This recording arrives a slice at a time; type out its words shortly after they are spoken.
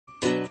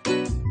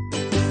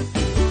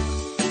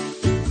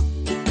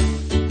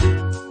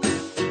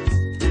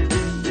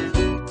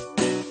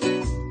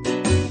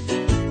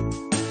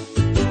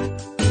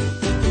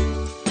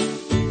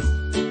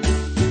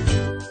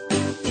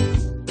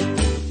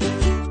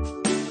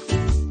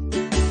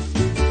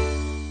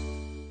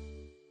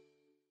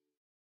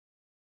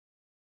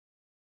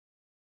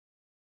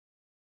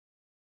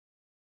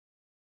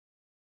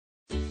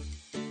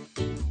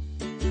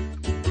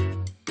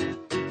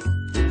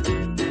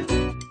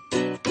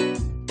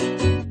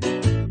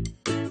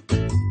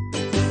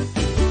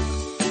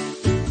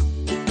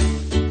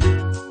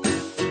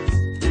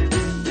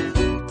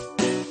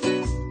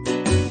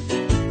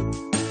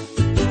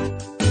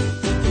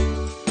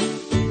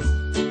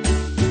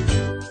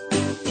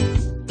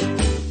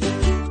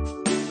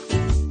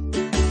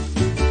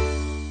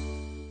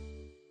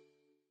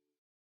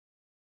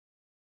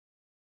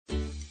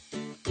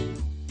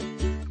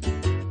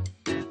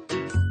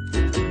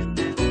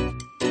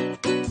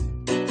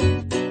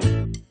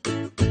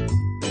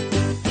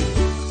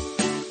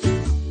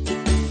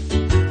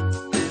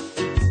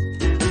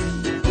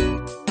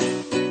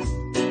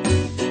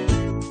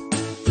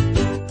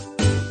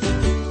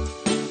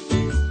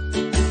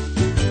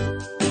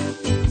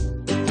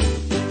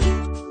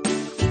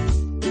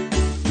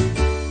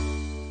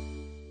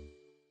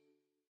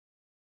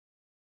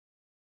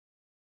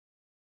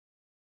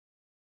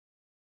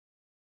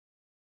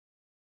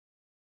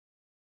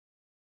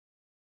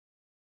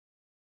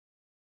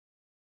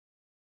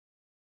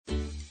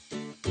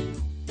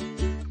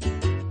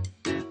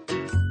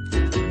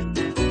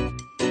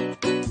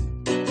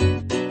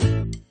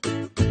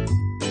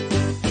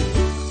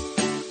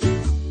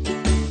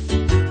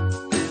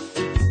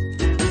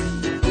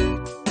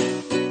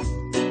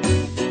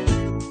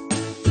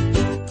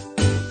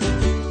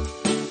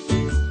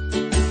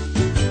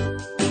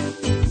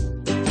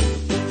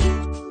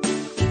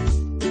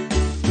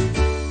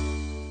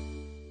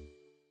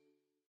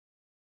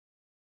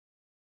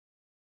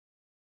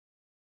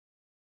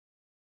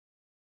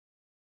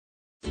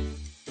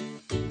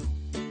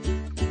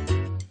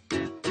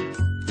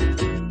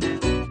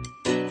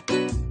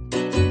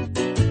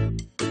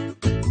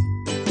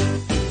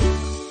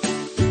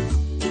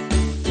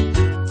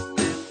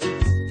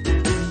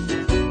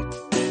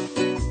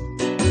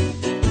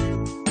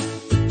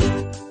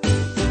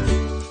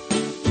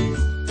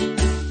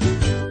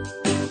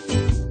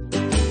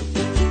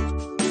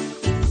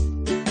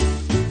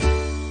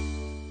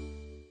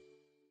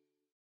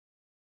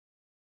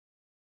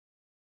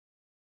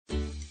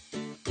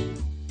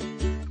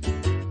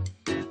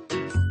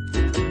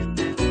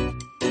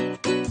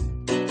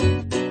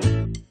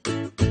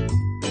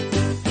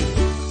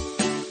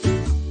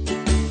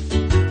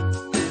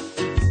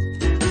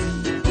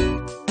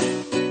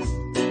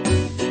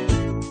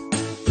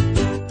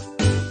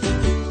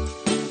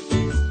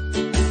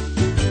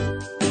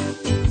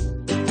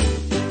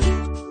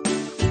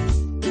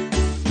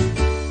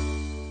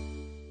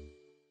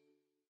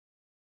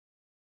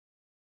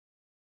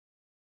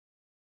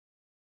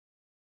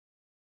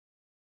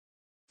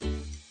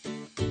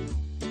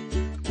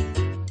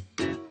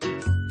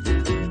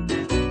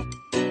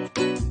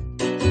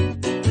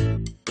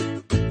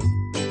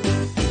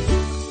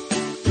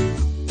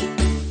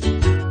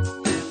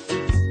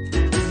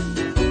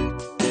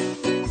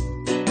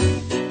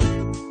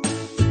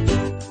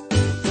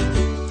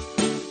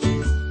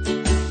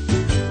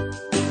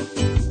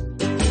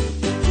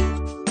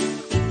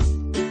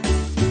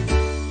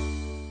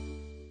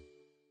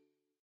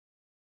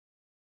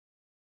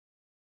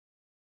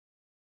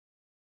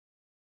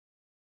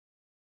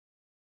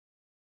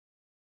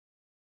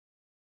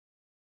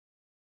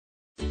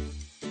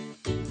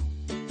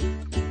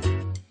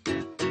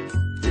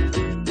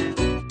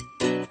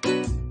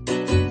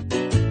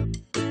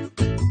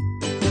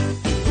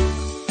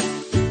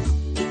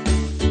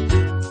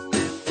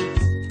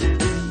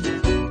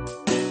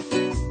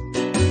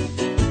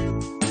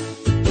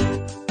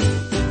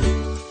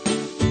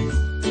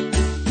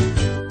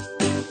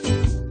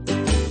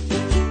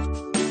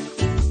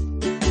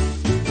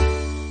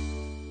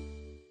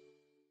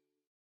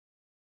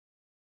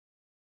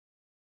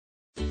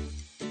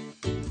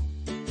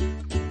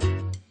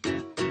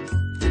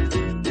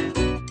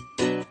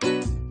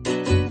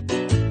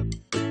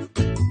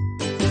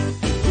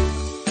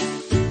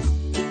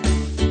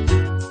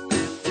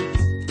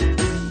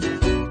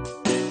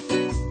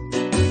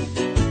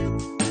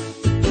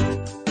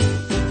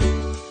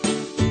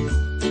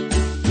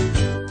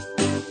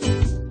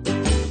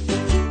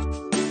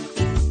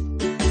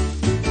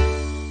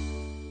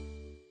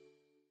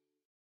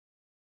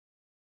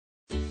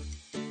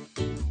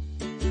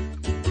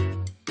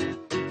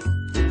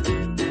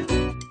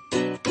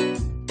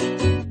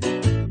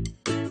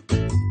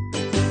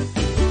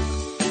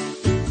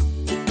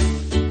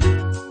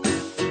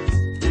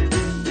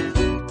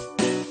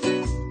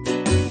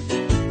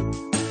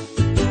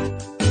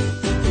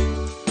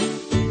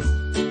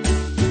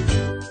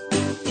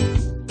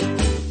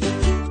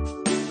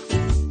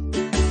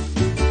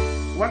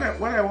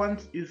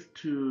is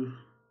to,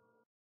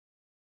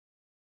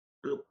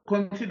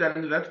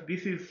 considering that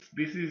this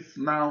is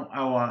now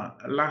our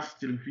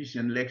last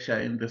revision lecture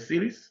in the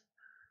series,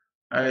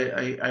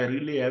 I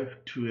really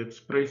have to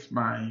express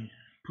my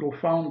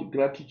profound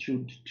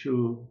gratitude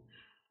to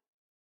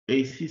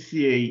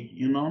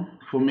ACCA,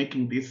 for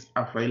making this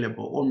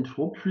available. And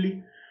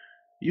hopefully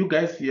you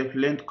guys have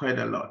learned quite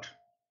a lot.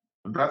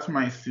 That's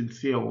my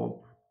sincere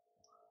hope,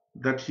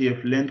 that you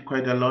have learned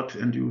quite a lot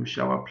and you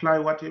shall apply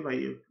whatever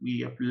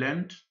we have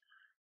learned,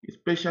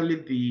 especially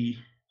the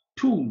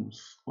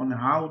tools on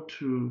how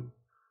to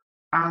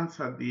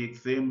answer the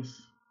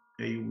exams.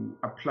 You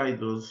apply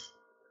those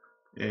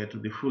to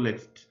the full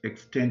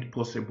extent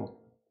possible.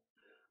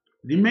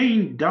 The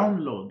main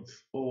downloads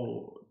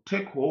or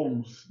take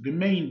homes, the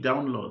main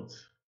downloads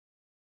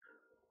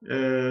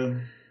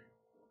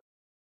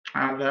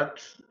are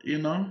that,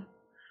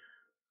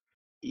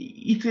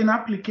 it's an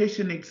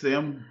application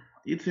exam.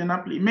 It's an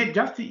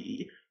just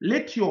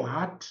let your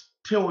heart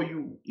tell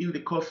you in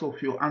the course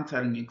of your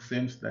answering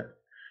exams that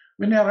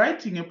when you're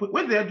writing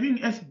whether you're doing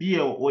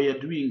SBL or you're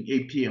doing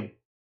APM,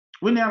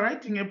 when you're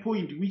writing a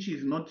point which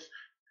is not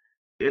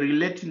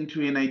relating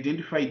to an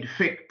identified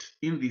fact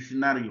in the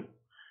scenario,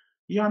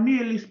 you are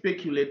merely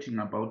speculating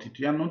about it.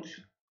 You're not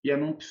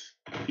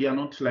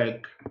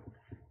like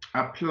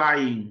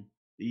applying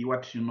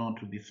what you know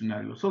to the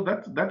scenario. So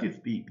that is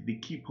the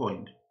key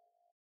point.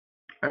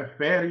 A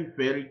very,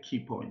 very key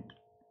point.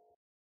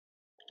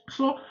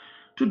 So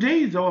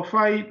today is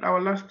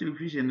our last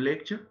revision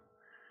lecture.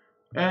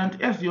 And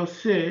as you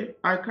say,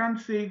 I can't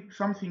say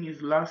something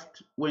is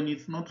last when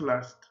it's not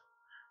last.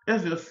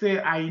 As you say,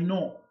 I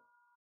know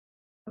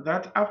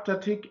that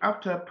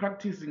after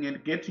practicing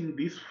and getting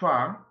this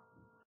far,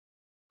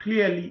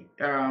 clearly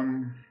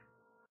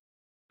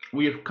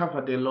we have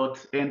covered a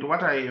lot. And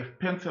what I have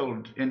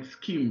penciled and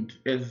skimmed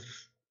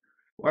as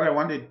what I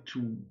wanted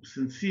to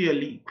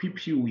sincerely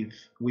equip you with,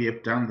 we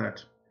have done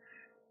that.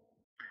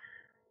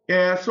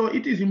 So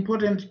it is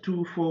important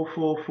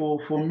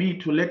for me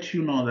to let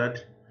you know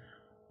that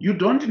you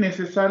don't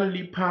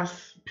necessarily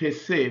pass per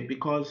se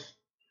because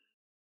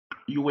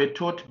you were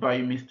taught by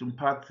Mr.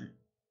 Mpatsi.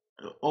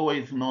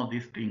 Always know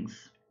these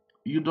things.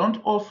 You don't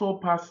also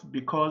pass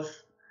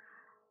because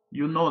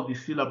you know the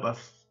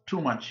syllabus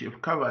too much,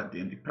 you've covered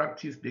and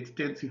practiced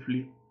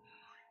extensively.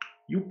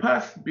 You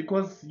pass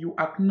because you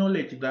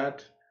acknowledge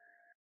that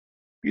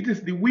it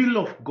is the will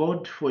of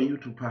God for you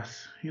to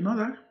pass. You know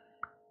that?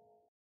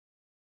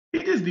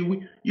 It is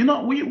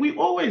we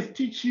always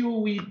teach you,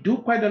 we do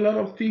quite a lot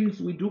of things,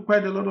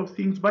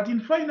 but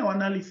in final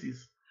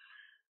analysis,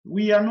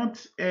 we are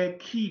not a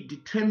key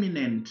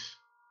determinant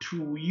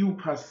to you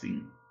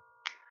passing.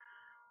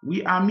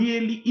 We are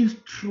merely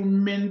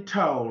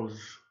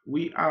instrumentals.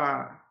 We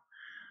are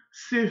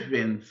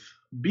servants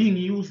being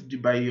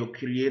used by your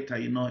creator.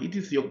 It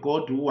is your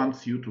God who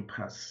wants you to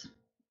pass.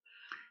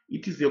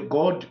 It is your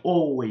God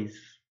always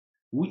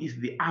who is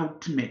the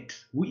ultimate,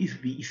 who is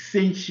the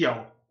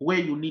essential, where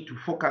you need to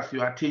focus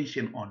your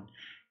attention on.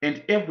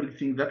 And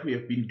everything that we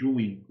have been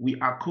doing, we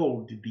are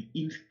called the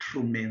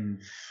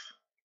instruments.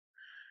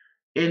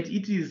 And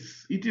it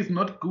is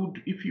not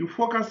good if you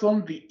focus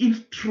on the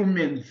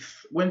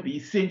instruments when the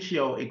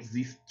essential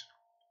exists.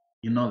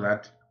 You know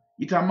that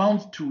it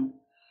amounts to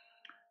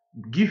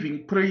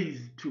giving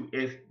praise to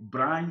a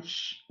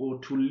branch or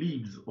to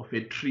leaves of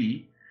a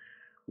tree,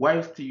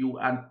 whilst you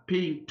are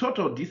paying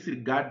total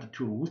disregard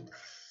to roots,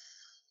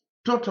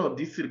 total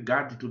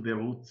disregard to the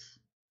roots,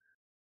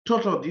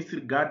 total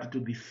disregard to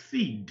the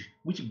seed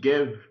which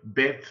gave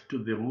birth to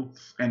the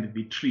roots and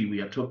the tree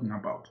we are talking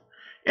about.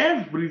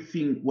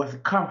 Everything was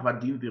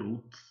covered in the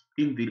roots,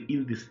 in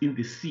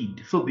the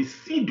seed. So the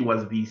seed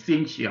was the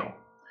essential.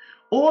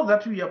 All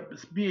that we are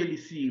barely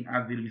seeing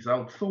are the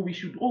results. So we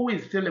should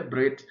always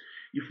celebrate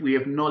if we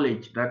have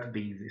knowledge that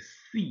there is a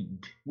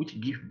seed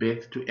which gives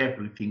birth to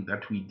everything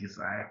that we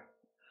desire.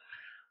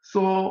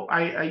 So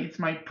it's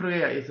my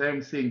prayer as I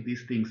am saying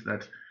these things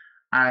that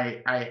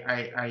I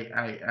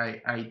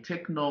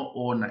take no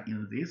honor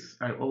in this.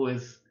 I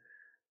always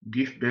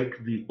give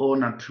back the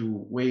honor to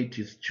where it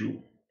is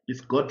due. It's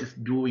God's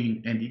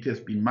doing, and it has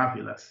been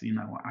marvelous in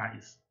our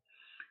eyes.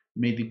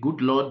 May the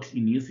good Lord,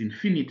 in His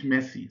infinite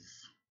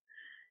mercies,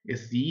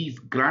 as He is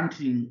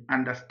granting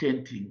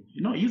understanding,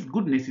 His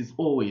goodness is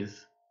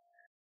always.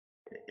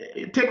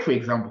 Take for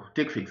example,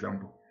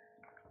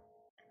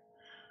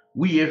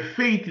 we have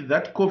faith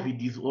that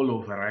COVID is all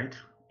over, right?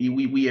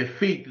 We have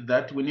faith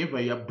that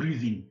whenever you are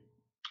breathing,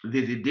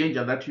 there's a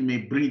danger that you may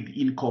breathe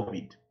in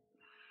COVID.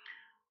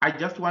 I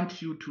just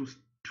want you to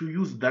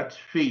use that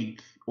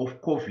faith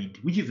of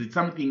COVID, which is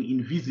something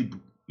invisible,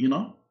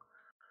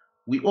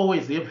 We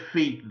always have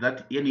faith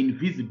that an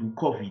invisible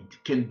COVID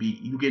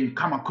you can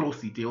come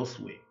across it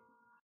elsewhere.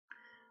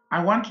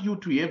 I want you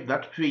to have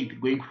that faith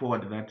going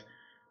forward that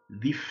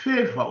the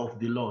favor of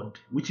the Lord,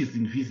 which is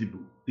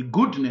invisible, the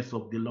goodness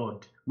of the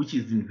Lord, which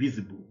is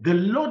invisible, the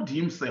Lord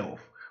Himself,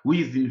 who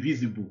is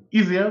invisible,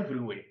 is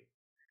everywhere.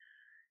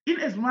 In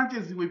as much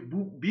as you were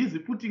busy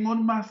putting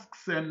on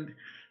masks and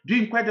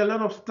doing quite a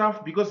lot of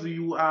stuff because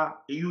you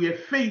have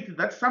faith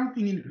that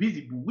something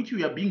invisible, which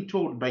we are being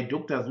told by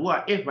doctors who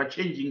are ever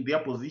changing their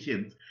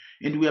positions,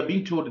 and we are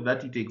being told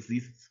that it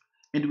exists,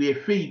 and we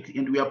have faith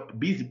and we are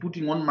busy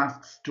putting on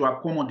masks to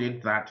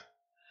accommodate that.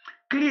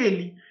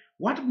 Clearly,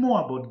 what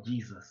more about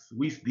Jesus,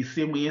 who is the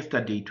same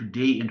yesterday,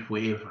 today, and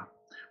forever,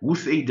 who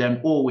said, "I'm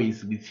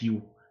always with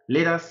you"?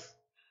 Let us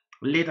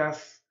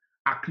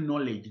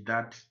acknowledge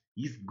that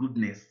his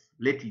goodness,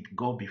 let it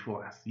go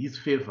before us. His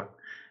favor,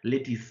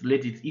 let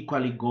it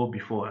equally go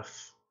before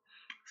us,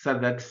 so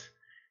that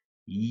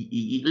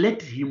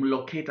let him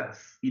locate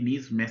us in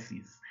his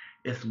mercies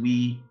as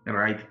we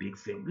write the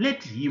exam.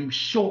 Let him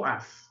show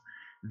us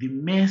the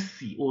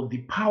mercy or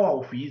the power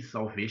of his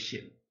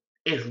salvation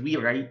as we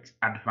write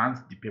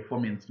advanced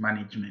performance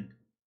management.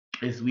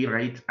 As we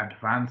write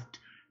advanced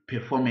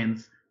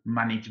performance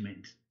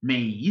management,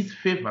 may his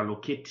favor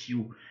locate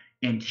you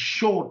and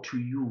show to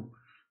you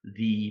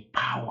the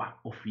power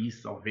of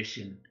his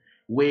salvation,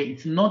 where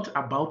it's not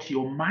about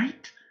your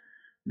might,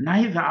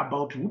 neither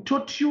about who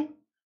taught you,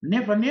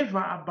 never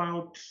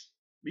about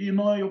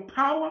your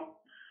power,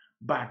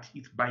 but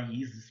it's by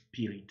his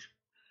spirit.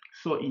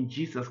 So in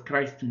Jesus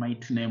Christ's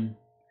mighty name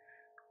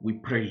we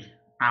pray.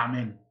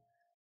 Amen.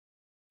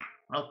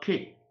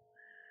 Okay,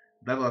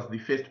 that was the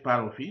first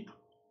part of it.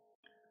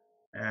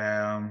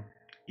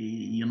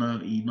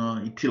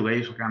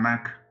 Itiwe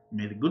zvakanaka.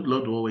 May the good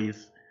Lord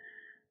always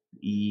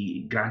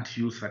grant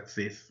you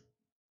success.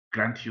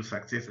 Grant you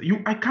success.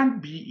 I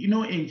can't be,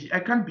 Angie, I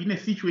can't be in a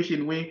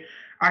situation where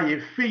I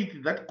have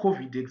faith that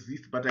COVID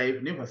exists, but I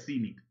have never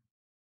seen it.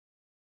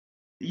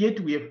 Yet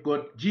we have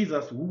got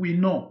Jesus, who we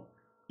know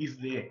is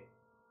there,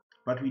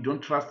 but we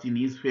don't trust in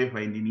his favor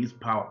and in his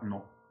power.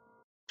 No.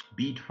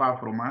 Be it far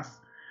from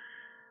us,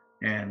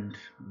 and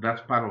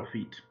that's part of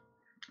it.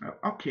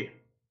 Okay.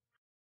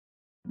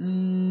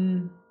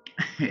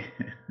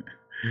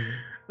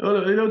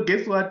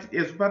 Guess what?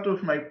 As part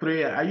of my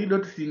prayer, are you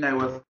noticing I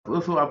was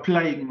also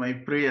applying my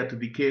prayer to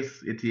the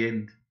case at the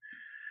end?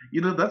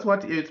 That's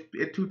what a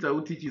tutor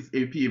who teaches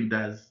APM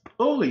does.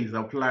 Always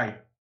apply.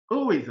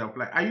 Always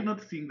apply. Are you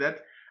noticing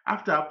that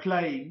after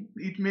applying,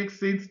 it makes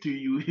sense to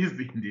you,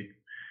 isn't it?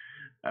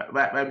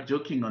 I'm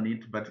joking on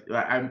it, but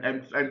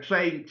I'm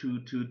trying to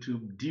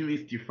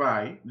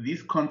demystify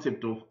this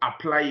concept of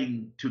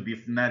applying to the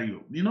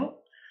scenario.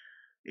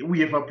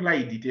 We have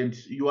applied it, and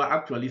you are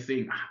actually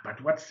saying,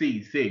 but what Say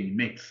is saying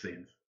makes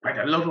sense, quite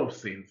a lot of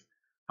sense.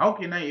 How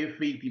can I have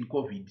faith in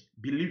COVID,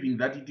 believing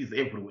that it is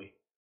everywhere?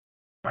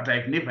 But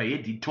I've never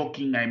heard it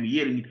talking, I'm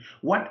hearing it.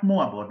 What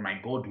more about my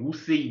God, who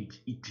said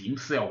it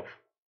himself,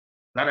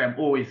 that I'm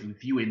always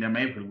with you and I'm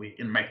everywhere,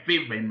 and my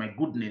favor and my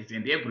goodness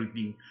and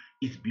everything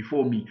is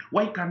before me?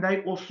 Why can't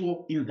I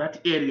also in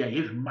that area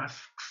have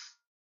masks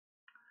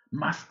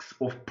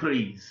of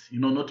praise,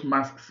 not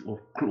masks of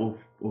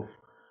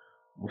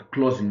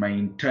closing my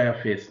entire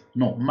face?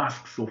 No,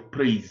 masks of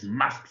praise,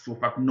 masks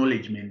of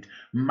acknowledgement,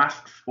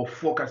 masks of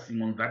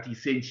focusing on that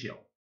essential.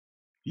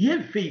 You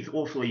have faith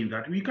also in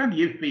that. We can't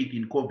have faith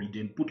in COVID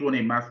and put on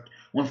a mask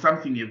on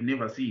something you've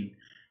never seen,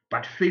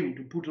 but fail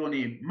to put on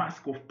a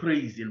mask of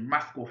praise and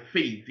mask of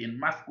faith and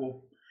mask of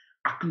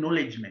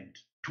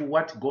acknowledgement to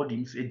what God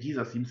himself,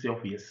 Jesus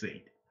himself has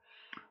said.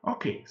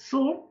 Okay,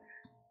 so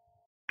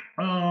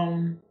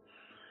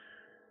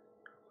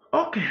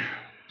okay.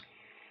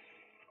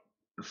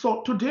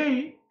 So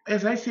today,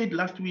 as I said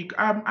last week,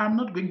 I'm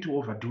not going to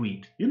overdo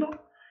it.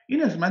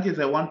 In as much as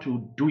I want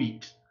to do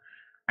it,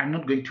 I'm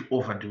not going to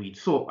overdo it.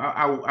 So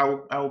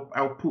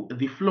I'll put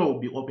the floor will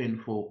be open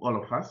for all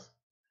of us.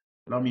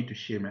 Allow me to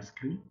share my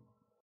screen.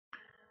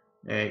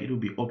 It will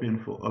be open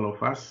for all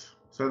of us,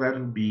 so that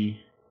will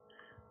be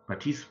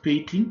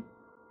participating.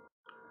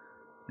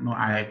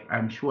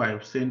 I'm sure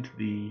I've sent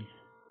the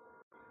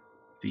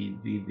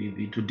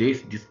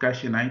today's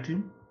discussion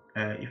item.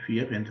 If you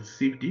haven't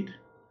received it,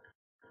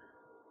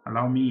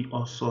 allow me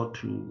also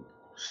to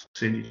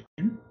send it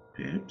in.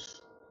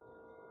 Perhaps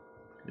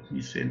let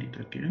me send it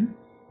again.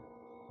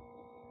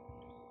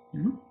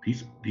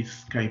 This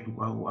Skype,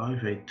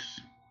 however,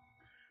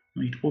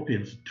 it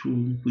opens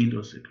two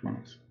windows at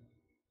once.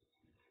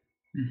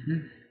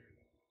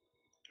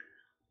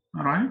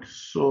 All right,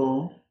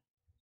 so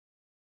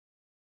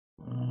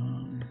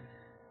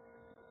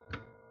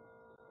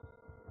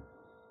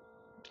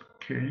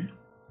okay.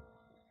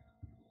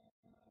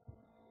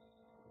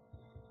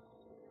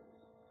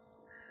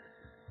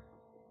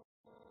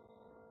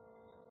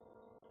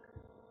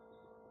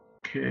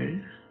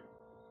 Okay.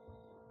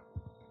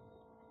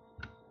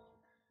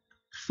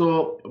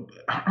 So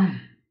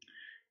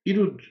it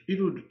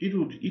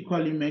would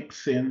equally make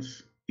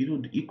sense. It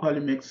would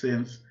equally make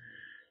sense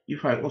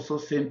if I also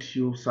sent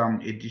you some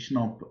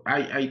additional.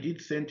 I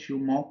did send you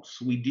mocks.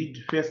 We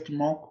did first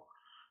mock,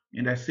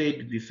 and I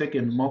said the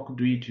second mock,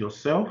 do it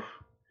yourself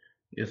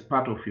as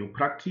part of your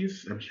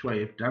practice. I'm sure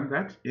you've done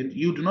that. And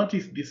you'd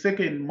notice the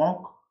second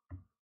mock,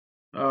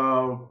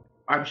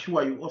 I'm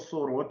sure you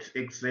also wrote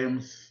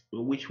exams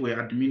which were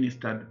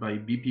administered by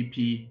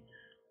BPP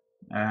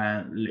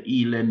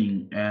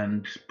e-learning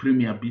and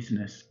Premier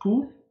Business.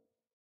 Cool.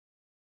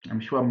 I'm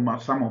sure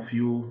some of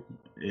you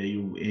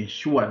you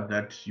ensure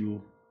that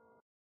you.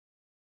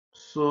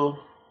 So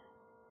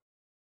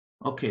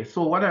okay.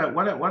 So what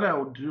I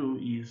will do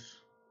is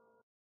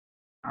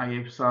I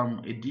have some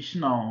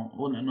additional.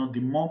 Oh no, the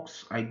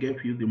mocks I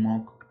gave you the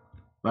mock,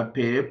 but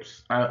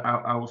perhaps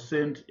I will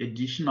send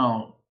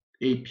additional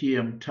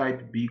APM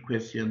type B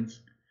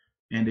questions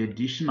and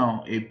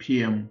additional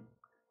APM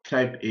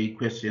type A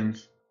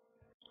questions.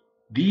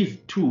 These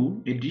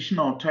two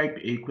additional type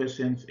A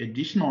questions,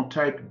 additional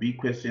type B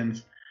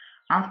questions,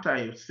 after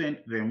I've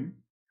sent them,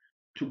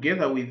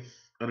 together with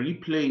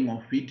replaying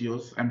of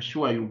videos, I'm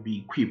sure you'll be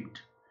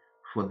equipped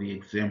for the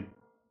exam.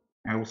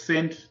 I will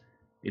send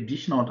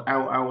additional,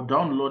 I'll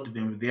download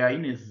them. They are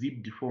in a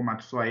zipped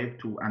format, so I have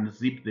to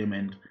unzip them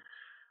and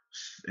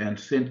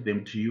send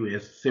them to you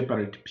as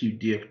separate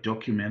PDF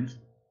documents.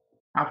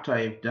 After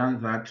I've done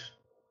that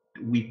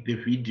with the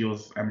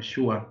videos, I'm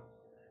sure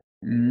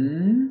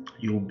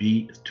you'll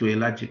be to a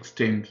large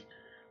extent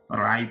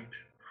ripe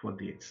for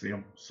the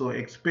exam. So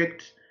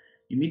expect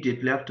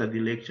immediately after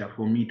the lecture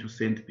for me to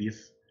send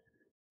this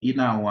in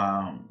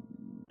our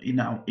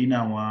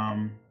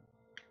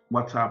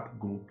WhatsApp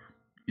group.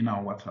 In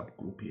our WhatsApp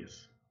group,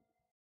 yes.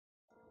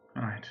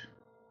 All right.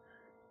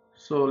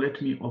 So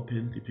let me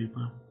open the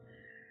paper.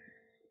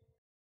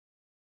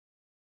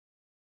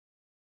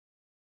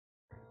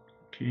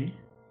 Okay.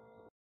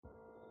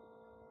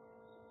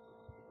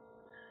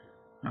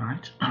 All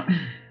right.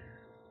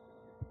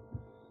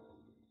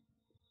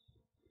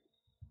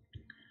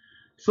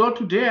 So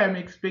today I'm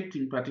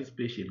expecting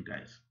participation,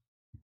 guys.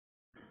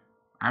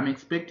 I'm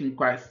expecting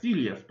quite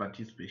serious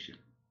participation.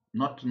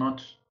 Not to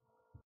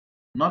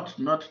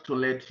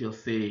let you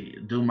say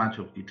do much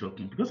of the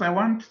talking, because I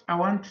want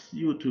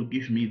you to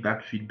give me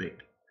that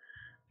feedback,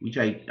 which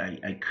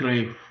I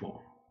crave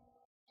for.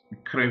 I'm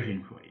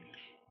craving for it.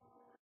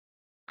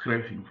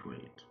 Craving for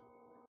it.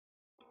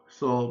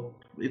 So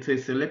it's a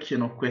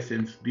selection of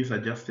questions. These are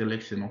just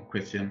selection of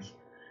questions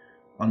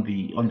on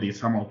the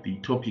some of the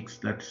topics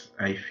that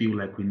I feel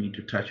like we need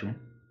to touch on.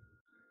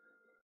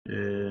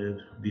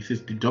 This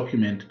is the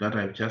document that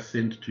I've just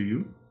sent to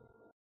you.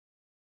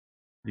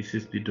 This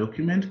is the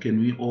document. Can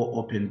we all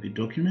open the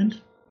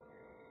document?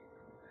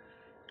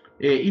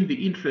 In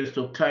the interest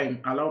of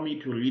time, allow me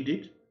to read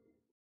it.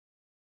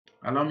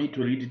 Allow me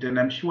to read it, and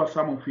I'm sure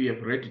some of you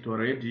have read it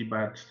already,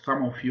 but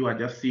some of you are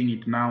just seeing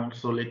it now,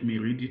 so let me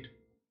read it.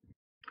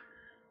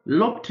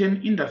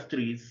 Lopton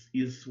Industries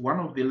is one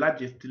of the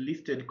largest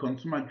listed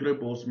consumer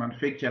durables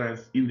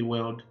manufacturers in the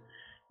world,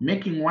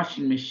 making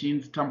washing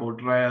machines, tumble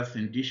dryers,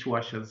 and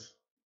dishwashers.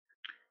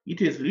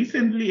 It has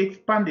recently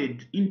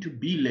expanded into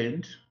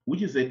B-land,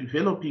 which is a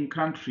developing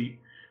country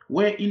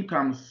where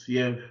incomes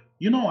have,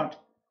 you know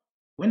what,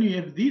 when you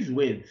have these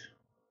words,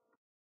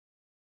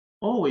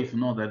 always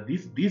know that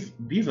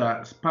these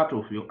are part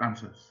of your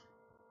answers.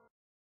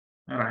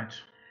 All right.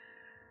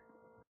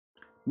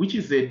 Which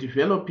is a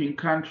developing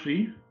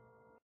country.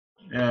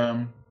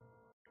 Right,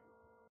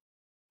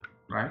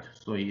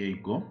 so here you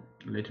go.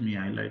 Let me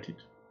highlight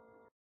it.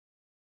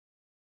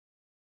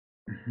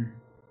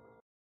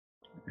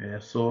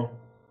 So,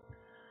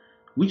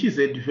 which is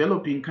a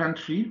developing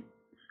country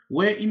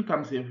where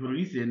incomes have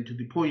risen to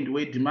the point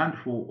where demand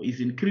for is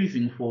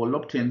increasing for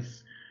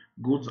Lopton's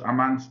goods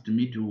amongst the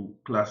middle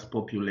class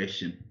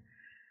population.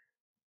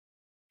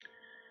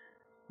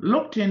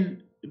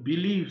 Lopton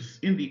believes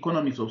in the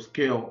economies of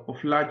scale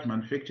of large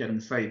manufacturing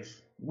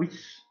sites, which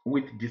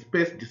with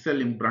dispersed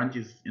selling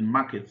branches in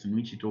markets in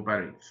which it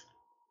operates.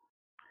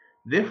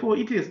 Therefore,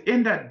 it has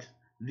entered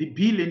the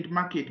B-land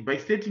market by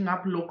setting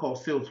up local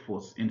sales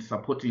force and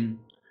supporting.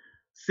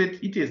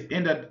 It has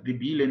entered the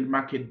B-land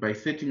market by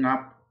setting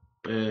up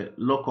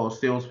local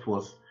sales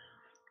force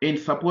and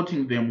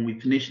supporting them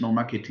with national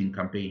marketing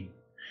campaign.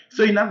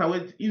 So in other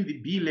words, in the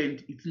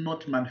B-land, it's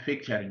not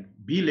manufacturing.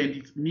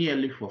 B-land is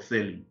merely for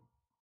selling.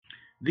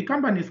 The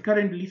company is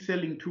currently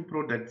selling two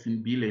products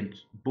in B-land.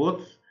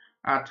 Both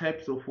are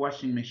types of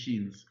washing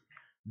machines.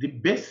 The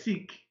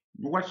basic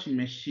washing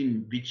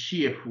machine, the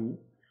cheerful,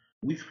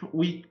 with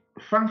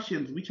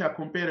functions which are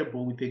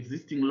comparable with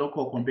existing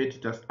local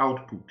competitors'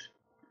 output,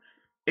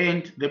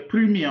 and the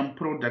premium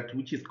product,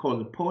 which is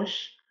called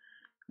Posh,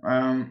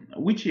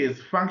 which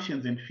has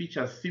functions and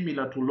features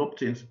similar to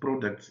Lopton's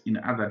products in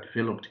other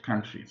developed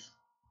countries.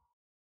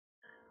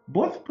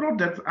 Both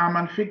products are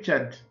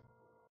manufactured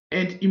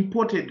and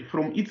imported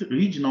from its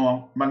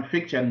regional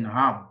manufacturing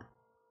hub,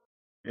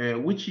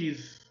 which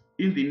is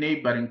in the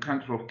neighboring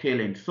country of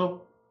K-land.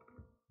 So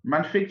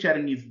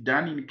manufacturing is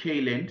done in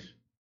K-land,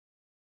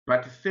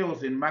 but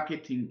sales and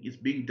marketing is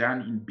being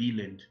done in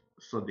B-land.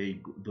 So there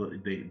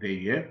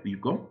you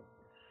go.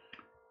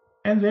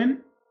 And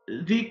then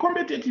the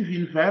competitive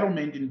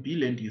environment in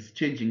B-land is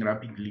changing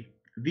rapidly.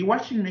 The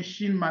washing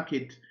machine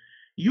market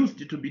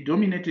used to be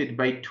dominated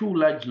by two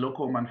large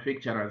local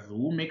manufacturers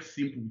who make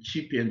simple,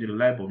 cheap, and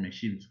reliable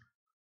machines.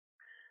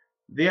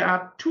 There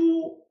are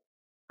two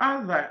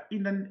other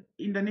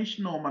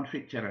international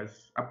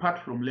manufacturers apart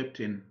from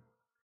Lopton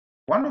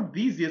One of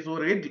these has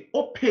already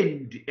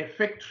opened a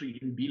factory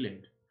in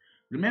Beeland.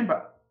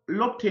 Remember,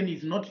 Lopton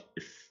is not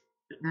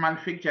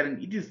manufacturing,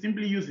 it is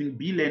simply using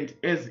Beeland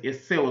as a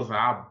sales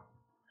hub.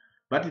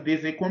 But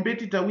there's a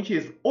competitor which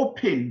has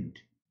opened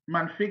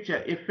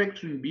manufacture a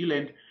factory in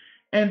Beeland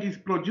and is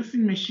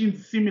producing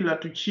machines similar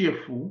to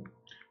Cheerful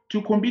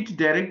to compete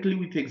directly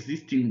with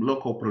existing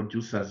local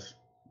producers.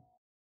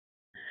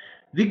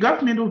 The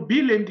government of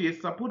Beeland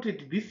has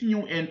supported this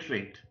new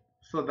entrant.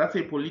 So that's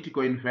a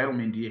political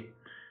environment here.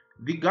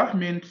 The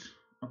government,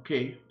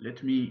 okay,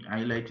 let me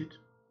highlight it.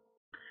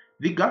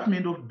 The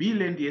government of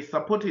Beeland has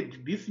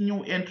supported this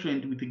new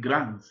entrant with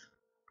grants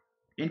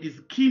and is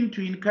keen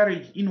to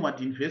encourage inward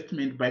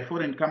investment by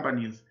foreign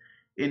companies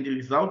and the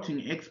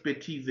resulting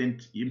expertise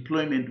and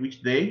employment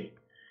which they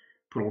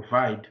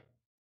provide.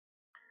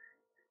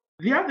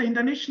 The other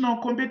international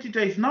competitor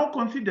is now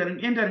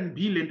considering entering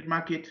Beeland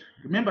market.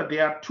 Remember,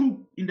 there are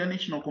two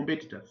international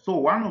competitors. So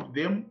one of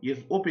them has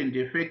opened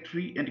a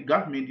factory and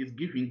government is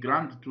giving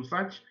grants to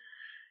such.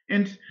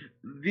 And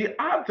the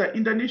other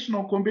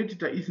international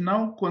competitor is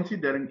now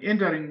considering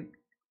entering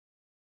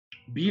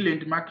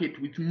Beeland market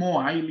with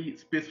more highly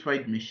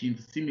specified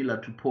machines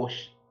similar to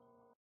Porsche.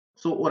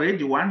 So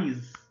already one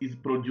is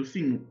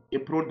producing a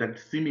product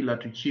similar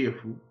to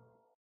Cheerful.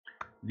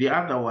 The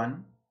other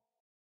one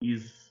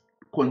is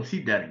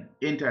considering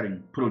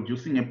entering,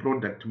 producing a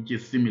product which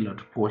is similar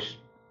to Porsche.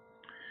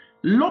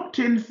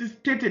 Lopton's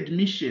stated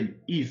mission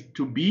is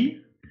to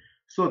be,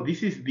 so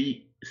this is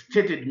the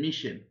stated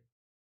mission.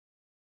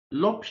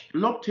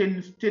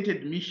 Lopton's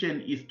stated mission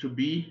is to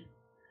be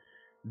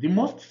the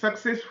most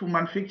successful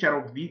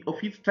manufacturer of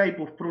its type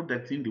of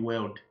products in the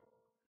world.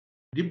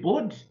 The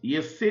board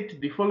has set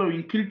the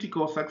following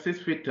critical success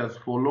factors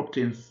for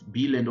Lopton's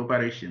Beeland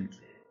operations.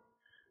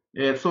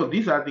 So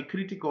these are the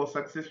critical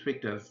success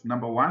factors.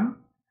 Number one,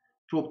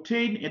 to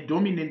obtain a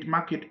dominant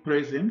market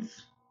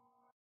presence.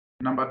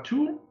 Number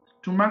two,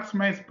 to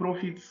maximize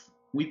profits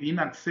within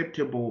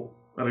acceptable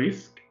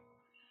risk.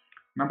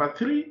 Number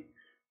three,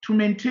 to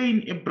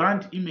maintain a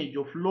brand image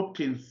of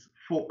Lopton's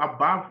for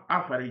above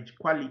average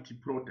quality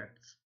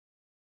products.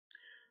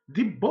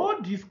 The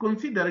board is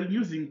considering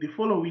using the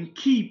following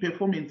key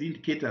performance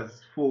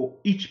indicators for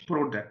each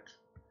product.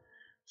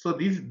 So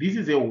this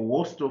is a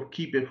host of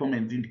key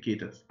performance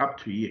indicators up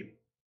to here.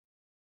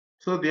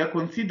 So they are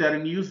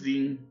considering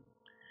using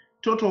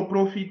total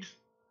profit,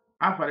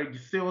 average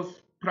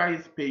sales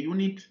price per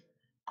unit,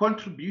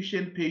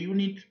 contribution per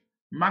unit,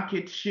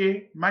 market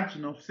share,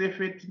 margin of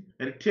safety,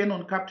 return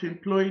on capital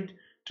employed,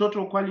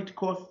 total quality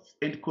costs,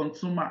 and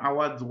consumer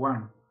awards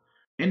won.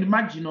 And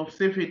margin of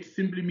safety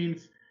simply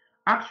means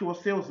actual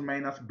sales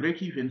minus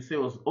break-even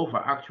sales over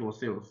actual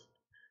sales.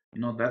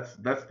 You know,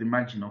 that's the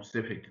margin of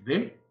safety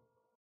there.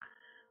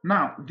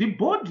 Now, the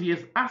board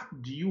has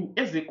asked you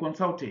as a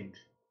consultant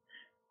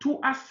to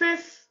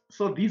assess,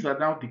 so these are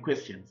now the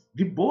questions.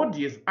 The board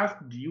has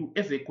asked you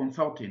as a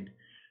consultant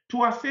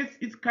to assess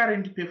its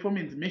current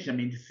performance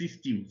measurement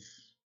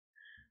systems.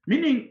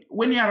 Meaning,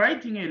 when you are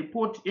writing a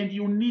report and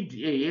you need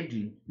a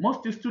heading,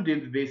 most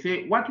students, they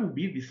say, what will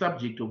be the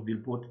subject of the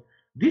report?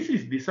 This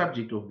is the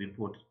subject of the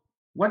report.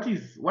 What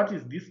is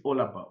this all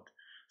about?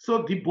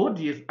 So the board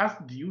has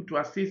asked you to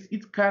assess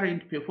its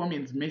current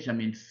performance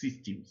measurement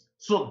systems.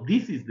 So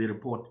this is the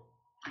report,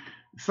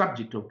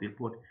 subject of the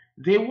report.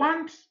 They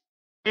want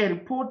a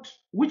report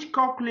which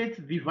calculates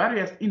the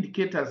various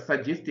indicators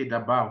suggested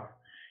above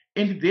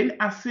and then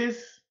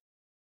assess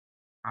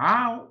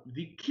how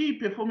the key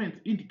performance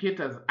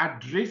indicators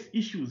address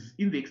issues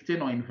in the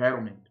external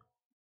environment.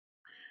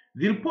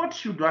 The report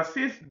should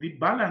assess the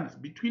balance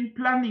between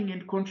planning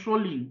and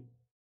controlling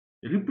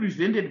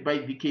represented by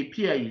the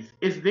KPIs,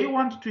 as they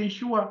want to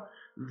ensure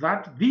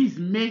that these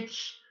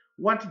match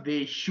what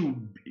they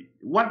should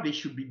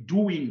be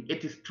doing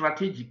at a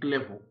strategic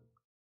level.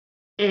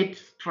 At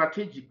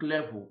strategic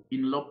level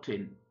in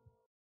Lopton.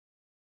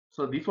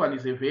 So this one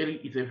is a very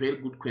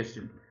good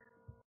question.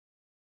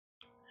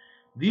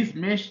 These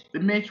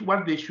match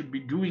what they should be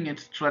doing at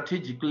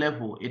strategic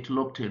level at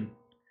Lopton.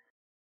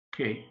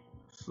 Okay,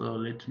 so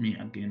let me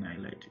again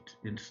highlight it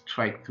and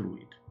strike through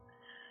it.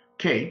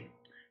 Okay,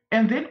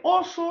 and then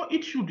also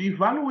it should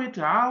evaluate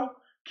how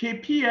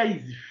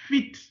KPIs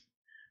fit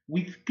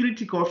with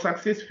critical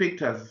success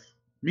factors,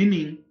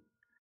 meaning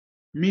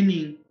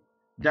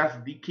does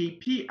the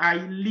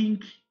KPI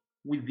link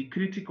with the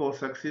critical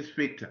success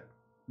factor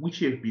which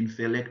have been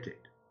selected?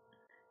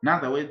 In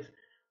other words,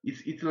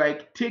 it's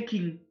like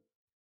taking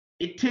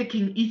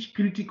each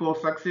critical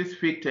success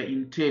factor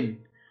in turn,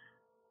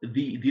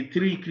 the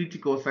three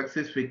critical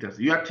success factors.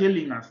 You are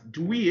telling us,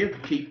 do we have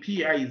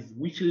KPIs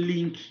which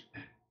link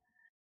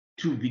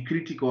to the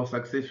critical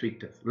success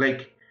factors?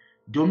 Like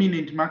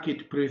dominant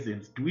market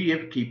presence, do we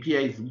have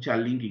KPIs which are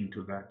linking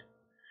to that?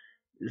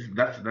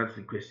 That's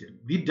the question.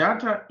 The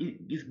data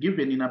is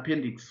given in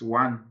Appendix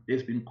 1.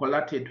 Has been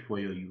collated for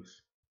your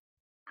use.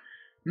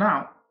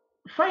 Now,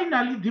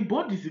 finally, the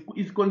board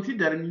is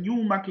considering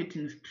new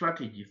marketing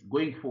strategies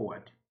going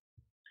forward.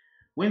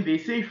 When they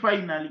say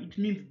finally, it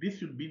means this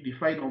should be the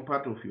final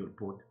part of your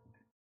report.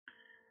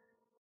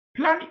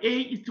 Plan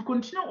A is to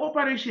continue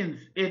operations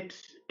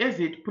as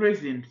at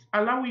present,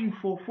 allowing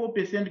for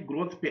 4%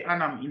 growth per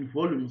annum in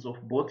volumes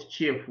of both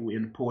cheerful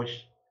and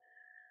posh.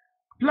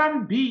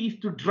 Plan B is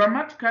to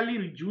dramatically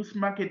reduce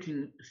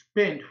marketing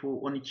spend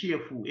on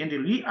cheerful and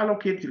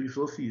reallocate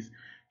resources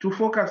to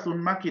focus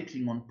on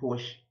marketing on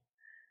posh.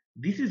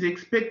 This is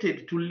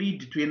expected to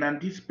lead to an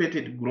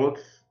anticipated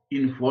growth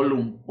in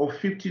volume of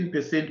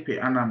 15% per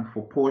annum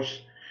for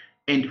posh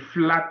and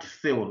flat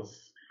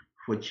sales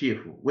for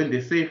cheerful. When they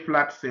say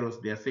flat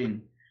sales, they are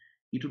saying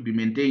it will be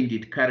maintained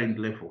at current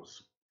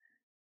levels.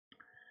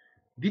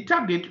 The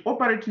target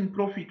operating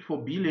profit for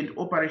bill and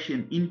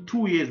operation in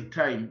 2 years'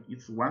 time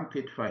is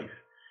 135.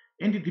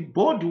 And the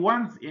board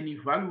wants an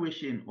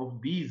evaluation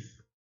of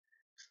these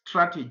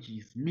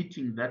strategies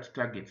meeting that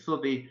target. So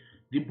the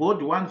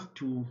board wants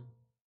to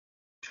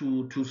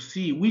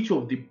see which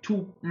of the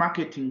two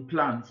marketing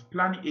plans,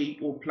 Plan A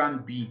or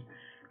Plan B,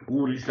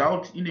 will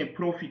result in a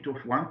profit of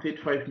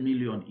 135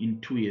 million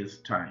in 2 years'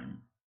 time.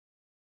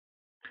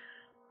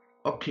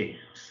 Okay,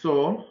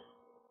 so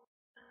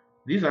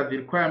these are the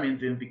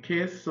requirements in the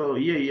case. So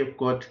here you've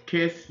got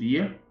case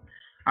here,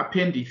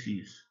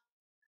 appendices.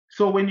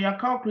 So when you are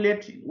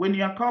calculating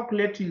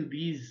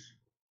these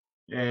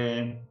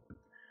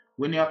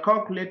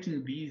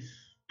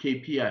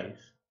KPIs,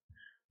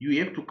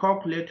 you have to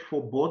calculate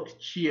for both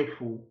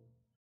cheerful,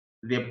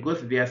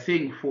 because they are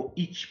saying for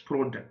each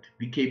product.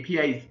 The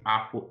KPIs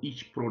are for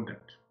each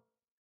product.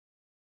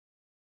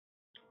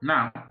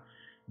 Now,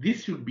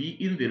 this should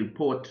be in the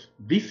report.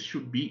 This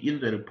should be in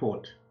the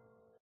report.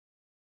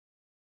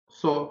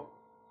 So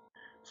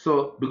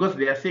because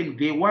they are saying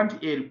they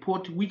want a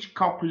report which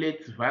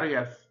calculates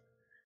various,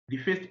 the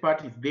first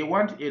part is they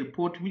want a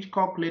report which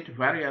calculates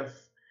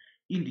various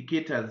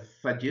indicators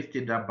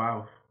suggested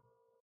above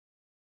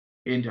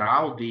and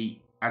how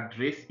they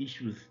address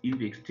issues in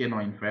the external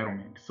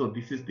environment. So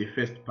this is the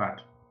first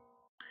part.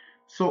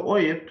 So all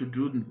you have to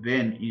do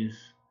then is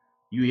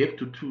you have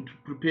to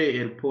prepare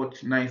a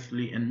report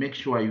nicely and make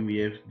sure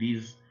you have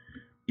these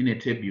in a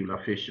tabular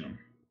fashion.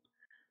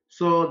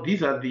 So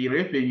these are the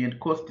revenue and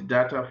cost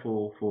data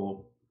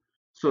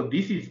so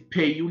this is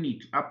per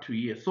unit up to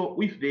year.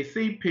 So if they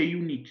say per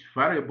unit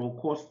variable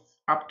costs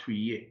up to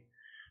year,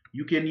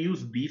 you can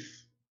use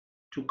this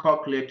to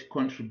calculate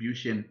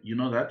contribution. You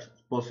know that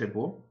it's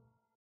possible.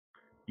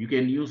 You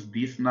can use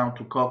this now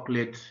to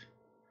calculate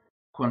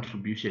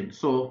contribution.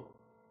 So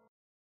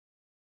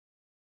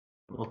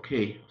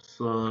okay,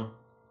 so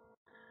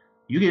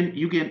you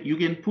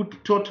can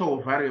put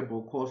total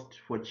variable cost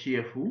for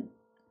cheerful,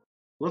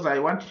 because I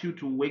want you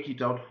to work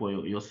it out for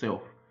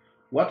yourself.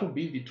 What will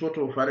be the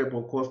total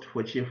variable cost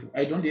for cheerful?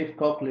 I don't have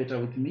calculator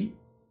with me.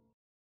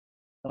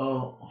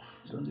 Oh,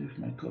 I don't have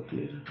my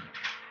calculator.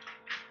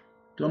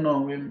 Don't know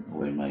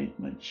where my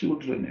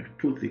children have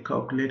put the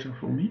calculator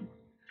for me,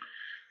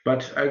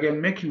 but I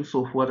can make use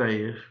of what I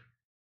have.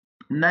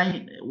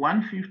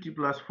 150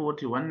 plus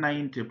 40,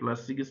 190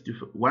 plus 60,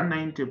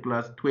 190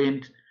 plus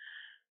 20,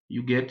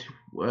 you get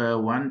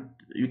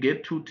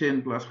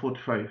 210 plus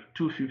 45,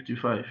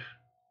 255.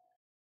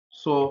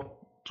 So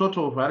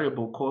total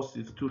variable cost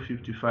is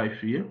 255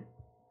 here.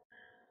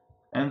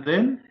 And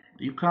then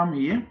you come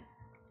here.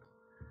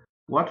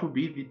 What will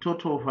be the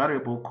total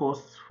variable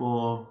costs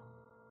for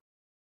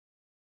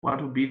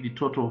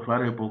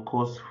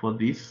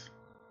this?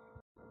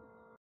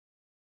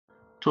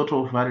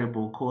 Total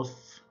variable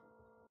costs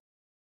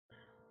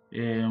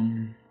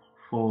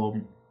for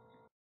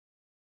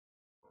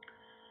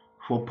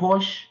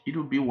Porsche, it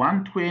will be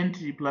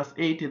 120 plus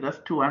 80, that's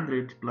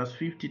 200 plus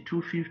 50,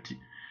 250,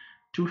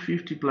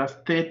 250 plus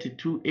 30,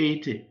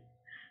 280,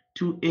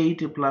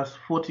 280 plus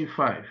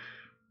 45,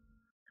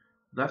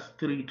 that's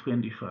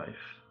 325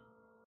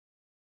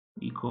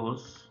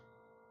 equals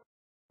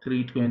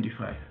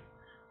 325.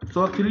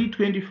 So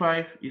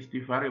 325 is the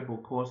variable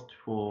cost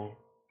for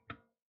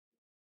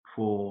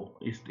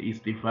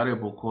the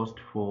variable cost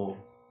for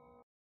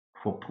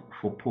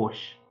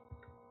Porsche.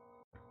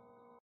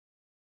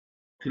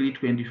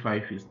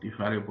 325 is the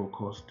variable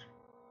cost.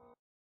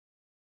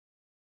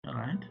 All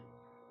right.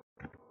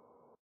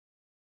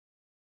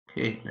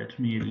 Okay, let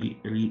me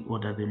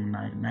reorder them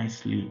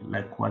nicely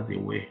like what they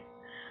were,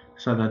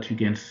 so that you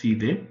can see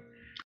them.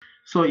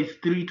 So it's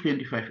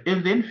 325,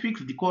 and then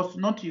fixed costs.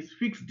 Notice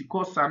fixed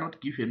costs are not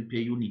given per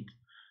unit,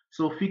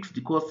 so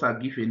fixed costs are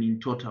given in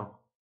total.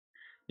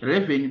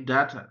 Revenue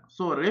data.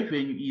 So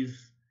revenue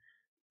is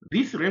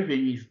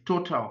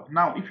total.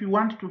 Now, if you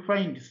want to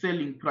find the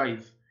selling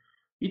price,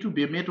 it will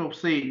be a matter of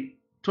saying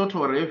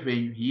total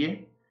revenue here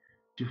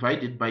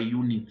divided by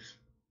units.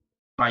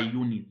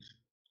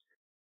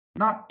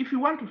 Now, if you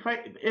want to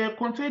find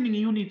concerning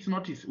units,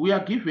 notice we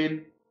are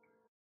given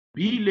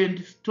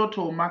Billend's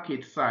total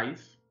market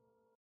size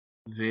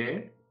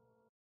there.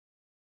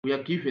 We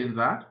are given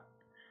that.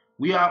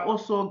 We are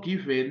also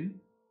given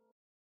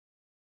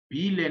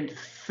Billend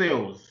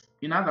sales.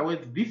 In other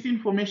words, this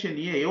information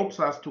here helps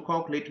us to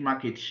calculate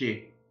market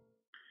share.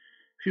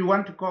 If you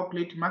want to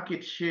calculate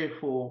market share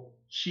for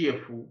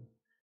cheerful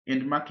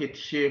and market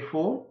share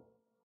for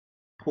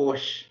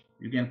Porsche,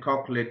 You can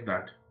calculate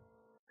that.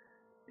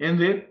 And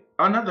then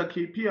another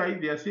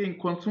KPI, they are saying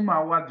consumer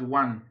awards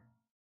 1.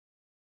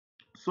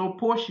 So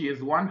Porsche is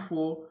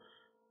 1.4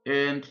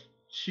 and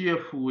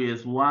Cheerful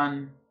is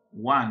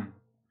 1.1.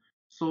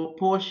 So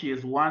Porsche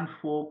is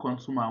 1.4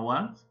 consumer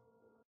awards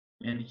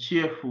and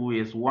Cheerful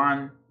is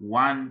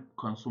 1.1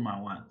 consumer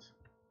awards.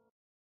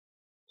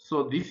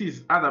 So this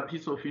is other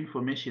piece of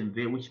information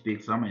there which the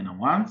examiner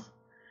wants.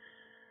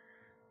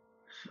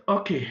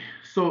 Okay,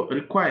 so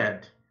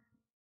required.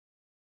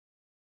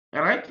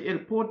 Write a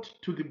report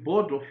to the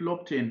board of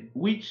Lopton,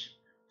 which,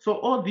 so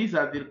all these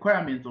are the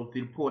requirements of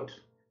the report.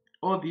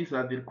 All these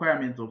are the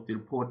requirements of the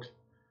report.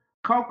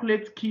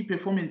 Calculate key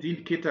performance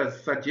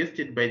indicators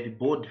suggested by the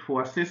board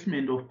for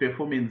assessment of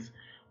performance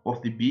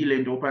of the bill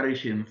and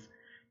operations.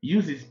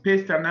 Uses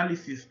pest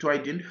analysis to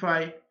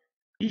identify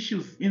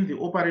issues in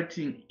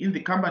the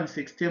company's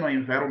external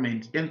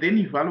environment, and then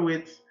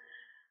evaluates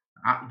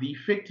the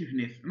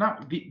effectiveness. Now,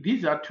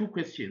 these are two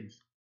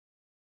questions.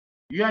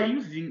 You are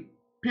using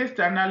pest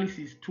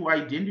analysis to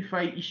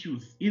identify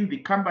issues in the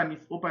company's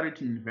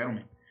operating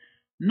environment,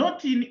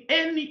 not in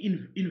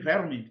any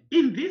environment,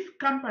 in these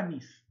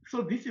companies.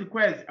 So this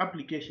requires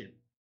application.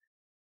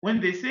 When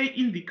they say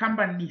in the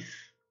companies,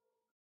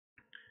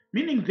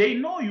 meaning they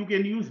know you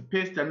can use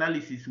pest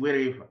analysis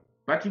wherever,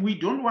 but we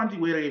don't want it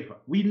wherever.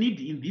 We need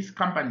in these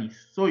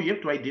companies. So you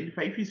have to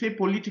identify. If you say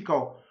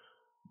political,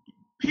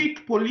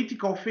 pick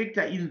political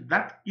factor in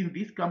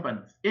these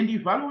companies and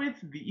evaluate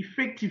the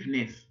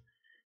effectiveness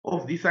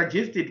of the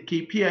suggested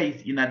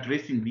KPIs in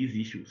addressing these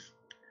issues.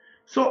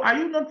 So are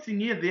you not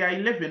seeing here there are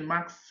 11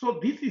 marks? So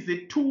this is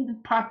a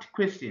two-part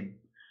question.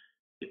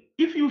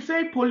 If you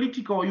say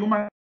political, you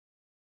must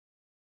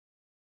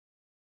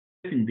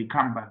in the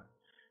company.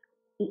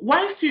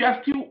 Whilst you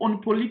are still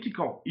on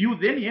political, you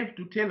then have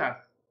to tell us,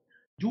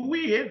 do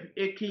we have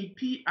a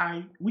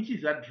KPI which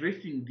is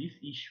addressing this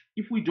issue?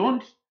 If we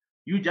don't,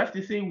 you just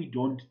say we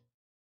don't.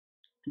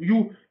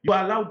 You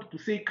are allowed to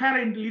say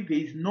currently there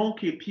is no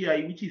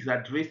KPI which is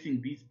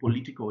addressing these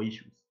political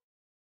issues.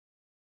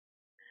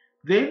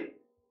 Then,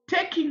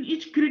 taking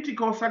each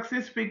critical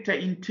success factor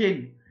in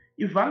turn,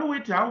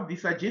 evaluate how the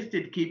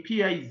suggested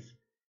KPIs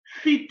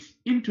fit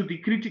into the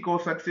critical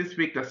success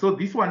factor. So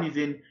this one is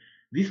an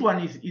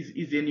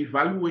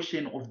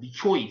evaluation of the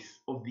choice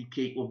of the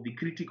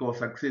critical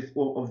success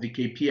or of the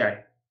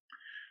KPI.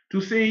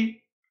 To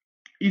say,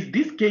 is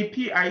this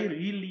KPI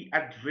really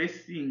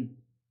addressing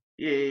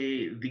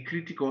the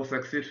critical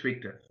success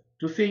factors?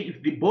 To say,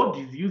 if the board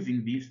is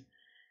using this,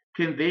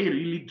 can they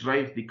really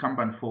drive the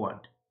company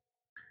forward?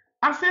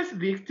 Assess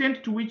the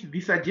extent to which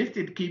the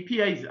suggested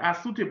KPIs are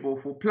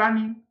suitable for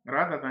planning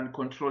rather than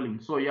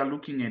controlling. So you're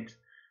looking at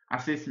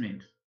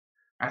assessment.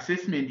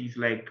 Assessment is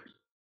like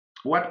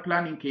what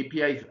planning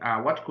KPIs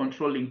are, what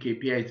controlling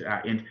KPIs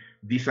are, and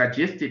the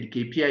suggested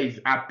KPIs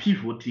are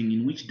pivoting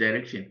in which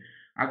direction.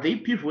 Are they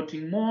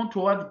pivoting more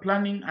towards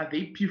planning? Are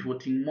they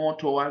pivoting more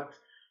towards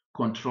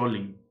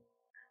controlling?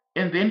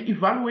 And then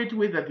evaluate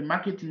whether the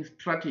marketing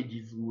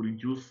strategies will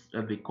reduce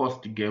the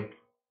cost gap.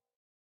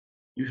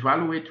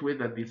 Evaluate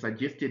whether the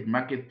suggested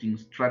marketing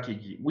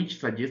strategy, which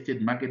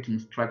suggested marketing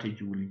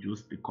strategy will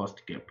reduce the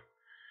cost gap.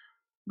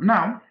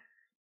 Now,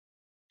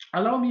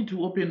 allow me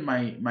to open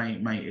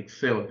my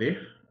Excel there.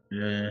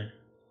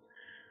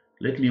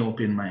 Let me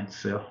open my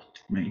Excel.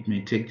 It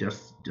may take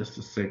just a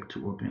sec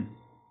to open.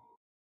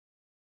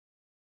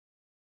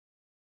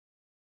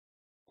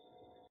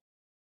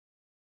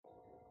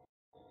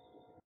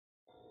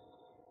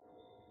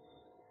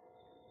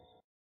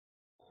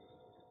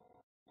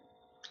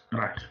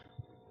 Right.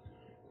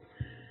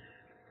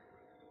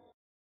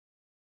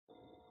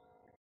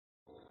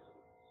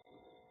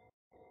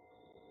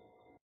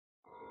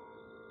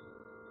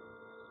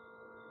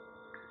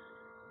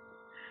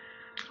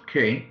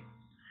 Okay.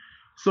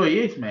 So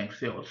here's my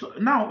Excel. So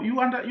now you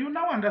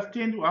now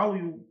understand how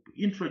you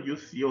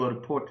introduce your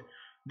report.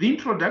 The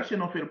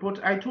introduction of a report,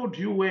 I told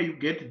you where you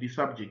get the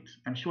subject.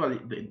 I'm sure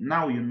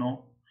now you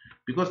know,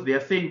 because they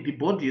are saying the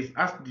board has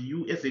asked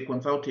you as a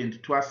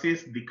consultant to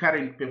assess the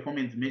current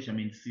performance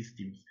measurement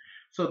systems.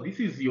 So this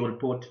is your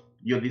report.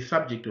 You're the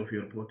subject of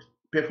your report.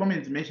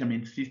 Performance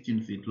measurement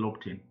systems at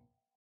Lopton.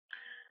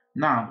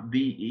 Now,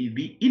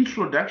 the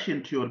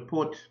introduction to your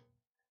report,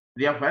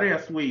 there are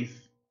various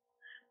ways,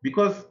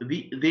 because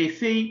they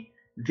say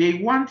they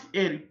want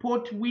a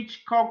report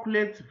which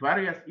calculates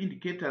various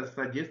indicators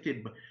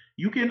suggested.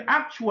 You can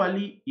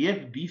actually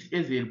have this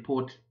as a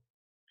report.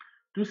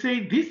 To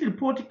say this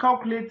report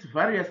calculates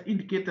various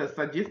indicators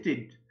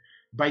suggested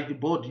by the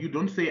board, you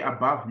don't say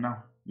above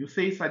now. You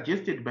say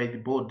suggested by the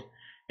board.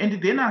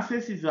 And then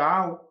assesses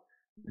how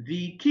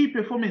the key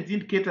performance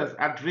indicators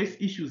address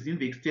issues in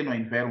the external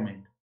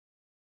environment.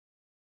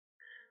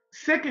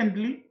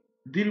 Secondly,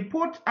 the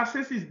report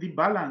assesses the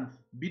balance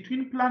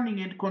between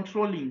planning and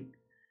controlling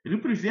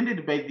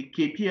represented by the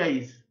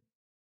KPIs,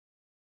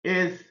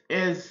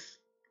 as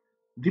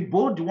the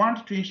board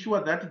wants to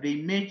ensure that they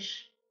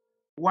match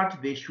what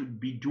they should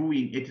be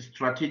doing at a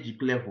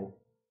strategic level.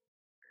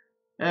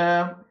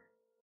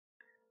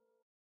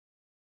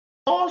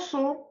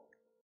 Also,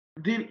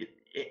 the,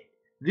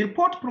 the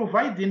report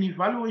provides an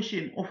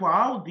evaluation of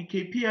how the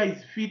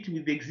KPIs fit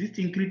with the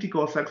existing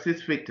critical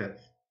success factors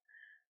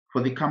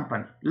for the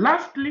company.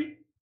 Lastly,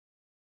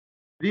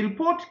 the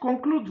report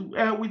concludes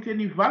with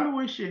an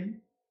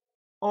evaluation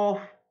of,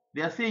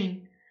 they are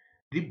saying,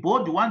 the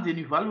board wants an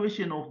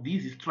evaluation of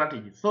these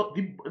strategies. So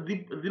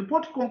the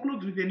report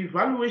concludes with an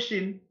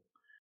evaluation,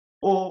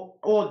 or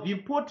the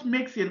report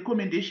makes a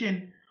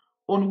recommendation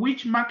on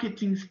which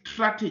marketing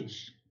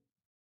strategy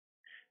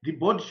the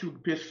board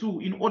should pursue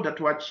in order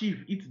to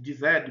achieve its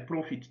desired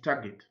profit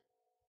target.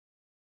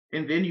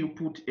 And then you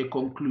put a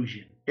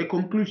conclusion. A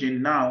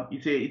conclusion now,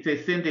 it's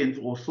a sentence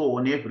or so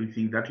on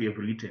everything that you have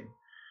written,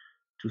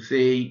 to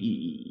say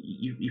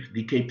if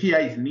the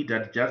KPIs need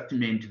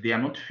adjustment, they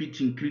are not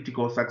fitting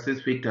critical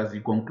success factors, you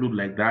conclude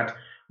like that.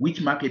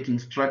 Which marketing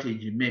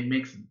strategy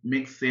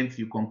makes sense,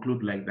 you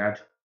conclude like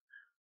that.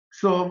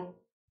 So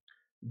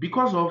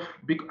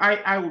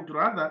I would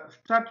rather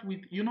start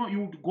with, you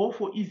would go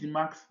for easy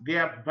marks.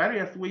 There are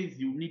various ways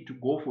you need to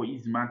go for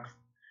easy marks.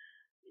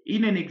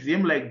 In an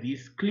exam like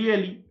this,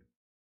 clearly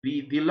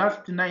the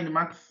last 9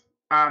 marks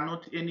are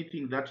not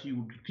anything that you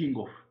would think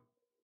of.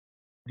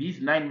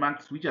 These 9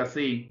 marks which are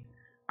saying,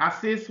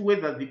 assess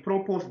whether the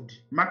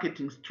proposed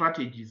marketing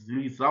strategies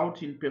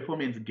result in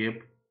performance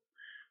gap.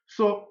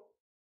 So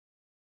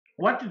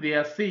what they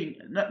are saying,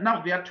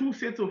 now there are 2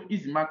 sets of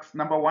easy marks.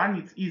 Number 1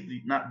 is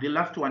easy. Now the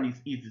last one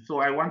is easy. So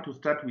I want to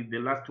start with the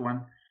last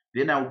one.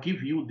 Then I'll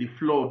give you the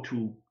floor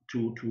to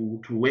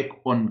work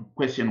on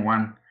question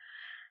 1.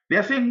 They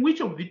are saying,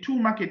 which of the 2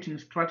 marketing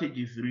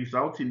strategies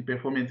results in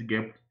performance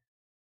gap?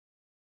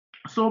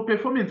 So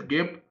performance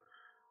gap,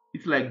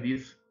 it's like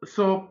this.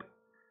 So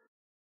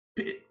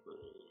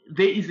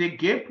there is a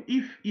gap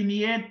if in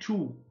year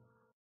 2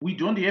 we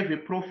don't have a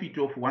profit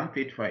of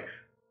 135.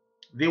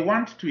 They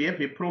want to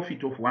have a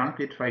profit of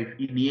 135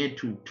 in year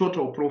 2,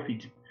 total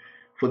profit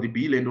for the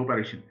bill and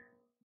operation.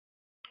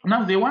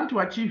 Now they want to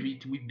achieve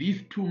it with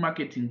these 2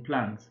 marketing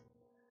plans.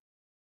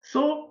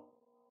 So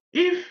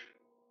if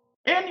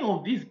any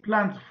of these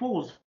plans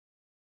falls,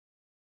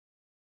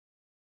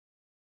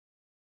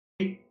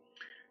 there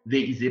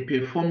is a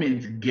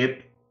performance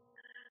gap.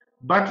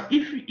 But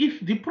if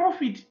the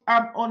profit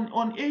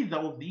on either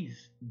of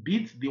these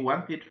beats the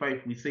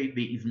 135, we say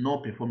there is no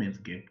performance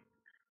gap.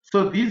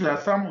 So these are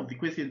some of the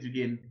questions you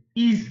can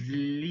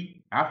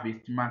easily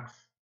harvest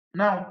marks.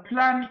 Now,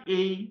 plan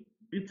A,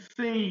 it's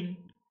saying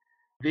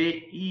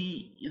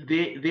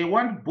they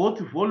want both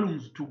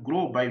volumes to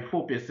grow by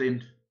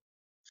 4%.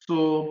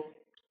 So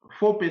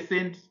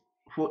 4%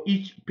 for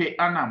each per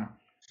annum.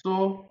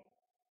 So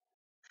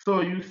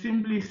you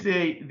simply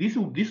say this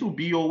will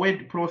be your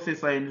word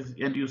processor,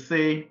 and you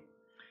say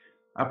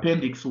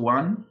appendix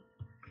 1.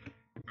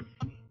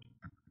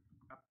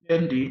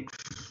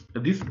 Appendix,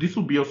 this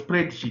will be your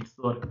spreadsheet.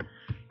 So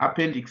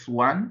appendix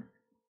 1.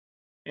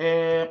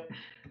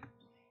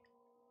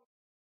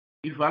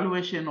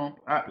 Evaluation of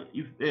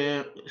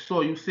so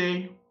you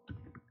say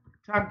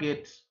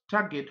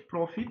target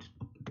profit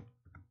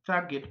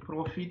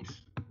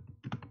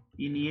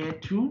in year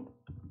 2.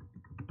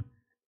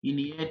 In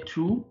year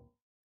 2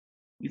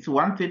 it's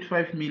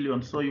 135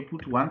 million, so you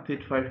put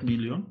 135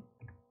 million,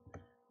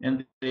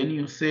 and then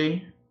you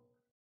say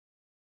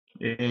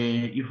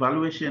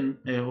evaluation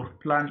of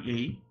plan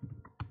A,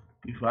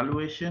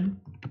 evaluation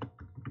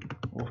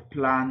of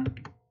plan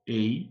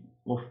A,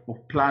 of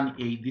plan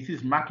A. This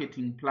is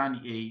marketing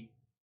plan A.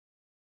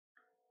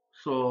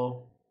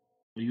 So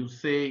you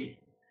say,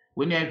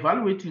 when you're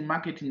evaluating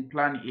marketing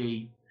plan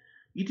A,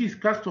 it is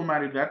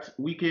customary that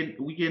we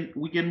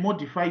can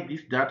modify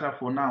this data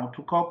for now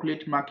to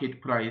calculate market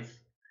price,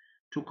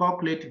 to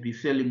calculate the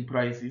selling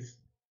prices.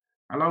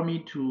 Allow me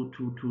to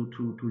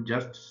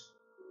just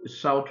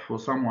shout for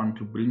someone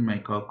to bring my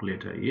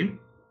calculator here.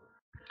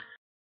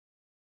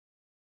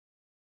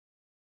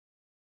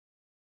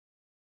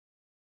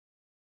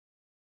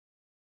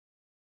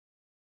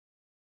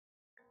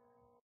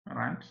 All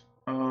right.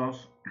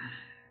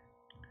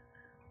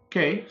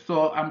 Okay,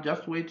 so I'm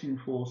just waiting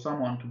for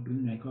someone to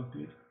bring my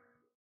calculator.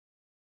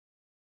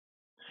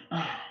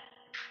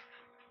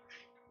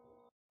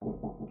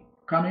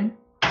 Come in.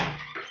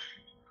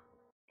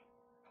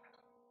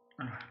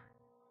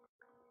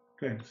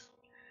 Thanks.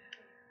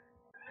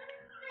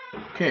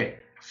 Okay,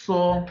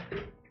 so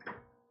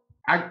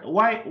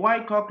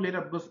why calculator?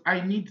 Because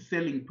I need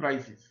selling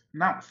prices.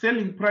 Now,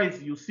 selling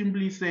price, you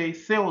simply say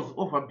sales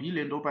over bill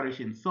and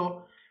operations.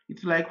 So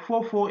it's like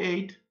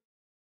 448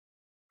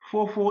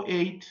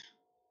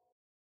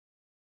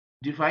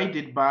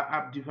 divided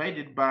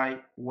by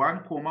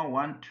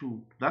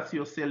 1,12. That's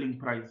your selling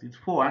price. It's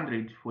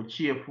 400 for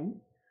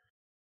cheerful.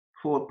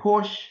 For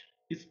Porsche,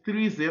 it's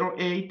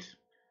 308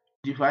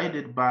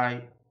 divided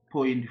by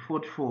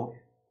 0.44,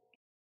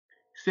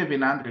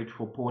 700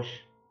 for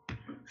Porsche.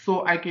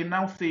 So I can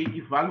now say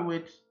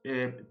evaluate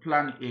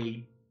plan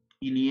A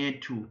in year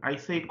 2. I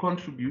say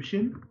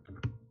contribution.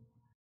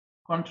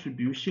 I just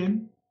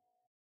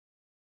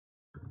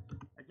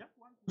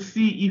want to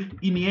see if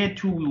in year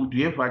 2 we would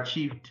have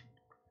achieved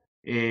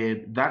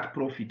that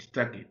profit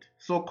target.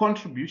 So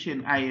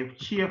contribution, I have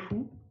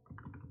cheerful.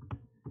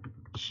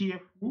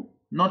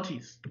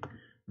 Notice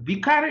the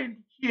current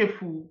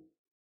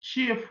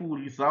cheerful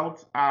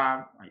results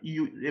are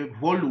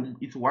volume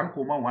is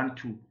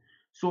 1,12.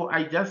 So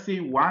I just say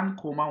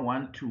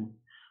 1,12.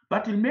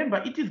 But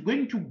remember, it is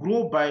going to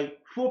grow by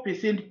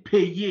 4% per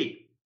year.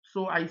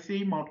 So I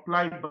say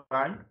multiply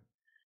by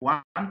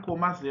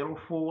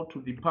 1,04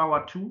 to the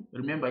power 2.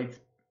 Remember, it's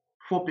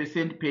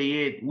 4% per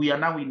year. We are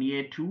now in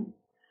year 2.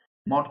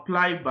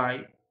 Multiply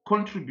by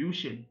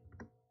contribution.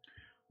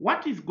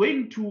 What was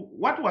going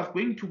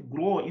to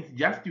grow is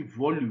just the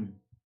volume,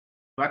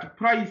 but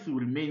price will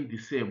remain the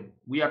same.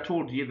 We are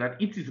told here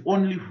that it is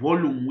only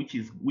volume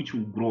which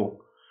will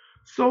grow.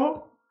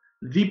 So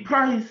the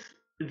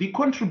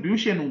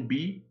contribution will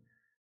be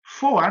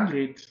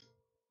 400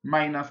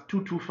 minus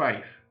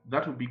 225.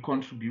 That will be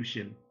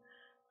contribution.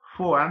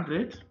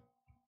 400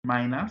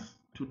 minus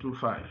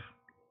 225.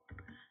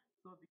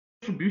 So the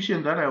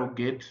contribution that I will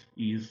get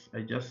is,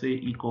 I just say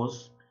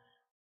equals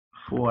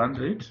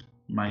 400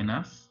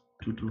 minus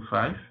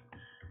 225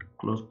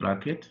 close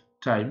bracket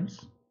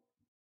times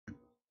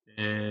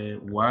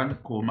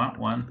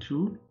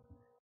 1,12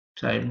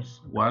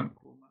 times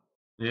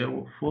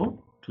 1,04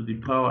 to the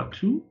power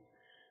 2.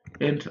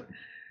 Enter.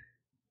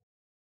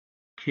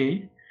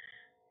 Okay,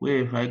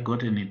 where have I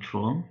gotten it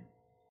wrong?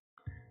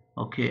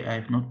 Okay, I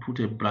have not put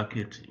a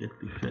bracket at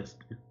the first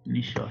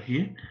initial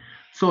here.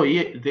 So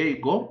yeah, there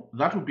you go.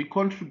 That will be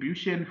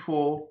contribution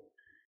for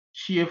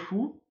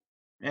cheerful,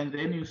 and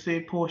then you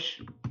say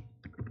Porsche.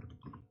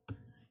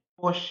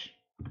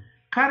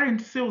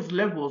 Current sales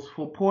levels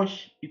for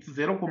Porsche, it's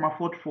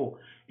 0,44,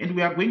 and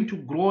we are going to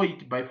grow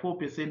it by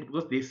 4%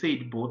 because they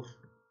said both.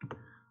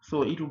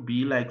 So it will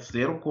be like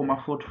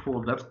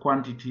 0,44, that's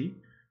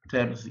quantity,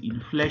 times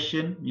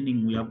inflation,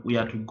 meaning we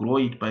are to grow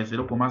it by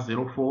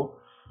 0,04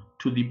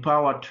 to the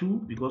power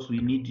 2 because we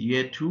need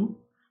year 2,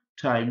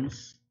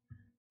 times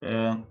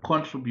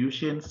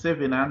contribution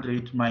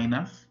 700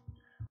 minus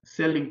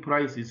selling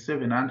price is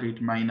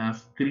 700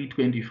 minus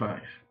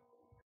 325.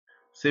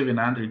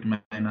 700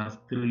 minus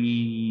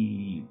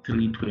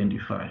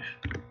 325.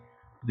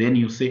 Then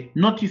you say,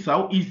 notice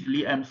how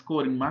easily I'm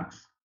scoring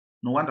marks.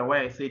 No wonder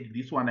why I said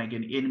this one I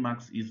can earn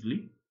marks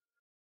easily.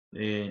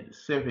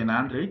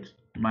 700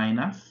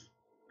 minus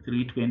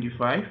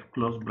 325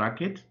 close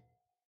bracket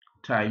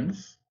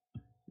times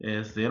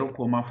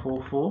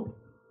 0,44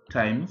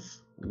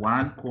 times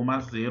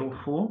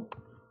 1,04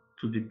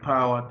 to the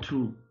power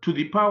 2. To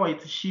the power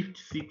it's shift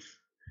 6,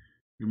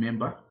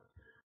 remember.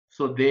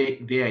 So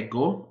there I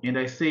go, and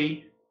I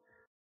say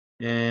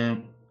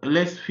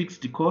let's fix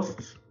the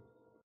costs.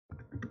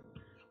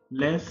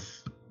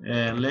 Let's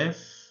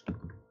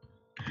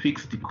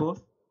fix the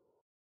cost.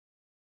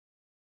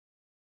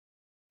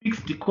 Fix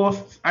the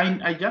costs.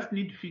 I just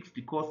need to fix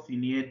the costs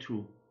in year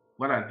 2.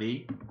 What are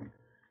they?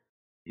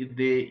 If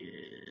they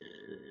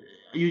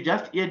you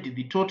just add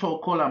the total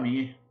column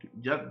here.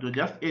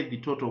 Just add the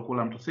total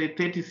column to say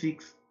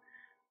 36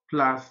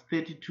 plus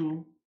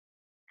 32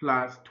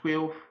 plus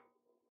 12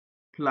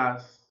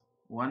 plus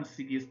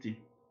 160.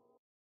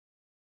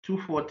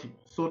 240.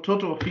 So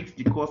total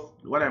fixed cost,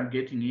 what I'm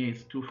getting here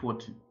is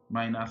 240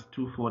 minus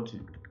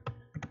 240.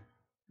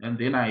 And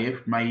then I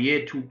have my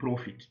year 2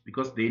 profit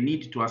because they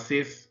need to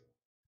assess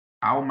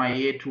how my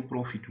year 2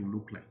 profit will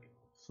look like.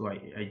 So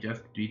I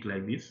just do it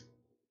like this.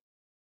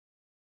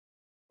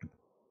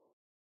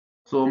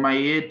 So my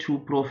year 2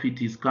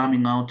 profit is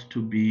coming out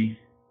to be,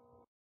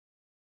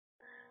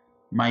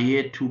 my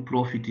year 2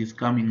 profit is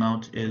coming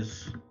out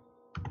as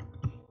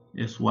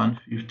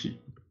 150.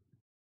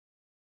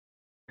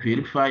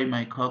 Verify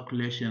my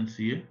calculations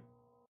here.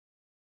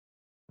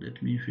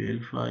 Let me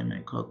verify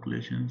my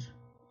calculations.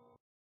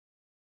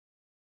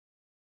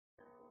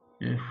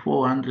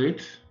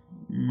 400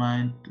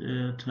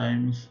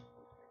 times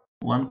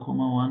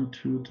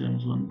 1,12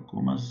 times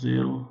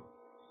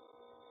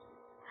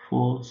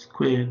 1,04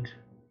 squared,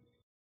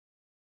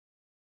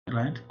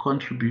 right?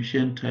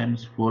 Contribution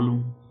times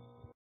volume.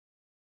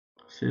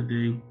 So there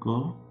you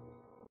go.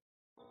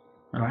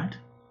 Right?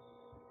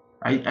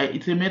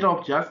 It's a matter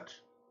of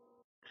just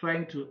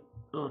trying to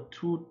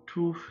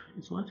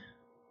it's what?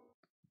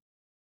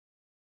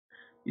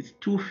 It's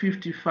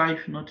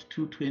 255, not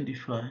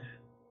 225.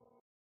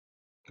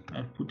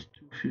 I put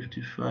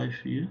 255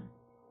 here.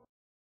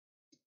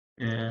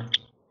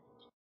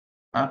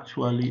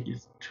 Actually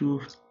it's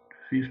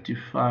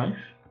 255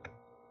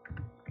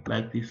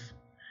 like this.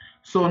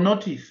 So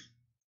notice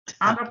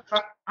under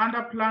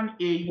plan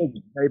A.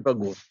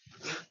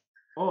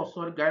 Oh,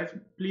 sorry guys,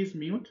 please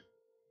mute.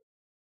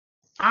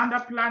 Under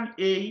plan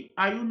A,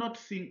 are you not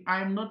seeing?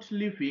 I'm not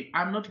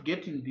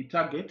getting the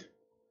target.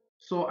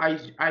 So I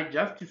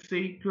just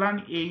say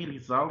plan A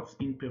results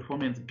in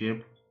performance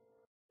gap.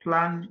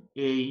 Plan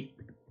A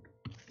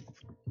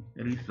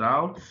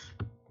results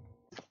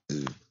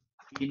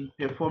in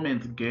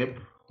performance gap.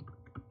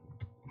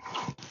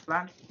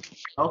 Plan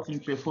results in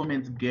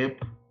performance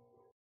gap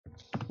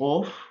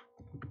of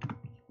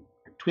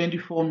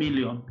 24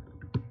 million.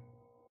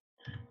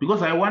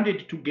 because I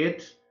wanted to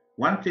get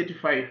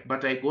 135,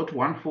 but I got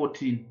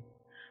 114.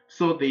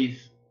 So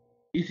is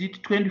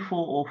it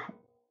 24 of,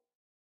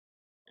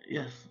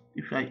 yes,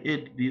 if I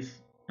add this,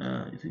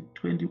 is it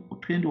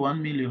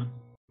 21 million?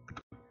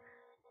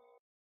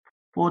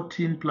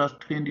 14 plus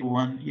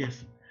 21,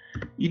 yes.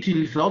 It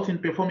results in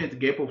performance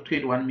gap of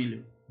 21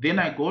 million. Then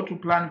I go to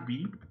plan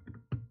B.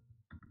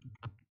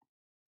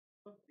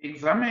 The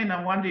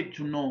examiner wanted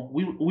to know,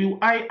 will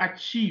I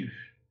achieve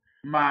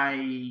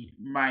my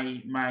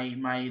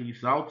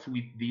results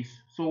with this?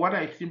 So what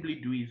I simply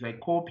do is I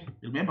copy.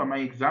 Remember, my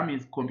exam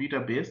is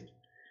computer based.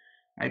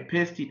 I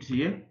paste it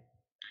here.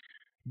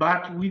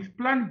 But with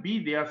plan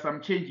B, there are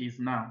some changes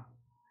now.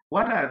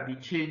 What are the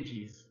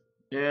changes?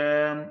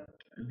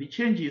 The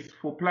changes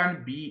for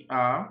plan B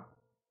are,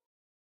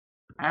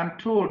 I'm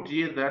told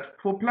here that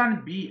for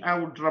plan B, I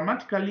will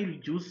dramatically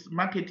reduce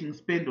marketing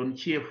spend on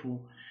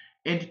Cheerful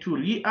and to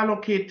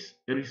reallocate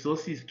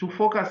resources to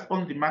focus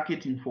on the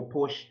marketing for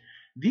Porsche.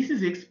 This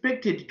is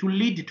expected to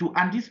lead to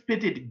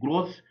anticipated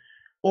growth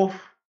of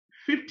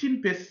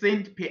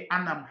 15% per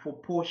annum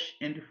for Porsche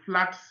and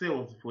flat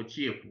sales for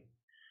Cheerful.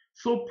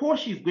 So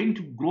Porsche is going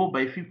to grow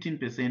by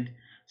 15%.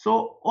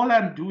 So all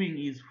I'm doing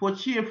is for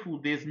Cheerful,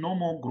 there's no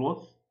more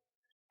growth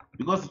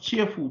because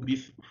Cheerful will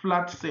be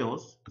flat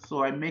sales.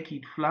 So I make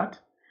it flat.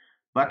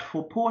 But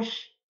for Porsche,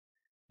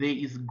 there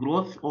is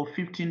growth of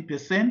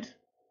 15%.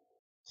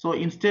 So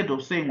instead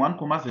of saying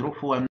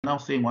 1,04, I'm now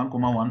saying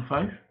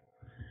 1,15.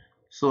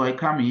 So I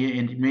come here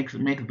and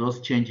make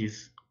those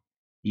changes.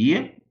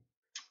 Here,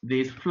 there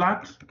is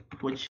flat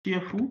for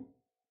Cheerful.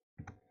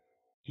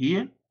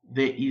 Here,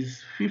 there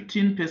is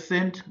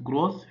 15%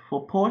 growth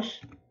for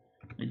Porsche.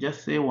 I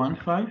just say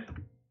 15.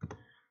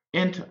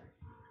 Enter.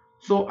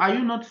 So are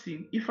you not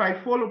seeing? If I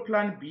follow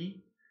plan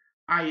B,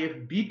 I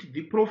have beat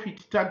the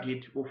profit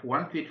target of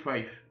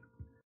 135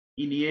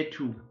 in year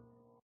 2.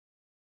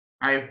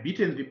 I have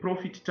beaten the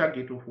profit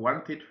target of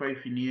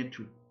 135 in year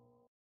 2.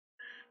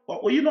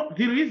 Well, you know,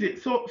 the reason,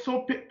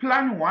 so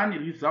plan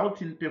 1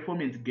 results in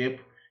performance gap,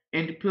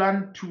 and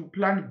plan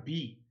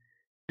B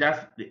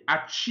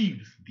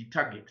achieves the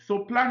target.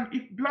 So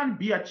if plan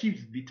B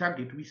achieves the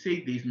target, we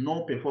say there is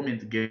no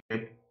performance gap.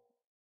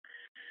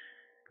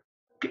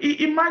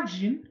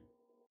 Imagine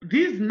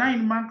these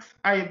 9 marks,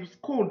 I have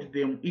scored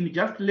them in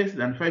just less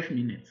than 5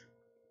 minutes.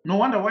 No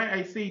wonder why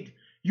I said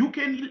you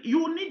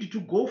need to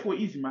go for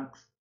easy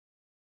marks.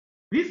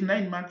 These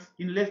 9 marks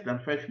in less than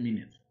 5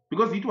 minutes,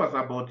 because it was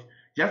about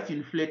just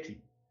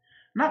inflating.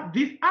 Now,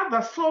 these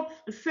other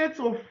sets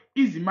of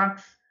easy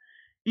marks,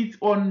 it's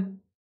on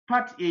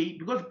part A,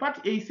 because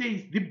part A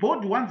says the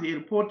board wants a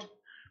report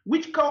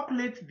which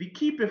calculates the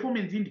key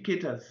performance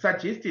indicators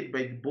suggested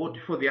by the board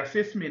for the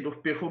assessment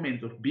of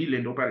performance of bill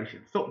and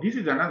operations. So this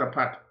is another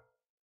part.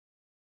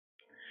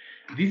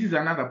 This is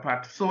another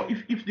part. So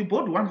if the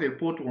board wants a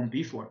report on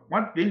this one,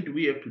 what then do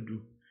we have to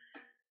do?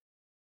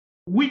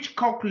 Which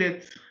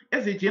calculates,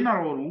 as a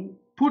general rule,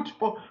 put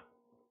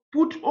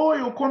all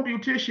your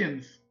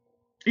computations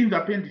in the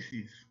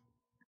appendices.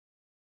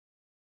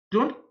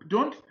 Don't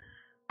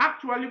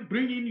actually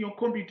bring in your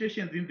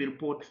computations in the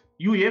report.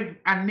 You have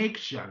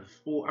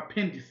annexures or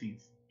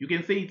appendices. You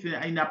can say it's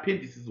in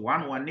appendices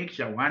 1 or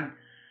annexure 1,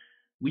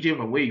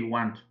 whichever way you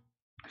want.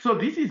 So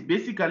this is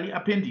basically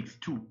appendix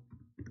 2.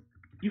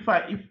 If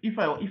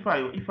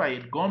I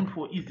had gone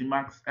for easy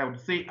marks, I would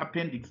say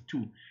appendix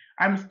 2.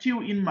 I'm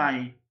still in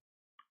my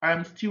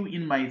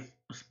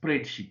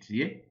spreadsheet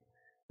here. Yeah?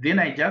 Then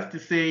I just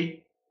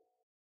say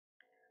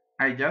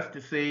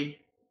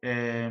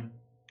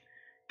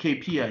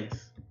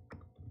KPIs,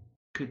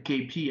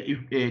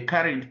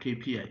 current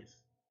KPIs,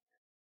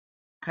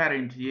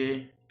 current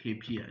year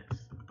KPIs,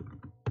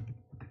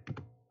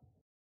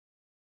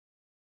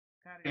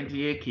 current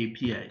year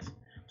KPIs.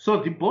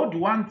 So the board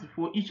wants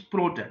for each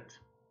product.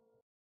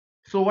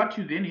 So what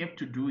you then have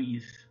to do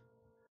is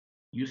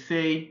you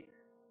say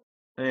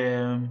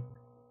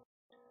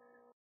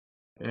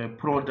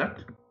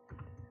product.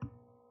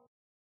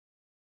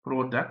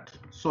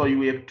 So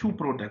you have 2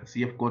 products.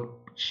 You have got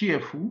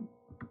Cheerful,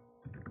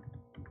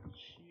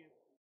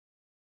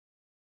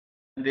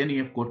 and then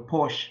you have got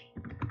Porsche.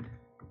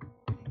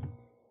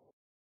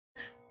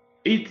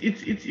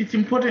 It's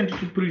important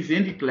to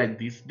present it like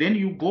this. Then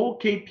you go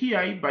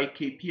KPI by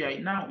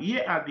KPI. Now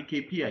here are the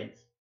KPIs.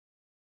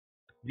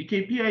 The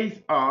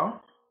KPIs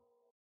are,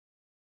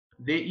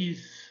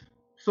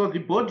 so the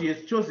board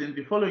has chosen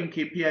the following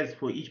KPIs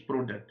for each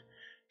product: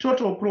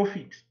 total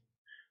profit,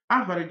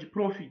 average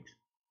profit,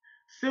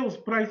 sales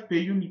price per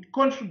unit,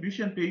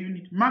 contribution per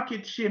unit,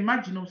 market share,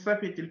 margin of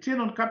safety, return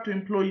on capital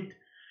employed,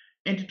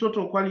 and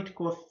total quality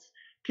costs.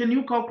 Can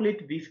you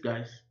calculate these,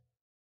 guys?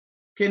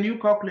 Can you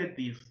calculate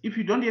this? If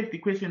you don't have the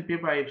question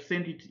paper, I have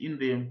sent it in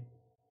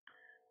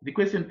the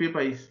question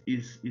paper is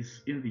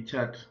in the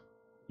chat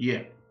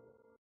here.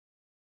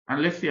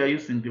 Unless you are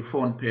using the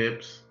phone,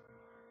 perhaps.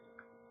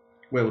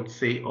 Well,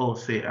 say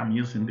I'm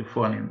using the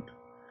phone and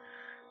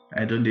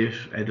I don't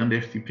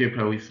have the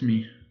paper with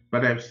me,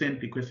 but I've sent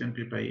the question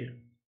paper here.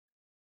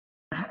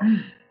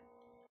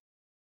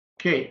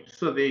 Okay,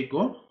 so there you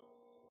go.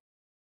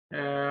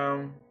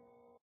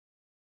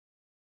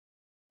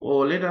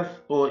 Or let us,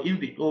 or in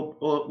the,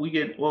 or we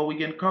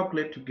can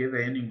calculate together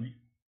anyway.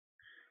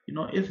 You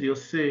know, as you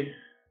say,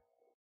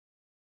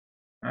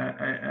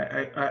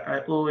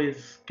 I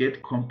always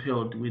get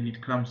compelled when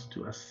it comes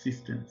to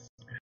assistance.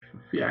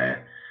 I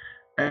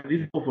have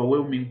this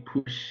overwhelming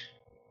push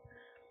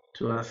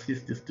to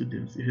assist the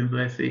students, even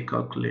though I say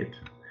calculate.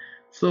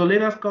 So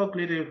let us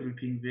calculate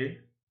everything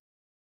there.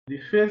 The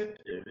first,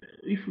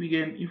 if we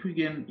can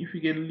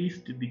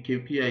list the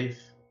KPIs.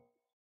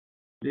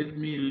 Let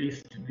me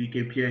list the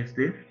KPIs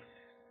there.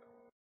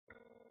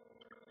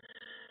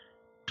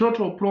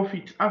 Total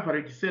profit,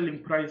 average selling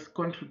price,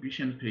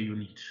 contribution per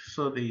unit.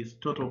 So there is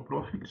total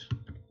profit.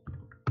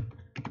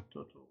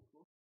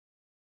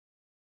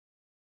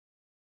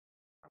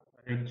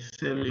 Average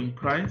selling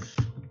price.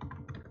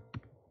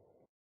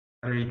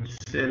 Average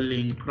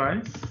selling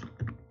price.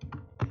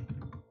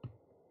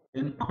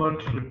 And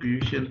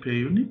contribution per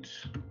unit.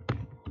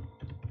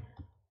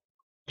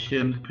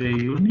 Per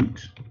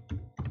unit.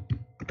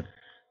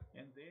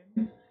 And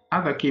then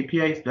other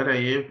KPIs that I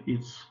have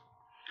is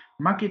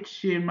market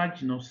share,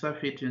 margin of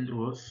surfeit and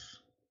loss.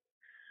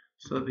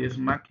 So there's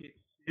market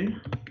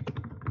share.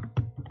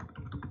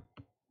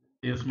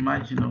 There's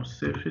margin of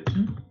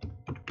safety.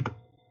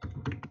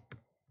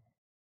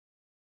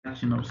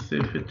 Margin of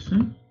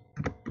safety.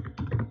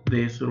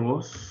 There's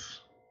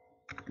ROS,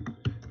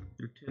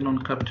 return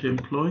on capital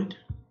employed.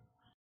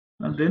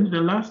 And then the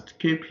last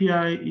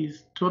KPI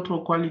is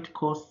total quality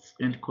costs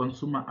and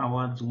consumer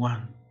awards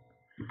 1.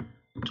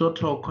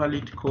 Total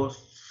quality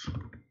costs.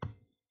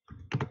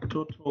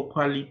 Total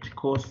quality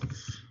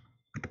costs.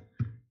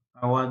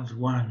 Awards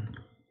 1.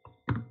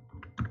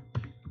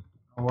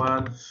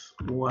 Awards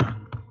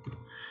 1.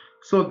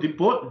 So the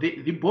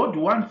board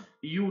wants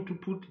you to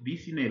put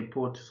this in a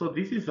report. So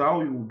this is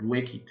how you would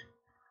work it.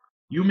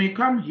 You may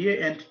come here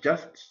and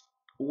just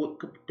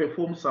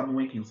perform some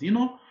workings. You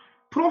know,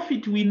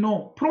 profit, we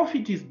know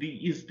profit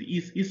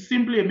is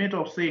simply a matter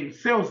of saying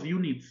sales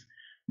units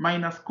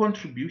minus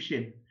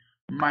contribution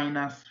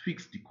minus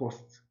fixed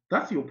costs.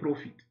 That's your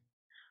profit.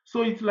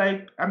 So it's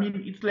like, I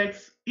mean, it's like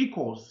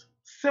equals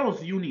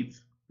sales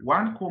units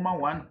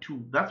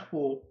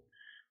 1,12.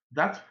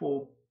 That's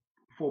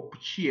for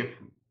chief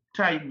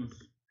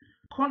times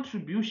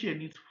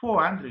contribution is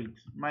 400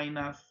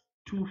 minus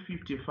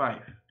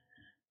 255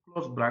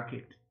 close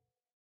bracket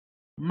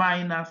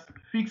minus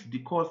fixed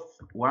costs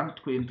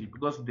 120,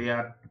 because they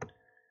are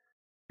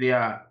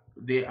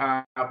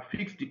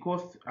fixed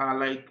costs are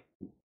like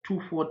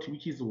 240,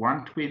 which is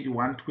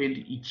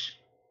 120 each.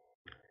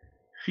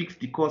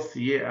 Fixed costs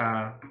here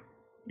are,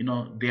 you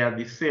know, they are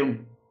the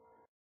same.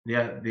 They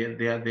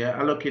are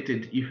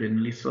allocated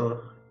evenly,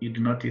 so you'd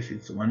notice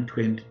it's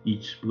 120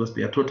 each because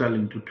they are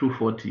totaling to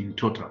 240 in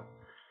total.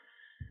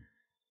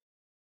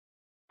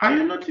 Are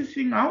you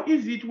noticing how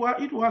easy it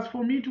was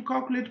for me to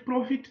calculate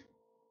profit?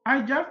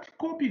 I just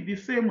copy the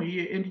same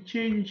here and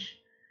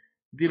change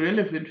the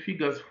relevant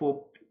figures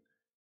for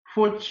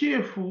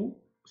cheerful.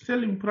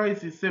 Selling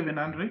price is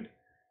 700,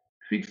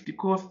 fixed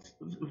costs,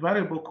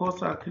 variable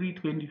costs are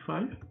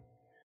 325,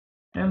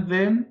 and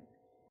then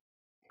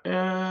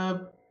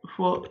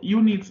for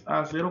units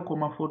are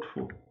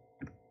 0,44.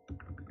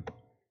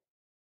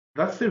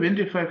 That's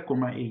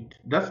 75,8.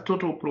 That's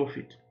total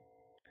profit.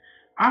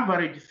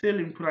 Average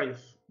selling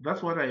price,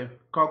 that's what I have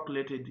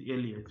calculated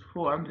earlier. It's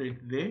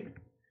 400 there,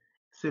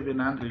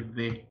 700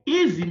 there.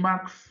 Easy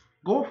marks.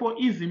 Go for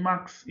easy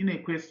marks in a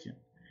question.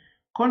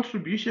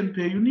 Contribution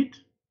per unit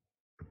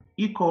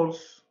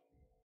equals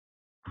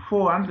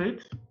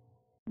 400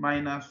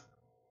 minus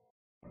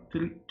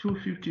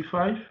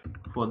 255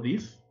 for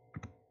this,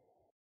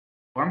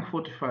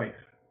 145.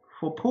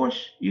 For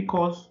Porsche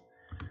equals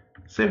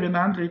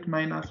 700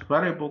 minus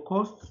variable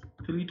costs,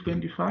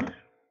 325.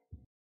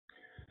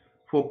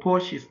 For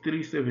Porsche is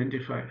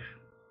 375.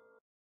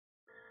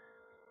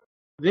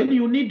 Then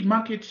you need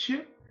market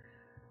share.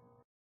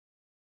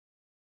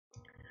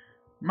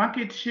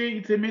 Market share,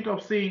 it's a matter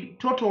of saying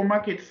total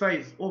market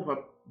size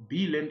over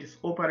bill and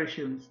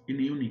operations in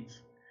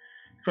units.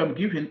 If I'm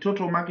given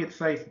total market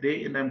size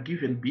there and I'm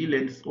given bill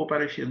and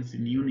operations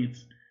in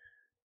units,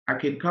 I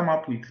can come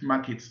up with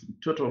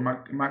total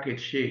market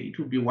share. It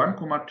will be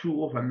 1,2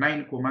 over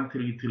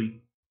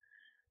 9,33.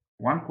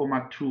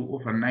 1,2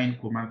 over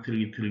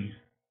 9,33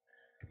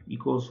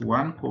 equals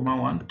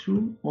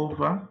 1,12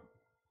 over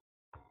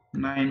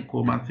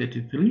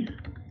 9,33.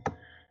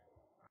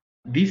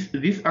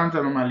 This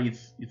answer normally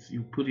it's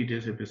you put it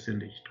as a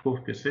percentage,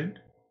 12%.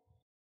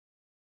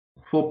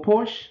 For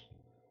Porsche,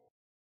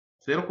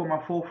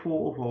 0,44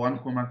 over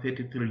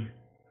 1,33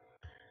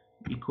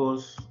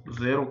 equals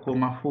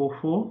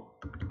 0,44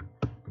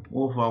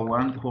 over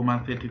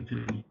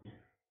 1,33.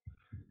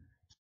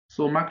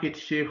 So market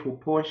share for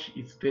Porsche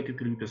is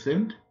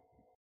 33%.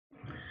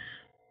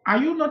 Are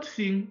you not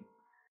seeing?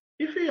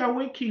 If you are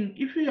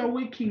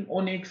working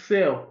on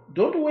Excel,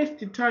 don't waste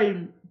the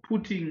time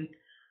putting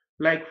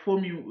like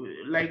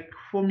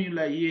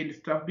formula here and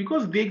stuff,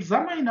 because the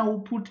examiner will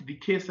put the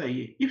cursor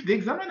here. If the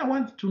examiner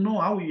wants to know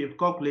how you have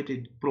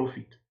calculated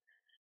profit,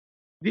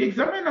 The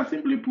examiner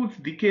simply puts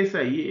the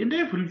cursor here and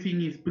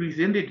everything is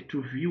presented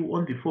to view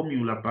on the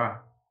formula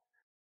bar.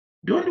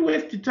 Don't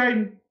waste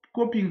time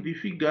copying the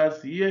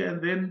figures here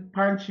and then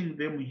punching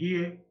them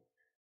here,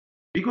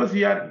 because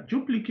you are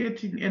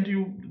duplicating and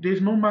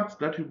there's no marks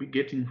that you'll be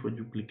getting for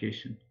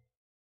duplication.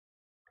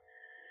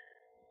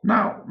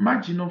 Now,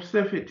 margin of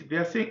safety, they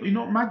are saying,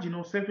 margin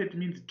of safety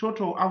means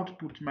total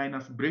output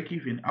minus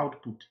break-even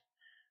output.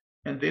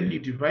 And then you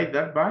divide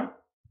that by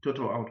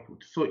total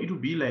output. So it will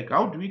be like,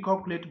 how do we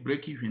calculate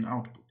break-even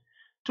output?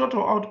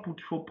 Total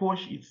output for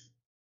Porsche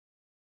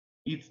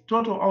it's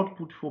total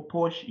output for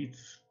Porsche,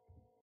 it's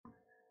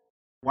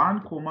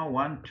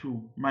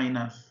 1,12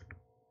 minus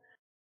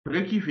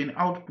break-even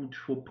output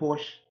for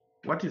Porsche.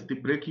 What is the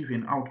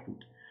break-even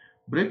output?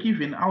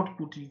 Break-even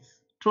output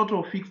is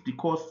total fixed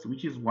costs,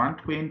 which is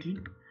 120,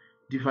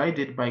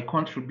 divided by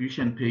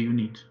contribution per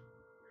unit.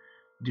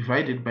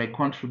 Divided by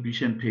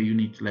contribution per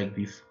unit, like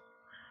this.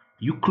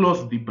 You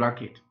close the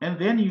bracket, and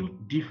then you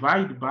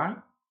divide by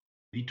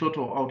the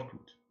total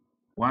output,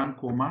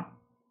 1,12.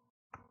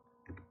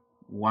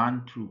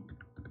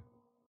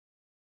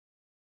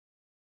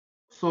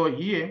 So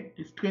here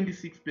it's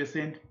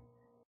 26%.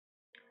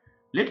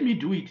 Let me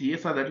do it here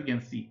so that you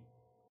can see.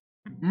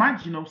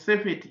 Margin of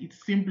safety,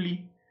 it's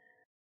simply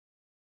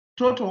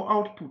total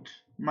output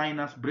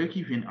minus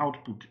break-even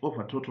output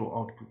over total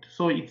output.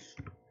 So it's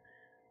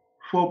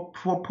for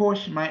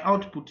Porsche, my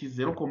output is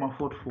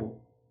 0,44.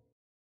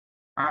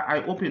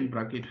 I open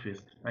bracket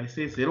first. I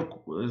say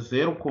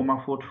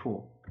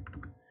 0,44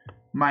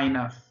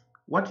 minus,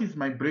 what is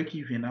my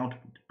break-even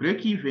output?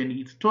 Break-even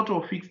is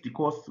total fixed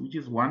cost, which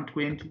is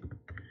 120,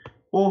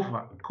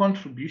 over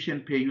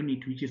contribution per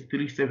unit, which is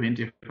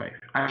 375.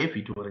 I have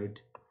it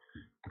already.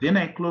 Then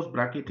I close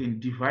bracket and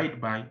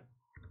divide by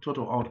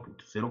total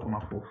output,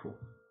 0,44.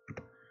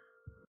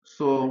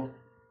 So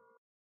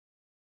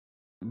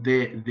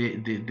there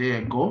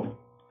I go.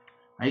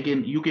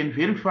 You can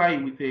verify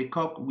with a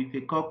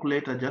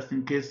calculator just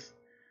in case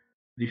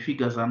the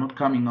figures are not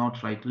coming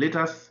out right. Let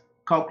us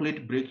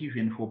calculate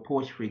break-even for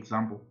Porsche, for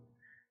example.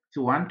 It's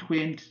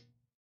 120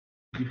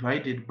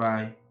 divided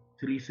by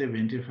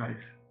 375.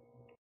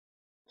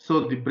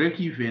 So the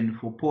break-even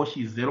for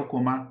Porsche is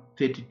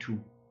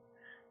 0,32,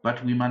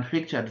 but we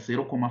manufactured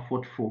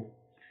 0,44,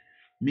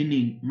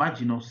 meaning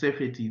margin of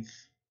safety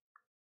is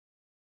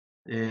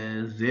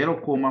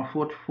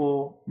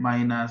 0,44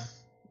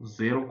 minus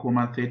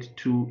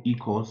 0,32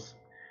 equals,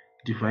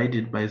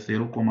 divided by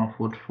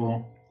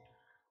 0,44,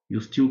 you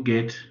still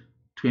get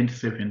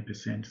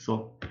 27%.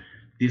 So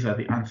these are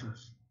the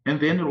answers. And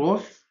then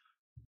Ross,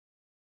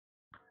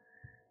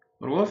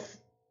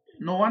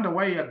 no wonder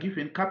why you are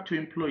given capital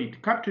employed.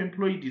 Capital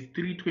employed is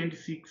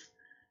 326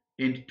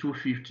 and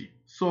 250.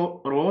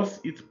 So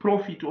Ross, it's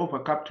profit over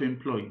capital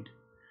employed.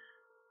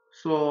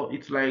 So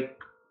it's like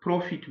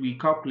profit we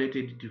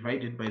calculated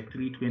divided by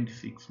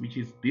 326, which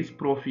is this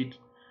profit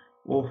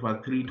over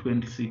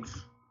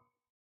 326.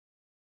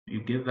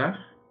 You get that?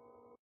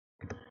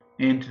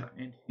 And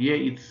here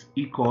it's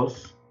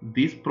equals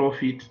this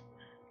profit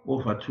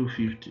over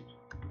 250.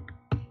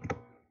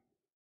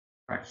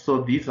 Right,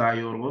 so these are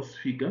your Ross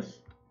figures.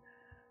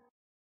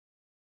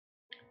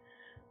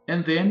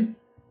 And then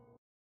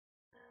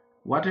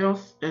what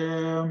else?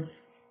 The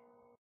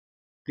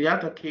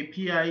other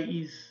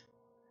KPI is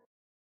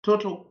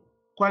total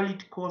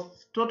quality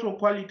costs. Total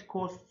quality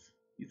costs,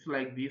 it's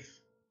like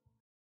this.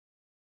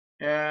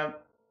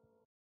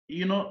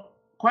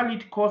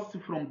 Quality costs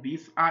from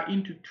this are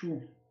into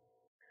two.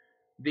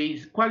 There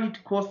is quality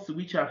costs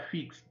which are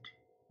fixed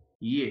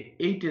here,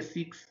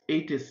 86,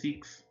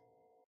 86,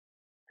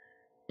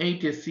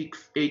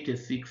 86,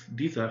 86.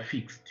 These are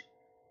fixed.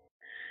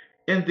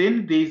 And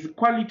then there is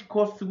quality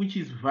costs which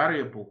is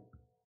variable,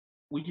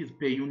 which is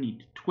per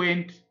unit,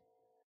 20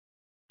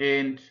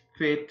 and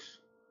 30.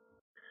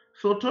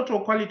 So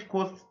total quality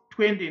costs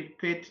 20 and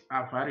 30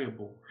 are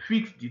variable.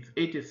 Fixed, it's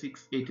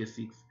 86,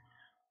 86.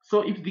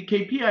 So if the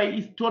KPI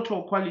is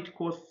total quality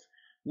costs,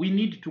 we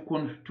need to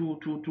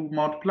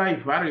multiply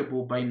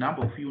variable by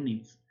number of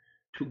units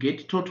to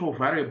get total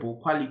variable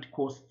quality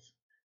costs,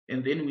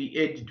 and then we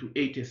add to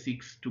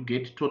 86 to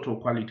get total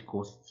quality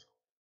costs.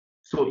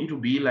 So it will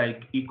be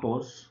like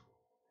equals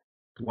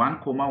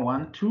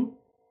 1,12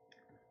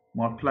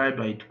 multiplied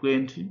by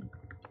 20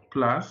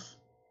 plus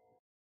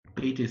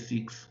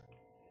 86.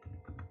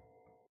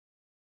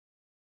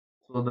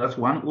 So that's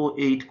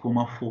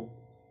 108,4.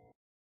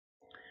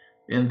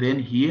 And then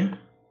here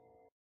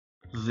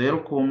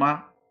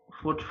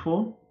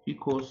 0,44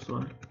 equals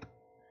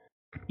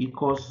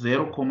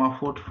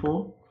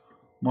 0,44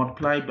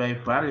 multiplied by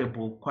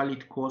variable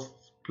quality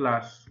costs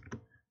plus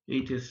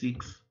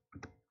 86,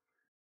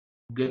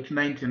 get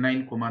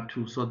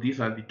 99,2. So these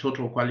are the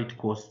total quality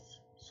costs.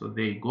 So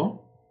there you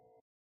go.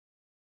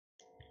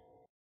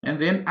 And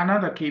then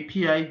another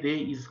KPI there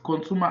is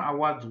Consumer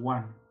Awards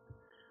 1.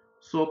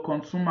 So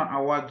Consumer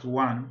Awards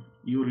 1,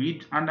 you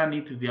read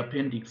underneath the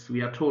appendix,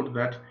 we are told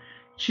that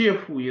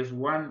Chief has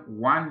won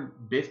one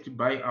Best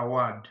Buy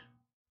award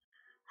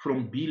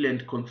from Bill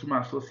and Consumer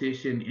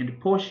Association, and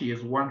Porsche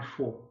has won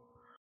 4.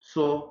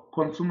 So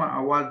consumer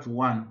awards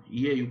 1.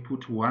 Here you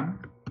put 1.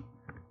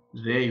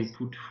 There you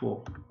put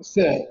 4.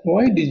 Sir,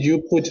 why did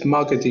you put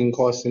marketing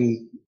costs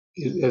in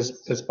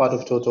as part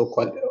of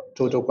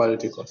total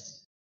quality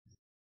costs?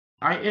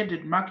 I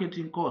added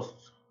marketing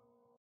costs.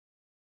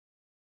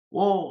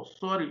 Oh,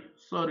 sorry,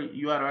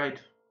 you are right.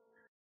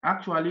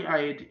 Actually,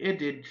 I had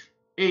added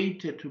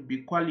 80 to be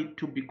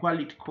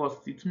quality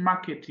costs. It's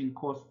marketing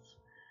costs.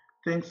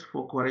 Thanks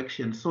for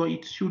correction. So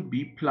it should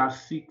be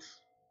plus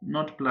 6,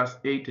 not plus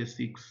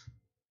 86.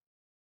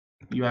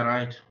 You are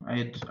right.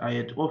 I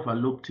had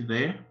overlooked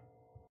there.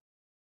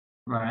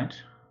 Right.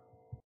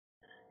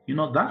 You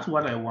know, that's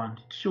what I want.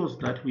 It shows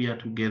that we are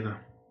together.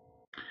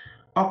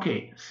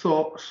 Okay,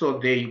 so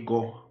there you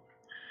go.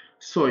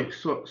 So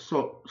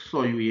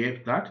you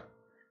have that.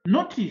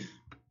 Notice,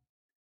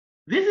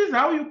 this is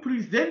how you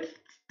present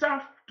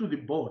stuff to the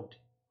board.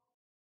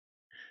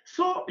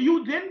 So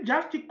you then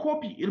just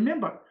copy.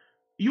 Remember,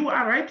 you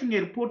are writing a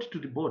report to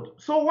the board.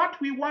 So what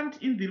we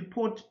want in the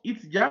report,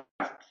 it's just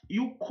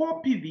you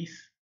copy this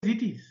as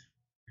it is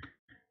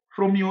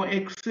from your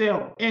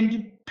Excel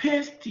and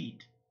paste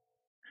it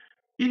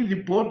in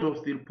the body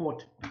of the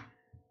report.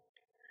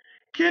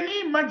 Can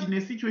you imagine a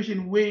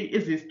situation where,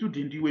 as a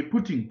student, you were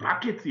putting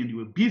brackets and you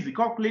were busy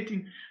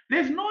calculating?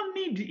 There's no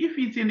need if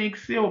it's in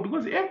Excel,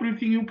 because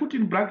everything you put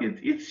in brackets,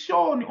 it's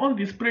shown on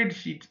the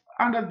spreadsheet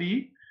under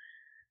the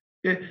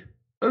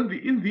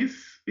in this,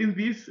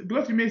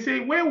 because you may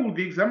say, where will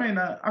the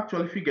examiner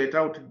actually figure it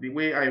out the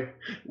way I've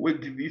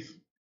worked this?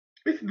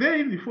 It's there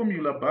in the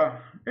formula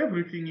bar.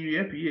 Everything you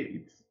have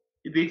here,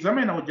 the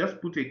examiner will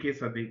just put a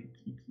case at it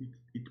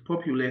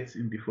populates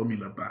in the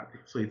formula bar,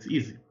 so it's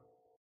easy.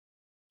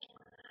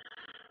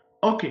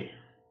 Okay,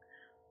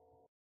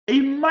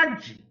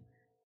 imagine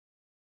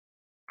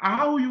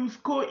how you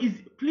score is,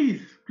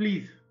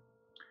 please,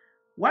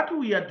 what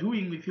we are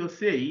doing with your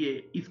say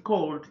here is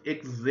called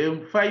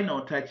exam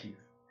final touches.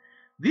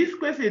 This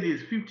question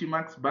is 50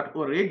 marks, but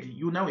already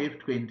you now have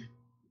 20.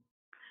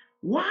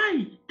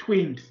 Why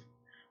 20?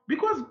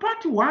 Because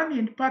part 1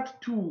 and part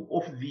 2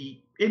 of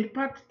the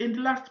and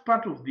last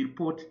part of the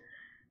report,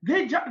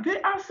 they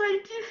are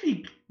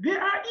scientific. They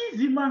are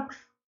easy marks.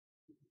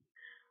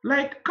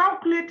 Like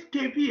calculate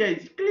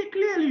KPIs.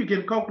 Clearly you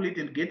can calculate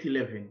and get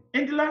 11.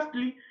 And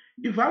lastly,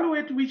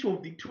 evaluate which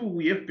of the two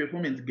we have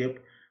performance gap.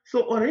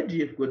 So already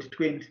you've got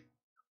 20.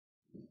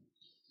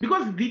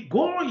 Because the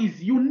goal is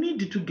you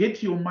need to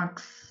get your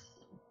marks.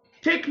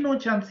 Take no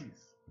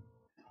chances.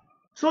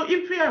 So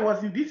if I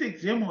was in this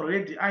exam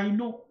already, I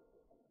know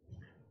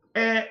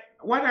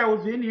what I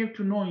would then have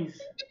to know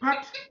is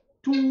part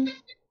 2,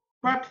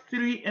 part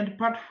 3, and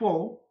part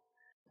 4.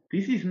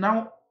 This is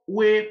now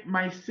where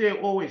my say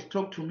always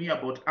talk to me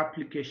about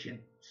application.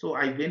 So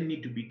I then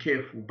need to be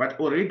careful. But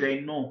already I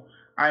know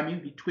I'm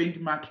in the 20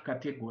 mark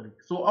category.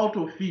 So out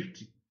of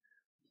 50,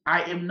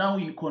 I am now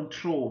in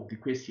control of the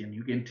question.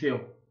 You can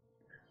tell.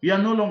 You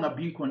are no longer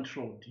being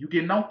controlled. You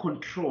can now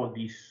control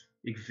this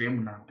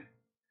exam now.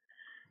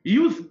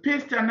 Use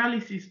pest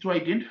analysis to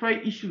identify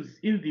issues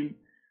in the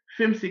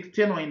firm's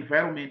external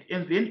environment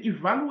and then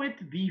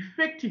evaluate the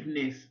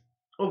effectiveness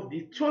of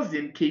the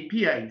chosen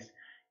KPIs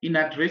in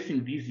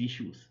addressing these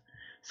issues.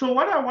 So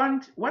what I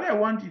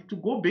want is to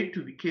go back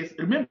to the case.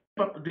 Remember,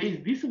 there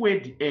is this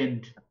word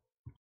end.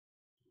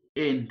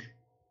 You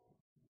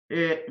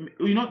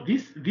know,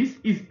 this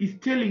is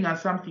telling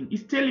us something.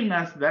 It's telling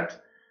us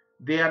that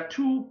there are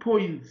 2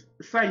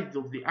 sides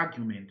of the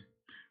argument.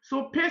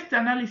 So pest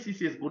analysis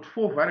has got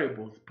 4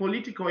 variables: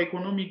 political,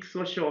 economic,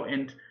 social,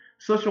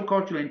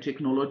 cultural, and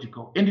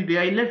technological. And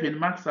there are 11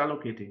 marks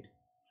allocated.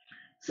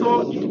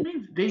 So it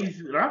means there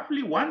is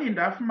roughly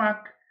 1.5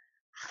 mark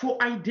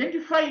for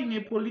identifying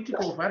a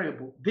political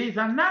variable. There is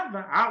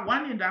another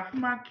 1.5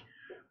 mark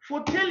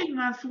for telling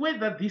us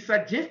whether the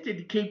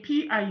suggested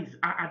KPIs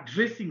are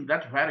addressing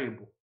that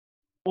variable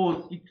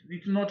or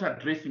it's not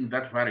addressing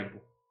that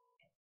variable.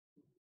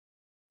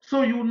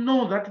 So you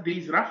know that there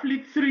is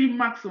roughly 3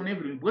 marks on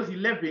everything, because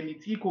 11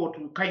 is equal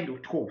to kind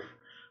of 12.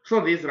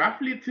 So there's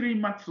roughly 3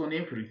 marks on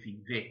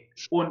everything there.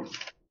 On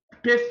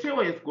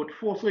Pestel has got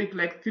 4, so it's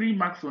like 3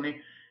 marks on it.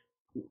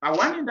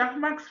 1.5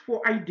 marks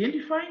for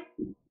identifying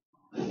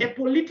a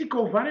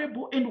political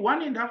variable and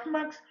 1.5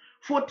 marks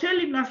for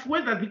telling us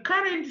whether the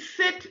current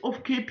set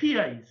of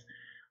KPIs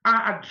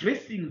are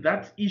addressing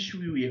that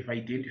issue we have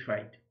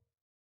identified.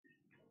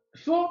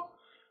 So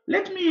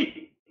let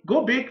me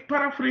go back,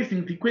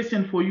 paraphrasing the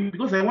question for you,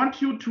 because I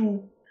want you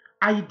to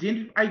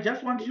I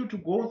just want you to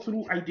go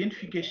through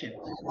identification.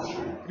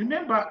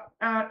 Remember,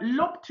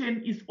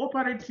 Lopton is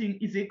operating,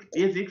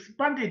 has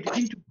expanded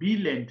into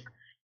Beeland.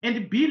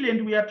 And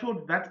Beeland, we are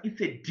told that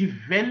it's a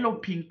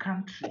developing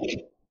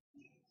country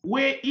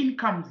where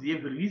incomes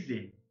have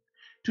risen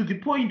to the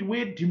point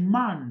where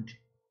demand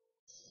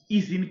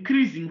is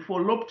increasing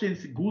for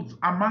Lopton's goods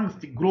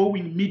amongst the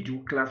growing middle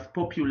class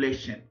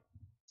population.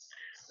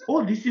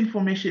 All this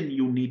information,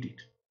 you need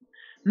it.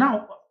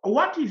 Now,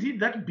 what is it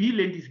that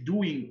Beeland is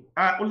doing,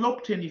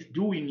 Lopton is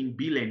doing in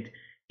Beeland?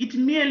 It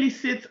merely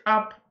sets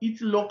up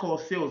its local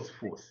sales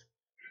force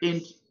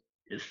and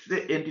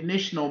and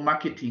national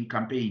marketing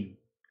campaign.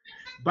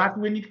 But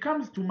when it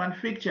comes to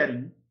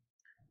manufacturing,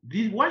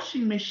 these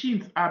washing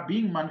machines are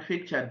being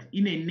manufactured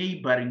in a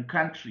neighboring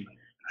country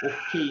of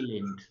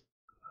Kayland.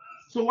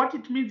 So what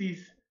it means is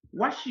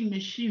washing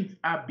machines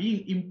are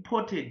being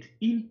imported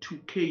into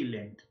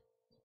Kayland.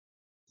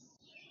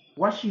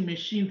 Washing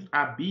machines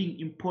are being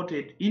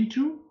imported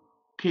into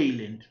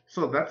Kayland.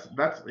 So that's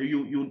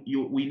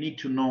we need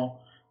to know.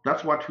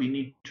 That's what we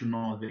need to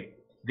know there.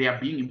 They are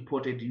being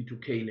imported into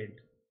Kayland.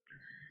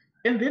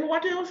 And then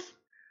what else?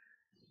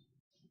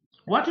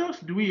 What else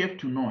do we have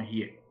to know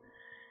here?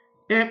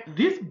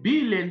 This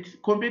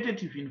Billund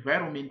competitive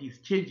environment is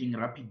changing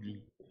rapidly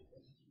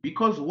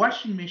because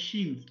washing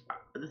machines,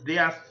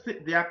 there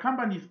are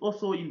companies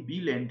also in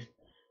Billund,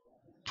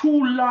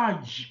 two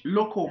large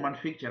local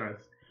manufacturers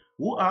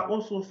who are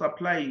also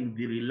supplying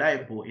the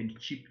reliable and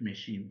cheap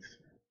machines.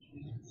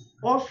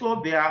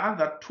 Also, there are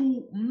other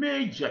two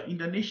major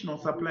international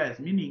suppliers,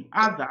 meaning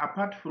other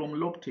apart from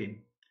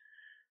Lopton,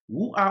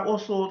 who are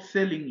also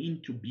selling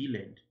into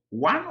Billund.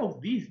 One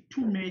of these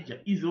two major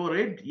has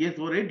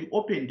already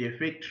opened a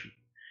factory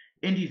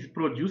and is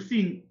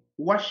producing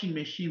washing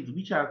machines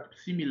which are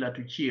similar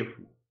to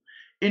Cheerful.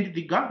 And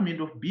the government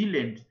of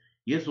Billund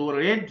has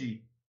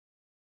already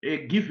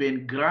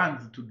given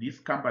grants to this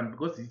company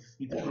because it's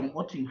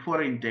promoting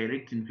foreign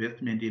direct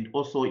investment and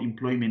also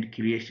employment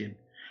creation.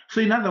 So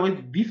in other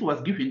words, this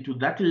was given to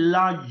that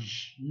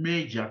large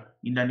major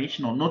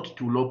international, not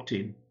to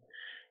Lopton.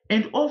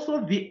 And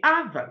also the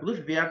other,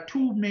 because there are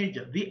two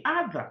major, the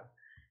other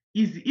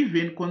is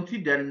even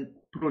considering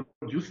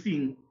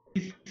producing,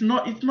 it's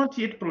not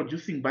yet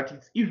producing, but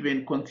it's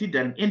even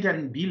considering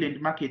entering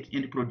Billund market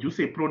and produce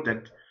a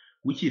product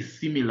which is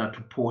similar to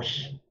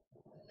Porsche.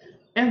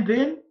 And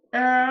then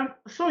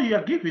so you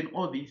are given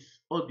all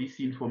this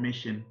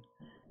information,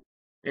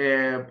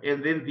 and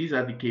then these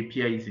are the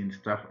KPIs and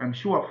stuff. I'm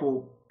sure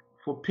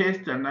for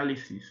pest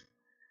analysis,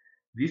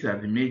 these are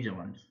the major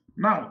ones.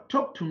 Now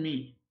talk to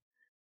me.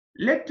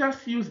 Let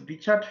us use the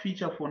chat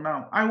feature for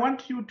now. I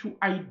want you to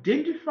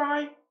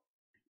identify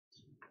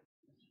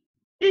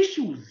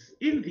issues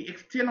in the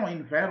external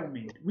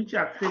environment which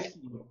are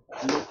facing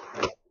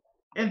locally.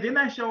 And then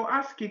I shall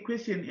ask a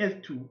question as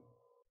to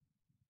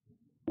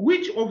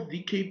which of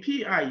the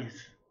KPIs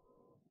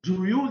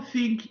do you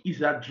think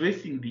is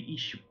addressing the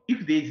issue?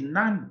 If there is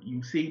none,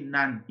 you say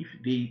none.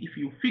 If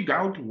you figure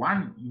out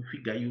one, you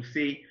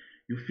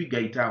figure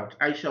it out.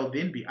 I shall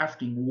then be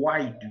asking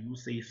why do you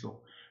say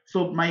so?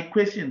 So my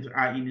questions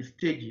are in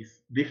stages.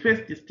 The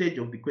first stage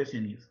of the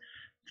question is,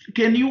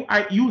 can you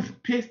use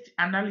pest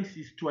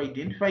analysis to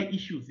identify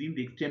issues in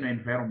the external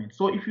environment?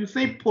 So if you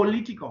say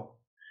political,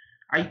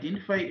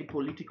 identify a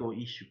political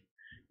issue.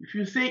 If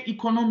you say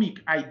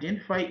economic,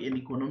 identify an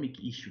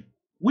economic issue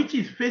which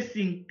is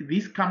facing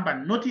this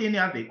company, not any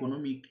other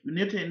economic,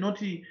 not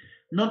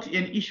an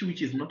issue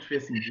which is not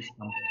facing this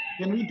company.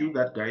 Can we do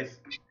that, guys?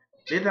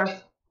 Let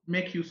us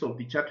make use of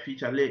the chat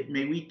feature.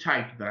 May we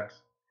type that?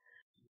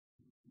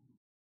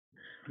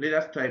 Let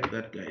us type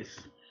that, guys.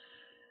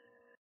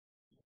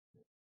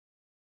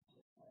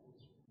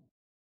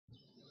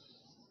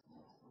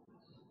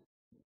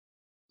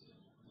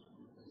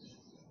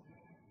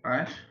 All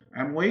right,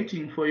 I'm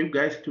waiting for you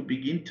guys to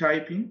begin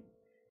typing.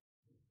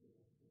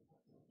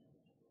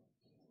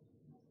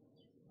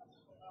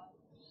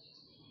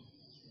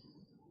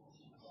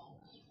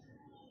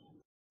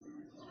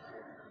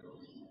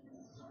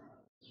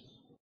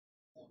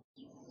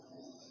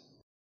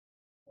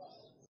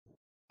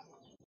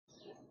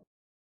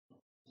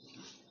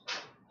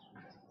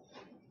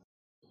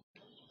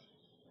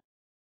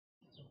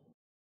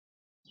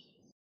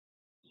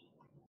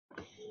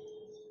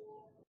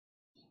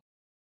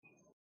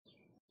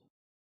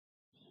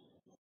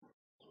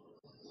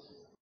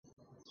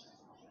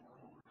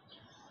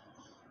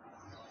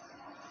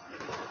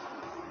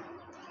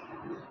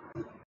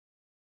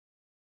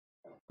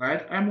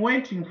 Right, I'm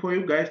waiting for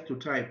you guys to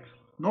type.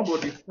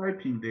 Nobody's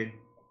typing there.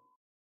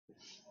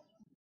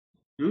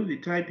 Do the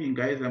typing,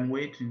 guys. I'm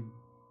waiting.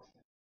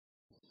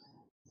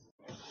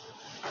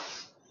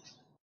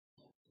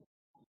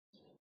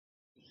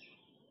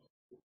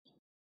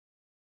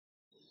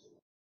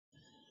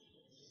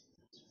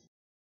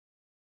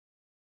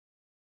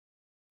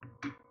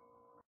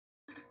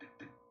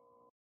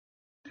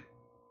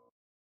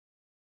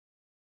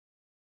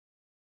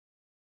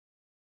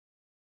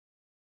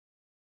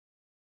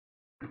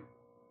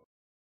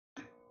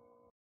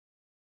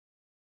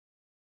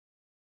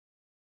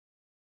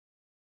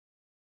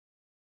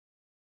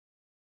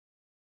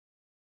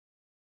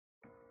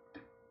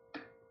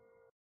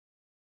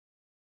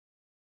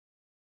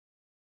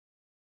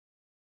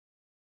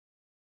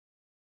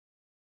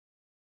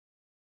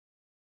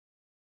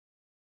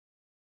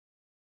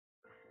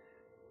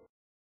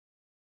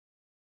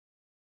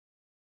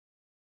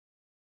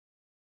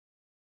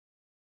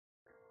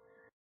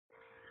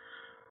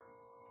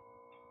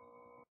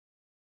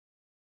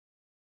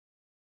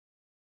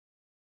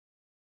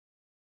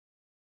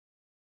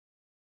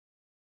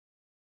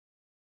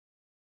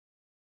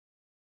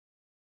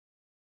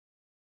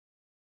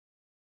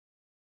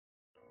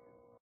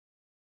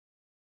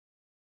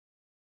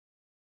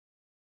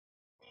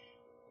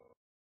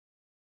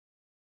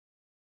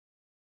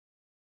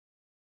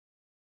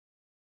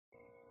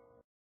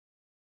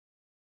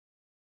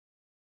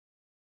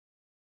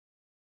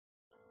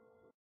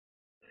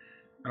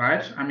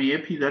 Right, I'm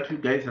happy that you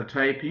guys are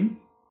typing,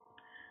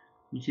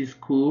 which is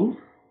cool.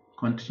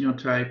 Continue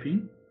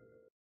typing.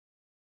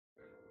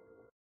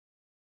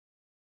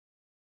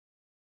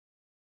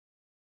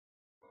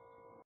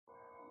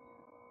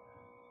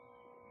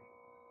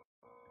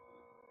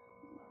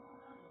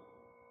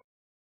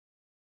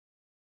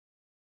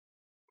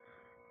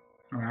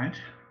 All right.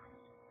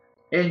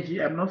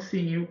 Angie, I'm not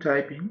seeing you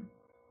typing.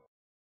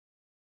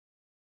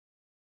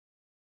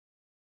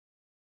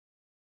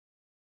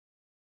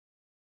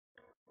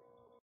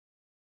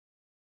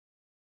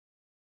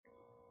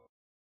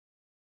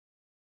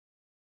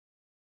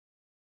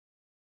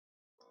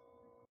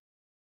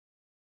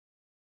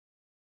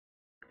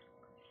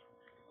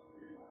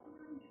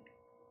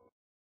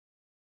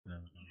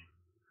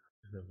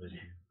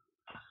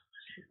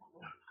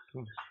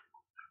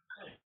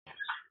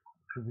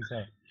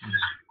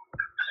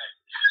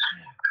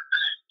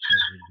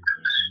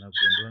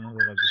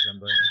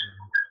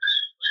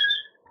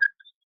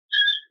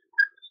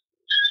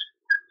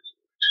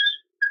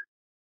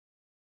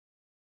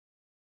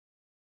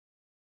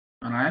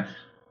 All right.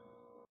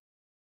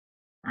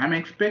 I'm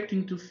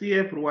expecting to see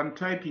everyone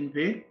typing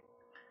there.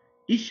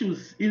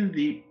 Issues in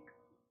the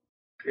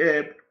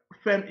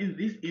firm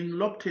in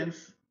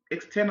Lopton's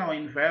external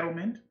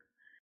environment.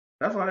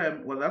 That's what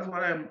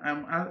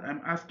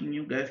I'm asking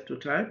you guys to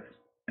type,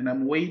 and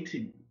I'm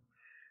waiting.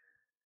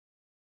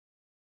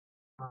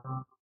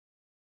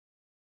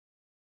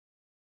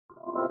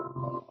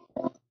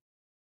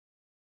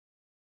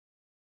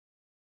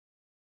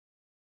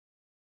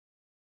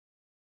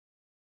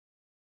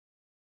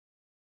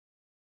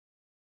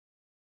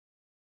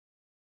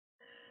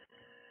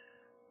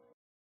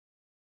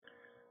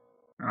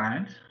 All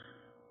right.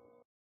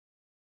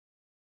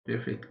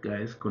 Perfect,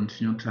 guys.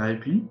 Continue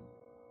typing.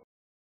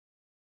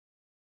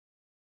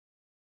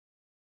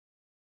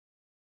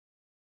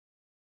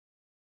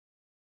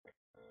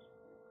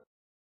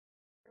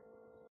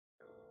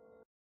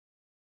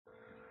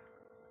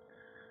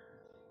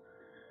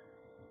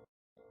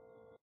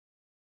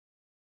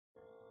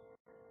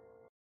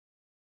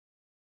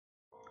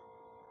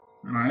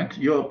 All right.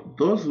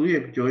 Those who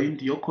have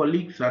joined, your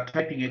colleagues are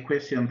typing a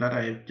question that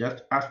I have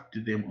just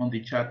asked them on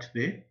the chat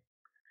there.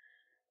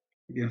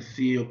 You can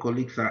see your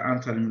colleagues are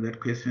answering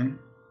that question.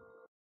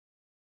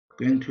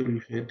 Going to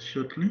revert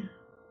shortly.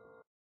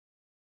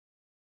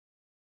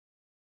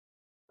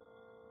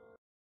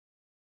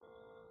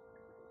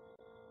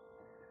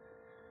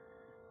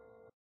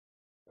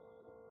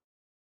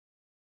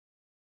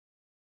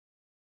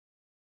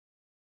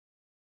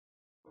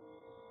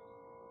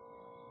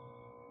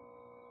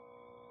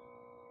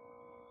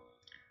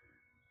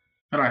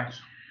 All right.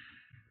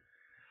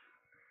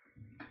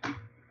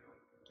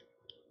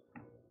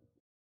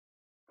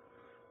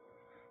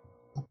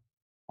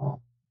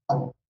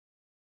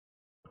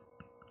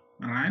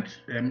 All right.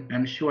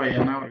 I'm sure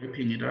you're now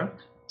wrapping it up.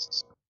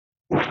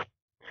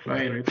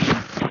 Try wrapping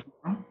it up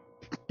now.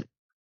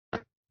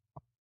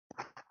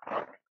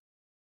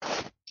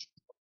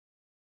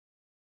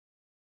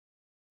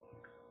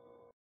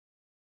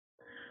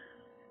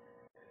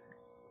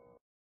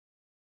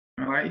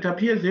 All right. It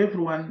appears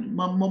everyone,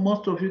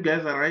 most of you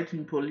guys are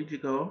writing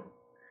political.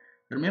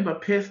 Remember,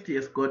 PEST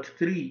has got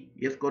three.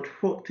 It's got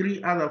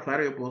three other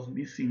variables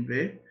missing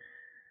there.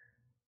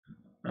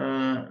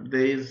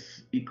 There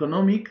is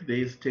economic, there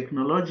is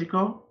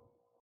technological.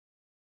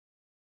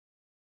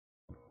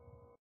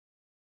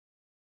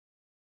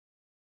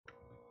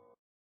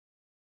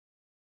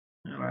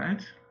 All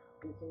right.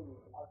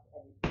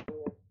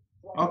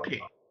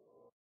 Okay.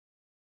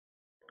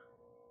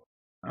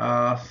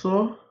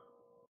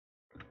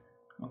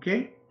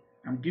 Okay,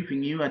 I'm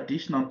giving you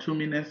additional 2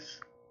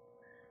 minutes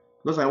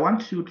because I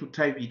want you to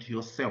type it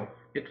yourself.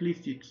 At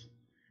least it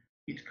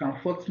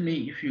comforts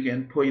me if you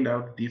can point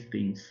out these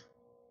things.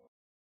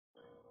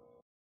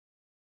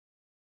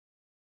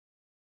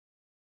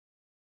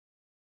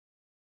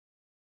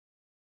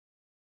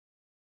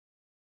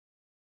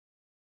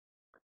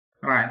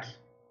 Right.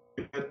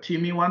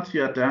 Timmy, once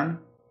you are done,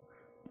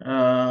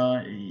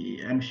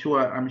 I'm sure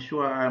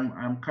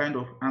I'm kind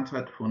of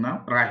answered for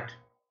now. Right.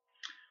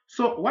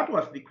 So what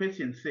was the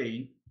question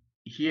saying?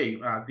 Here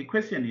you are. The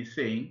question is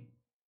saying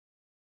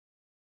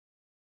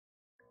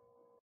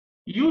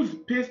use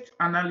PEST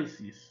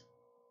analysis.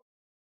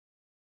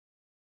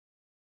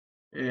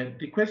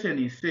 The question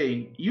is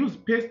saying use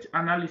PEST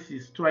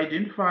analysis to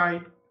identify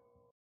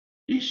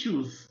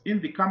issues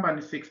in the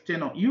company's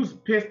external, use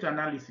PEST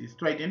analysis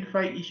to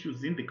identify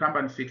issues in the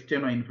company's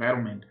external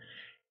environment,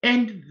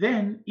 and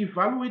then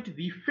evaluate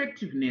the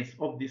effectiveness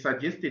of the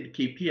suggested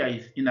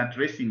KPIs in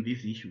addressing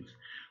these issues.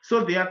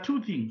 So there are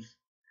two things.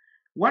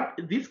 What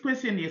this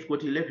question has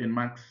got 11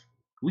 marks.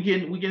 We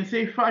can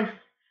say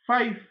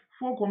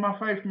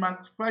 4.5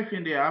 marks,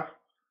 5.5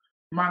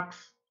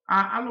 marks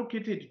are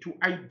allocated to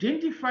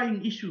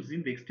identifying issues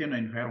in the external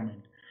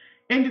environment.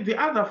 And the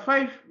other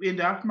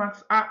 5.5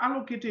 marks are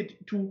allocated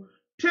to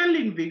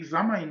telling the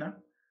examiner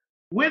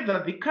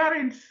whether the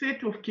current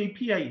set of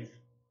KPIs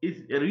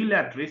is really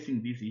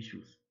addressing these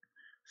issues.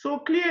 So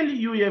clearly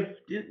you have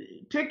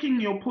taking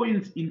your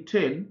points in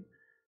turn.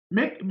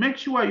 Make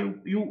sure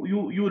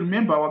you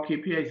remember our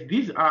KPIs.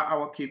 These are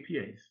our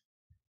KPIs,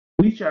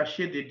 which are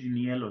shaded in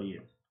yellow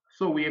here.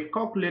 So we have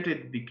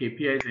calculated the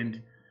KPIs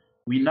and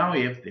we now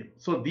have them.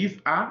 So these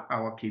are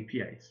our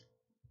KPIs.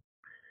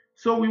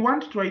 So we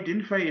want to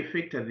identify a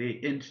factor there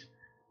and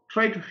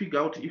try to figure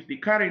out if the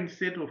current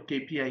set of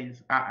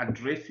KPIs are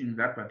addressing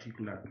that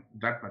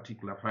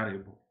particular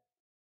variable.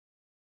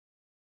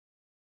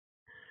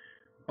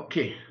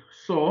 Okay,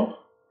 so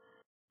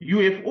you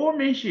have all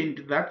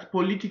mentioned that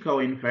political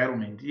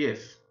environment.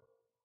 Yes,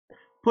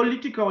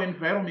 political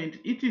environment,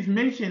 it is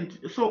mentioned.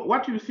 So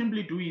what you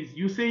simply do is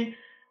you say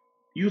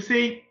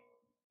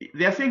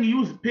they are saying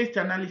use pest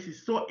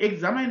analysis. So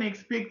examiner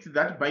expects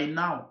that by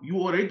now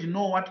you already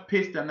know what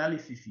pest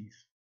analysis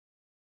is.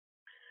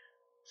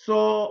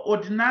 So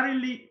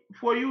ordinarily,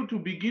 for you to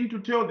begin to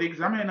tell the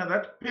examiner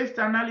that pest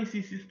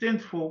analysis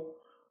stands for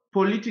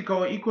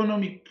political,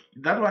 economic,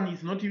 that one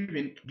is not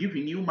even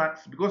giving you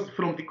marks, because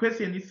from the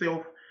question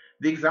itself,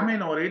 the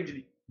examiner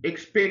already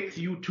expects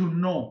you to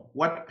know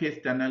what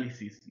pest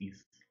analysis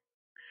is.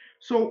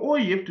 So all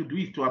you have to do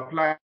is to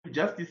apply, you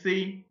just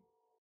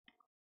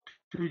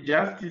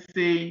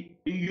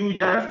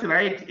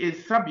write a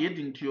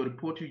subheading to your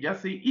report. You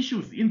just say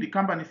issues in the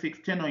company's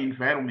external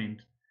environment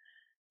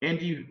and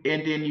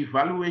an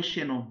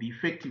evaluation of the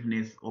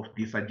effectiveness of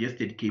the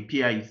suggested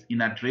KPIs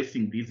in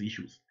addressing these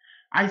issues.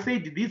 I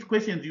said these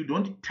questions you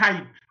don't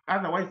type,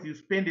 otherwise you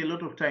spend a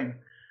lot of time.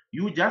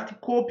 You just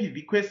copy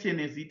the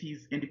question as it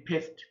is and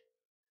paste,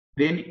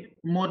 then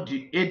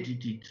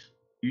edit it.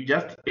 You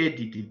just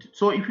edit it.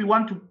 So if you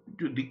want to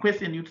do the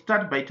question, you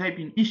start by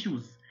typing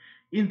issues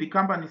in the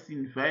company's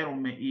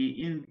environment,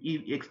 in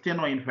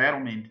external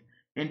environment,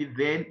 and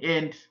then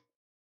end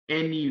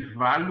an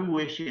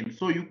evaluation.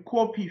 So you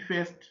copy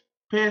first,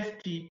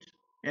 paste it,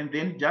 and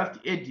then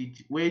just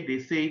edit where they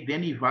say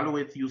then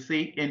evaluate, you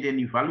say, and an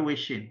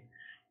evaluation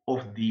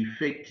of the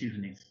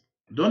effectiveness.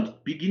 Don't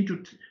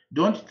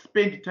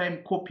spend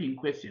time copying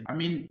questions. I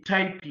mean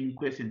typing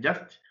questions.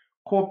 Just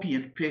copy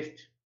and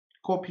paste,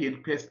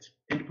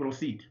 and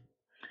proceed.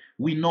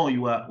 We know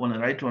you are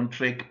right on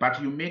track,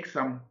 but you make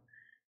some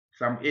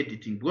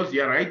editing because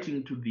you are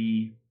writing to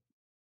the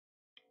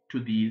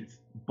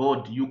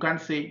board. You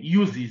can't say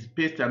uses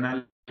pest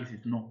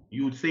analysis. No,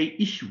 you would say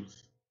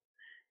issues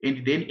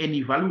and then an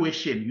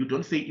evaluation. You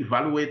don't say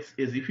evaluates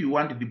as if you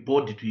want the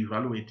board to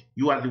evaluate.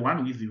 You are the one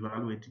who is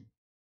evaluating.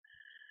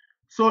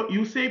 So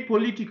you say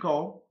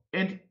political,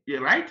 and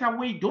right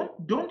away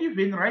don't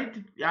even write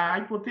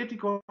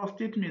hypothetical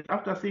statements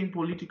after saying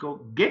political.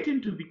 Get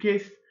into the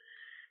case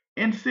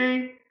and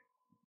say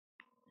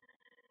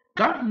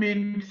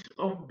government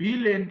of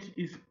Billund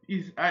is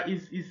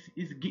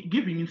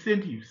giving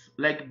incentives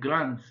like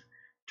grants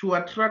to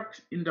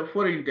attract in the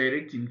foreign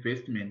direct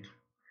investment.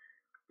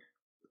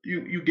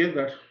 You get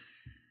that?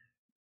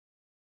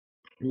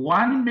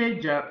 One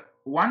major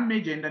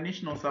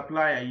international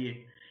supplier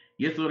here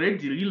has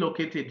already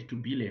relocated to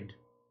Billund,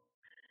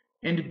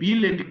 and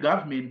Billund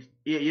government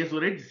has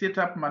already set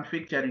up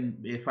manufacturing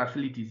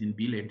facilities in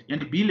Billund,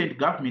 and Billund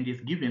government has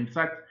given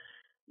such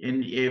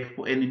an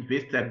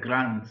investor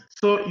grant.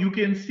 So you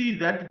can see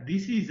that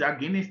this is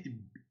against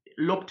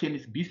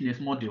Lockton's business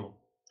model,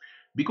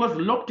 because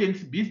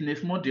Lockton's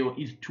business model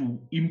is to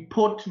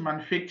import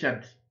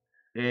manufactured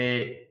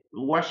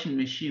washing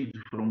machines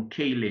from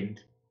Kayland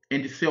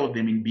and sell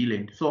them in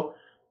Billund. So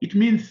it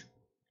means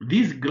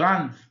these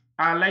grants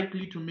are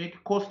likely to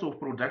make cost of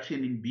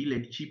production in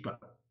Billund cheaper,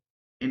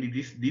 and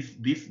this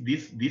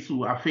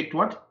will affect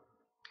what?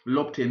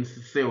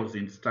 Lockton's sales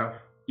and stuff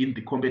in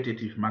the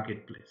competitive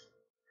marketplace.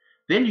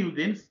 Then you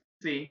then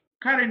say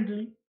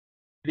currently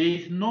there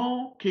is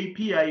no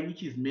KPI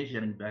which is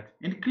measuring that,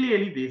 and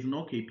clearly there is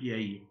no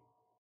KPI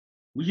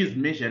which is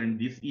measuring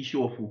this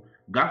issue of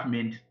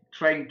government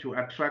trying to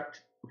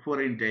attract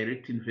foreign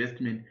direct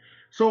investment.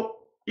 So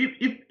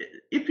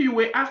if you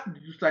were asked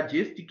to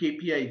suggest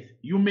KPIs,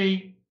 you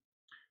may,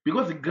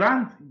 because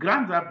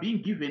grants are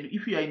being given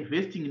if you are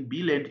investing in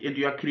Billund and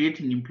you are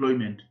creating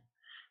employment.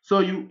 So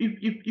you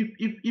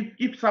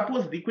if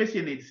suppose the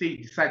question is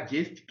said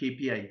suggest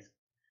KPIs,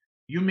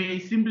 you may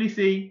simply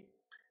say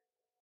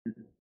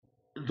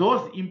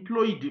those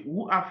employed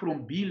who are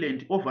from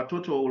Billund over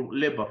total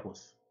labor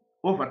force,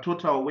 over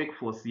total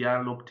workforce,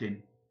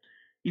 Lockton.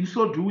 In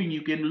so doing,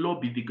 you can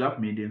lobby the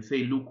government and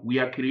say, look, we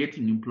are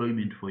creating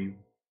employment for you.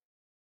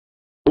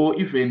 Or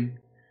even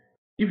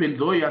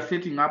though you are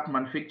setting up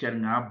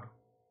manufacturing hub,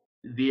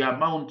 the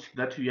amount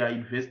that we are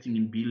investing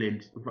in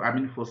Billund, I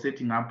mean for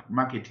setting up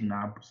marketing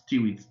hub,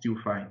 it's still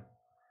fine.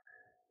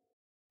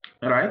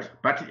 All right,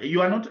 but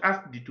you are not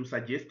asked to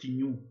suggest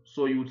new,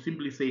 so you would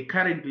simply say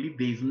currently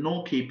there is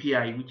no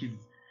KPI which is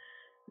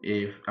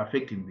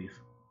affecting this,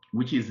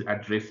 which is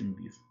addressing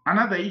this.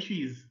 Another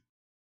issue is,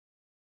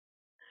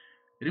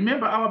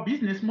 remember our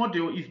business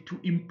model is to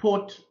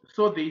import,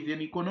 so there is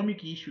an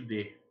economic issue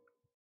there.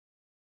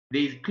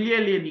 There is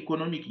clearly an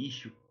economic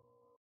issue.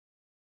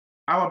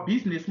 Our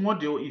business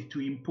model is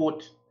to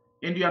import,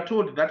 and you are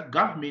told that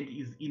government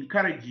is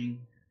encouraging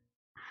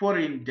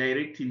foreign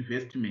direct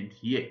investment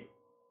here,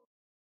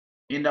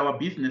 and our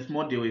business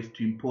model is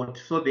to import.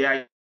 So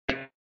there are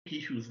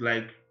issues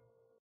like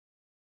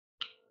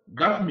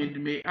government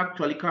may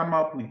actually come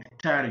up with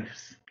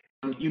tariffs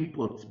on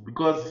imports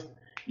because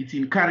it's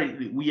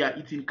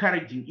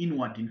encouraging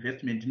inward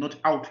investment, not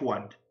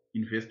outward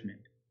investment.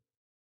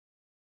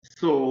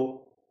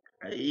 So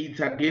it's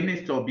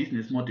against our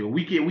business model.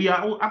 We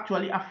are all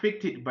actually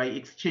affected by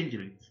exchange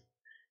rates.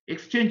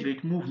 Exchange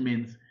rate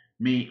movements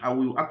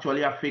will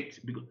actually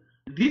affect, because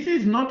this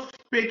is not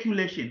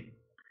speculation.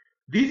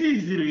 This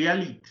is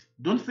reality.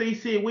 Don't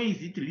say where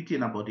is it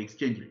written about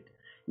exchange rate?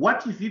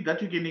 What is it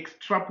that you can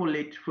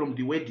extrapolate from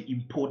the word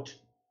import?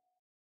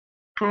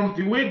 From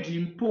the word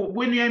import,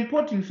 when you are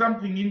importing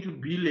something into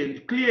billion,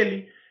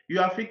 clearly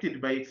you are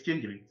affected by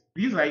exchange rates.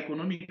 These are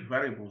economic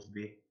variables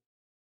there.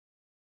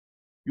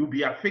 You'll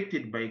be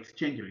affected by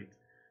exchange rates.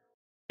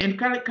 And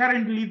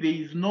currently there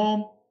is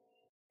no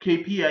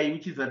KPI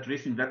which is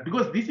addressing that,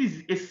 because this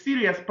is a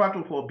serious part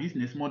of our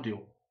business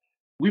model.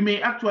 We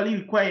may actually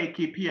require a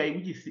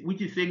KPI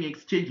which is saying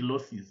exchange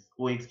losses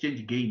or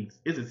exchange gains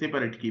as a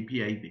separate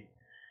KPI there.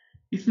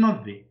 It's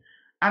not there.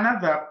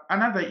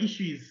 Another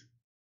issue is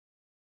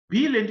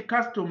Billund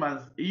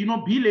customers.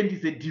 Billund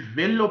is a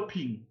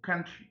developing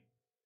country.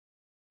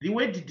 The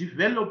word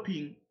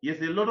developing has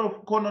a lot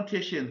of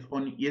connotations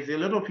has a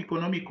lot of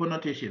economic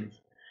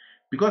connotations,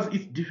 because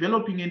it's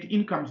developing and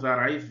incomes are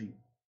rising.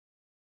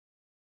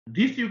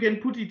 This you can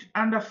put it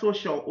under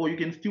social, or you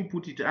can still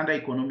put it under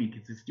economic.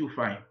 It's still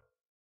fine.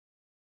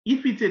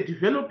 If it's a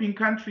developing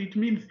country, it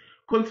means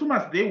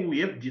consumers there will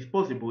have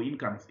disposable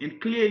incomes, and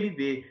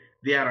clearly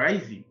they are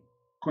rising,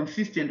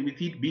 consistent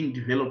with it being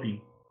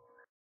developing.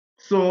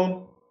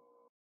 So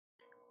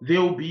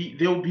there will be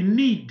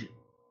need.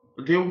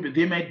 There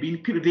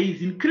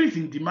is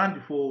increasing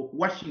demand for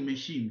washing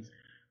machines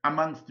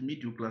amongst the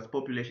middle class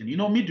population.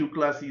 Middle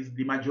class is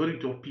the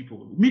majority of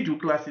people. Middle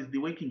class is the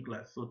working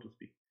class, so to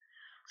speak.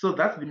 So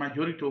that's the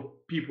majority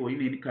of people in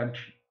any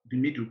country, the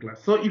middle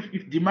class. So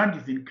if demand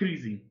is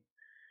increasing,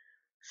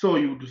 so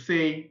you would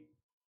say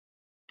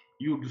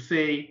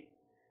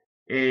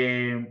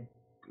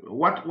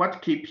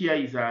what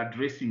KPIs are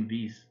addressing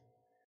this?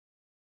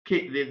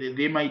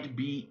 There might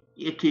be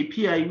a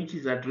KPI which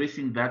is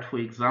addressing that. For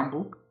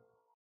example,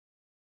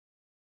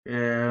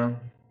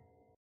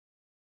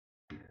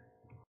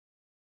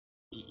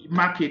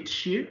 market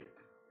share.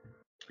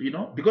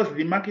 Because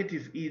the market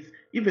is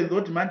even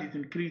though demand is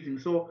increasing,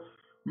 so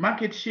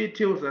market share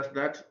tells us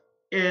that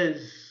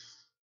as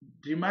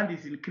demand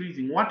is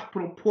increasing, what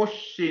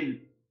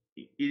proportion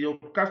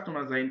of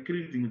customers are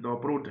increasing with our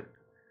product.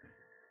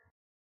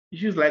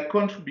 Issues like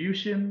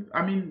contribution,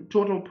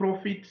 total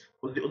profit,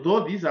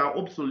 though these are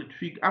absolute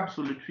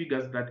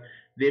figures that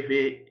they have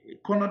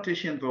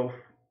connotations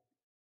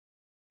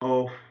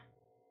of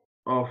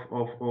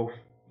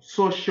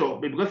social,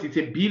 because it's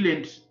a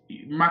billion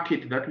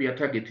market that we are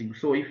targeting.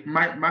 So if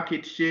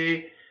market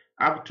share,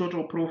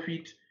 total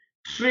profit,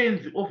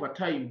 trends over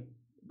time,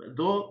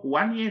 though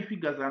 1 year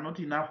figures are not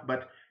enough,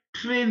 but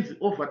trends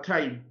over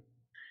time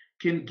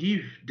can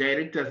give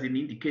directors an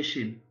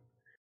indication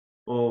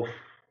of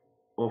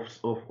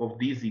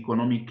these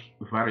economic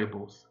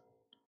variables.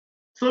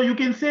 So you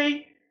can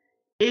say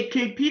a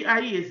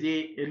KPI is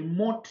a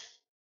remote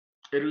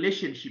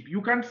relationship.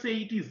 You can't say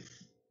it is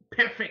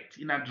perfect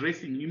in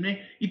addressing.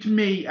 It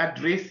may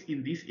address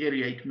in this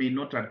area, it may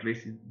not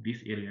address in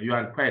this area. You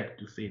are required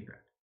to say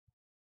that.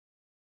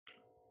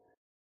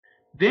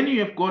 Then you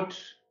have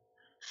got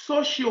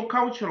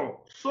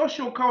socio-cultural.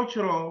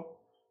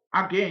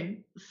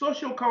 Again,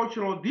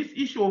 socio-cultural, this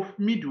issue of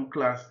middle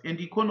class and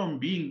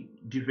economy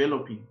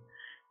developing,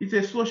 it's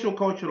a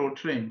socio-cultural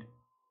trend.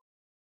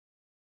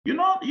 You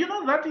know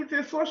that it's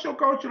a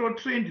socio-cultural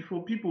trend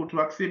for people to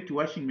accept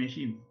washing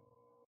machines.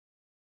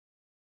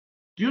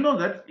 Do you know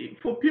that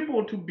for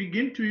people to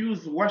begin to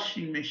use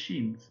washing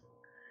machines,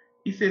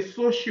 it's a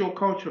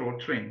socio-cultural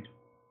trend?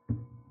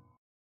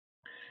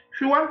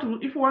 If you want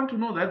to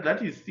know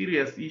that is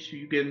serious issue,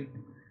 you can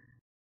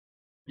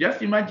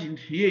just imagine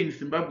here in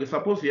Zimbabwe.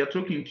 Suppose you are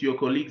talking to your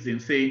colleagues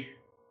and say,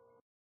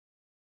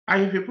 I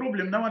have a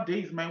problem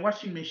nowadays, my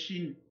washing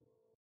machine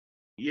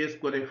has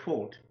got a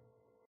fault.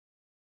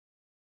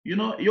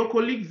 Your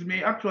colleagues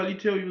may actually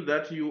tell you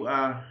that you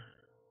are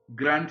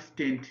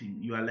grandstanding,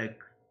 you are like,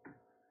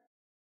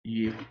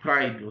 you have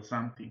pride or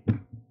something.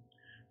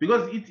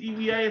 Because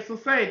we are a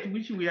society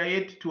which we are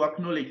yet to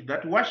acknowledge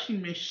that washing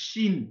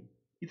machine,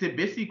 it's a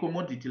basic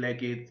commodity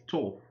like a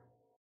stove.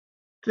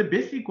 It's a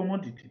basic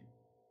commodity.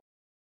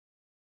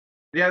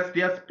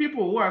 There's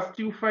people who are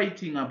still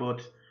fighting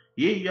about,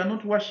 yeah, you are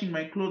not washing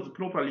my clothes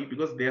properly,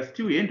 because they are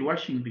still hand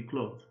washing the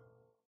clothes.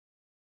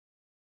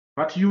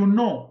 But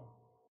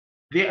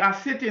there are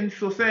certain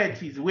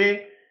societies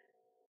where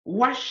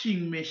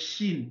washing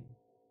machine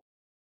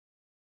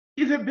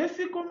is a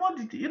basic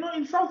commodity.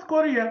 In South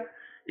Korea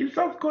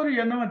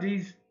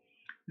nowadays,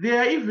 they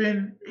are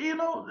even, they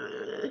now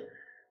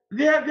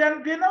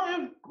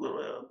have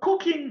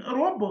cooking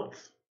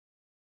robots.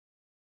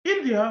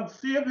 In the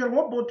house, you have a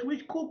robot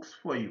which cooks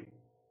for you.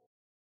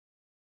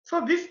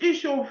 So this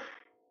issue of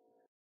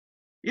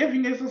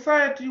having a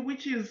society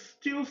which is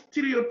still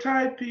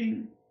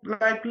stereotyping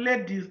like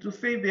ladies to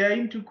say they are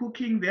into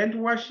cooking, they're into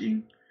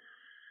washing,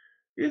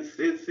 it's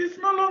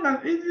no longer,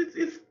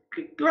 it's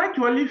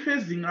gradually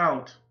phasing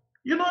out.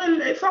 You know,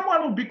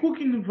 someone will be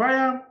cooking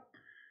via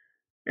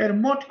a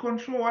remote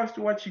control whilst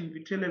watching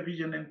the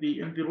television, and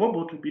the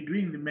robot will be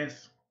doing the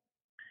mess.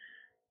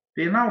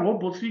 There are now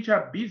robots which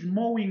are busy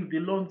mowing the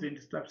lawns and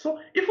stuff.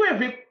 So if we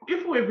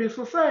have a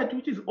society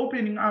which is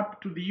opening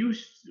up to the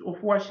use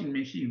of washing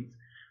machines,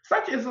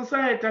 such a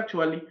society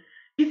actually,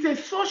 it's a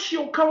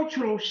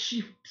socio-cultural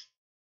shift.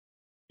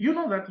 You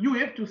know that you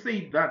have to say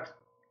it that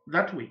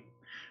way.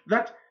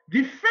 That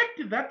the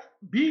fact that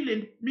middle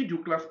and middle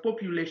class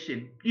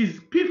population is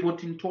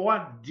pivoting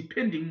towards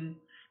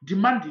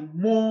demanding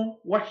more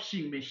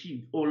washing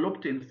machines or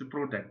low-tenancy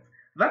products,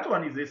 that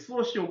one is a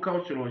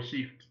socio-cultural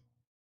shift.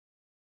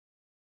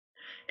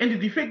 And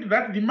the fact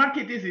that the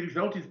market as a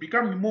result is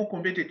becoming more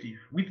competitive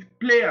with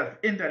players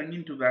entering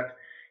into that,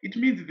 it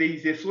means there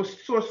is a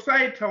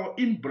societal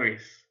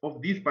embrace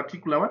of these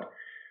particular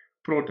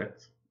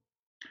products.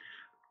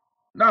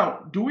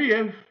 Now, do we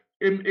have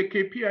a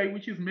KPI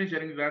which is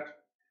measuring that?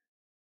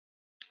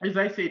 As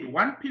I said,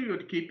 one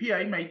period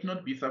KPI might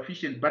not be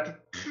sufficient,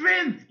 but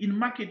trends in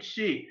market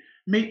share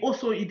may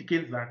also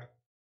indicate that.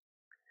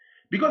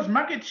 Because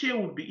market share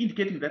would be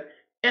indicating that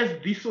as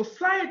the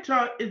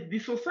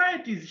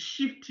society is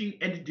shifting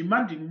and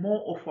demanding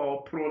more of our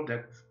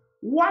products,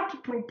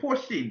 what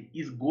proportion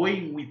is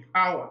going with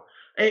our,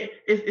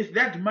 is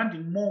they're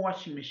demanding more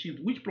washing machines,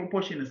 which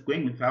proportion is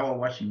going with our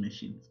washing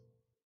machines?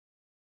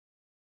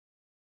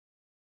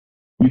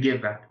 You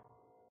get that?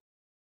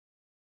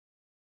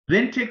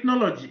 Then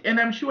technology, and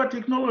I'm sure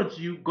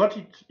technology, you got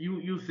it,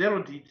 you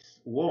zeroed it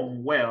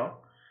home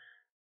well.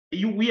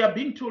 We are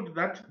being told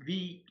that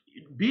the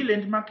bill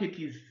and market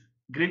is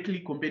greatly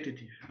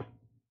competitive.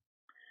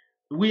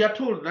 We are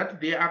told that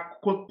there are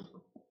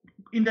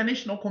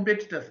international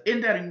competitors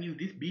entering in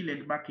this bill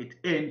and market,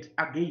 and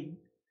again,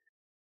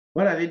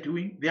 what are they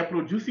doing? They are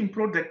producing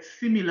products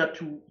similar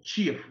to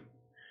Chief.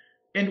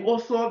 And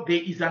also,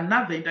 there is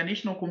another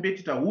international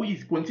competitor who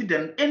is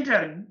considering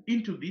entering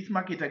into this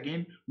market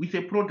again with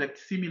a product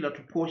similar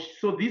to Porsche.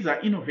 So these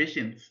are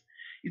innovations.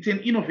 It's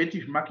an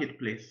innovative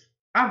marketplace.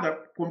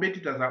 Other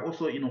competitors are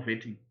also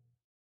innovating,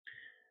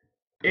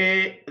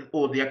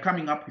 or they are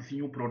coming up with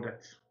new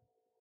products.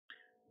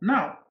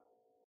 Now,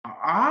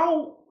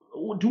 how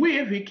do we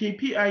have a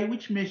KPI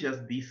which measures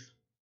this?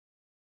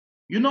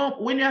 You know,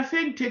 when you are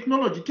saying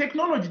technology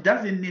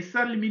doesn't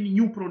necessarily mean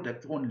new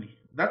products only.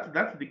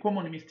 That's the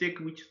common mistake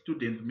which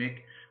students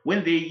make.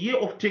 When they hear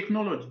of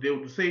technology, they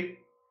would say,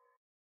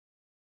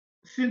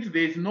 since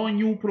there is no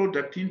new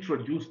product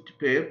introduced,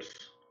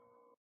 perhaps.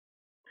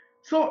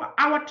 So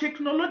our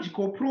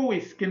technological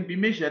prowess can be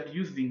measured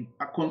using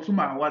a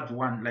Consumer Awards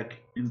 1,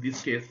 like in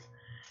this case.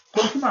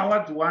 Consumer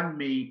Awards 1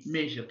 may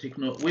measure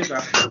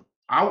whether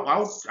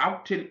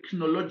how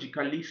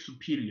technologically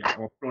superior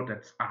our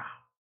products are.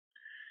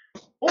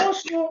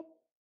 Also,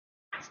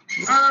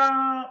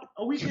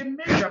 we can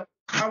measure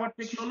our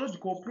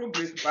technological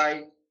progress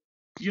by,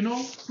 you know,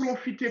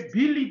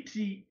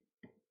 profitability,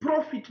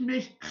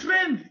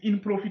 trends in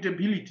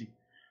profitability.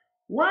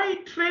 Why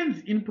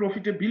trends in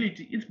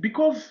profitability? It's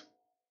because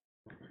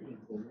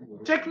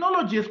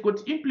technology has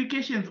got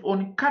implications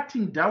on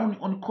cutting down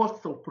on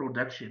costs of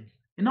production.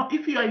 You know,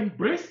 if you are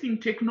embracing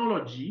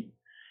technology,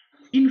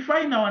 in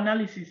final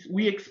analysis,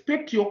 we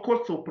expect your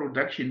costs of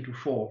production to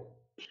fall.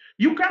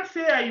 You can't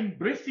say I'm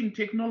embracing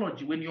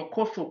technology when your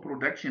costs of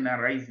production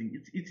are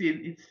rising. It's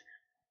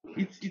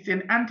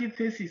an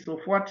antithesis of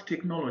what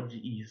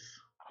technology is.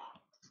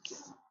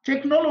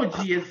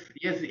 Technology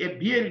has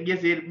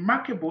a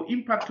remarkable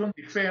impact on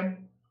the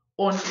firm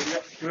on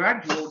a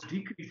gradual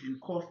decrease in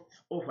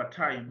costs over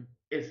time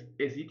as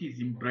it is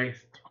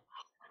embraced.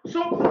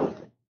 So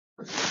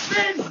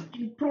trends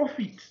in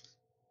profit,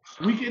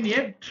 we can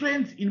have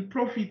trends in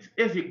profit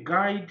as a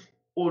guide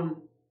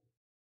on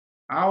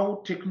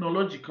how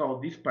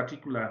technological this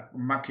particular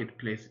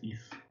marketplace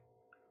is.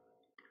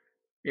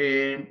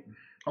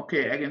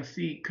 Okay, I can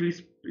see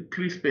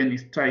Crispin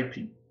is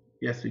typing.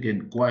 Yes, we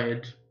can go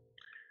ahead.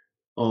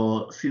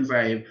 Or since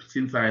I've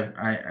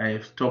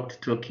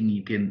stopped talking,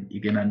 you can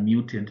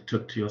unmute and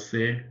talk to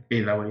yourself.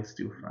 Either way,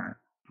 still fine.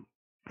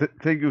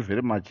 Thank you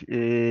very much.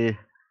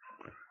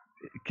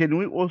 Can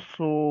we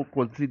also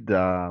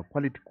consider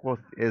quality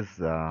cost as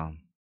a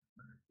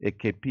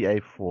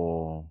KPI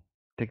for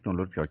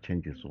technological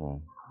changes?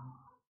 Or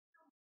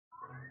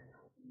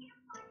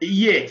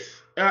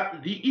yes,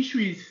 the issue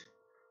is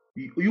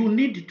you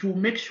need to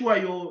make sure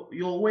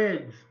your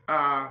words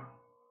are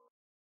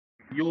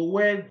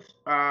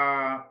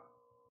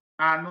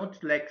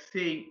not like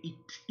saying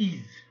it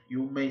is.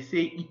 You may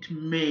say it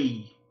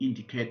may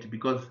indicate,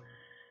 because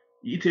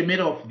it's a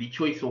matter of the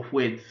choice of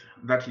words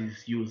that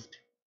is used.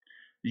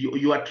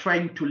 You are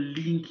trying to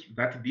link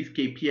that this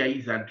KPI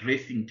is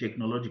addressing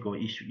technological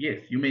issue. Yes,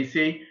 you may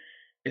say,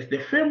 as the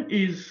firm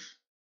is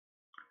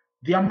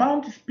The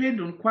amount spent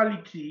on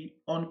quality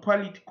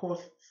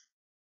costs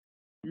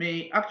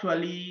may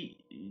actually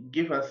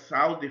give us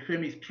how the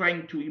firm is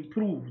trying to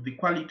improve the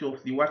quality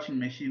of the washing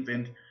machines,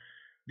 and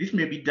this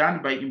may be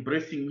done by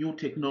embracing new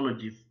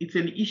technologies. It's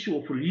an issue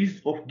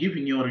of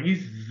giving your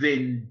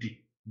reasoned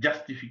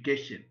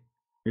justification.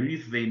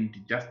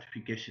 Reasoned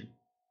justification.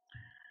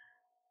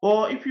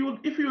 Or if you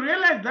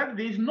realize that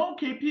there is no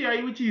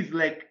KPI which is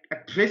like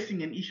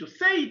addressing an issue,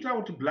 say it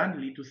out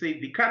bluntly to say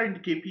the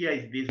current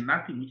KPI there's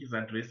nothing which is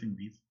addressing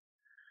this.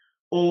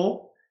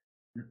 Or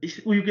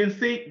you can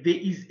say there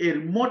is a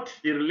remote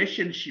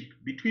relationship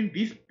between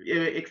this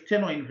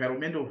external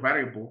environmental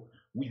variable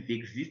with the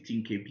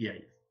existing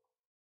KPIs.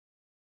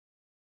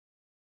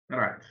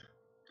 Right.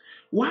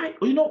 Why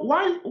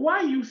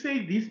you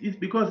say this is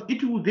because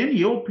it will then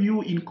help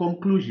you in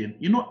conclusion.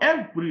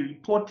 Every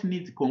report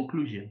needs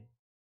conclusion.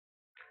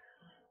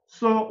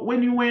 So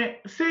when you were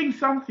saying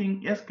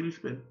something, yes,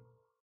 Crispin,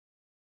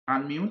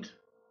 unmute.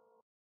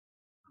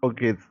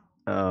 Okay.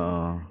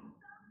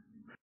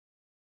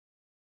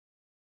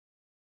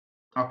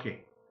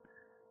 Okay.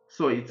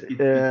 So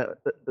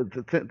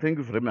thank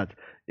you very much.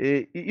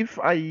 If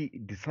I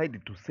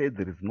decided to say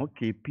there is no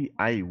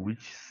KPI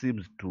which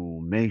seems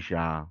to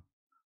measure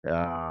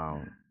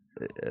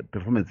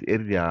performance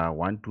area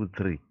 1, 2,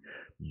 3,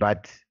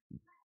 but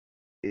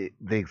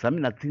the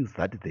examiner thinks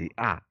that they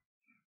are,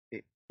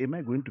 am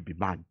I going to be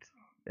mad?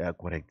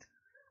 Correct.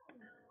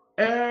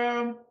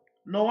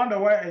 No wonder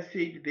why I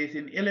said there's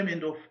an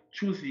element of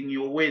choosing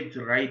your words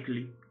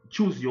rightly.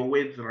 Choose your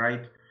words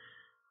right.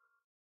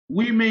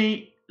 We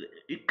may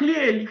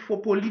clearly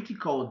for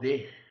political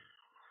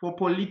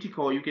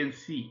you can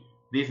see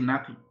there's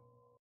nothing.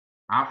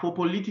 For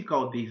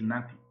political there's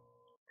nothing.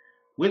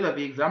 Whether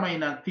the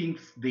examiner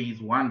thinks there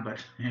is one,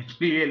 but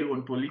clearly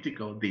on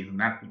political there's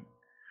nothing.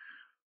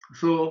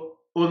 So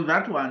on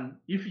that one,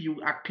 if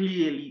you are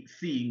clearly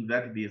seeing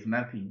that there's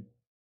nothing,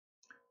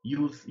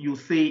 you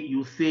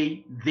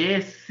say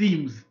there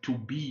seems to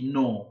be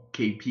no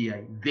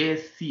KPI. There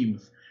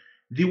seems.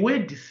 The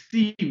word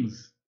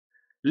seems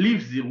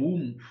leaves the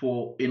room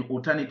for an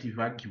alternative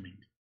argument.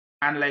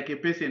 Unlike a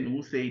person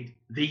who said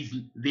there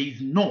is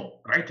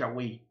no right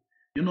away.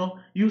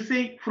 You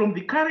say from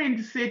the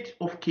current set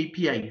of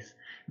KPIs,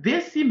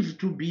 there seems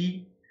to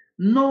be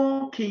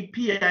no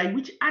KPI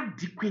which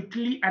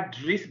adequately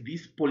address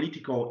these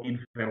political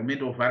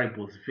environmental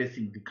variables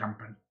facing the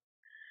company.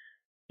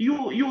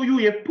 You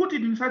have put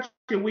it in such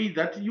a way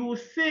that you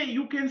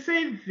can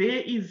say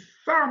there is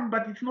some,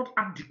 but it's not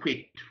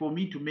adequate for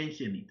me to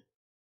mention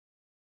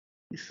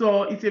it.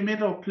 So it's a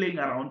matter of playing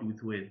around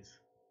with words.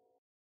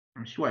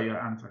 I'm sure you're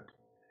answered.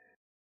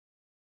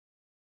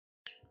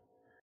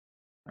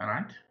 All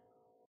right.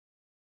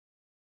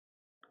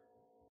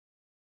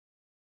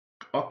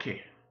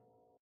 Okay.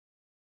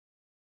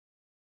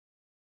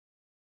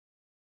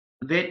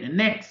 Then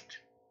next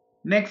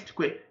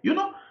question.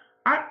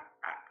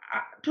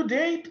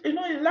 Today,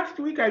 last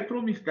week I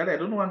promised that I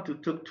don't want to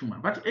talk too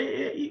much, but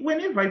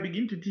whenever I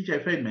begin to teach, I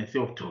find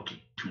myself talking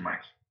too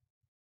much.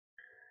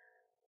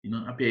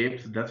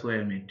 Perhaps that's why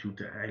I'm a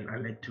tutor. I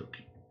like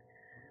talking.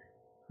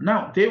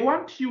 Now they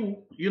want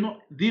you.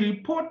 The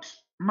report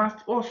must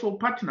also,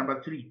 part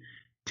number 3,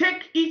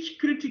 take each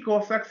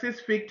critical success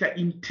factor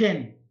in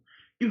turn.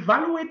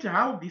 Evaluate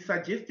how the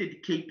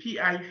suggested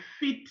KPI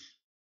fit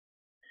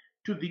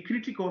to the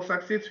critical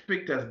success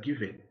factors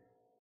given.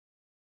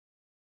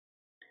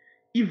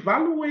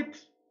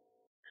 Evaluate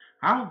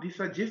how the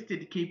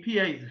suggested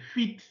KPIs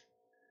fit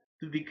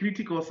to the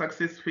critical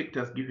success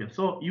factors given.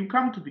 So you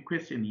come to the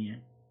question here.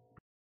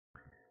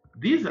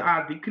 These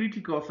are the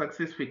critical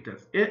success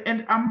factors.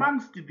 And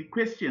amongst the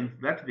questions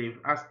that they've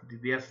asked,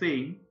 they are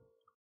saying,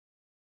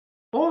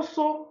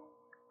 also,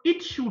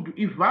 it should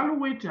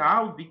evaluate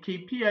how the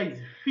KPIs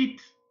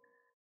fit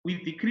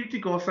with the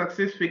critical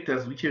success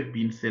factors which have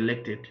been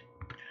selected.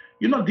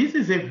 This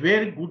is a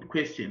very good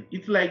question.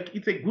 It's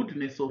a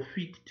goodness of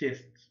fit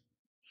test,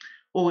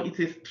 or it's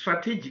a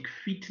strategic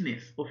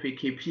fitness of a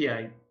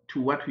KPI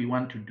to what we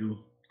want to do.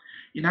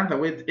 In other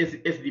words,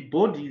 as the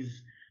board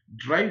is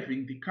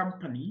driving the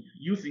company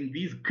using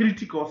these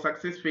critical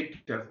success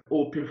factors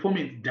or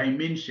performance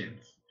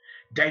dimensions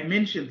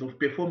of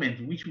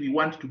performance which we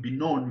want to be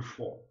known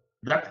for,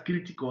 that's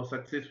critical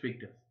success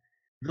factors.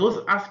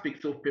 Those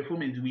aspects of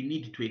performance we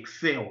need to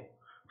excel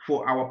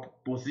for our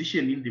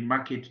position in the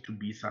market to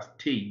be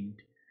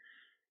sustained.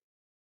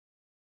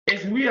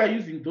 As we are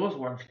using those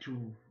ones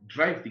to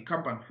drive the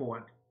company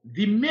forward,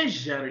 the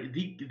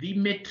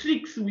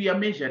metrics we are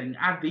measuring,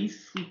 are they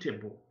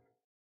suitable?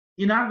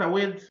 In other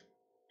words,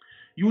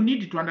 you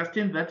need to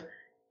understand that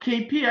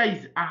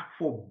KPIs are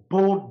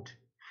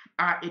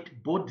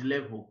at board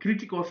level.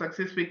 Critical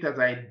success factors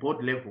are at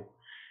board level.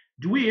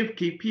 Do we have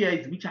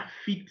KPIs which are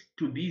fit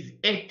to these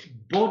at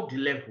board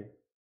level?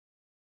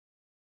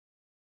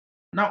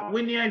 Now,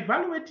 when you're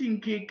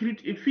evaluating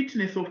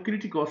fitness of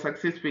critical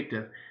success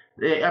factors,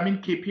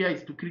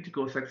 KPIs to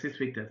critical success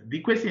factors, the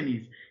question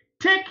is,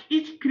 take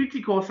each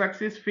critical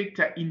success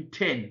factor in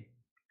turn,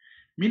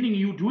 meaning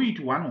you do it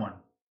one-one.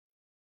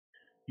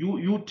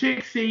 You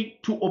take, say,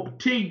 to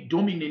obtain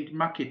dominant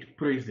market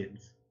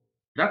presence.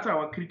 That's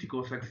our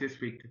critical success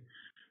factor.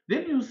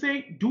 Then you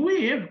say, do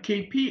we have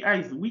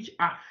KPIs which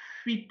are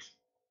fit,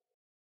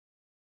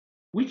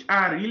 which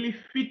are really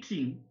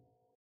fitting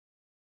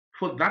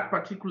for that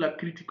particular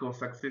critical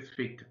success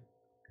factor?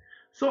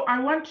 So I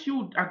want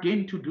you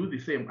again to do the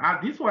same.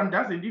 This one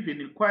doesn't even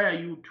require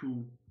you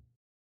to,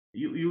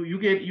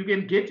 you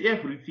can get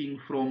everything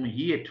from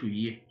here to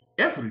here,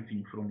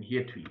 everything from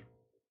here to here.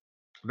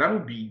 That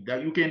would be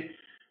that you can.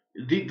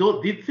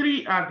 The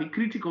three are the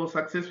critical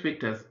success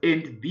factors,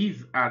 and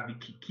these are the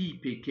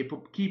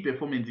key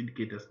performance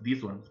indicators.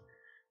 These ones,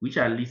 which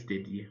are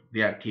listed here,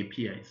 they are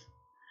KPIs.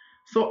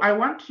 So I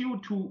want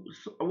you to.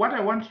 What I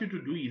want you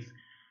to do is,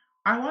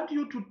 I want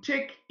you to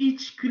take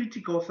each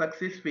critical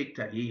success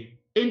factor here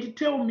and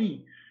tell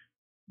me,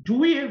 do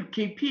we have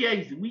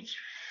KPIs which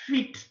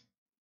fit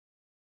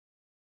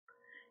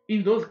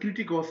in those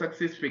critical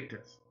success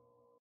factors?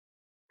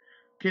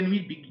 Can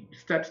we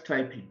start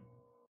typing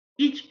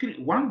each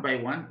one by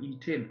one in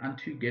 10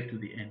 until you get to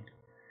the end?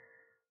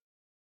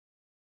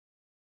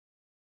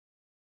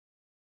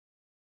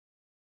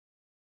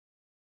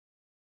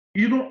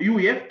 You know, you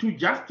have to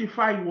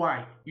justify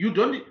why. You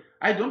don't.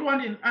 I don't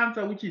want an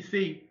answer which is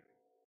saying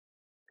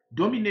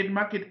dominate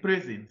market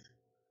presence.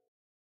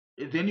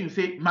 Then you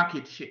say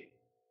market share.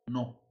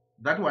 No,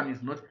 that one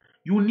is not.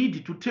 You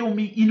need to tell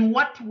me in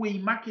what way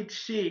market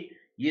share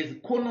has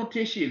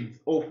connotations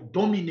of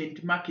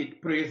dominant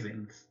market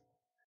presence.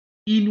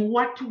 In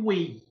what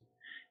way?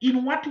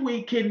 In what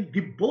way can the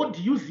board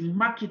using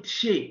market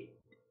share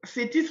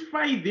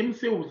satisfy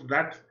themselves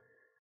that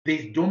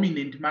there's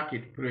dominant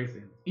market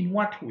presence? In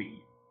what way?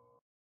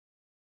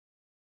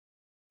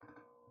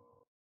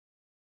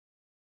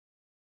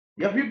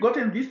 Have you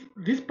gotten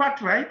this part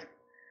right?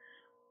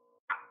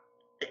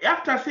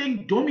 After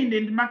saying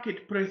dominant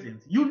market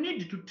presence, you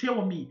need to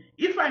tell me,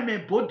 if I'm a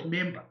board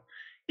member,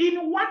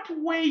 in what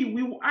way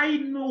will I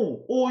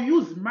know or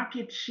use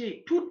market share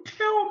to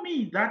tell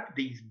me that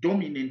there is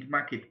dominant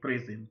market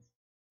presence?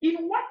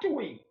 In what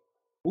way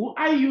will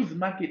I use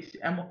market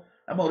share?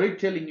 I'm already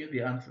telling you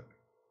the answer.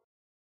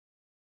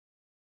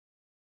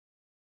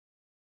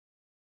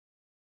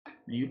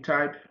 You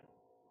type.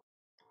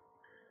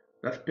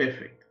 That's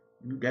perfect.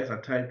 You guys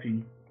are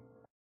typing.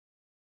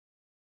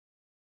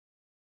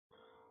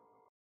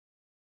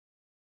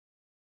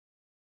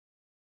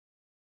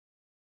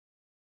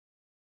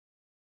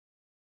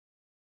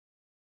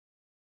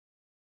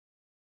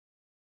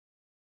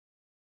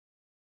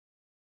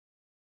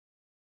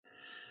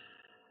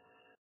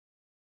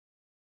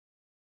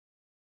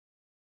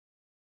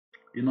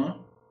 You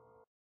know?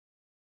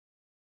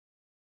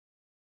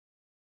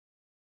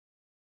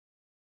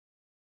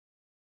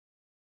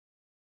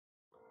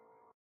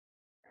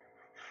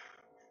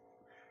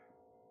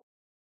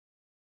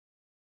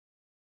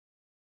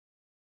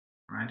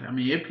 Right. I'm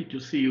happy to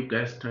see you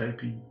guys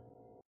typing.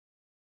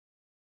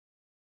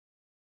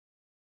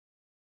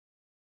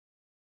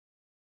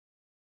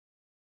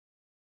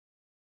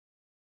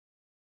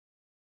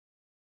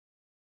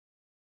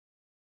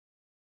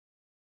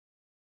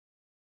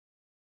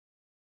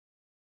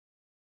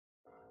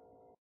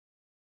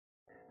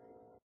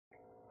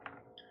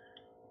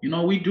 You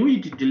know, we do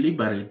it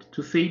deliberate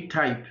to say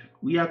type.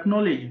 We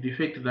acknowledge the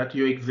fact that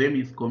your exam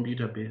is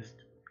computer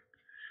based.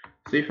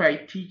 So if I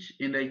teach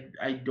and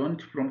I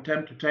don't from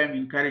time to time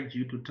encourage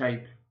you to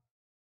type,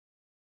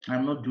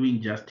 I'm not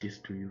doing justice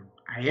to you.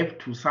 I have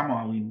to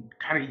somehow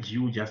encourage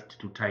you just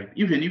to type.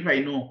 Even if I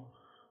know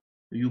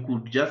you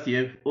could just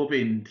have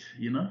opened,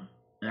 you know,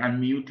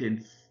 unmute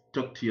and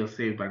talk to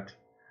yourself, but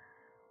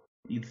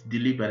it's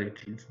deliberate.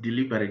 It's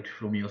deliberate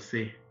from your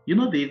say. You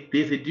know,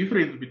 there's a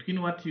difference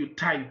between what you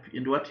type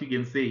and what you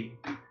can say.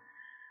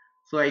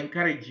 So I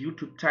encourage you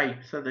to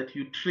type so that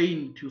you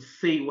train to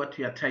say what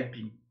you are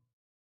typing.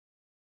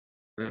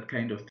 That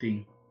kind of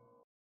thing.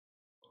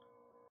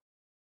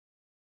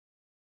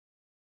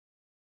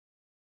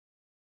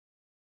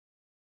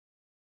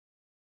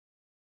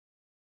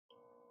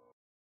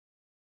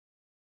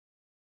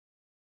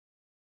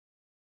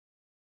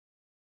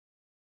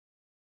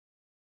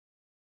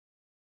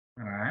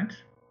 All right.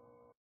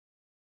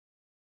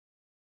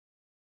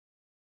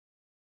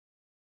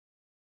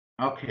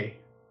 Okay.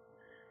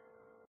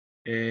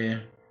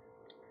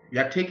 You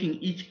are taking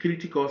each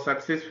critical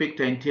success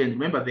factor in turn.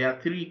 Remember, there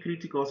are 3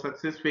 critical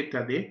success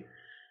factors there.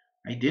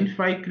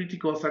 Identify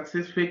critical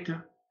success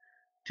factor.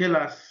 Tell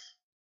us.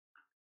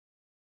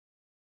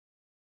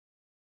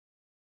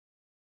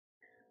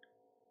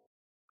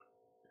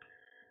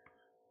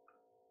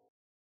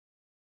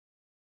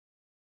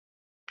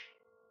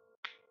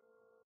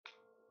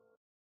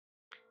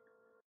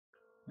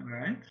 All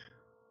right.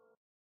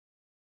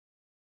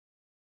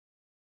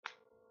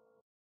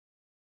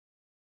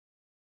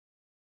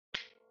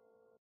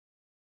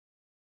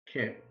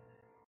 Okay.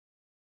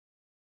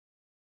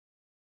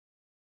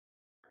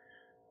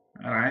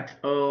 All right.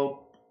 Oh,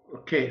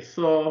 okay.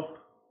 So,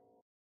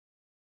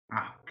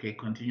 okay.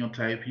 Continue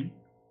typing.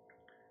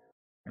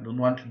 I don't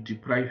want to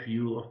deprive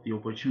you of the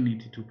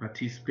opportunity to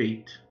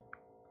participate.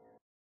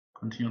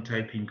 Continue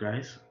typing,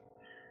 guys.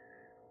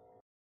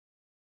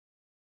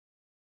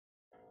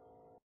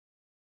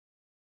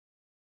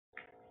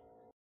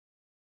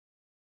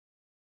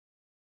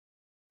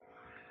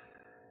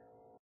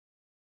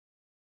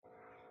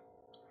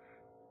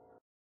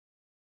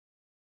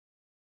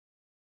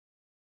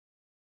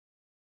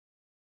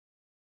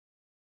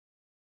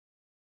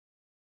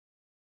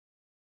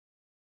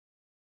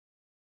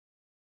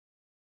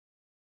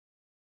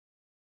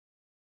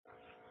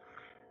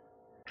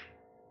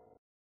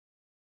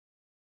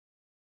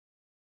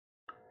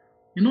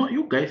 You know,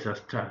 you guys are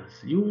stars.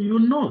 You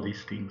know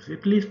these things.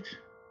 At least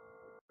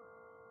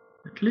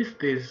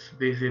there's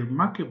a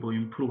remarkable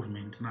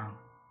improvement now.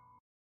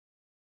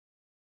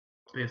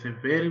 There's a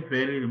very,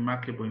 very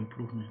remarkable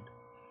improvement.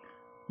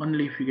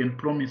 Only if you can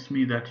promise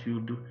me that you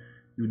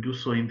do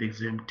so in the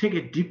exam. Take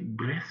a deep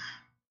breath.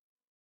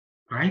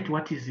 Write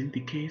what is in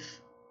the case.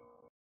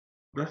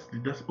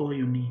 That's all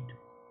you need.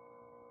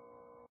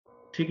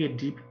 Take a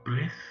deep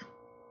breath.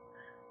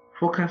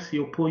 Focus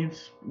your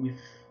points with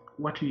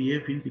what you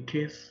have in the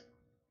case.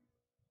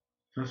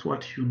 That's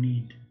what you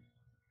need.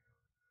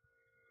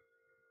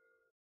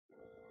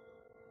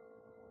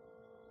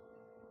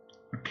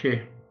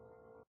 Okay.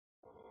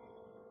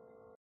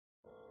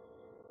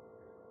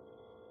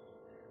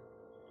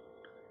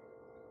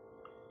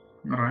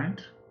 All right.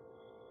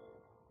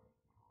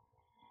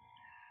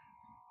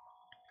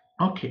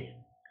 Okay.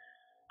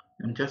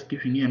 I'm just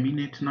giving you a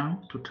minute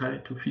now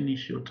to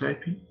finish your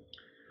typing.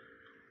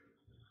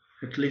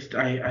 At least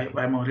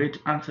I'm already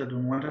answered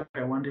on what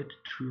I wanted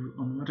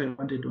on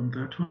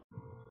that one.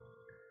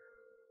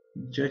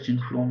 Judging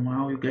from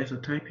how you guys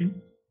are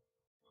typing.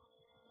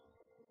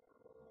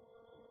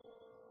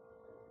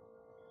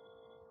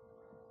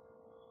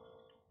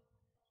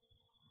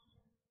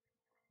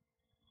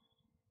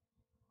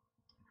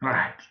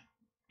 Right.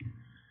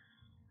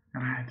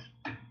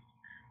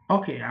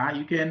 Okay.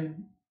 You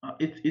can.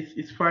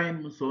 It's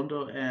fine,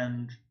 Musondo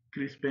and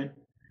Crispin.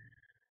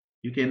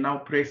 You can now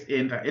press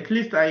enter. At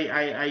least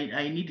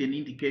I need an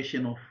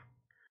indication of,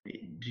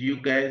 do you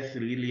guys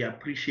really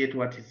appreciate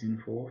what is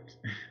involved?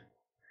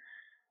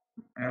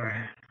 All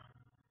right.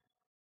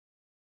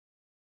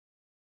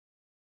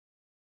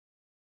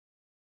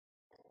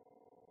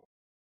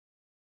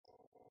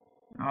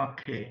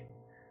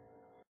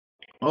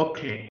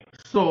 Okay.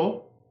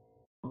 So,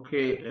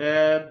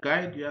 okay,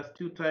 guide, you are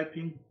still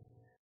typing.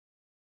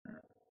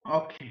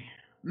 Okay.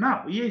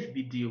 Now, here's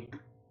the deal.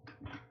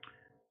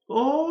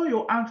 All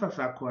your answers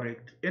are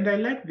correct, and I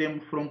like them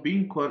from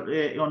being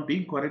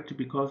correct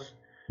because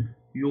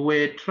you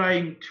were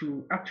trying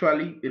to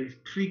actually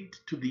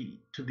restrict to the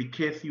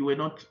case. You were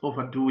not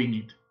overdoing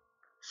it.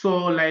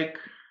 So,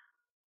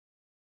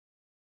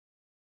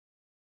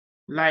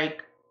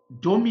 like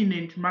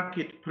dominant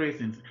market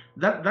presence.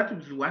 That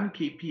is one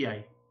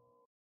KPI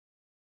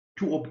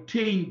to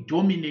obtain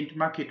dominant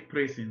market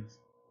presence.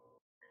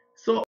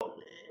 So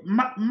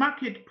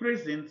market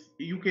presence,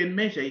 you can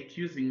measure it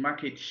using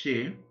market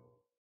share.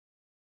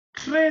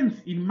 Trends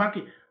in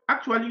market.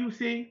 Actually, you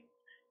say,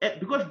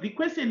 because the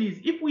question is,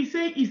 if we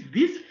say, is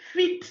this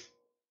fit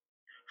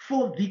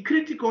for the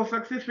critical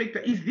success factor?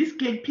 Is this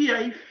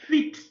KPI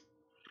fit?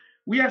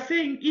 We are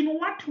saying, in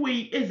what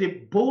way, as a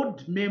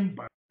board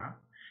member,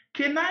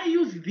 can I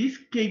use this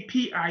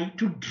KPI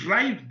to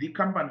drive the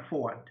company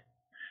forward?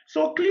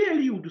 So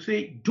clearly you would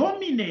say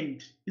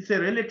dominant is a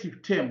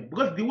relative term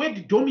because the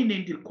word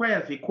dominant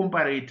requires a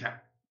comparator.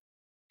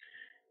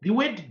 The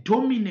word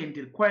dominant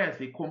requires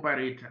a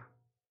comparator.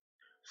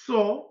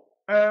 So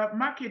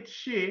market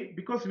share,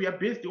 because we are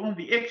based on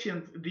the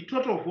actions, the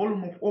total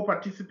volume of all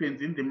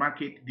participants in the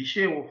market, the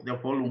share of the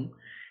volume,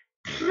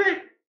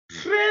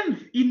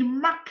 trends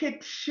in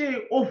market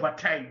share over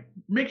time.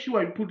 Make sure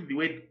I put the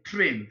word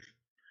trends.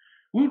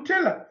 Will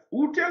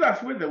tell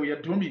us whether we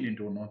are dominant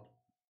or not.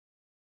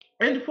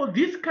 And for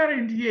this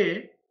current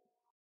year,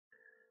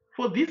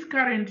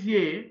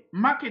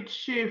 market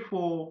share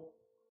for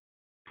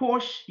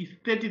Porsche is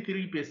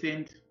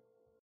 33%,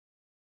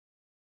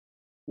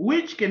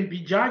 which can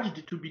be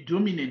judged to be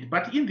dominant,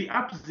 but in the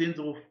absence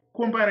of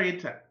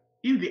comparator,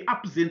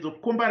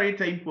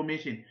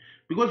 information,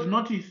 because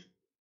notice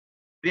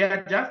there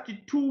are just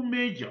two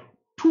major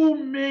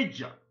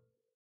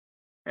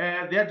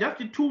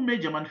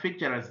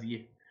manufacturers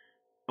here,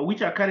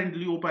 which are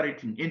currently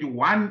operating, and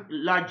one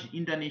large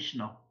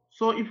international.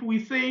 So if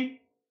we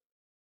say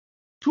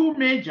two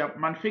major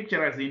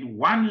manufacturers and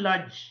one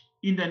large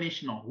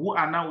international who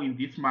are now in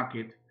this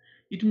market,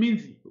 it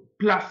means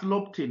plus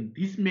Lopton,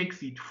 this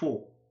makes it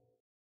 4.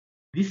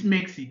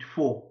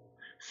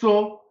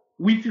 So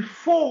with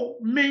 4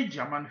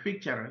 major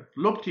manufacturers,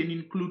 Lopton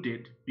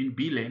included in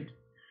Beeland,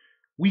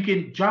 we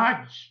can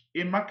judge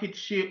a market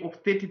share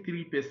of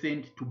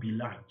 33% to be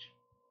large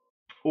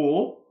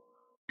or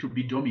to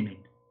be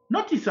dominant.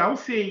 Notice I'll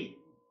say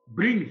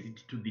brings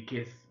it to the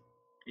case.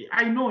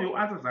 I know your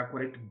answers are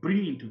correct.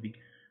 Bring it to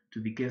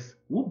the case.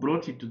 Who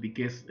brought it to the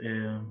case?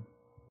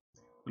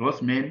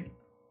 Rosemary.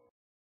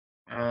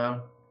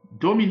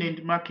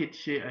 Dominant market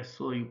share, I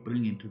saw you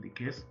bring into the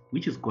case,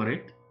 which is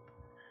correct.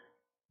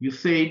 You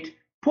said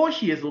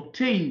Porsche has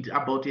obtained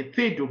about a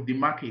third of the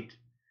market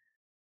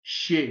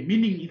share,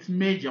 meaning its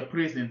major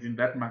presence in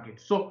that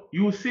market. So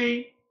you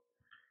say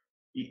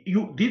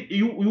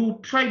you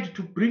tried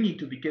to bring it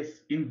to the case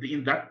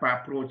in that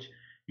approach.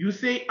 You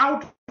say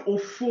out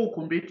of 4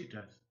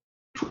 competitors,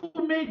 2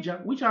 major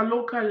which are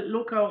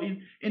local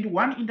and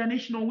 1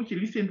 international which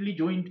recently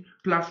joined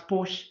plus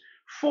Porsche,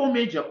 4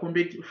 major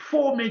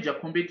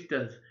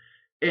competitors,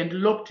 and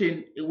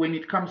Lopton, when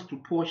it comes to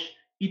Porsche,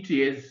 it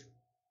is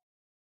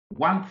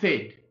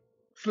 1/3,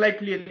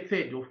 slightly a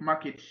third of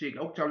market share,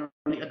 actually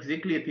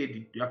exactly a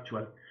third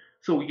actually.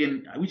 So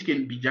which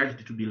can be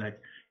judged to be large.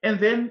 And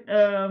then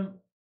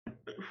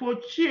for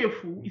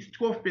Chiefu, it's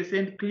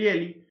 12%.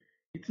 Clearly,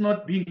 it's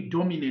not being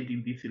dominant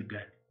in this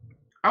regard.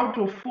 Out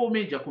of 4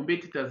 major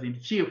competitors in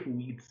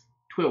Chiefu, it's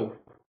 12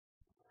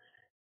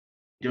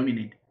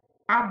 dominant.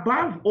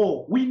 Above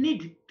all, we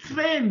need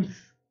trends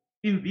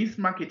in this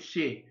market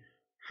share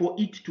for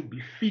it to be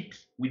fit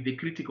with the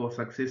critical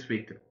success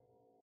factor.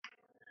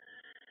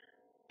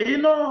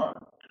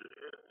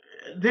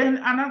 Then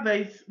another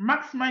is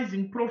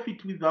maximizing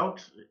profit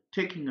without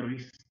taking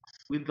risks,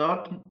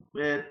 without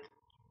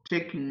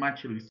taking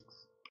much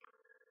risks.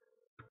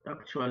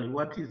 Actually,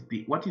 what is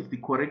the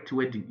correct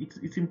wording?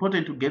 It's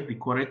important to get the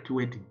correct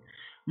wording.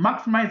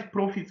 Maximize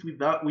profits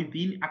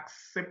within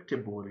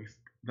acceptable risk.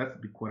 That's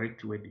the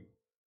correct wording.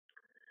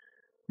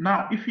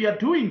 Now, if you are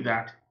doing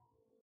that,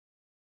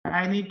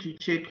 I need to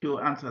check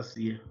your answers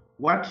here.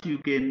 What you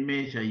can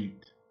measure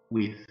it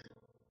with,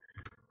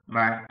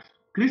 right?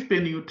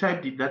 Crispin, you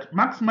typed it that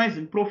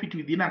maximizing profit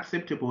within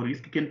acceptable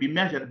risk can be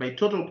measured by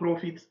total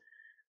profits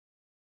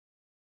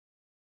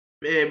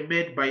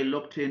made by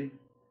Lopton.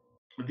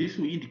 This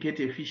will indicate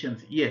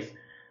efficiency. Yes,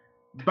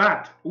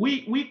 but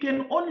we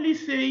can only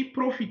say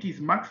profit is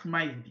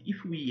maximized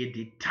if we had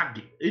a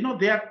target.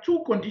 There are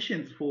 2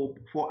 conditions for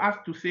us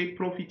to say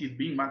profit is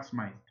being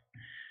maximized.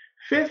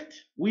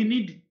 First, we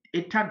need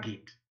a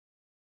target.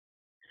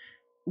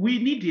 We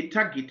need a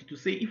target to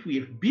say if we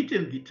have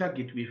beaten the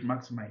target, we have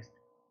maximized.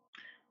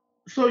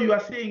 So you are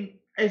saying,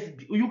 as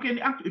you can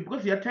actually,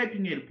 because you are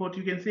typing a report,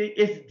 you can say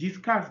as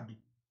discussed,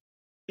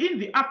 in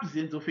the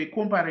absence of a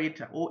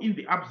comparator or in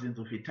the absence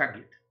of a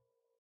target.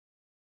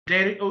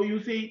 Or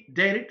you say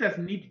directors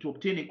need to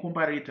obtain a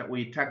comparator or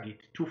a target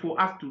for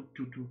us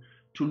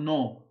to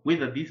know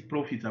whether these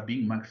profits are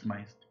being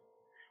maximized.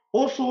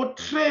 Also,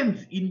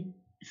 trends in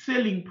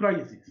selling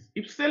prices.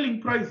 If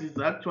selling prices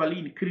are actually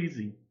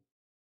increasing,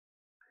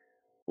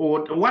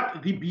 or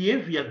what the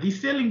behavior, the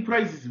selling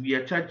prices we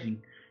are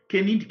charging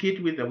can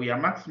indicate whether we are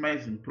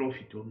maximizing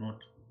profit or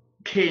not.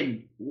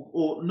 Can,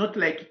 or not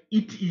like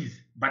it is,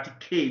 but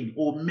can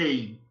or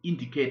may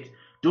indicate.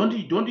 Don't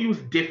use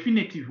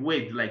definitive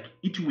words like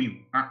it will.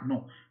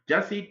 No,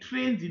 just say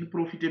trends in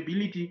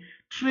profitability,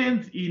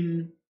 trends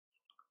in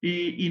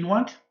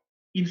what?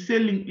 In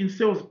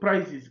sales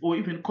prices, or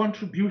even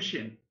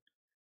contribution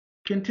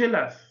can tell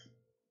us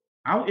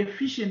how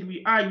efficient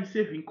we are in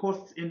saving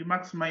costs and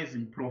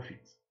maximizing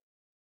profits.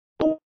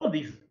 All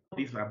these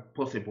are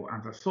possible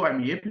answers. So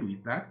I'm happy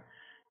with that.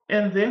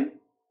 And then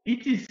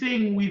it is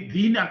saying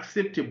within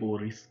acceptable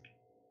risk.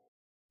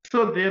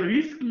 So the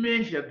risk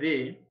measure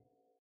there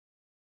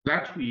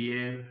that we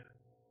have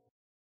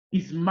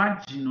is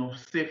margin of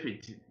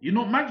safety.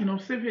 Margin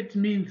of safety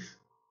means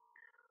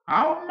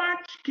how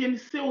much can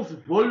sales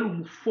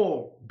volume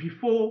fall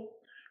before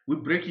we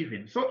break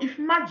even. So if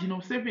margin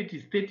of safety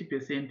is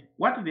 30%,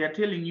 what they are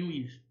telling you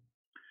is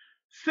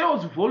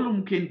sales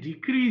volume can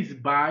decrease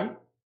by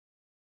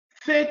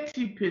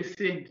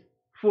 30%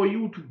 for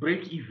you to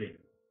break even.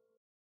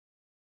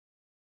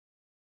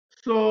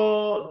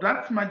 So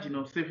that's margin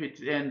of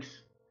safety, and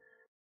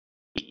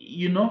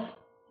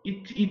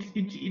it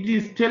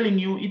is telling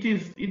you, it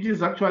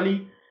is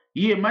actually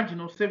here, margin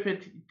of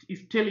safety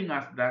is telling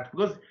us that,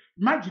 because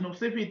margin of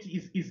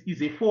safety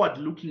is a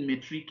forward-looking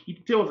metric.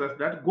 It tells us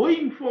that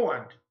going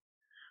forward,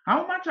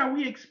 how much are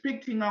we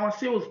expecting our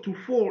sales to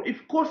fall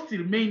if costs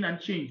remain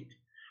unchanged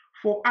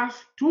for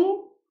us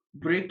to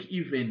break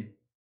even.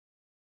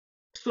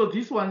 So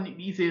this one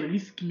is a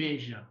risk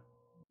measure.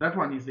 That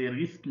one is a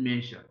risk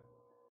measure.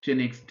 To an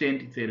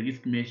extent, it's a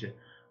risk measure.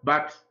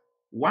 But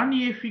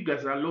 1-year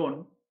figures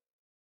alone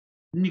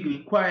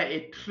require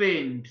a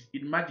trend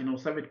in margin of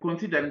safety,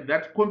 considering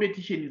that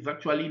competition is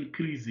actually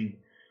increasing.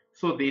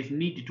 So there's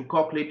need to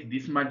calculate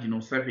this margin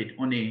of safety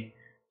on a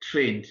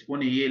trend,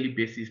 on a yearly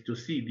basis, to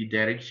see the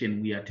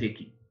direction we are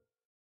taking.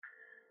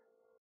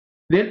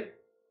 Then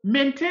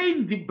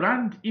maintain the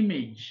brand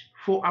image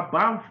for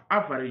above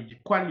average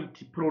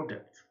quality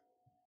products.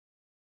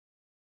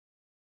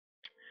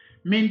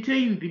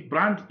 Maintain the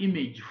brand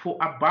image for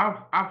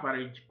above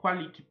average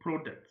quality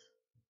products.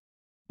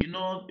 There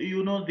might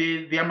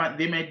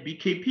be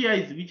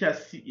KPIs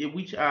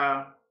which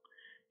are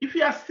if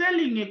you are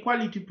selling a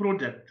quality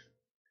product,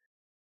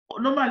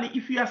 normally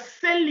if you are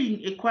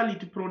selling a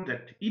quality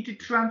product, it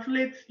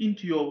translates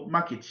into your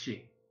market share.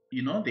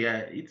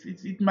 There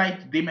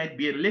might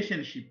be a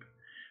relationship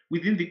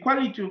within the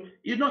quality.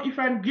 If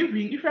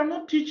I'm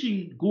not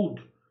teaching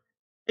good,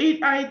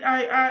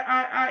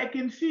 I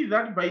can see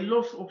that by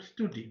loss of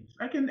students.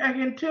 I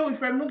can tell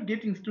if I'm not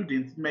getting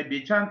students, it might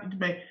be a chance.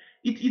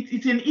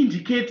 It's an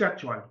indicator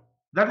actually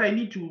that I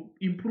need to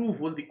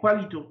improve on the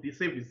quality of the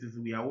services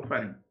we are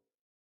offering.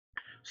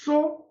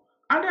 So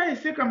under a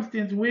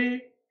circumstance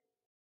where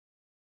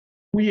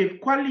we have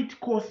quality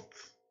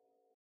costs,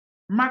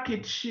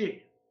 market share,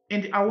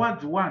 and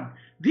awards won,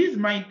 these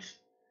might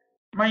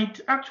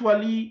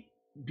actually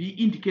be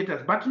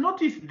indicators. But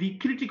notice the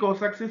critical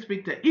success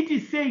factor. It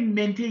is saying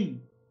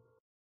maintain.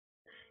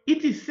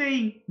 It is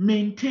saying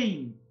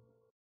maintain.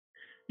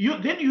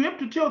 Then you have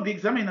to tell the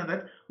examiner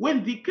that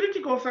when the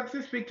critical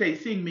success factor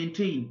is saying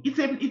maintain, it's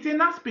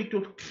an aspect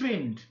of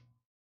trend.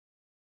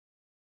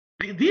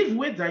 These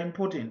words are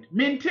important.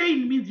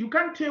 Maintain means you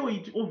can't tell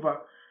it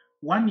over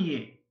 1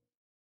 year.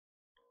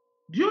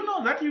 Do you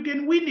know that you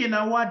can win an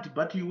award,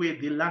 but you were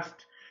the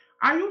last?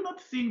 Are you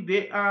not seeing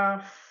there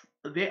are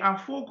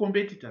 4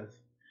 competitors?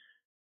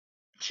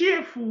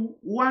 Chief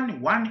won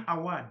 1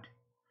 award,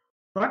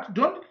 but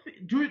do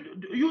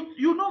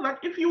you know that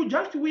if you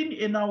just win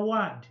an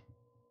award,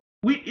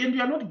 and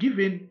you are not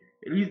given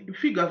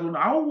figures on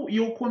how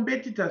your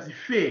competitors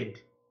fared,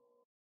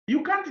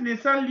 you can't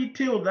necessarily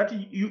tell that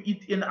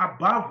it's an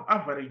above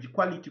average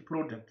quality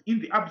product in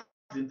the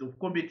absence of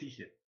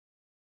competition.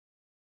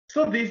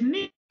 So there's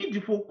need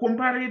for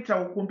comparator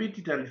or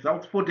competitor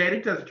results for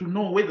directors to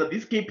know whether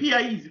this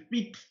KPI is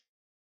fit.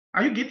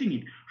 Are you getting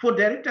it? For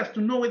directors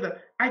to know whether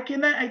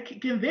can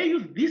they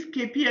use this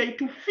KPI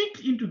to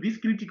fit into this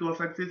critical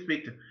success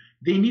factor?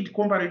 They need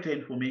comparator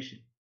information.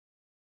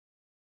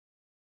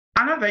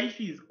 Another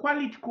issue is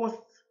quality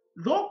costs.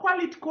 Though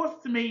quality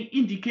costs may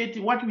indicate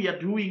what we are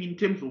doing in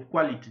terms of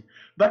quality,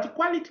 but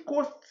quality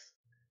costs,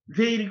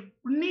 they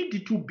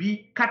need to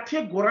be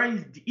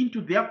categorized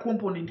into their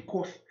component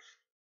costs.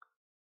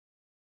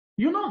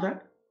 You know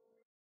that?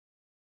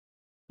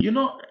 You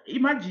know,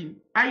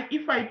 imagine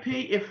if I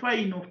pay a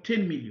fine of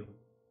 10 million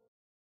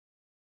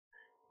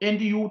and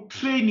you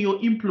train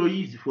your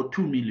employees for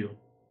 2 million,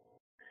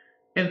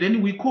 and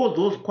then we call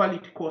those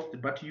quality costs,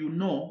 but you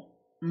know,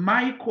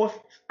 my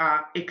costs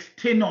are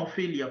external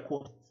failure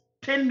costs.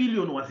 10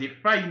 million was a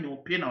fine or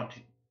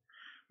penalty,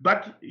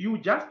 but you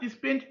just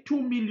spent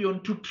 2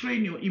 million to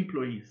train your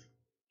employees.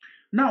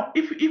 Now,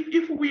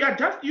 if we are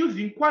just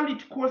using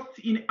quality costs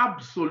in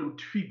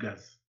absolute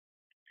figures,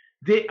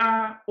 they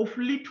are of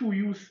little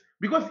use,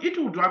 because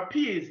it would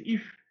appear as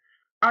if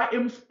I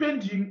am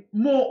spending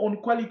more on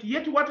quality,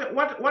 yet what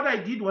I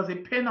did was a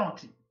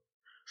penalty.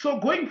 So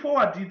going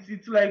forward,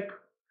 it's like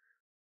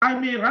I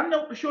may run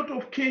short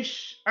of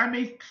cash, I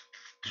may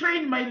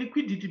strain my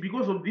liquidity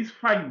because of this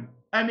fine,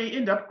 I may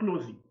end up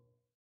closing.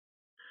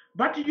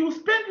 But you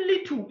spent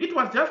little, it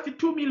was just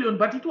 2 million,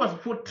 but it was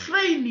for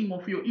training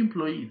of your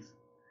employees.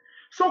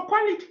 So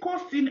quality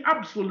costs in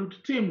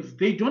absolute terms,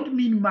 they don't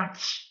mean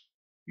much.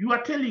 You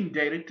are telling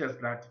directors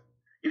that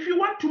if you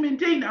want to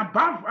maintain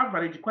above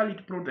average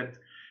quality products,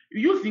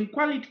 using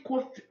quality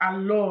costs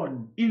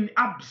alone in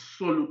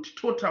absolute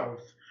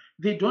totals,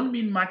 they don't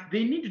mean much.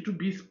 They need to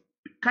be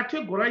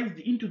categorized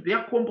into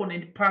their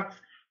component parts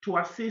to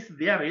assess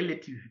their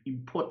relative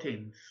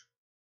importance.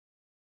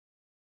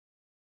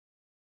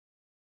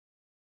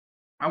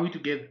 Are we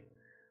together?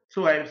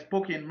 So I have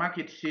spoken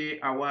market share,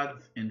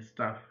 awards, and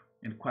stuff,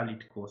 and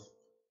quality costs.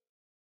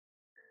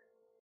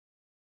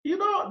 You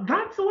know,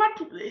 that's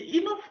what,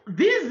 you know,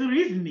 these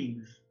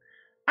reasonings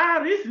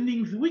are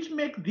reasonings which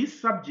make this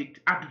subject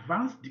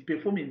advanced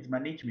performance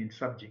management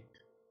subject.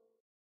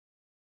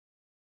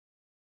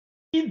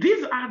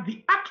 These are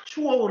the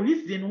actual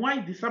reason why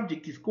the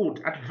subject is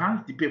called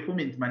advanced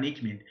performance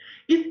management.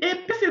 If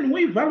a person who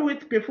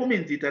evaluates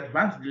performance at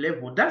advanced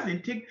level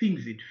doesn't take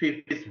things at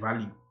face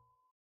value,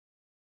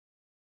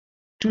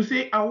 to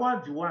say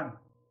awards won.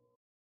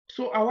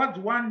 So awards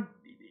won,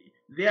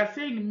 they are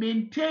saying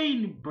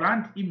maintain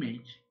brand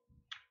image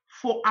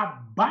for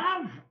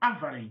above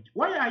average.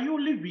 Why are you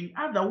leaving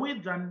other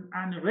words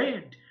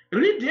unread?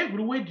 Read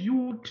every word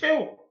you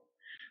tell.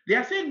 They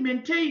are saying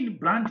maintain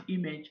brand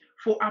image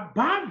for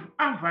above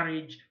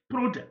average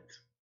products.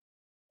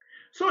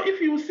 So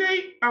if you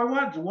say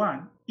awards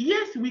won,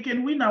 yes, we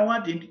can win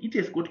award and it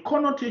has got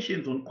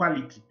connotations on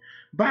quality.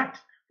 But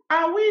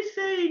are we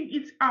saying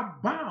it's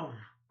above?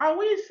 Are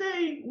we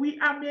saying we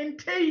are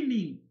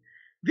maintaining?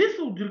 This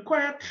would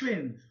require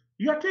trends.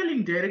 You are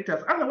telling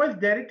directors, otherwise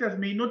directors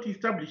may not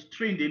establish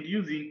trend and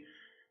using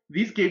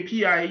this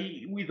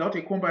KPI without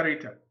a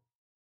comparator.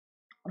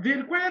 They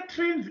require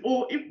trends,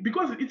 or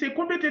because it's a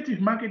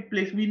competitive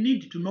marketplace, we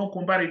need to know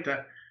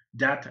comparator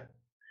data.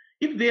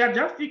 If they are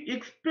just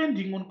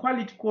expanding on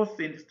quality costs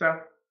and stuff,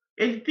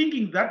 and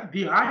thinking that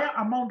the higher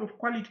amount of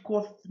quality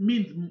costs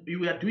means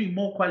we are doing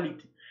more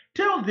quality,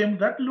 tell them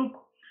that,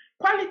 look,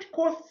 quality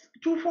costs,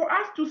 for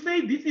us to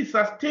say this is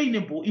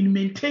sustainable in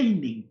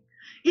maintaining,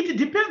 it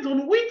depends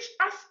on which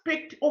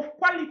aspect of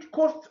quality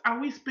costs are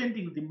we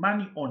spending the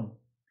money on.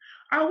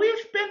 Are we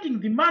spending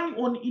the money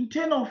on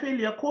internal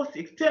failure costs,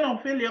 external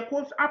failure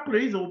costs,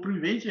 appraisal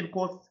prevention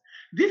costs?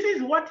 This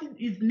is what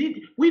is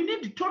needed. We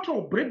need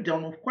total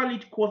breakdown of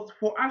quality costs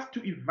for us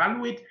to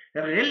evaluate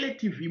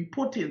relative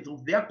importance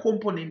of their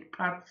component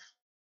parts.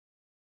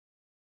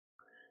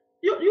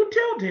 You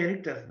tell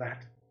directors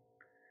that.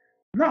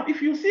 Now,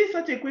 if you see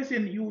such a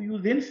question, you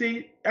then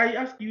say, I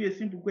ask you a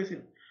simple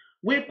question.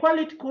 Were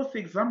quality costs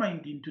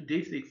examined in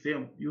today's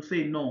exam? You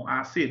say no.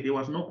 I say there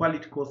was no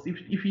quality cost.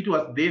 If it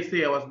was there,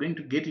 say I was going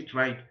to get it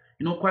right.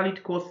 You know,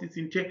 quality cost is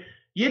in check.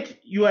 Yet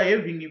you are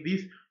having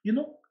this, you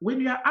know,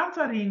 when you are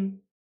answering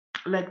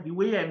like the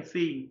way I'm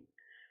saying,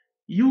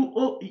 you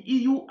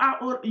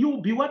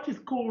be what is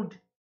called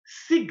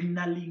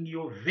signaling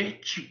your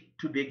virtue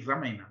to the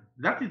examiner.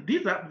 That is,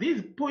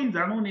 these points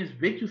are known as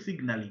virtue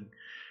signaling.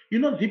 You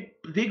know,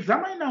 the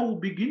examiner will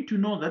begin to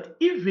know that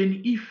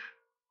even if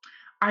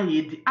I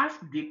had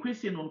asked the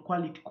question on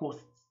quality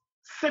costs,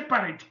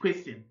 separate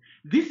question,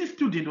 this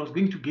student was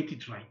going to get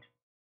it right.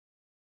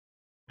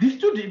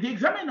 The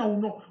examiner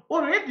will know.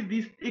 Already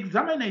this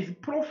examiner is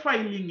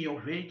profiling your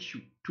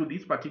virtue to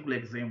this particular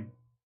exam.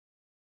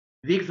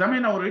 The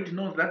examiner already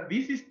knows that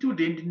this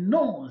student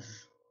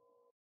knows.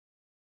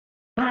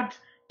 But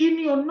in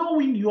your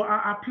knowing, you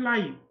are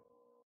applying.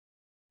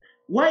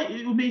 Why,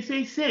 you may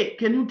say,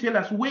 can you tell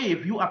us where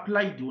have you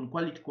applied on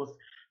quality cost?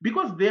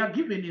 Because they are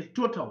given as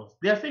totals.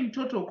 They are saying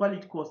total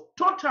quality cost.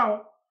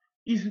 Total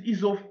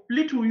is of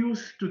little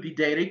use to the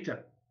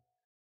director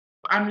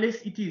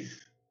unless it is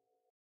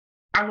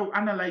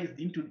analyzed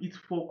into its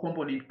 4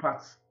 component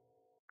parts.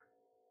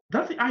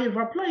 That's I have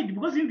applied,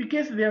 because in the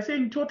case they are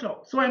saying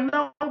total. So I'm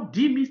now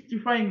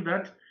demystifying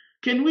that.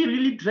 Can we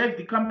really drive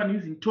the company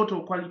using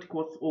total quality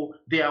costs, or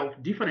they are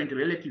of different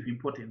relative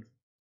importance?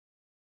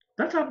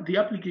 That's the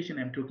application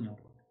I'm talking about.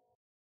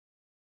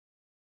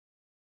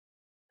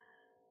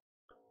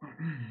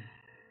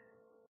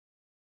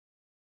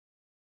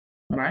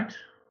 Right?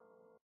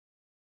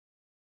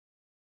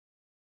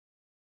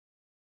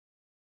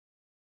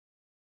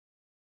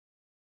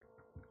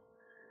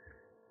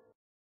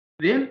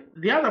 Then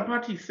the other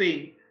part is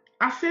saying,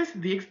 assess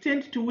the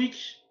extent to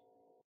which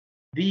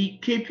the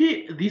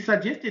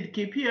suggested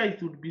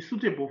KPIs would be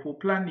suitable for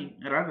planning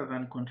rather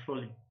than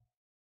controlling.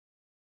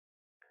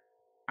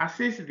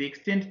 Assess the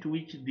extent to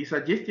which the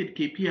suggested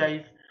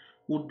KPIs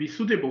would be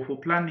suitable for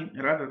planning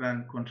rather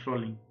than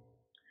controlling.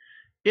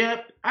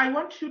 I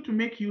want you to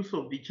make use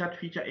of the chat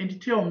feature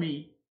and tell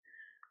me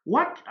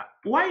what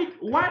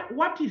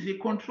is a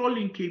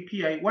controlling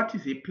KPI, what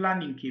is a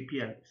planning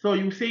KPI. So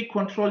you say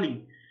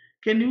controlling.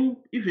 Can you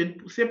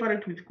even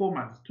separate with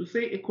commas? To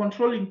say a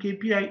controlling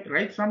KPI,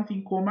 write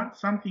something, comma,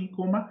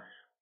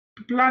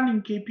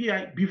 planning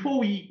KPI. Before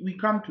we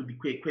come to the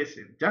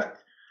question, just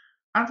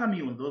answer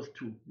me on those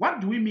two.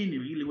 What do we mean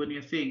really when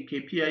you're saying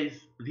KPIs?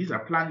 These are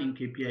planning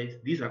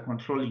KPIs, these are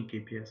controlling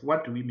KPIs.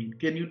 What do we mean?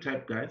 Can you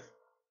type, guys?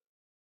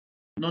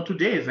 No,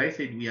 today, as I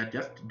said, we are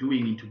just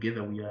doing it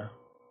together. We are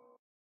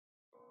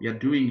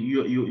doing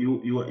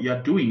you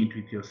are doing it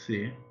with your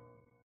say.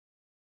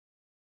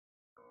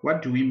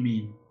 What do we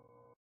mean?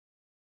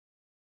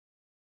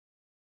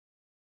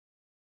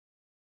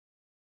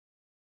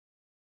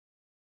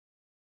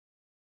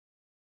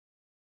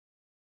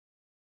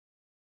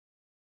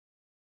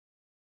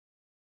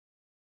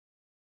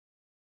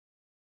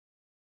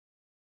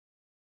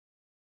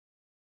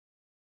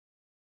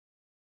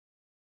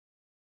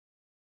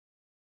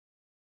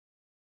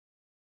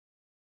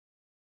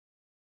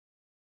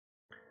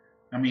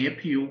 I'm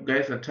happy you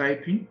guys are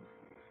typing.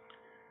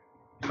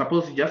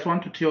 Suppose you just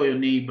want to tell your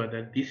neighbor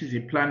that this is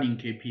a planning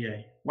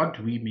KPI. What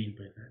do we mean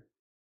by that?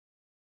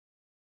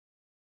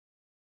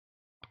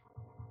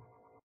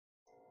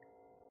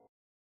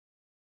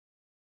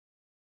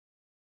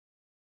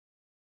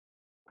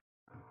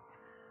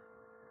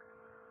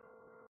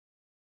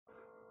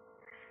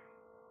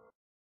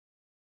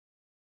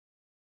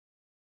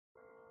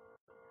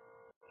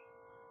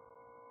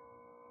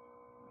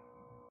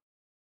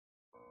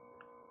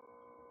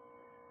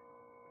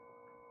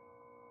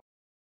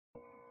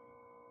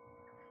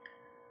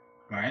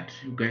 Right,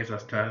 you guys are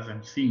stars.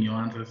 I'm seeing your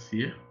answers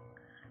here.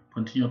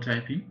 Continue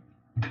typing.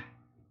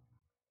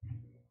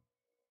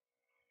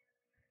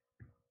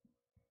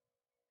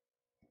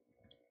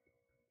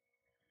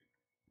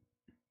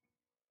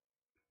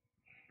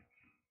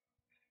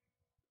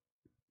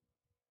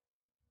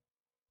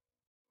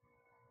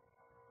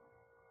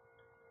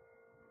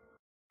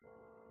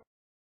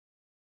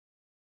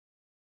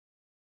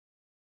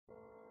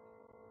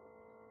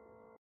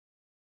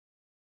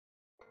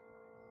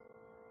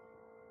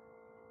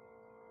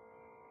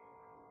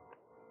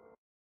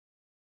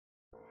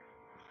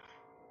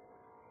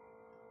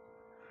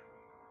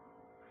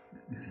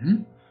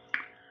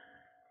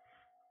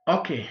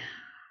 Okay.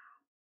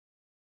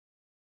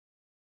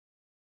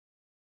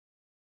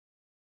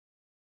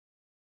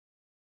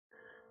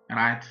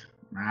 Right.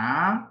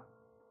 Now,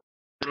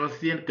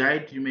 Rosient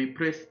guide, you may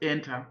press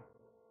enter.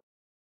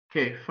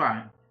 Okay,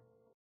 fine.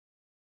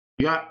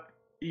 You are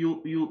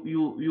you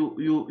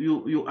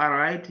are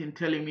right in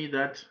telling me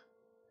that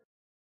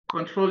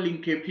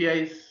controlling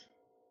KPIs,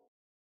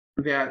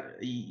 they are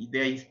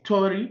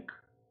historic,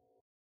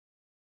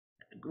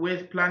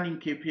 whereas planning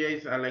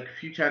KPIs are like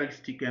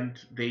futuristic and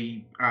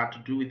they are to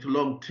do with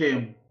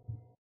long-term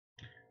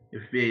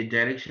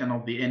direction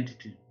of the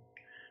entity.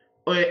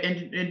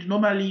 And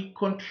normally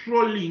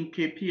controlling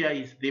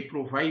KPIs, they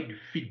provide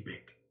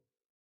feedback.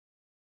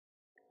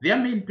 Their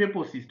main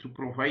purpose is to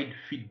provide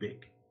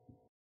feedback.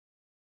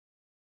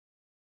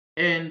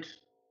 And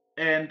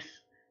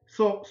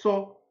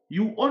so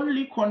you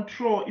only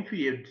control if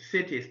you have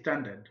set a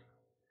standard.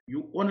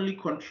 You only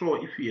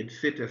control if you had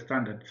set a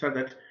standard so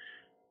that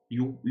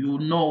you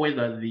know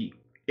whether the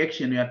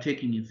action you are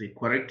taking is a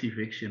corrective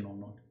action or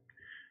not.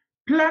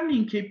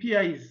 Planning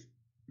KPIs,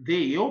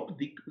 they help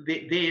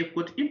they have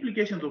got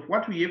implications of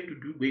what we have to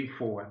do going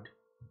forward.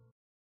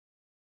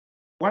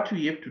 What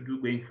we have to do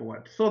going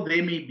forward. So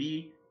they may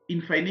be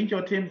in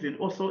financial terms and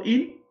also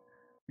in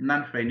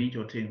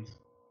non-financial terms.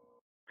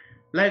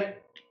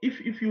 Like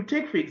if you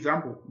take, for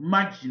example,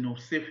 margin of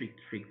safety,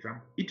 for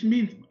example, it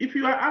means if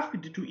you are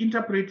asked to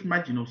interpret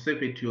margin of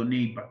safety to your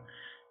neighbor,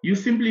 you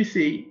simply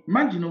say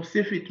margin of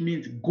safety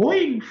means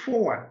going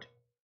forward,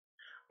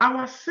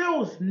 our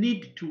sales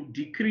need to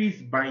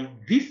decrease by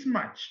this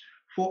much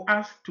for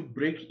us to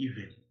break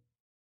even.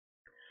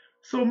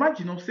 So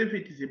margin of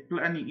safety is a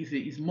planning,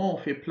 is more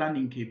of a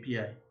planning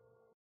KPI.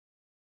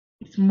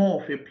 It's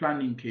more of a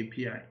planning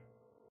KPI.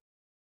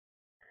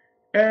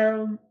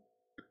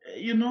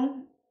 You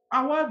know,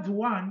 awards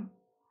one,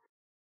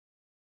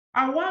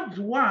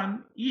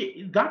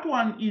 that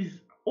one is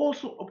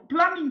also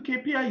planning.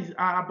 KPIs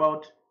are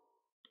about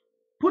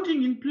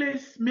putting in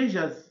place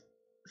measures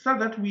so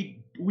that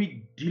we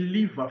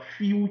deliver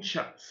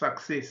future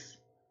success.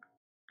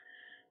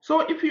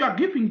 So if you are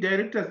giving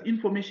directors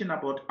information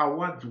about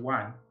awards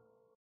one,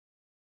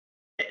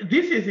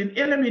 this is an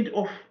element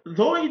of,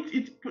 though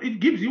it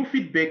gives you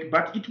feedback,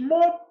 but it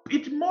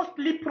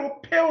mostly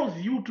propels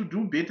you to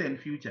do better in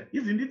future,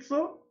 isn't it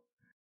so?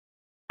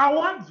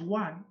 Awards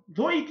one,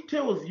 though it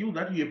tells you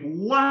that you have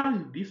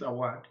won this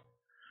award,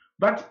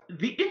 but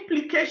the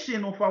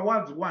implication of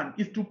awards one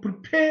is to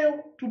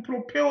propel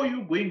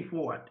you going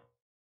forward.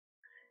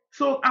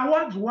 So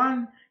awards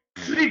one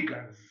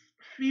triggers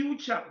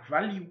future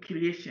value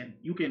creation.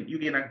 You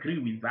can agree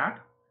with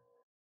that.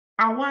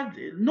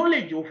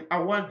 Knowledge of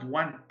awards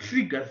one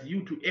triggers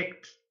you to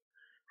act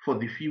for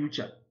the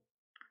future.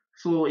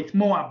 So it's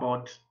more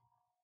about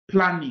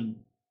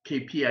planning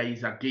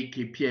KPIs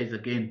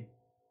again.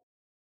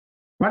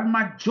 But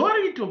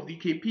majority of the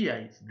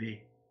KPIs there,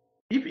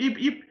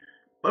 if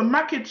a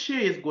market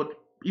share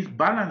is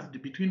balanced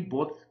between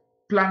both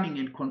planning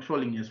and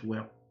controlling as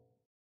well.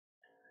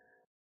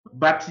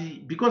 But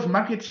because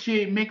market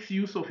share makes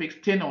use of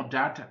external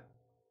data,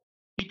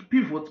 it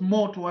pivots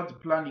more towards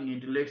planning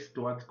and less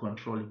towards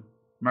controlling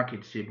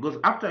market share. Because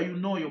after you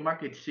know your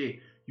market share,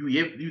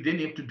 you then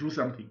have to do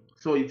something.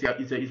 So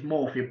it's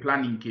more of a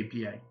planning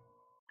KPI.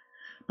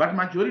 But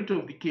majority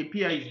of the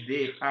KPIs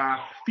there are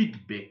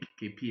feedback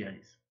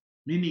KPIs,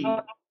 meaning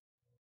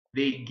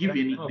they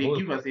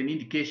give us an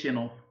indication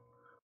of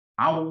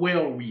how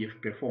well we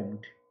have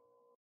performed.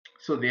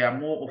 So they are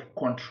more of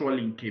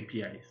controlling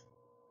KPIs.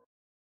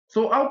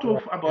 So out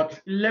of about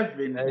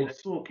 11 or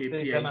so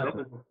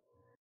KPIs,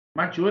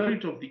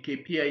 majority of the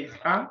KPIs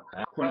are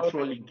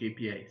controlling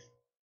KPIs.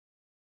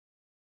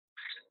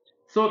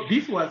 So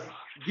this was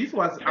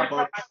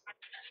about,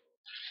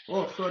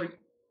 oh sorry,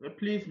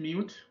 please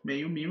mute. May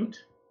you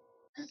mute?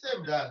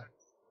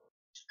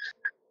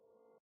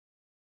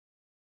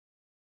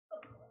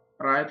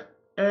 Right.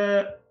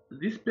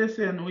 This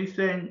person who is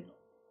saying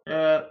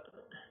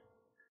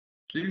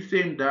really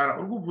saying that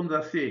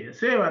ukubvunza sei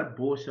vari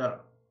bhosha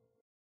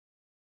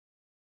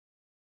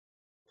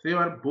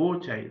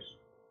is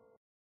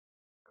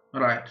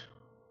right.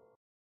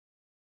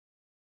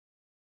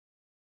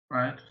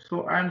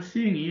 So I'm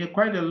seeing here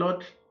quite a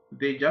lot.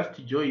 They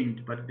just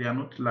joined, but they are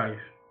not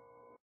live.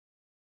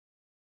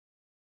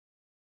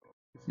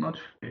 It's not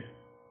fair.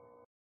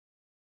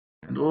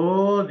 And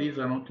all these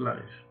are not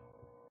live.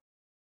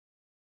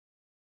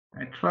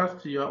 I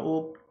trust you are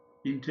all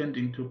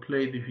intending to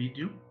play the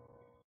video,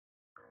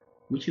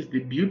 which is the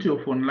beauty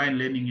of online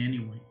learning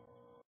anyway.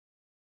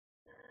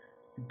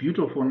 The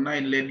beauty of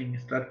online learning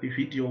is that the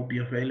video will be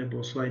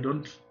available, so I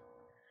don't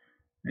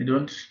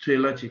to a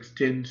large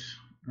extent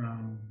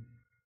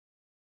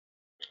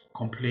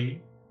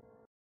complain.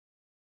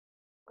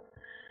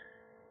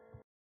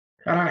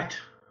 All right.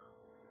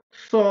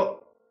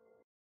 So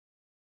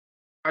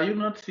are you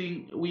not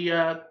seeing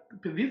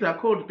these are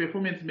called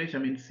performance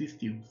measurement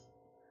systems?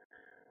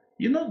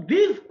 You know,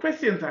 these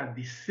questions are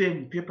the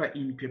same paper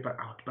in, paper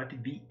out, but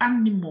the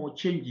animal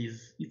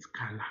changes its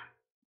color.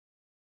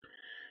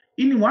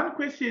 In one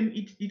question,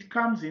 it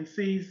comes and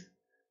says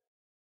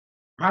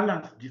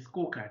balance the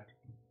scorecard,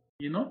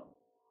 you know.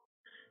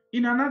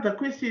 In another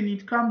question,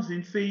 it comes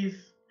and says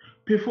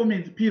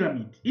performance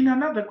pyramid. In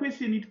another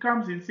question, it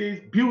comes and says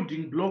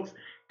building blocks.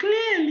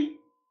 Clearly,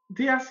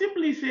 they are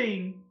simply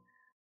saying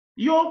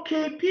your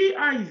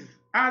KPIs,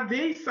 are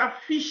they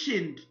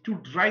sufficient to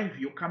drive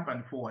your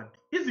company forward?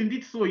 Isn't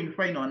it so in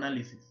final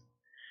analysis?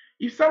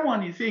 If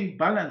someone is saying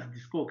balance the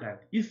scorecard,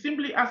 he's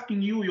simply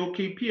asking you your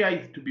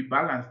KPIs to be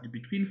balanced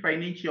between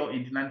financial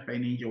and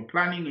non-financial,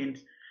 planning and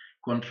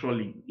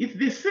controlling. It's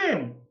the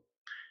same.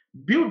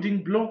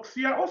 Building blocks,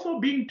 we are also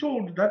being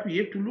told that we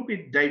have to look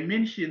at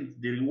dimensions,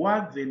 the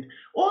rewards, and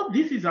all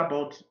this is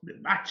about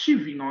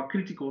achieving our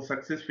critical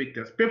success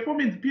factors.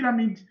 Performance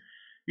pyramid,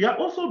 we are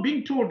also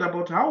being told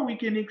about how we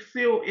can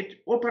excel at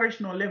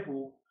operational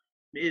level,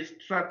 is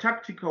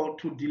tactical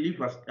to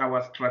deliver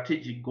our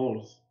strategic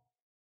goals.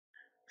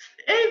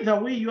 Either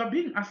way, you are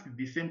being asked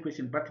the same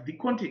question, but the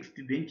context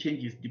then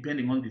changes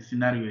depending on the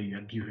scenario you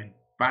are given.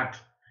 But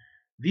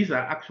these are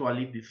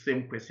actually the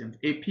same questions.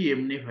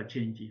 APM never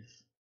changes.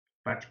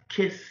 But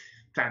case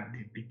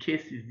study, the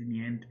cases in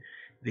the end,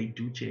 they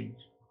do change.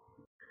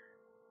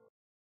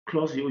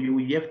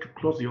 You have to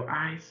close your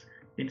eyes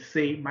and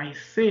say, my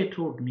say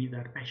told me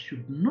that I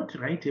should not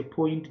write a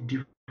point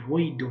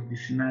devoid of the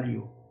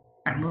scenario.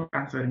 I'm not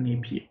answering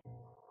APM.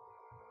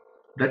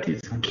 That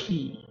is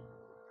key.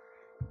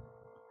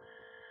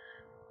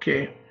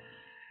 Okay.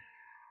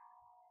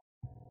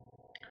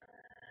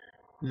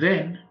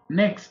 Then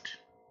next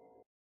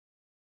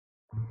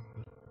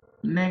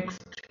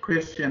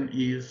question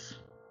is,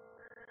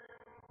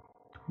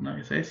 now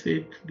as I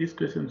said, these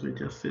questions were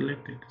just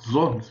selected.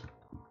 Zones.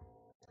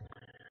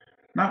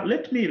 Now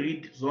let me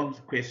read Zone's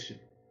question.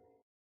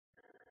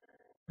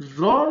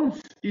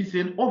 Zones is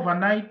an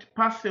overnight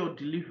parcel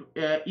delivery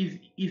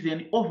is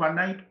an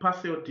overnight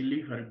parcel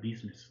delivery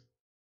business.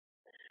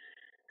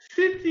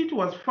 Since it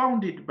was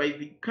founded by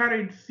the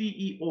current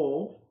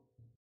CEO,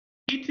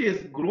 it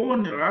has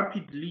grown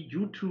rapidly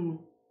due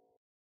to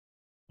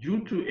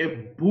a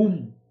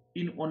boom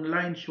in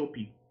online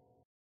shopping.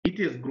 It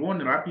has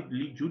grown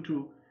rapidly due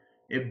to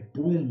a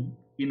boom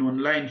in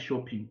online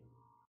shopping.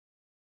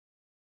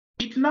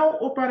 It now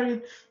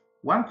operates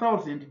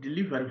 1,000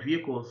 delivery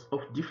vehicles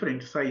of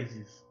different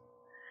sizes.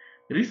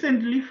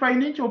 Recently,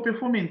 financial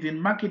performance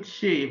and market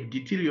share have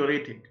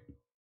deteriorated.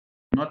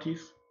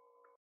 Notice,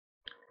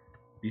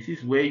 this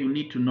is where you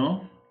need to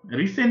know.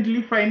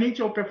 Recently,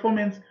 financial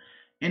performance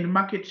and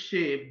market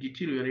share have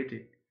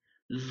deteriorated.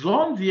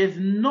 Zones has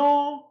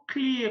no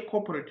clear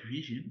corporate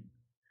vision.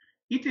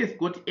 It has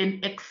got an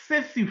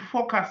excessive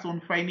focus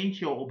on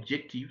financial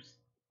objectives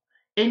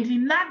and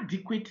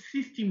inadequate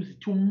systems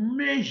to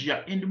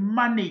measure and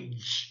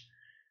manage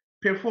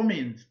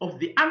performance of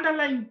the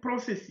underlying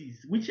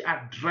processes which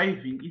are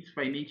driving its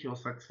financial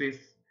success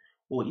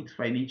or its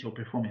financial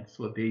performance.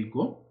 So there you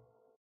go.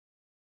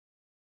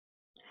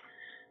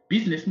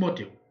 Business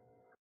model.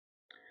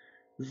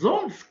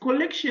 Zone's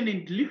collection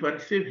and delivery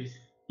service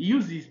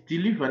uses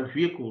delivery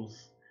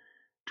vehicles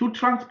to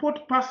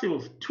transport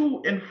parcels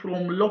to and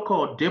from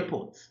local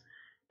depots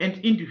and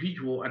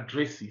individual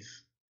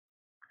addresses.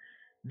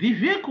 The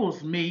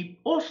vehicles may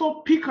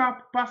also pick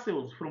up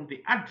parcels from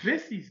the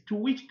addresses to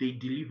which they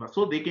deliver,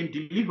 so they can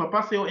deliver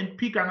parcel and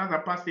pick another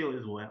parcel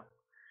as well.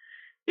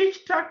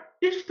 Each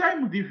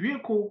time the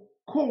vehicle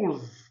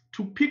calls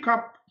to pick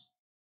up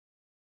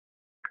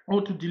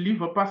or to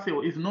deliver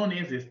parcel is known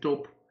as a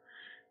stop,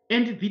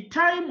 and the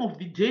time of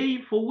the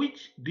day for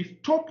which the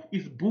stop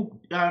is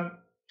booked,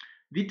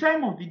 the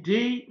time of the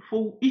day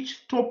for each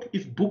stop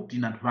is booked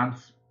in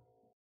advance.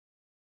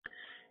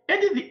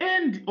 At the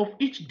end of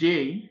each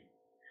day,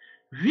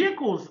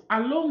 vehicles,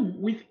 along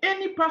with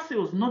any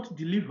parcels not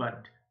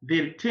delivered,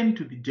 they return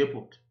to the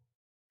depot.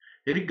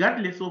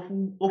 Regardless of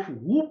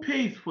who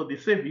pays for the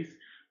service,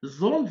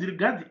 Zones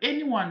regards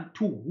anyone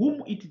to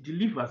whom it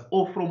delivers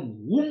or from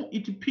whom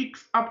it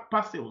picks up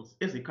parcels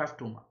as a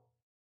customer.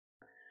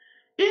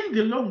 In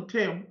the long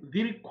term,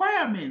 the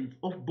requirements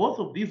of both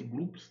of these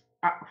groups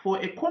are for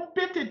a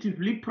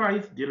competitively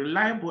priced,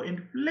 reliable,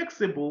 and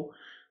flexible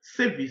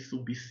service to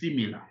be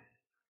similar.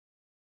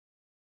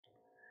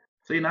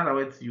 So in other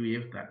words, you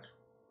have that.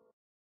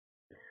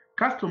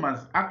 Customers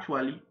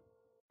actually,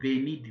 they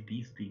need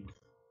these things.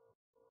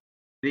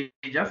 They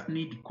just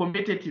need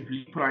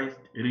competitively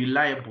priced,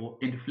 reliable,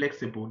 and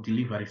flexible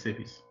delivery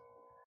service.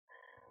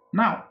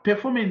 Now,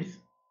 performance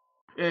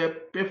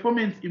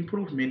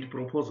improvement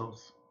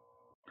proposals.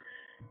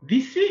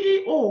 The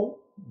CEO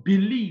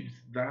believes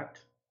that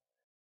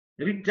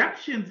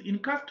reductions in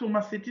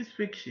customer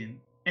satisfaction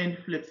and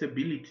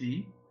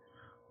flexibility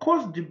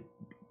caused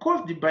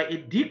by a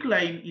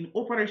decline in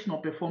operational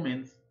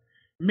performance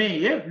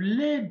may have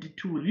led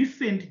to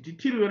recent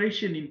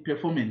deterioration in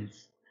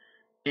performance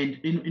and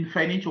in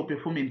financial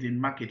performance and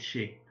market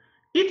share.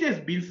 It has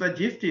been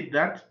suggested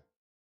that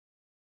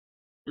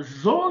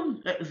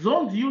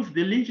Zones use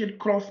the Lynch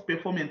Cross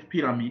performance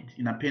pyramid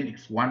in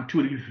Appendix 1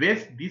 to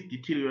reverse this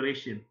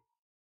deterioration.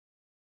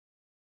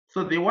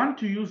 So they want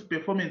to use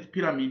performance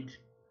pyramid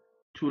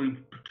to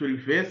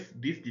reverse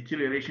this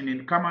deterioration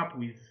and come up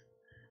with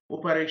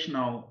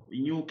operational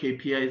new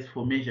KPIs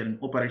for measuring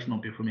operational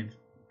performance.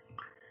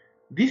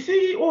 The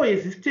CEO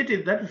has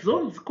stated that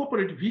Zone's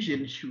corporate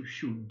vision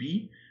should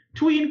be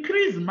to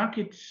increase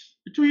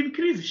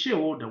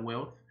shareholder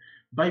wealth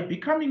by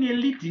becoming a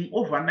leading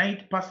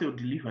overnight parcel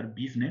delivery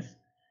business,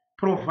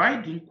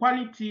 providing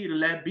quality,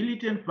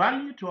 reliability, and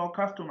value to our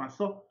customers.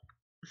 So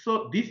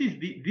So this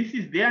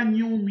is their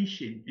new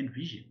mission and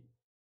vision.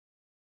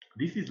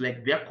 This is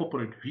like their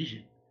corporate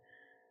vision.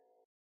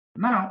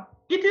 Now,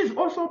 it is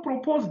also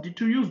proposed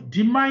to use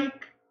DMAIC,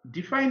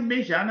 define,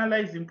 measure,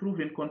 analyze, improve,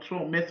 and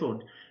control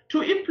method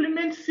to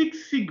implement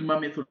Six Sigma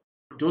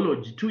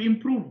methodology to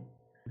improve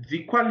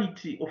the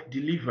quality of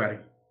delivery.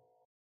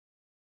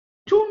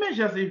 Two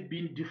measures have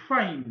been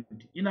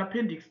defined in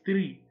Appendix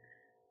 3,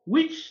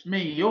 which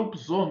may help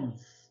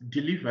zones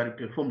delivery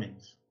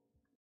performance.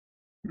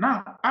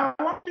 Now, I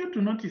want you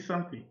to notice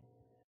something.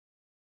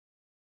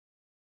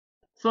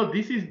 So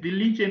this is the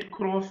Lynch and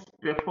Cross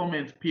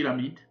performance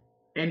pyramid,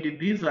 and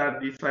these are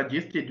the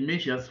suggested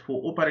measures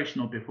for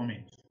operational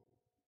performance.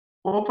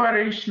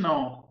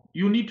 Operational,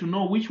 you need to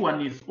know which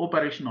one is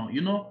operational.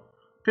 You know,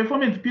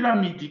 performance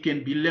pyramid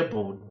can be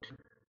labeled.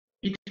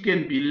 It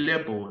can be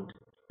labeled.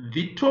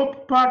 The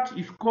top part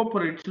is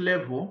corporate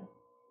level.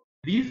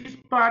 This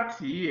part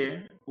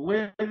here,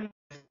 where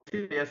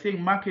they are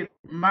saying market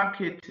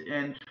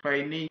and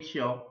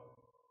financial,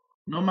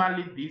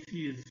 normally this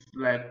is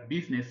like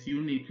business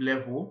unit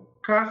level.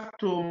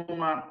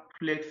 Customer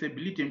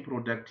flexibility and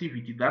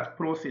productivity, that's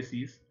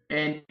processes.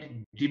 And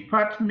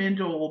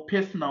departmental or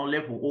personal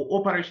level or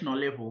operational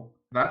level,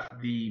 that's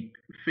the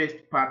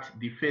first part,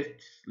 the first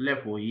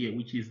level here,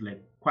 which is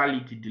like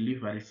quality,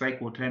 delivery,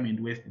 cycle time, and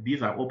waste.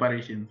 These are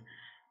operations.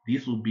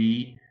 This will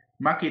be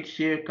market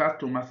share,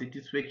 customer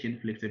satisfaction,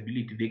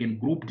 flexibility. They can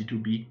group it to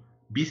be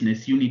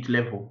business unit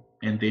level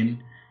and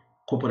then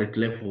corporate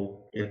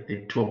level at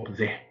the top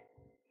there.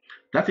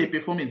 That's a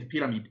performance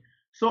pyramid.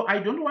 So I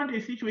don't want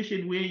a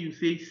situation where you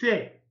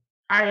say,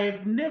 I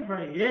have never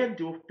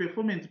heard of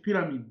performance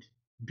pyramid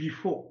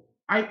before.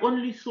 I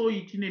only saw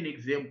it in an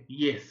exam.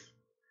 Yes.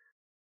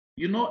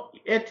 You know,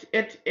 at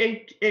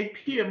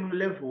APM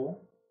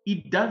level,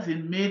 it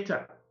doesn't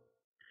matter.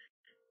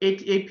 At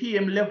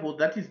APM level,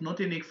 that is not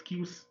an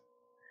excuse.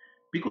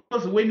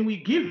 Because when we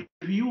give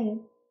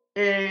you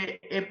a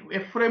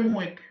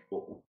framework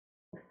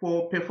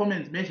for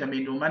performance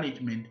measurement or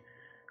management,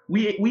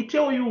 we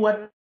tell you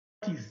what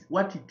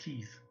it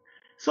is.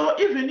 So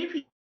even if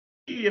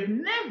you have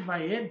never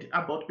heard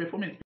about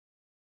performance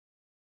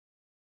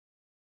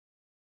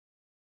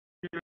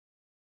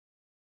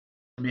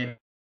pyramid,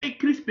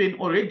 Crispin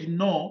already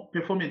know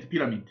performance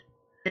pyramid.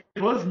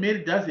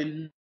 Rosemary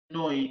doesn't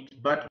know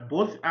it, but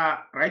both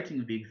are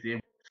writing the exam.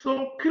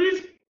 So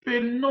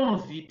Crispin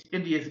knows it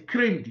and he has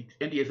claimed it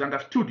and he has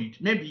understood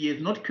it. Maybe he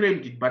has not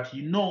claimed it, but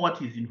he knows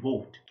what is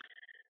involved.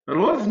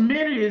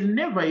 Rosemary has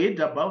never heard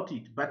about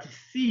it, but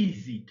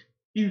sees it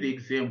in the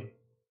exam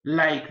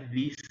like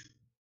this.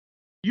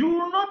 You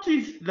will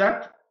notice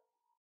that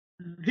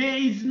there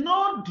is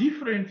no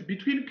difference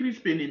between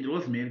Crispin and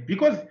Rosemary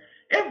because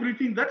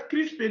everything that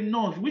Crispin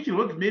knows, which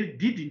Rosemary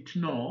didn't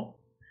know,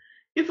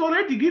 it's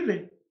already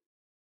given.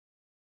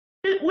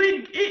 In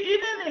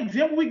an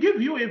exam, we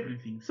give you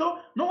everything.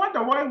 So no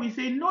wonder why we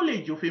say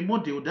knowledge of a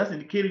model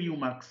doesn't carry you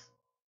marks.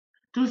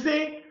 To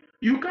say,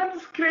 you can't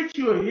scratch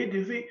your head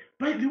and say,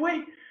 by the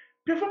way,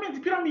 performance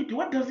pyramid,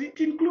 what does it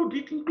include?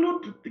 It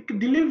includes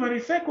delivery,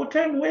 cycle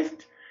time,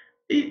 waste,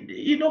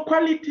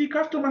 quality,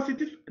 customer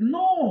satisfaction.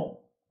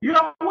 No, you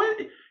are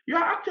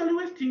actually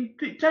wasting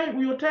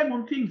your time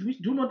on things which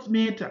do not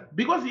matter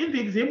because in the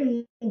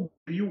exam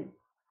you.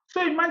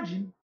 So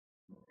imagine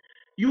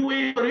you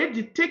were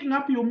already taking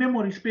up your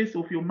memory space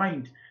of your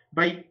mind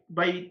by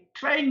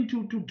trying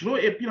to draw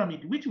a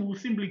pyramid which will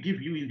simply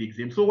give you in the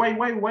exam. So why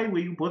were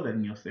you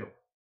bothering yourself?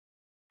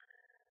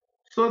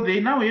 So they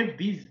now have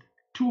these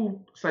two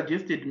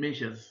suggested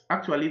measures,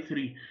 actually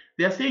three.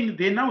 They are saying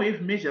they now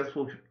have measures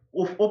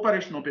of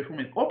operational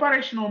performance.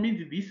 Operational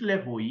means this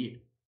level here.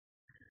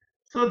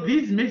 So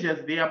these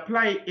measures, they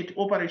apply at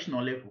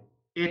operational level,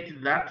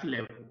 at that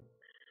level.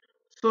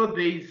 So there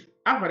is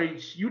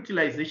average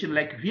utilization,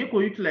 like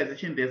vehicle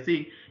utilization, they're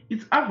saying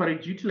it's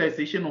average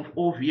utilization of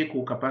all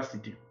vehicle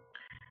capacity.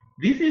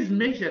 This is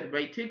measured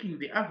by taking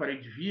the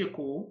average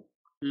vehicle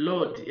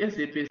load as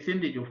a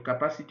percentage of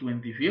capacity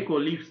when the vehicle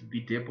leaves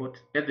the depot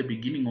at the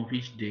beginning of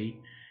each day,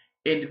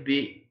 and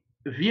the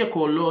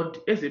vehicle load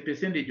as a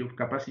percentage of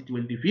capacity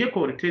when the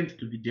vehicle returns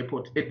to the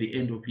depot at the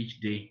end of each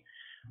day.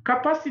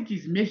 Capacity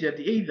is measured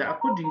either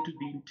according to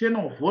the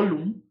internal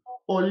volume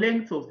or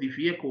length of the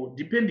vehicle,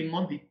 depending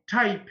on the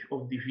type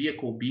of the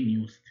vehicle being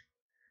used.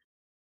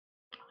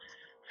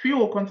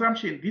 Fuel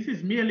consumption, this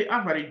is merely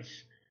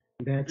average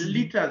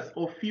liters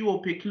of fuel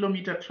per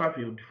kilometer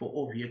traveled for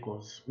all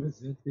vehicles.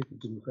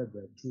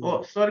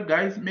 Oh, sorry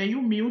guys, may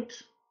you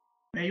mute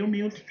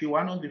the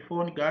one on the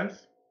phone,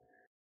 guys?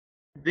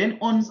 Then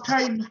on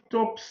time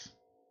stops,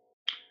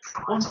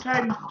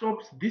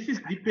 this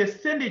is the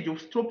percentage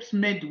of stops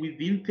made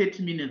within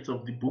 30 minutes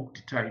of the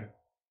booked time.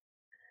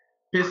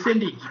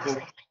 Percentage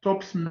of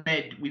stops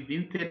made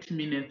within 30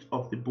 minutes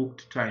of the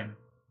booked time.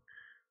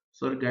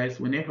 Sorry guys,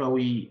 whenever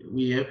we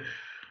have,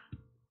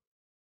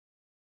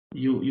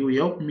 you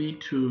help me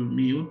to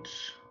mute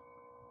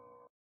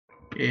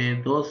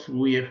those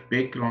who have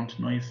background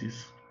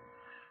noises.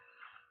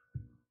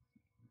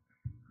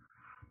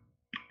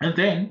 And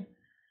then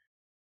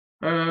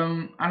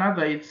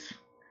Another is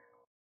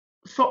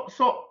so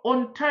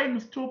on time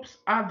stops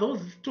are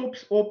those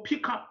stops or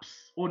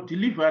pickups or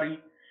delivery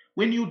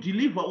when you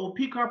deliver or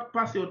pick up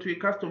parcel to a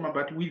customer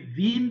but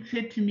within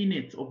 30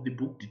 minutes of the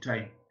booked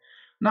time.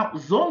 Now,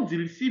 Zones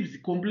receives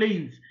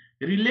complaints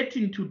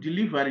relating to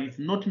deliveries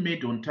not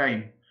made on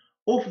time.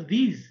 Of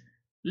these,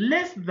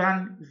 less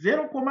than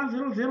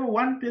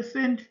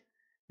 0.001%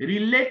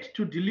 relate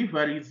to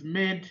deliveries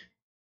made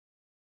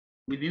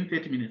within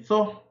 30 minutes.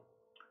 So,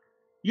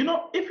 you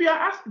know, if you are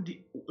asked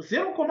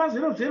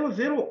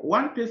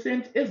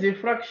 0.0001% as a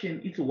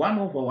fraction, it's 1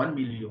 over 1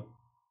 million.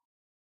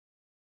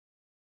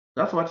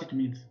 That's what it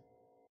means.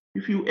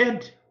 If you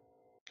add,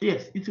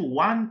 yes, it's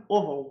 1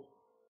 over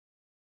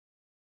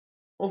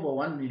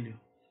 1 million.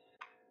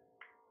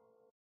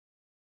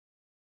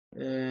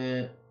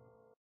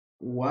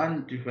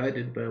 1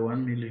 divided by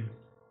 1 million.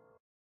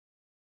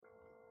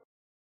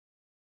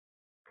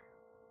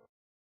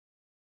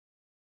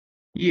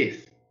 Yes.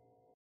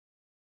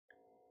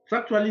 It's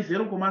actually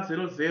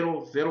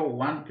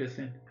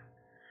 0.0001%.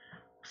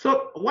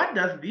 So what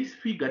does this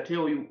figure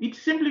tell you? It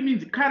simply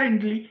means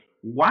currently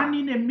 1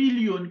 in a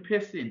million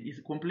person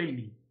is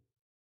complaining.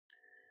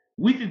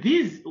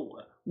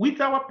 With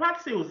our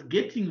parcels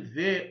getting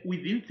there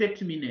within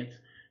 30 minutes,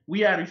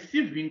 we are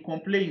receiving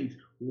complaints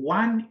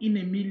 1 in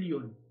a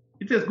million.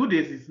 It's as good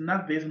as it's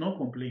not, there's no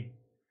complaint.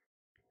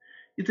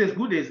 It's as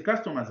good as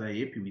customers are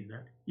happy with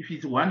that, if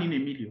it's 1 in a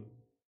million.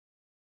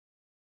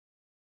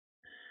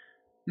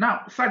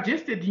 Now,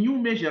 suggested new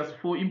measures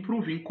for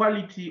improving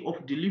quality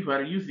of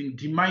delivery using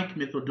DMAIC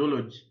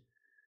methodology.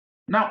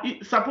 Now,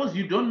 suppose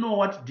you don't know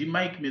what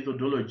DMAIC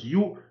methodology,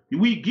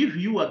 we give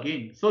you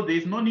again. So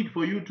there's no need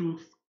for you to,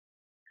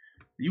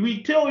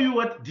 we tell you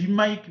what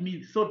DMAIC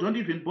means. So don't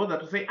even bother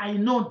to say, I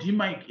know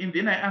DMAIC. And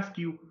then I ask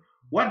you,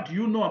 what do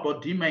you know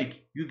about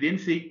DMAIC? You then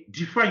say,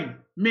 define,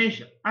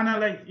 measure,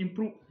 analyze,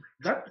 improve.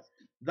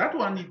 That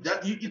one is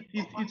that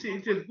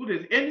it's as good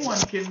as anyone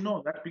can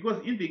know that, because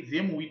in the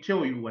exam we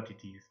tell you what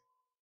it is.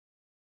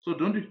 So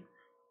don't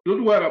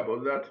worry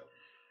about that.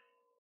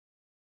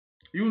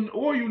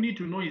 All you need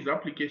to know is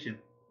application.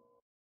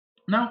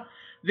 Now,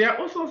 they are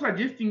also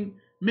suggesting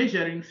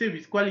measuring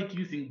service quality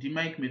using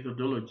DMAIC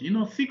methodology. You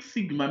know, Six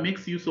Sigma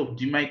makes use of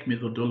DMAIC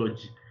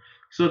methodology.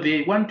 So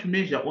they want to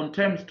measure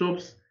on-time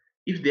stops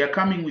if they are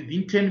coming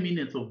within 10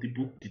 minutes of the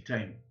booked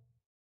time.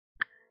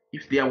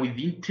 If they are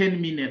within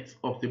 10 minutes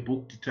of the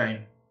booked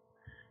time.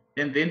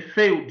 And then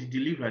failed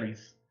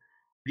deliveries.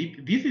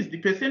 This is the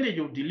percentage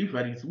of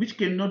deliveries which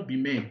cannot be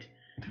made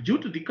due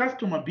to the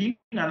customer being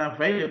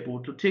unavailable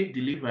to take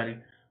delivery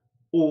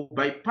or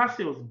by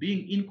parcels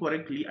being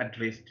incorrectly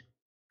addressed.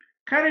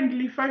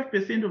 Currently,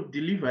 5% of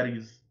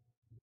deliveries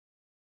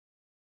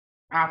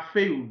are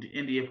failed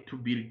and they have to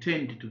be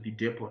returned to the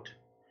depot.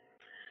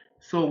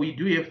 So we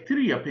do have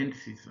 3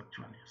 appendices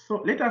actually.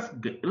 So let us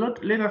get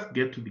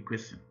to the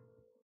question.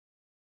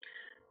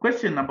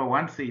 Question number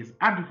 1 says,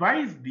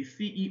 advise the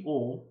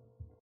CEO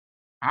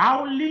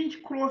how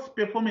Lynch Cross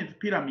Performance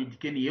Pyramid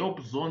can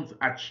help Zones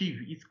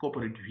achieve its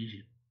corporate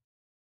vision.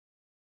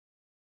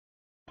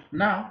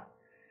 Now,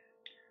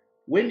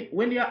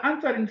 when you're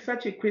answering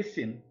such a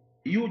question,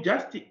 you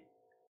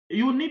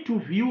need to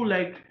view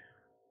like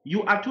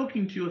you are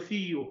talking to your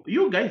CEO.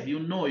 You guys, you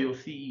know your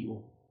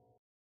CEO.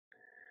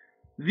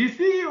 The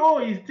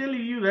CEO is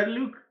telling you that,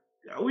 look,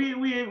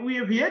 we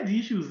have had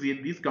issues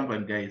in this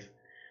company, guys.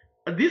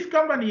 This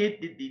company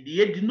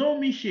had no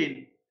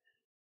mission.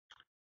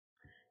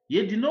 He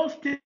had no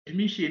state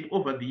mission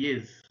over the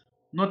years.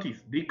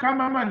 Notice, the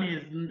company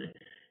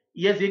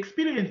has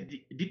experienced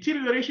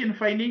deterioration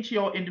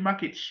financial and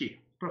market share,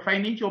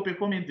 financial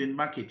performance and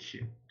market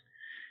share.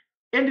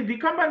 And the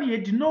company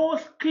had no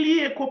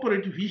clear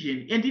corporate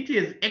vision, and it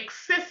has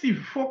excessive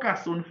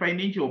focus on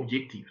financial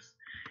objectives.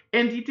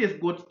 And it has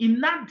got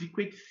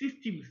inadequate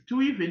systems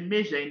to even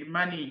measure and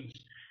manage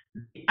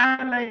the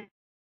underlying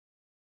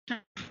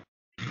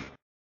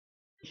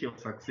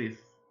success.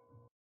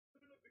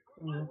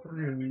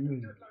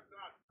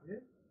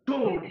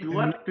 Told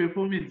what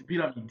performance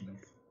pyramid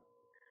is.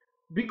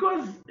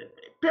 Because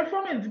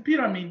performance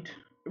pyramid,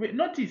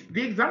 notice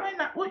the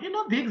examiner,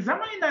 the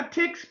examiner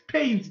takes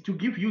pains to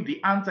give you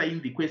the answer in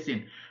the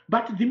question.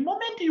 But the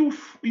moment you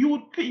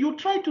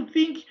try to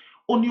think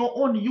on your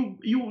own,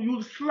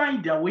 you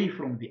slide away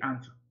from the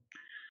answer.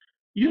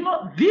 You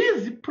know,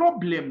 these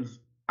problems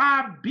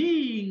are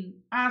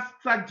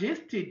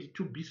suggested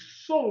to be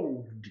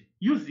solved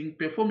using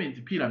performance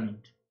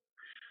pyramid.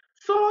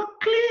 So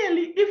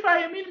clearly, if I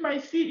am in my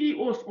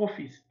CEO's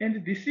office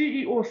and the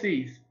CEO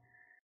says,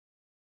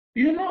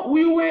 you know,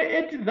 we were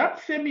at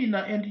that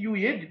seminar and you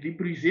heard the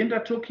presenter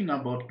talking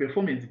about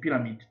performance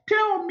pyramid.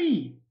 Tell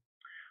me,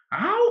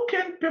 how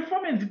can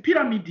performance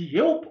pyramid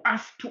help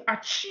us to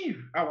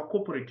achieve our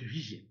corporate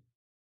vision?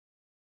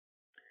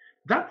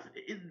 That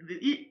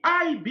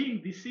I,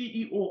 being the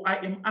CEO, I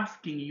am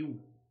asking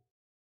you.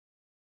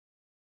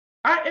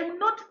 I am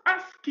not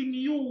asking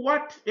you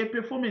what a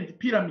performance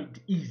pyramid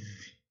is.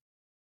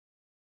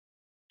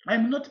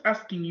 I'm not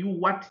asking you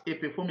what a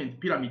performance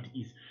pyramid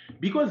is,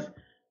 because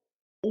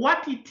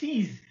what it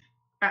is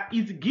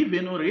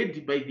given already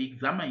by the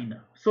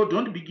examiner. So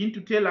don't begin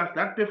to tell us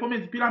that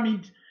performance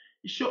pyramid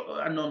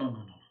show.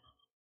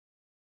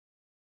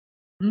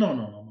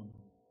 No.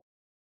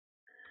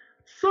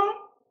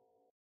 So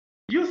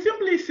you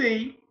simply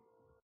say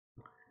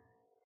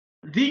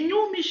the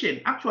new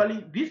mission.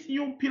 Actually, this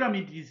new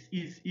pyramid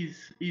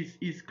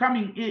is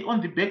coming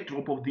on the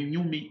backdrop of the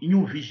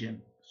new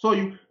vision. So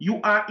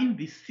you are in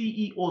the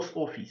CEO's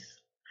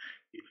office.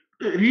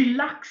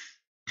 Relax.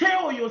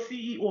 Tell your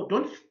CEO.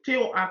 Don't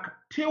tell ACCA.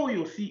 Tell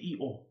your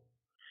CEO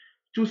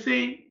to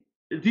say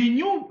the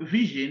new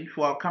vision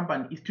for our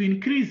company is to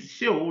increase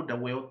shareholder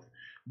wealth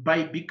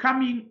by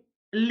becoming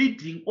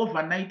leading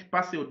overnight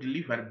parcel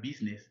delivery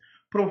business,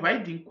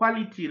 providing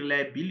quality,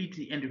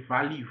 reliability, and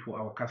value for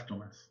our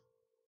customers.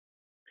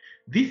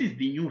 This is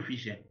the new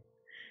vision.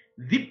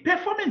 The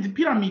performance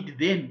pyramid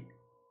then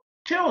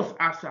tells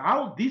us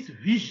how this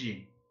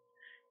vision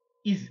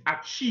is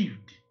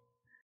achieved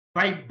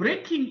by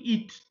breaking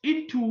it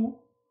into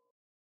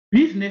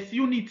business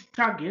unit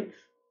targets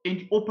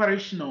and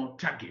operational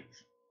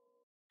targets.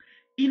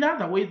 In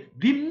other words,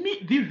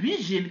 the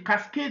vision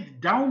cascades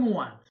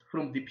downwards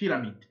from the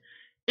pyramid.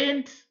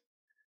 And,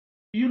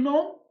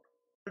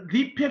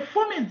 the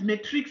performance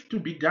metrics to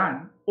be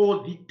done,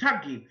 or the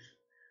targets,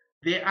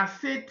 they are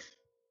set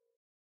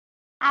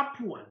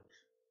upwards.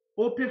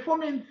 Or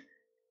performance,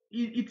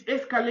 it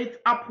escalates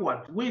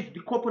upwards, whereas the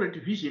corporate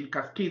vision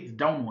cascades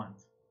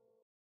downwards.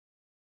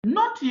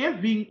 Not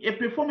having a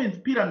performance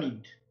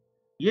pyramid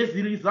has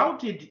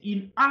resulted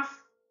in us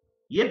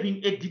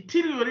having a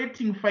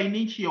deteriorating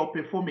financial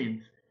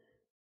performance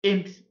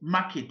and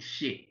market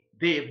share.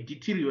 They have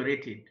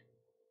deteriorated.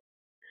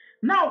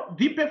 Now,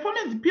 the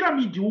performance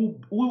pyramid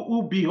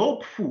will be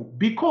helpful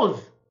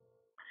because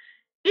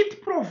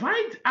it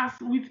provides us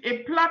with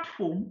a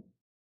platform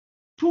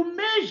to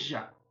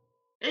measure,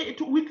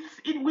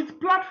 with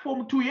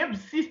platform to have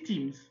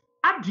systems,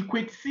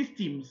 adequate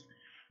systems,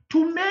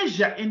 to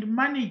measure and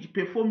manage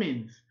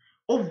performance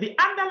of the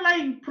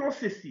underlying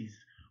processes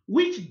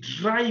which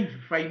drive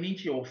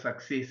financial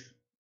success.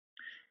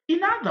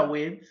 In other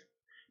words,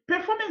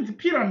 performance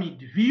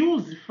pyramid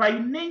views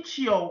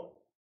financial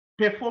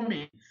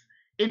performance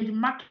and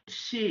market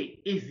share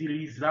as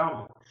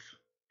results.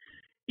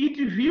 It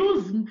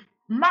views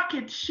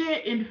market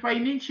share and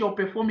financial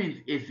performance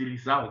as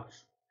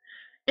results.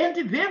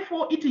 And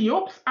therefore, it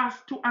helps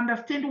us to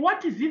understand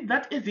what is it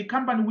that as a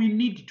company we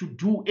need to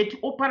do at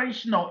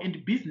operational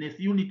and business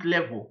unit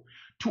level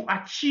to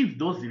achieve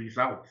those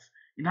results.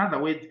 In other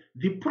words,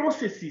 the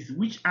processes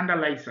which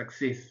underlie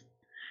success.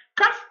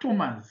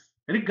 Customers,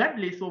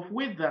 regardless of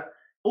whether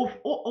of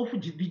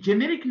the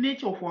generic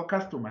nature of our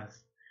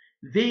customers,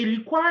 they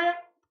require,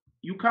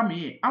 you come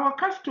here, our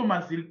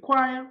customers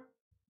require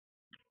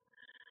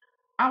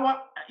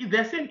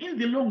they're saying in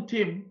the long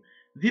term,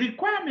 the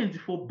requirements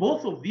for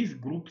both of these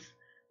groups,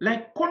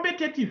 like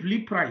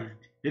competitively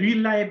priced,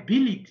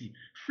 reliability,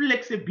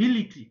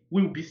 flexibility,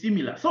 will be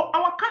similar. So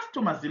our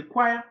customers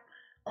require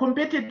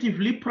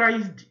competitively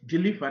priced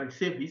delivery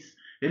service,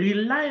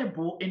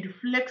 reliable and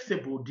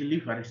flexible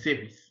delivery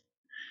service.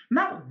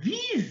 Now,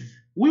 these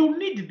will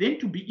need then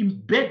to be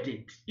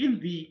embedded in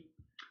the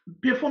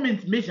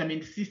performance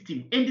measurement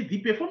system, and the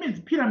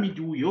performance pyramid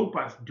will help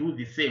us do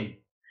the same.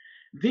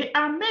 There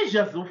are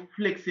measures of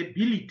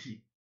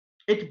flexibility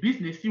at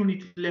business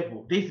unit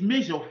level. There is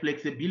measure of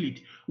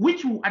flexibility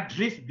which will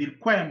address the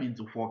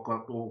requirements of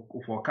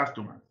our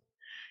customers.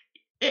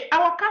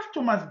 Our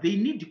customers, they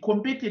need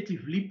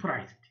competitively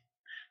priced.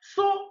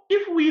 So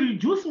if we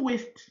reduce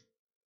waste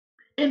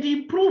and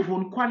improve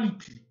on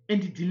quality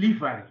and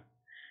delivery,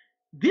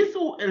 this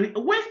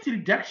waste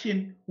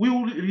reduction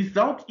will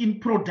result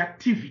in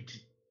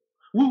productivity.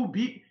 We will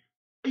be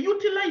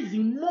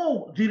utilizing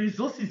more the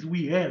resources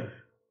we have.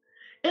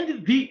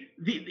 And the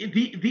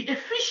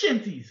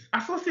efficiencies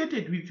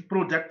associated with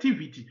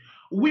productivity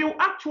will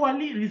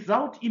actually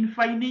result in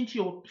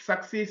financial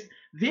success,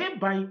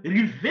 thereby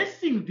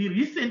reversing the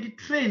recent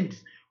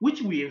trends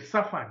which we have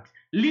suffered,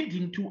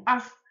 leading to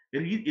us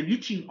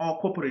reaching our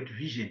corporate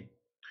vision.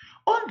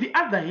 On the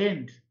other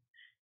hand,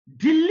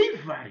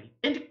 delivery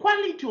and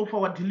quality of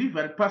our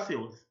delivery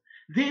parcels,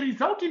 they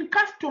result in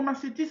customer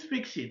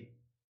satisfaction.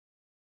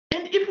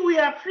 And if we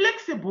are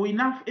flexible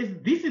enough, as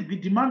this is the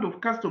demand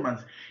of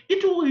customers,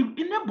 it will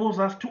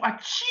enable us to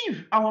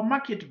achieve our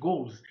market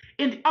goals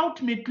and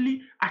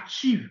ultimately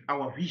achieve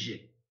our vision.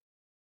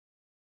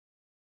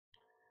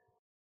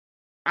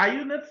 Are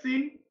you not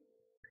seeing?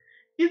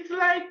 It's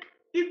like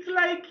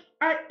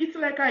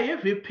I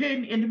have a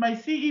pen and my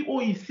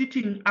CEO is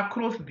sitting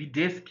across the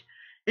desk,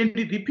 and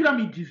the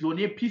pyramid is on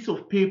a piece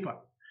of paper.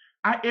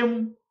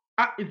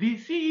 The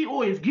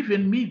CEO has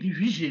given me the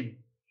vision.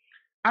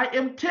 I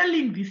am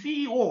telling the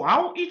CEO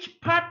how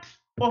each part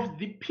of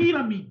the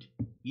pyramid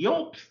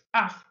helps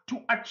us to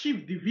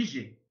achieve the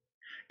vision.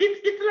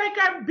 It's like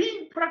I'm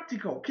being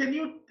practical. Can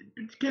you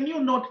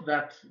note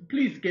that?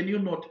 Please, can you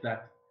note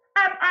that?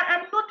 I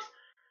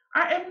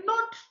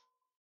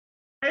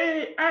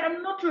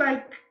am not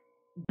like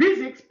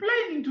busy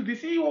explaining to the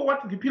CEO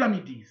what the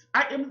pyramid is.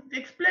 I am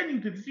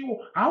explaining to the CEO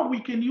how we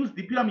can use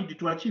the pyramid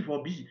to achieve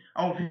our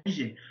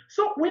vision.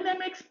 So when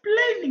I'm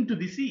explaining to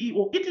the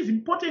CEO, it is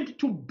important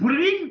to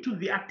bring to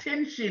the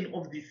attention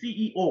of the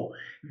CEO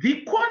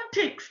the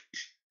context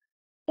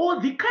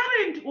or the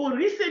current or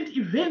recent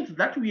events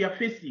that we are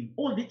facing,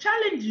 or the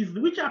challenges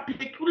which are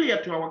peculiar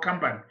to our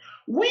company,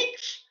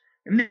 which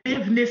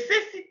have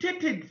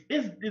necessitated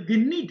as the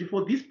need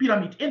for this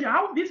pyramid, and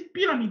how this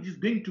pyramid is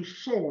going to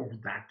solve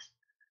that.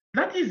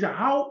 That is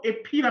how a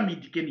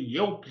pyramid can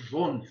help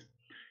zones.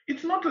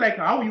 It's not like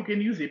how you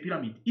can use a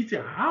pyramid. It's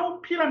how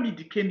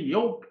pyramid can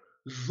help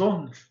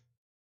zones.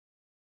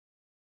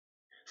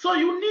 So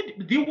you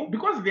need,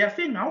 because they are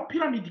saying how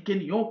pyramid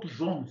can help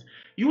zones,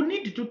 you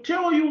need to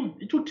tell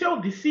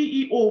the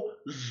CEO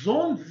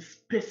zones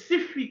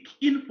specific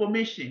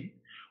information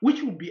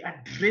which will be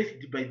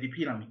addressed by the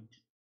pyramid.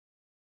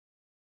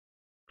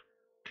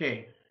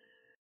 Okay.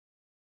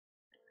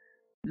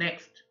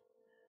 Next.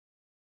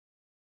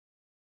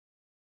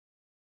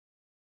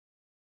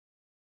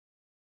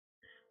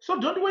 So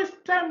don't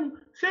waste time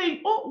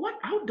saying, oh,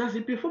 how does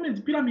a performance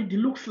pyramid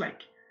looks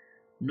like?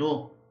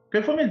 No.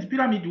 Performance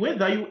pyramid,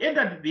 whether you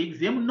entered the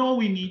exam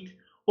knowing it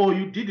or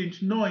you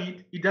didn't know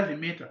it, it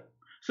doesn't matter.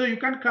 So you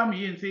can't come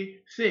here and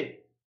say,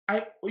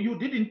 you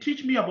didn't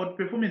teach me about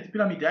performance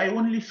pyramid, I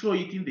only saw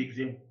it in the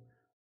exam.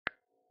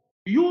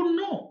 You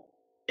know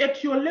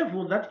at your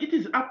level that it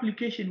is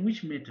application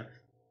which matters.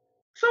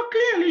 So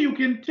clearly you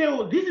can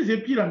tell this is a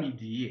pyramid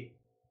here.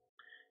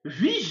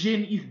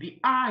 Vision is the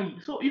eye.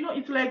 So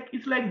it's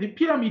like the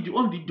pyramid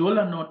on the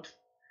dollar note,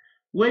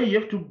 where you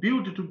have to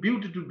build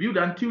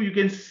until you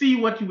can see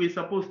what you were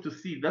supposed to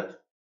see. That's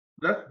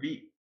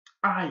the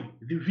eye,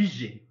 the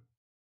vision.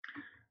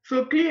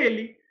 So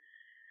clearly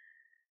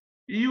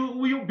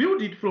you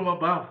build it from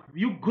above.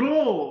 You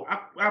grow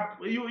up.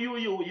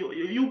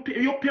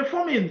 Your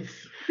performance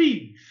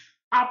feeds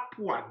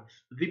upwards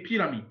the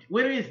pyramid,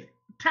 whereas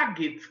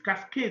targets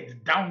cascades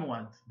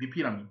downwards the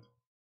pyramid.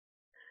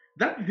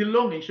 That's the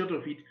long and short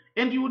of it.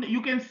 And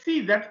you can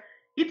see that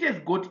it has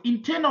got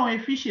internal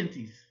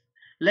efficiencies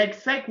like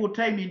cycle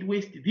time and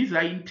waste. These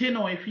are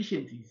internal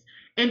efficiencies.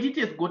 And it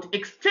has got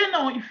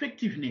external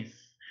effectiveness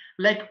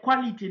like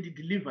quality and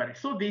delivery.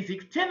 So there's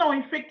external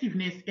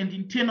effectiveness and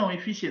internal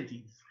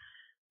efficiencies.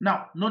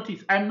 Now,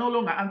 notice I'm no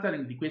longer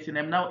answering the question.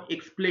 I'm now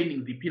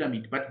explaining the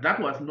pyramid, but that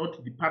was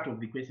not the part of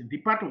the question. The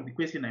part of the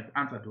question I've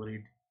answered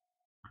already.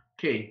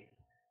 Okay.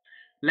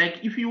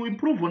 Like if you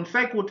improve on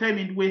cycle time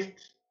and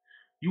waste,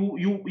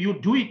 you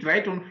do it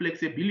right on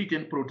flexibility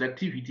and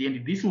productivity,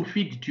 and this will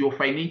feed to your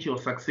financial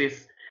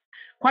success.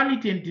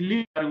 Quality and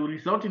delivery will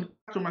result in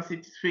customer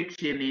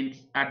satisfaction and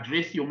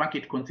address your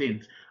market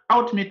concerns.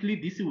 Ultimately,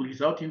 this will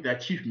result in the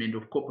achievement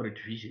of corporate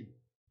vision.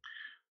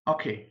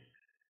 Okay.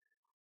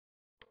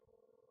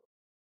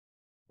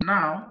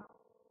 Now,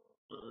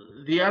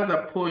 the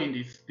other point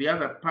is, the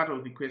other part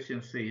of the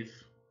question says,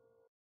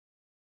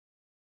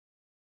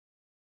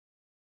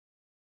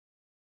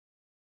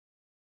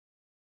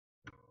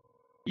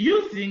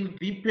 using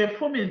the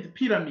performance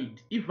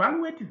pyramid,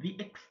 evaluate the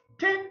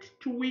extent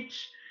to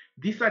which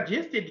the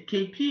suggested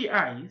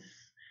KPIs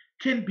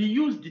can be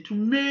used to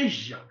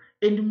measure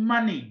and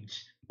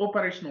manage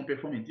operational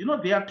performance.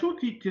 There are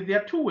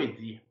two words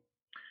here.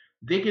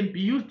 They can be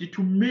used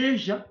to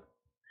measure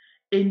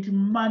and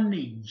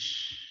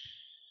manage.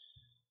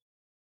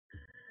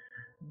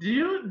 Do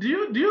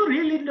you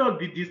really know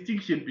the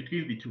distinction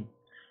between the two?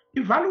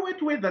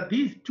 Evaluate whether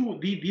these two,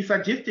 the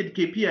suggested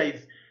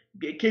KPIs,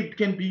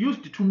 can be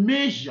used to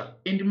measure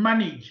and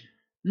manage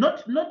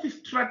not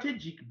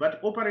strategic but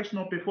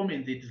operational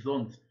performance at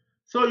zones.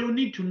 So you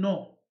need to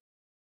know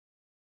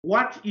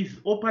what is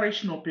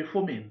operational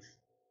performance.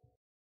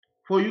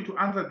 For you to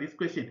answer this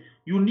question,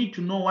 you need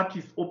to know what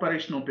is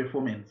operational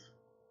performance.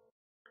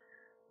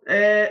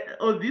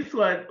 On this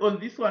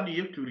one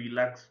you have to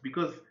relax,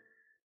 because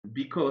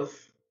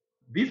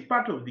this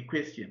part of the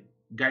question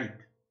guide,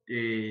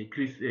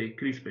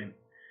 Crispin,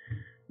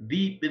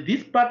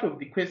 this part of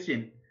the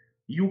question,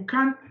 you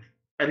can't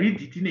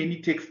read it in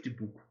any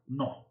textbook.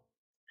 No,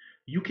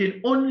 you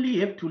can only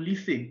have to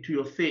listen to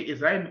yourself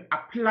as I'm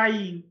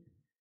applying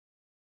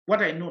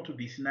what I know to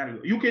the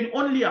scenario. You can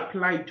only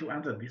apply to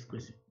answer this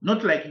question.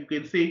 Not like you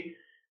can say,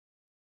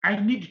 I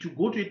need to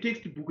go to a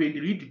textbook and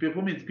read the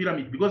performance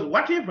pyramid, because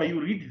whatever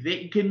you read there,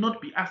 it cannot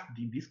be asked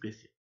in this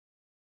question.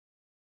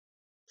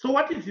 So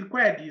what is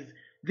required is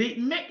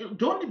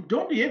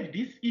don't have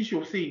this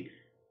issue of saying,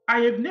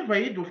 I have never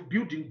heard of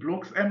building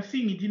blocks, I'm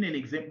seeing it in an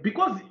exam,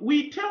 because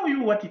we tell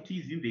you what it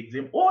is in the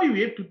exam. All you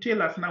have to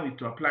tell us now is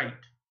to apply it.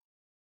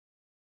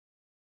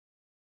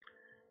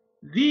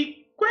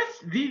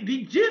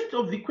 The gist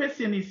of the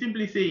question is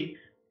simply saying,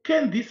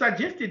 can the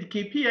suggested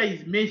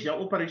KPIs measure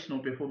operational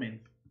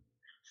performance?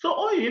 So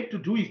all you have to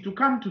do is to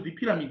come to the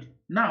pyramid.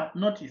 Now,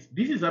 notice,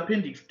 this is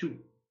Appendix 2.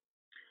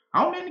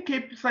 How many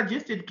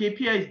suggested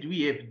KPIs do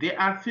we have? There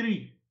are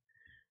 3.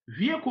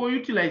 Vehicle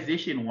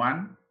utilization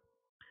 1,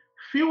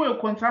 fuel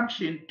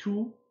consumption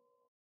 2,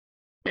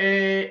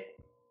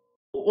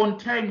 on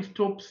time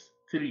stops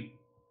 3.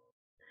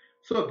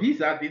 So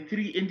these are the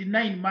 3 and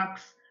 9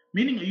 marks,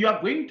 meaning you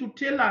are going to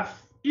tell us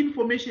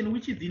information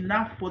which is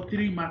enough for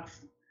 3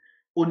 marks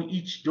on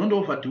each. Don't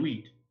overdo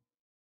it.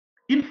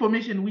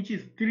 Information which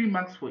is 3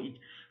 marks for each.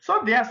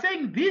 So they are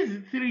saying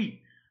these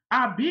 3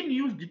 are being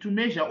used to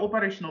measure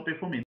operational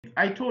performance.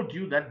 I told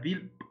you that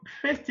the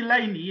first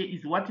line here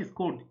is what is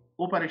called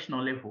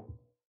operational level.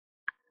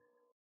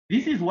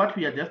 This is what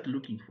we are just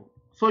looking for.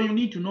 So you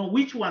need to know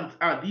which ones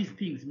are these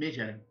things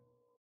measuring.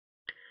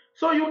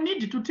 So you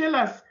need to tell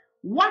us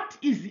what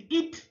is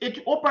it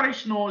at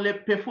operational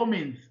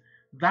performance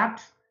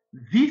that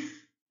this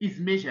is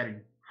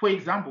measuring. For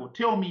example,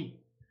 tell me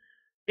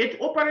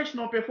at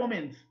operational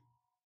performance,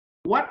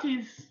 what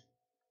is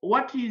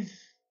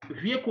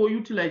vehicle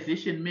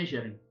utilization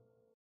measuring?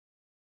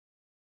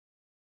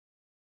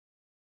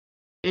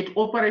 At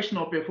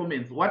operational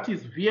performance, what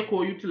is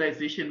vehicle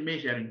utilization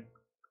measuring?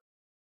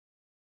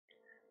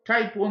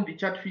 Type on the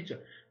chat feature.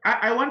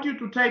 I want you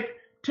to type,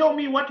 tell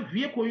me what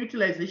vehicle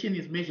utilization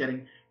is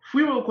measuring,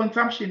 fuel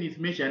consumption is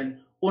measuring,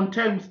 on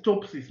time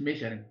stops is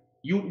measuring.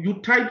 You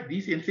type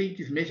this and say it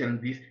is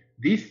measuring this,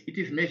 this it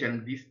is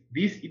measuring this,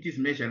 this it is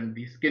measuring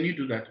this. Can you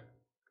do that?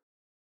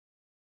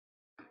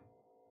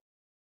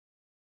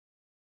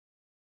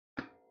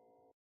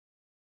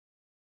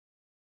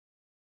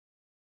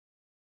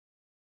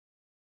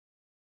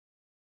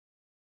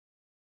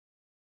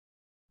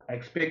 I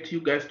expect you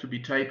guys to be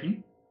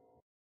typing.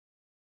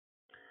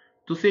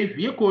 To say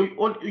vehicle,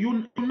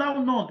 you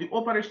now know the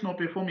operational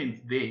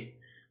performance there.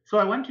 So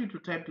I want you to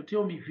type to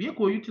tell me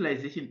vehicle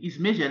utilization is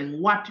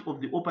measuring what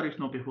of the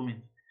operational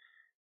performance.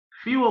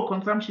 Fuel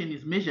consumption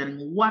is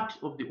measuring what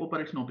of the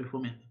operational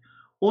performance.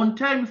 On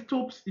time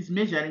stops is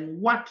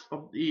measuring what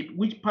of the,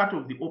 which part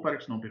of the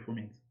operational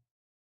performance.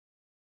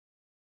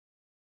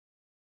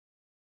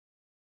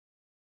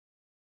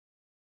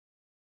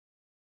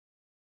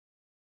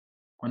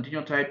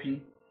 Continue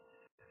typing.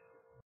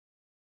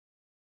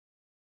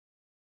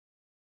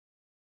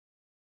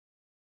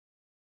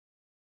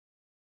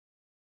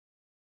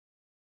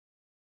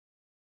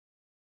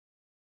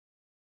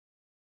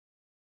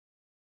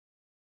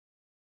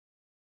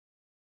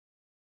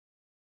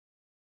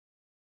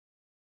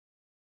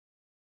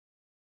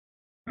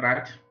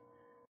 Right.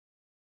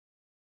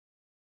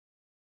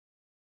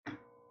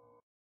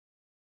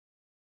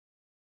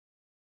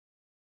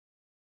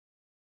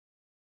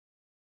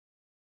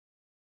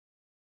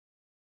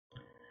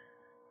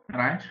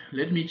 Right.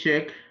 Let me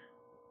check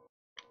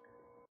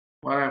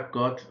what I've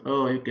got.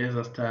 Oh, you guys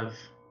are stars.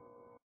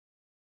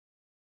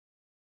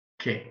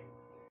 Okay.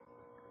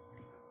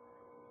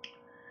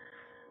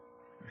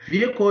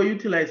 Vehicle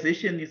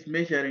utilization is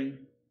measuring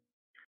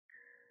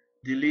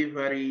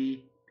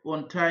delivery.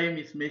 On time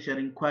is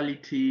measuring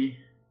quality.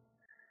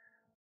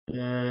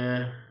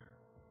 Okay.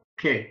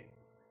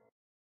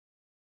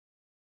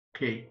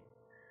 Okay.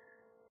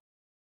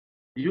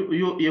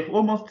 You've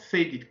almost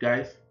said it,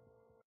 guys.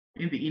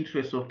 In the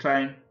interest of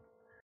time.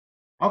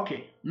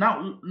 Okay.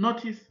 Now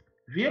notice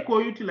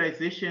vehicle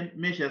utilization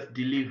measures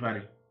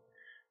delivery.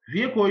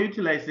 Vehicle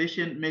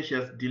utilization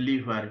measures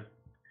delivery.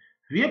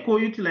 Vehicle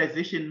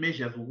utilization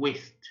measures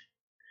waste.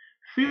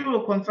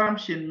 Fuel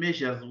consumption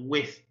measures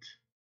waste.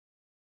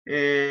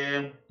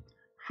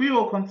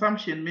 Fuel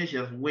consumption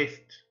measures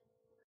waste.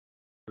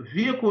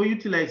 Vehicle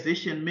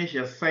utilization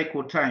measures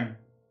cycle time.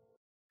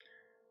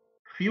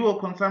 Fuel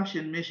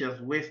consumption measures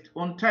waste.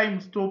 On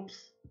time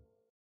stops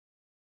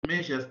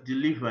measures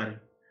delivery.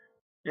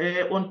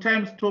 On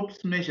time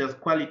stops measures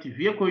quality.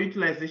 Vehicle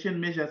utilization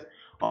measures.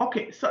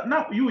 Okay, so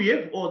now you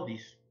have all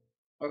this.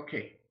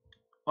 Okay,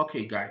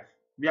 okay, guys,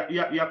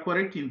 you are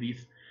correct in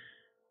this.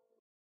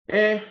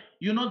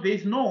 You know, there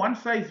is no one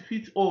size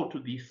fits all to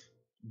this.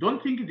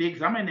 Don't think the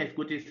examiner has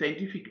got a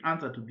scientific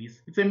answer to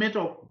this. It's a matter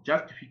of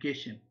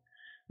justification.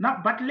 Now,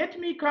 but let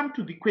me come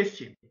to the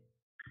question.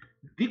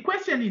 The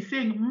question is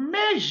saying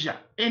measure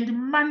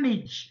and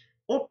manage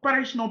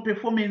operational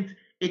performance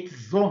at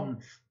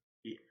zones.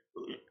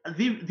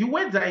 The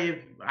words I have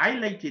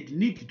highlighted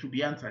need to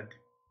be answered.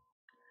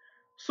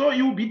 So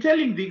you'll be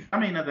telling the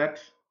examiner that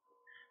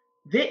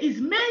there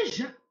is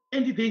measure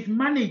and there is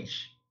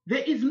manage.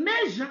 There is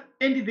measure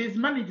and there is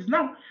manage.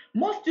 Now,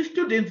 most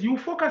students, you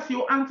focus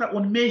your answer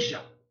on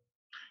measure.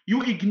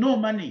 You ignore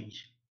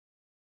manage.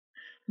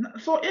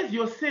 So as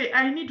you say,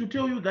 I need to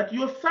tell you that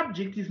your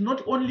subject is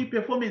not only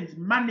performance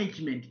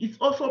management, it's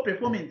also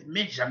performance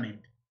measurement.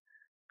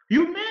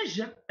 You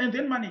measure and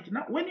then manage.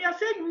 Now, when you are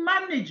saying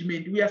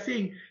management, we are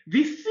saying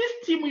the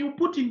system you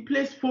put in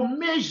place for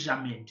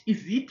measurement,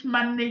 is it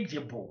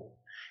manageable?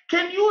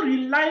 Can you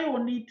rely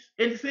on it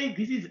and say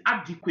this is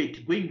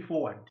adequate going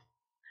forward?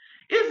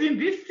 Isn't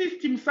this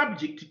system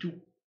subject to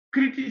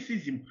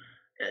criticism?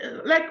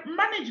 Like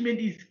management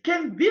is,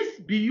 can this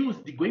be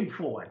used going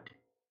forward?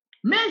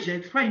 Measure,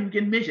 it's fine, we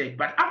can measure it,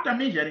 but after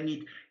measuring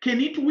it, can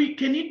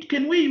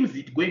we use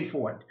it going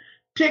forward?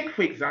 Take,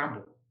 for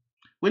example,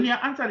 when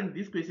you're answering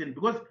this question,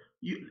 because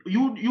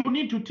you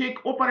need to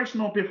take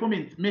operational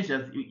performance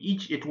measures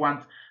each at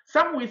once.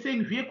 Some were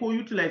saying vehicle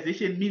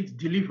utilization means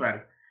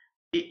delivery.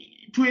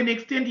 To an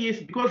extent, yes,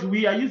 because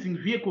we are using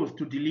vehicles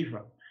to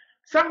deliver.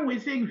 Some were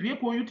saying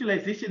vehicle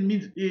utilization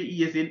means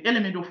is an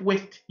element of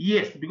waste.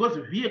 Yes, because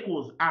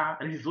vehicles are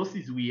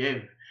resources we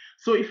have.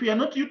 So if we are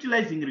not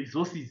utilizing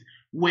resources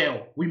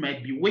well, we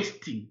might be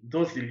wasting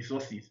those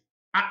resources.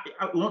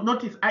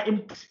 Notice I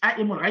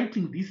am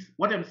writing this.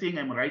 What I'm saying,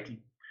 I'm writing.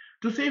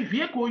 To say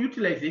vehicle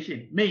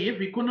utilization may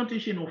have a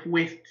connotation of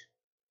waste,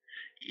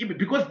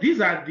 because these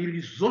are the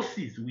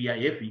resources we are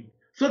having.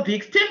 So the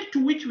extent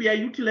to which we are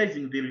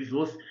utilizing the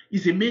resource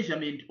is a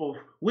measurement of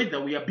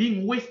whether we are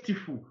being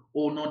wasteful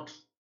or not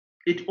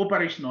at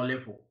operational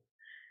level.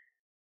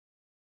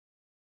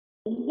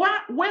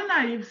 When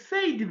I have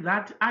said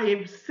that, I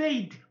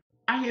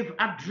have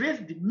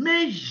addressed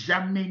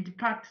measurement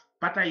part,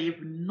 but I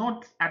have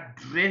not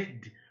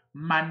addressed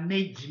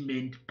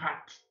management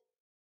part.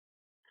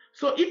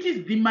 So it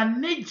is the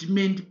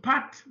management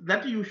part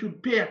that you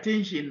should pay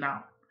attention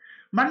now.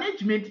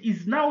 Management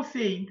is now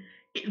saying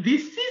the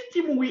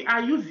system we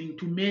are using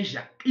to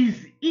measure,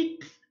 is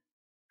it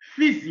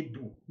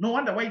feasible? No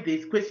wonder why there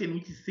is question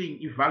which is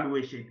saying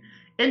evaluation.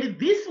 And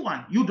this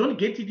one, you don't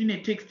get it in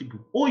a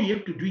textbook. All you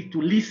have to do is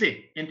to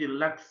listen and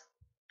relax.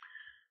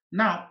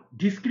 Now,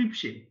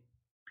 description.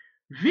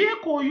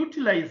 Vehicle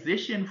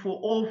utilization for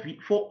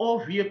all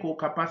vehicle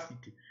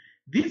capacity.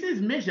 This is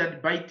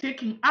measured by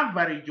taking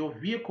average of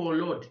vehicle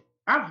load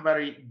as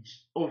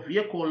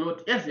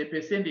a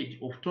percentage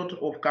of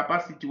total of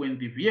capacity when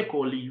the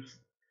vehicle leaves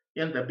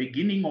in the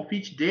beginning of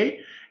each day,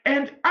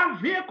 and a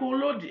vehicle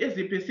load as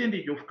a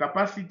percentage of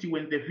capacity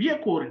when the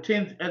vehicle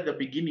returns at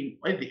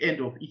the end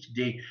of each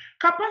day.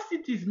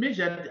 Capacity is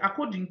measured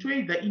according to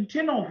either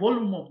internal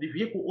volume of the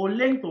vehicle or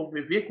length of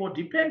the vehicle,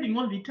 depending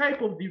on the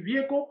type of the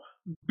vehicle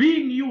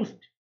being used.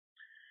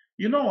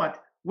 You know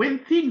what? When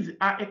things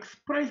are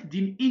expressed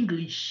in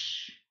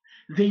English,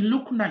 they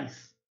look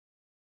nice.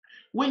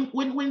 When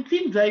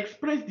things are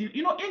expressed in,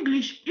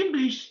 English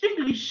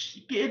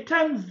at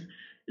times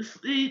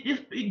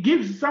it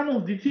gives some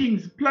of the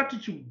things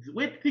platitudes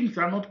where things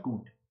are not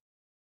good.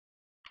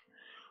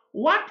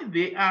 What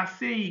they are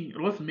saying,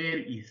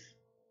 Rosemary, is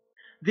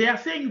they are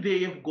saying they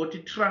have got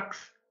trucks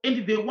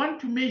and they want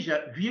to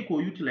measure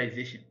vehicle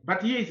utilization.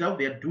 But here is how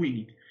they are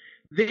doing it.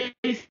 They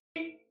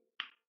say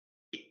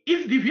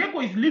if the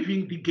vehicle is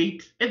leaving the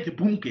gate at the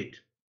boom gate,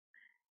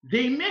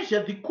 they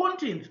measure the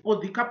contents or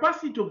the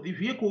capacity of the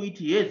vehicle it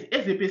has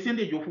as a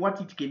percentage of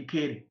what it can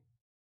carry.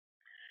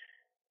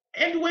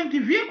 And when the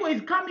vehicle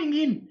is coming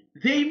in,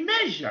 they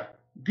measure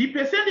the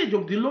percentage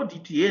of the load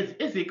it has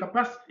as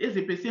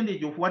a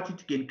percentage of what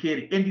it can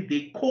carry, and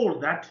they call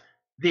that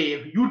they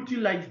have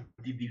utilized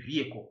the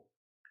vehicle.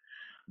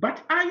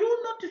 But are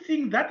you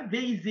noticing that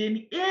there is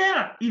an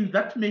error in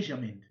that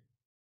measurement?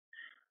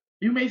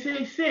 You may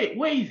say,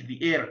 where is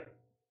the error?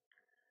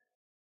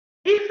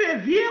 If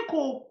a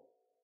vehicle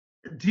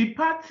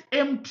departs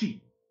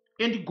empty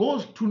and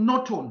goes to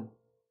Norton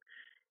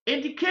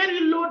and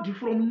carry load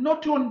from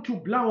Norton to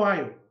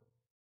Blawayo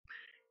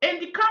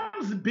and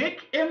comes back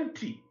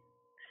empty,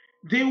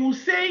 they will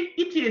say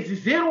it has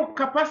zero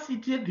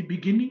capacity at the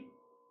beginning,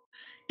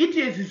 it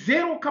has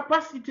zero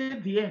capacity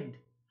at the end.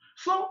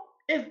 So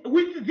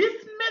with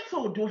this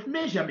method of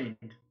measurement,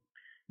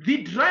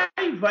 the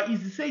driver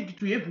is said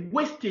to have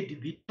wasted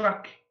the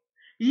truck,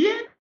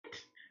 yet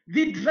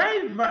the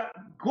driver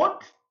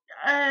got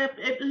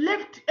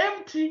left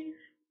empty,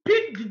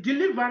 picked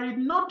delivery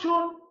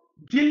Norton,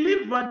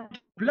 delivered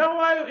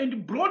Blawayo,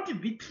 and brought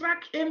the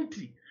truck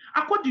empty.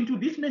 According to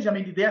this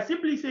measurement, they are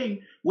simply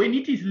saying when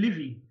it is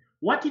leaving,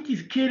 what it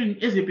is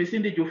carrying as a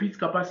percentage of its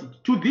capacity.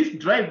 To this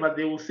driver,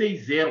 they will say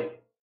zero.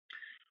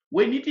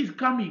 When it is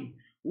coming,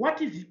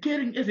 what is it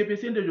carrying as a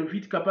percentage of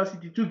its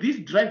capacity? To this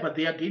driver,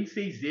 they again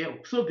say zero.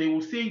 So they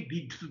will say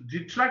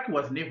the truck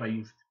was never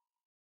used.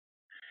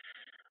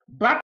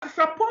 But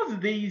suppose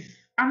there is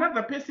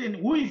another person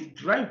who is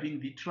driving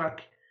the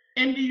truck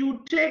and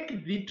you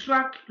take the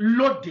truck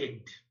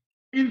loaded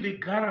in the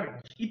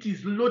garage, it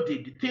is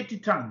loaded 30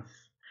 tons.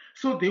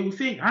 So they will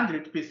say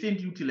 100%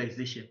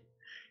 utilization.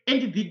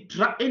 And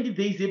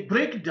there is a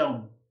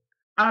breakdown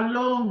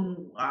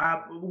along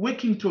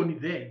Workington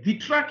there. The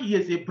truck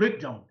has a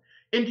breakdown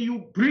and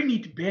you bring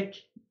it back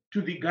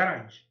to the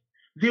garage.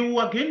 They will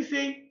again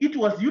say it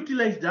was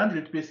utilized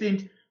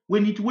 100%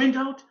 when it went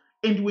out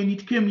and when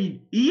it came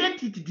in,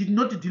 yet it did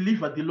not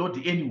deliver the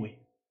load anyway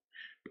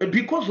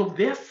because of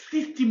their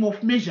system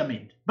of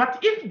measurement. But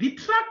if the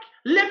truck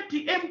left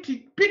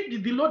empty,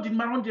 picked the load in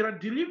Marondera,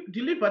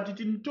 delivered it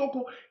in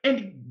Toko,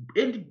 and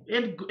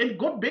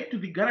got back to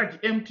the garage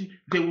empty,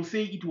 they will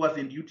say it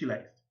wasn't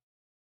utilized.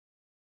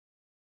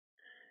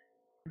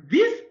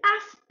 This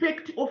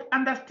aspect of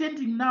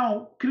understanding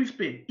now,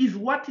 Crispin, is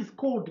what is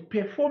called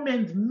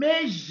performance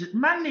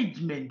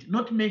management,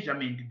 not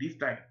measurement this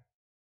time.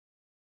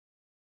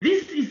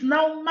 This is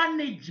now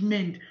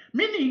management,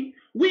 meaning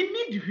we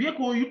need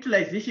vehicle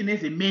utilization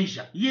as a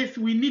measure. Yes,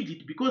 we need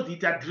it because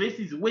it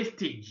addresses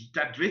wastage, it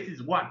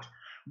addresses what?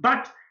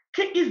 But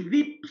is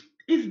the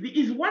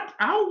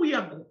how we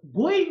are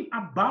going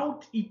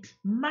about it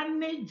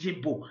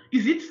manageable?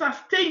 Is it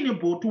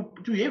sustainable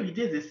to have it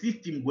as a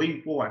system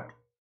going forward?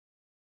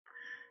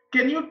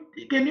 Can you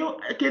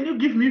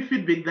give me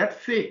feedback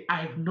that say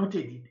I've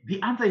noted it?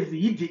 The answer is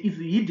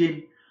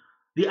hidden.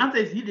 The answer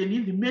is hidden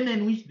in the manner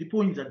in which the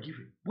points are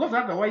given. Because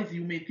otherwise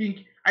you may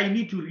think I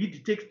need to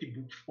read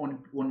textbooks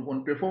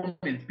on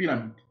performance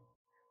pyramid.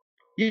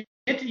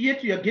 Yet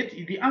you are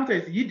getting the answer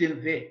is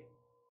hidden there.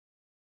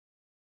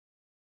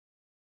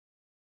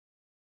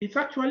 It's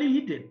actually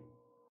hidden.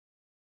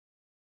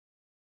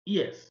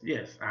 Yes.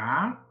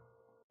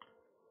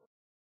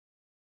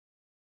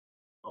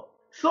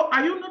 So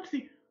are you not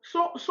see?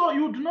 So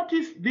you'd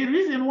notice the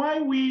reason why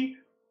we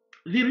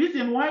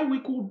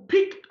could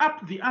pick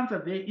up the answer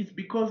there is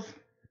because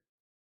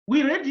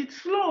we read it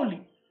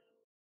slowly.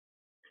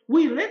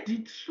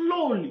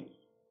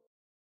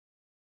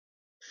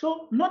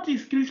 So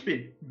notice,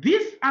 Crispin,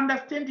 this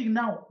understanding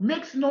now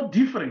makes no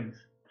difference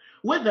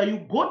whether you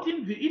got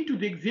into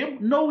the exam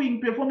knowing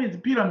performance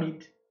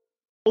pyramid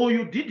or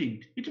you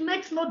didn't. It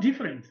makes no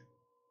difference.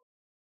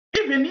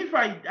 Even if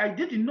I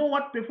didn't know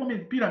what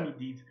performance pyramid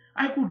is,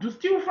 I could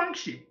still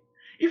function.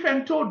 If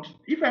I'm told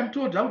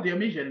how they are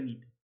measuring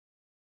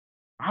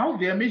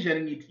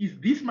it, is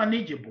this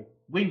manageable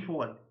going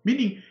forward?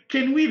 Meaning,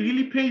 can we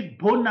really pay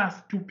bonus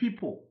to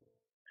people?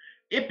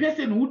 A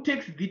person who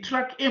takes the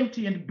truck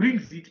empty and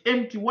brings it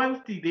empty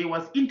whilst there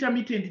was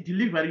intermittent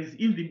deliveries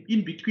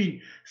in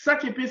between,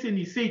 such a person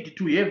is said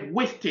to have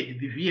wasted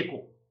the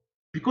vehicle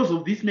because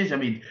of this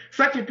measurement.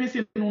 Such a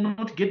person will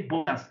not get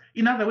bonus.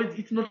 In other words,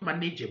 it's not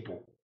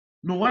manageable.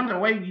 No wonder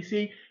why we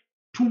say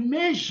to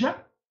measure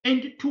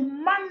and to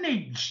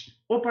manage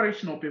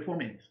operational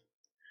performance.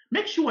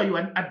 Make sure you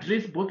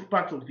address both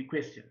parts of the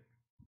question.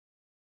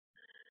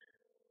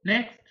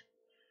 Next,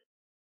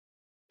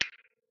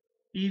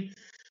 it's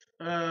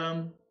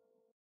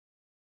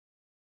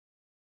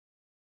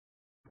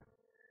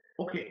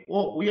okay.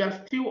 Well, we are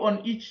still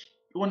on each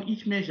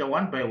measure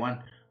one by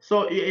one.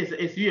 So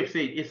as you have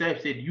said, as I have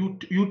said,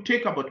 you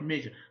take about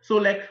measure. So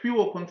like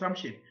fuel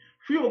consumption.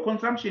 Fuel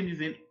consumption is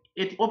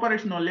at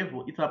operational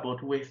level. It's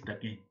about waste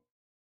again.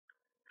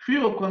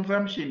 Fuel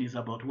consumption is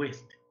about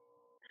waste.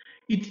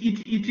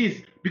 It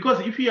is because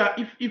if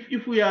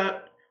we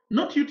are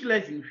not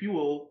utilizing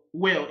fuel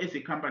well as a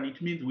company,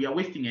 it means we are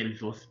wasting a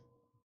resource.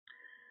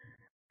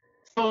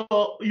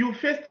 So you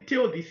first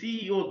tell the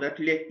CEO that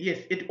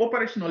yes, at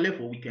operational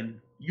level we can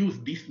use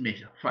this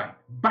measure, fine.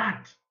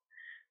 But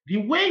the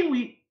way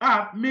we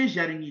are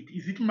measuring it,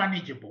 is it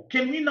manageable?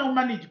 Can we now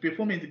manage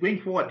performance going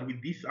forward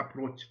with this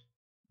approach?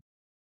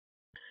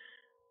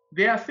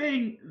 They are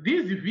saying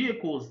these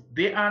vehicles,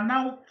 there are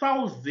now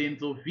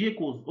thousands of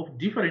vehicles of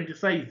different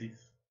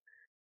sizes.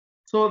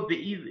 So they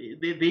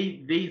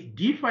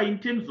differ in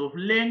terms of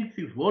length,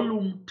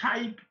 volume,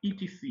 type,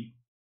 etc.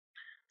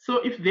 So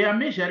if they are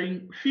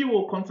measuring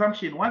fuel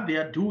consumption, what they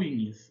are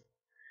doing is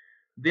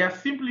they are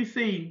simply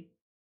saying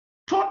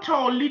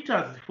total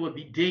liters for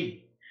the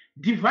day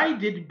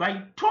divided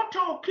by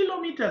total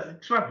kilometers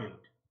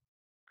traveled.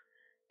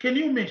 Can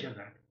you measure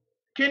that?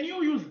 Can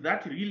you use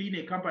that really in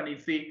a company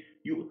and say,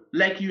 you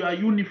are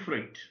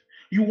Unifreight,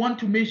 you want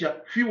to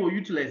measure fuel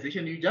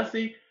utilization, you just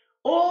say,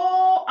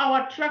 all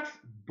our trucks,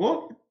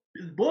 both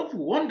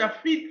Honda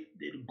Fit,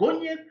 the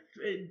Gonyet,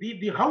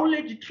 the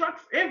haulage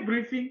trucks,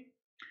 everything,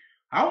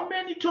 how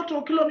many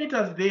total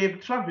kilometers they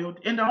have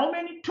traveled and how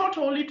many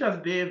total liters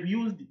they have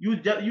used. You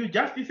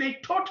just say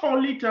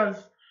total liters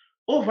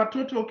over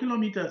total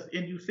kilometers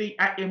and you say,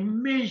 I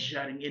am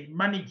measuring and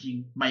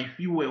managing my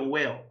fuel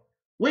well.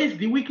 Where is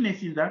the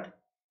weakness in that?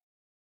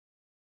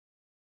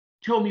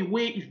 Tell me,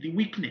 where is the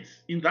weakness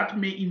in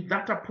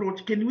that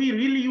approach? Can we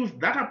really use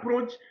that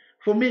approach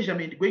for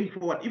measurement going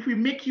forward? If we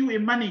make you a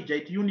manager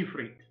at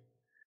Unifreight,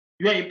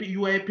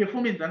 you are a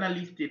performance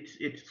analyst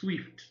at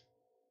Swift,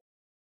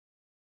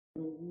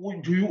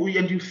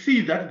 and you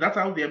see that's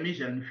how they are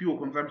measuring fuel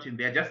consumption.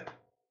 They are just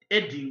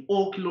adding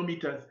all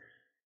kilometers,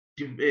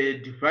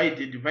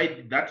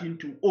 divide that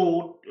into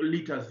all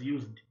liters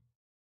used.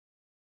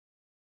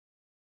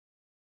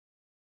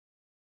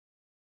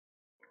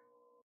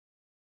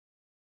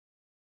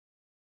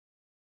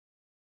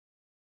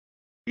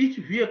 Each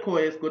vehicle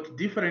has got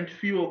different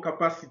fuel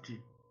capacity.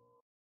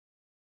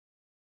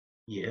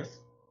 Yes.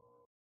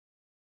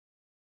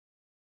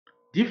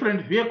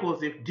 Different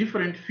vehicles have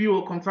different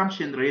fuel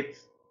consumption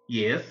rates.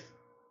 Yes.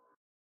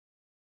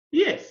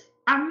 Yes.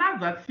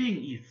 Another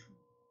thing is,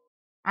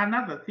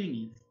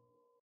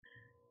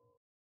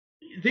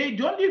 they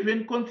don't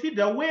even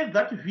consider where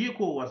that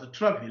vehicle was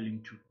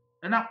traveling to.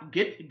 And now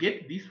get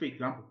this, for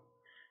example.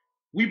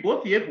 We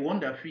both have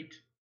Honda Fit.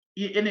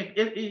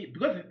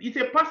 Because it's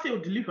a parcel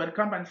delivery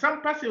company.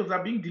 Some parcels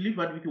are being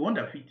delivered with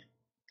Honda Fit.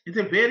 It's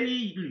a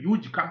very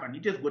huge company.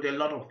 It has got a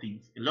lot of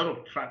things, a lot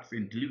of trucks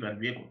and delivery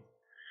vehicles.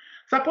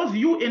 Suppose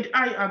you and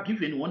I are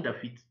given Honda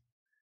Fit,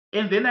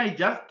 and then I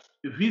just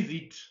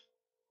visit.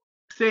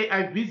 Say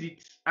I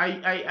visit.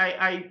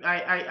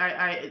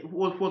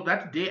 Well, for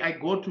that day I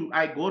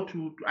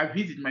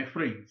visit my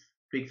friends,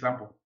 for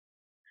example.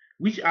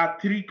 which are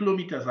 3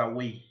 kilometers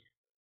away,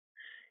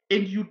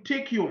 and you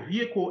take your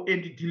vehicle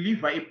and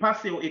deliver a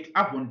parcel at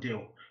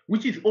Avondale,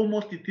 which is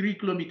almost 3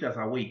 kilometers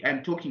away.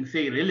 I'm talking,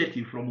 say,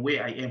 relative from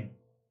where I am.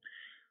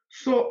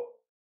 So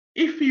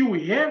if you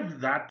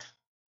have that,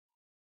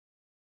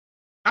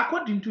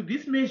 according to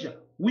this measure,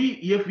 we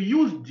have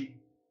used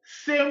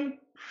same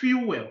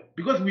fuel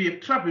because we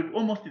have traveled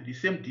almost the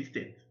same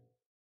distance.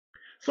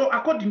 So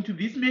according to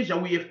this measure,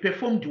 we have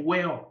performed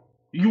well,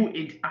 you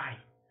and I.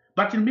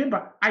 But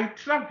remember, I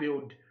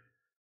traveled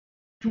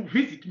to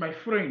visit my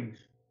friends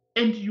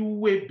and you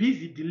were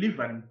busy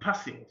delivering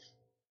parcels.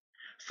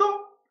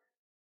 So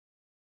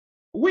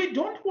we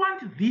don't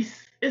want this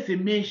as a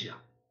measure.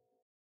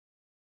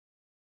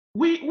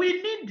 We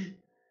need,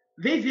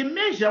 there's a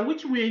measure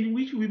which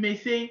we may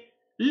say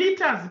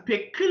liters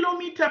per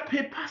kilometer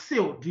per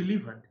parcel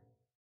delivered.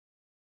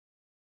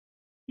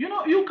 You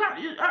know, you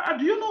can,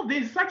 do you know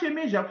there's such a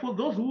measure for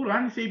those who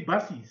run, say,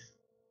 buses?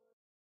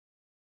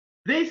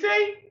 They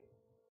say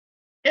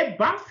a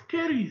bus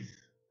carries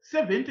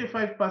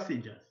 75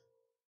 passengers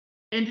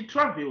and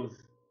travels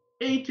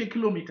 80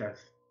 kilometers.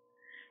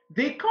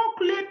 They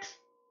calculate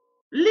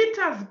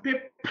liters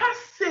per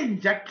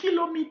passenger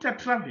kilometer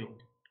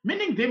traveled,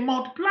 meaning they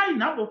multiply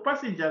number of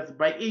passengers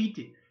by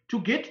 80 to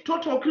get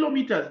total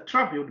kilometers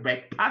traveled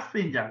by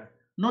passengers,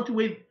 not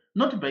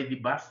by the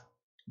bus,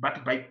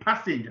 but by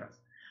passengers.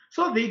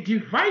 So they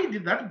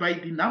divide that by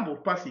the number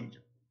of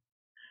passengers.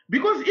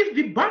 Because if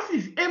the bus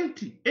is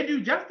empty and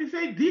you just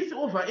say this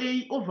over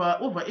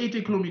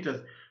 80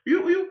 kilometers,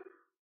 you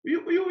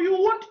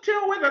won't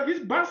tell whether this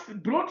bus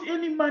brought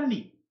any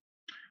money.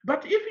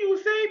 But if you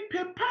say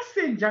per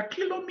passenger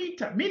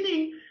kilometer,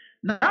 meaning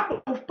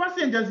number of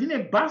passengers in a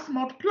bus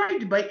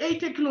multiplied by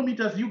 80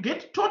 kilometers, you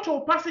get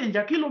total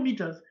passenger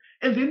kilometers,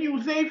 and then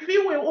you say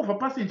fuel over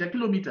passenger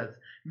kilometers.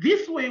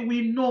 This way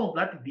we know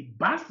that the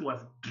bus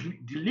was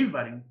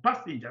delivering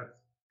passengers,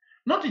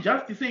 not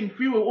just saying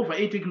fuel over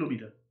 80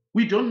 kilometers.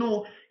 We don't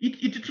know.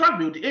 It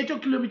traveled 80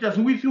 kilometers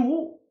with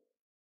who?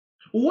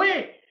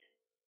 Where?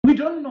 We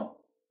don't know.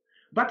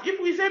 But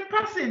if we say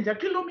passenger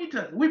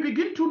kilometers, we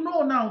begin to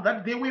know now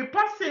that there were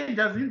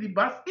passengers in the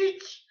bus,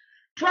 each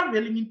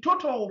traveling in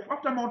total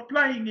after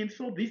multiplying. And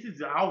so this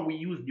is how we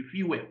use the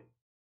fuel.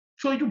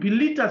 So it will be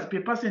liters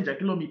per passenger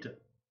kilometer,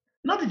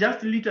 not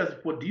just liters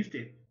for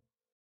distance.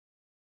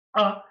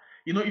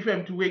 You know, if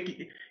I'm to work,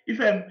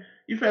 if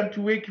I'm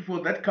to work for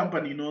that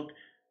company, you know,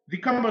 the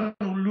company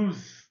will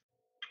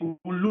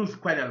lose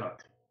quite a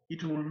lot.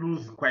 It will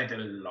lose quite a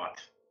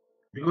lot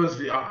because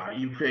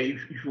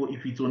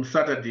if it's on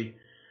Saturday,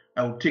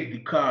 I will take the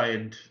car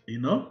and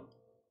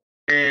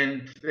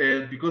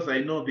because I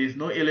know there's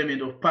no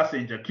element of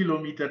passenger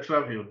kilometer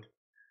traveled,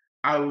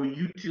 I will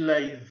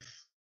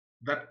utilize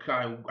that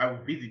car. I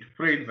will visit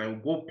friends. I will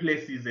go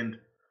places and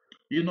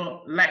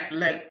like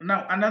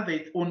now another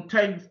is on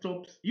time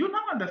stops. You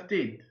now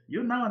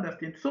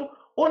understand. So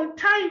on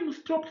time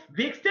stops,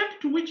 the extent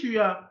to which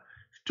you are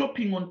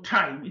stopping on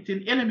time, it's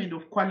an element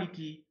of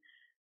quality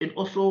and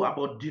also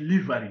about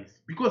deliveries,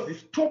 because the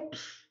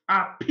stops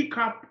are pick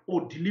up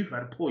or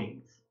deliver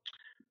points.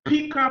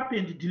 Pick up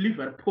and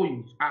deliver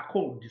points are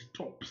called the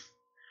stops.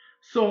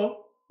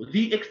 So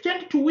the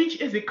extent to which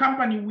as a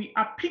company we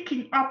are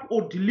picking up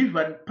or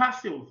delivering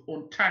parcels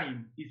on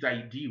time is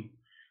ideal.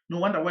 No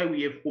wonder why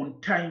we have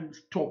on time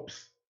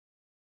stops.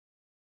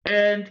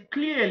 And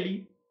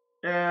clearly,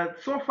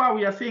 so far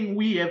we are saying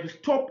we have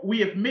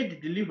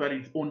made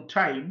deliveries on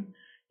time.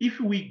 If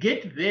we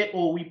get there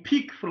or we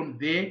pick from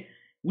there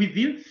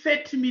within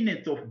 30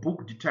 minutes of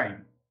booked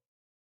time.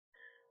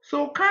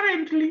 So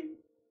currently,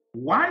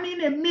 1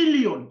 in a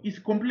million is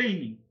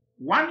complaining.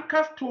 One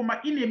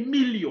customer in a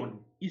million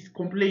is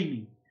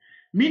complaining,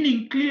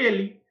 meaning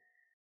clearly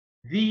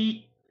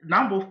the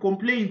number of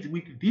complaints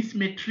with this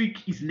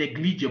metric is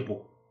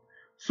negligible.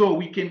 So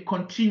we can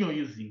continue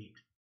using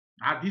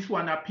it. This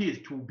one appears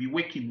to be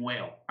working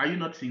well. Are you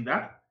not seeing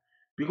that?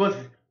 Because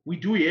we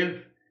do have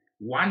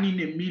 1 in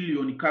a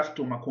million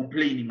customer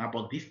complaining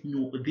about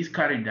this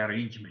current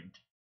arrangement.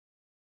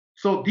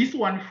 So this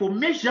one for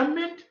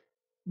measurement,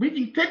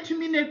 meaning 30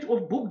 minutes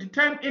of booked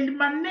time, and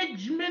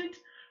management,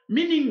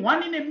 meaning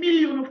 1 in a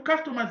million of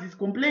customers is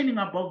complaining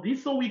about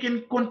this, so we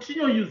can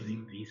continue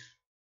using this.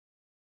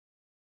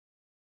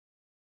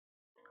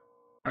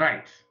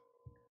 Right.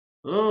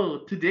 Oh,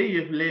 today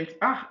you've learned.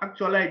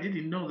 Actually, I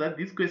didn't know that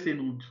this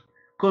question would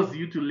cause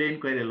you to learn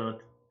quite a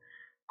lot.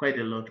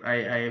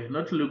 I have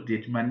not looked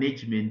at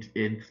management,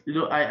 and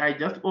I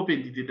just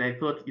opened it and I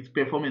thought it's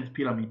performance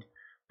pyramid,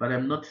 but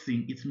I'm not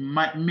seeing it's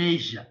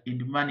measure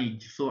and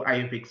manage. So I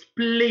have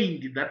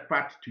explained that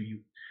part to you.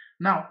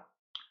 Now,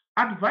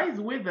 advise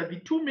whether the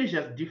two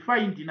measures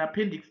defined in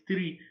Appendix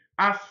 3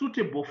 are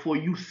suitable for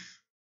use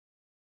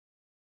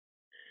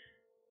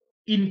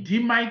in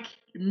DMAIC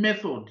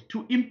method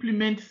to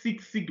implement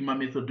Six Sigma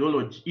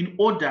methodology in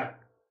order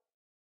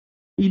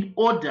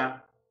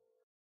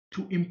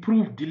to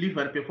improve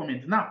delivery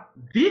performance. Now,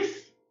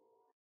 this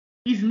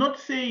is not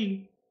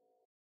saying,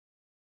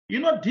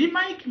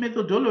 DMAIC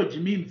methodology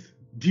means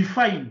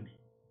define,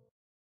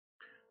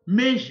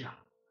 measure,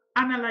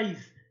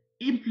 analyze,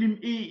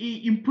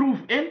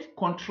 improve, and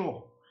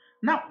control.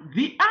 Now,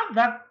 the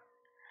other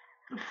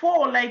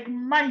 4, like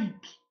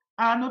Mike,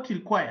 are not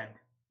required.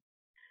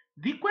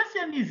 The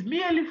question is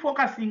merely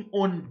focusing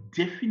on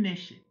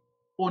definition,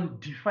 on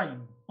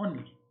define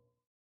only.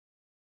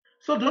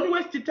 So don't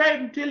waste your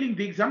time telling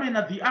the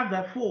examiner the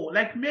other 4.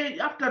 Like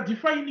after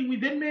defining, we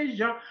then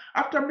measure.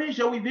 After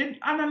measure, we then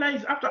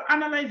analyze. After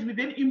analyze, we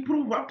then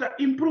improve. After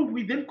improve,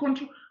 we then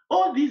control.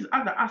 All these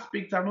other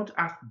aspects are not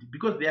asked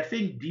because they are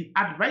saying the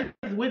advice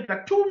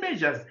whether 2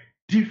 measures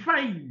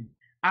define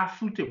are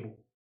suitable.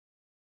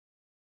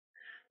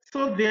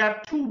 So there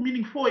are 2,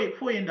 meaning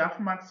 4.5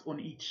 marks on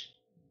each.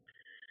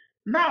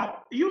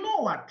 Now, you know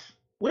what?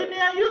 When they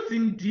are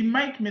using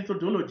DMAIC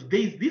methodology,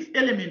 there is this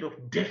element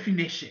of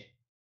definition.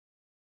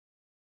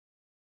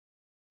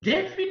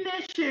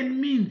 Definition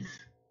means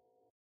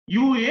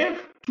you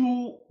have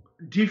to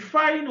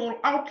define or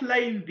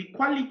outline the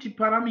quality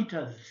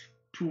parameters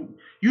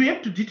you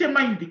have to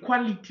determine the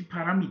quality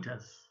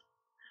parameters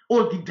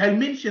or the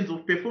dimensions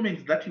of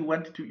performance that you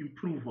want to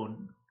improve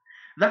on.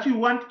 That you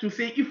want to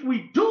say, if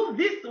we do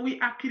this, we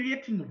are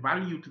creating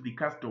value to the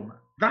customer.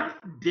 That's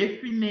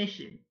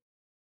definition.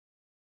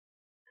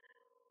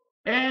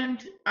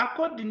 And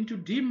according to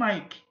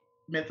DMAIC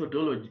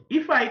methodology,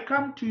 if I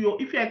come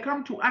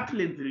to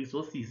Atlan's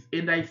resources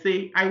and I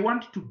say I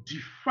want to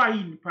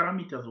define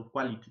parameters of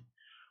quality,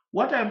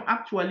 what I'm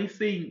simply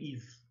saying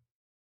is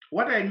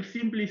what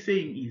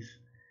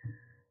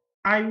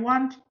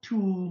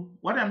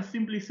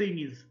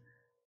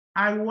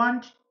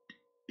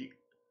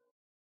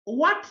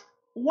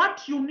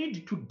you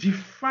need to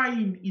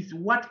define is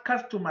what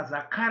customers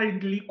are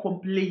currently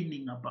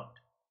complaining about.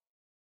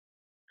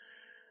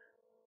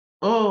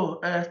 Oh,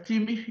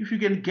 Tim, if you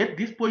can get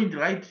this point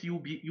right, you'll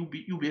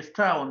be a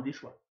star on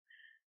this one.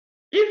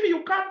 If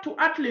you come to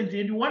Atlantis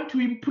and you want to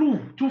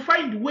improve, to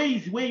find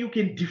ways where you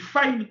can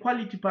define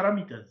quality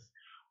parameters,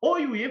 all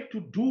you have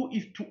to do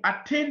is to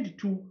attend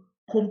to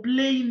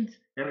complaint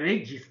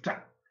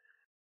register.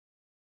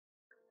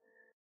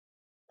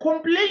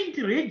 Complaint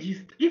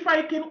register, if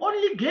I can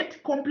only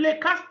get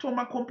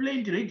customer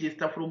complaint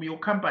register from your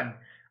company,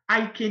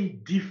 I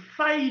can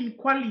define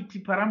quality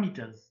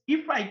parameters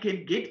if I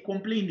can get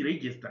complaint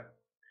register.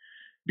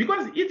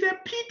 Because it's a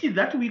pity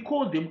that we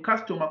call them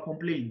customer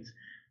complaints.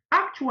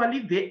 Actually,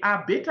 they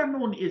are better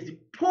known as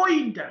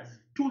pointers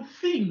to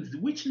things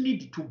which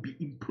need to be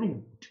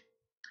improved.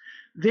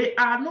 They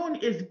are known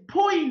as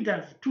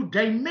pointers to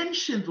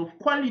dimensions of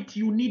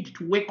quality you need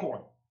to work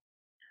on.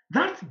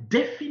 That's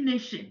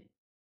definition.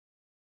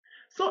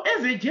 So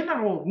as a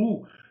general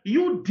rule,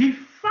 you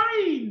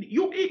define,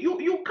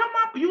 you come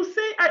up, you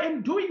say, I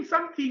am doing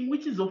something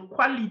which is of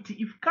quality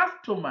if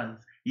customers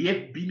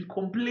have been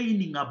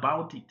complaining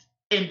about it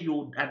and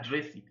you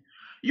address it.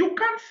 You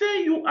can't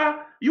say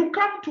you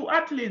come to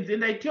Atlantis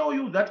and I tell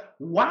you that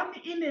 1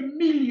 in a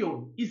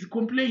million is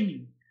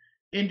complaining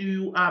and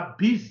you are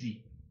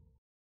busy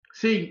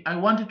saying, I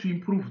wanted to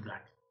improve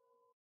that.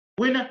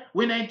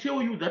 When I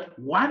tell you that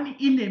 1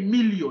 in a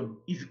million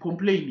is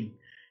complaining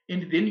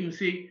and then you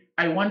say,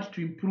 I want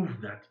to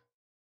improve that.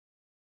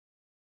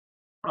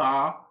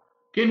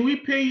 Can we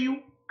pay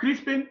you,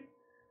 Crispin?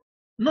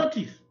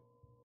 Notice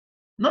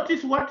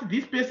what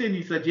this person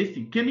is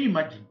suggesting. Can you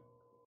imagine?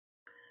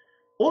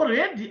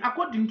 Already,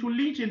 according to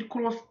Lynch and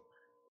Cross,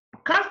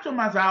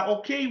 customers are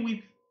okay with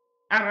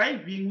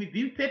arriving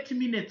within 30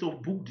 minutes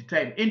of booked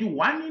time, and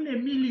 1 in a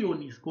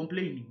million is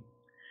complaining.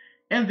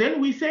 And then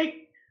we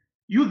say,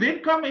 you then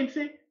come and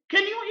say,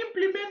 can you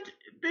implement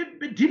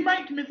the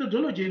DMAIC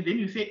methodology? And then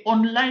you say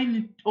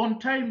online on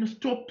time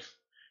stops.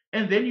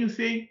 And then you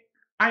say,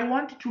 I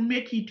want to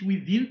make it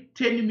within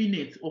 10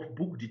 minutes of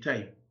booked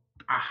time.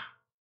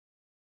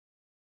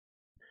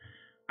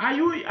 Are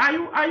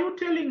you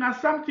telling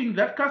us something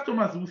that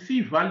customers will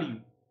see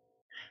value?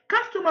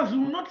 Customers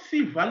will not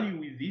see value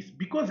with this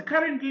because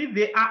currently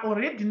they are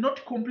already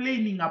not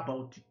complaining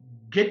about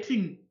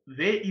getting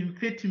there in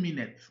 30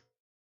 minutes.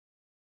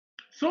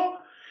 So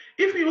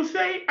if you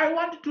say, I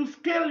want to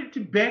scale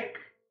it back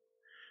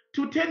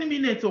to 10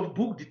 minutes of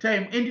booked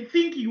time and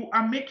think you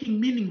are making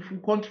meaningful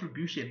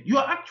contribution, you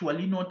are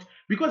actually not,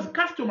 because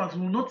customers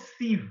will not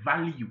see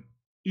value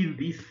in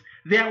this.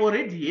 They are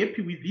already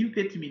happy within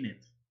 30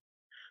 minutes.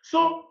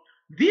 So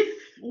this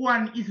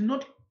one is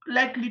not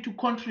likely to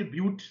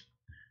contribute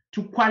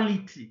to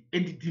quality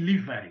and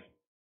delivery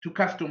to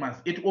customers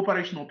at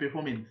operational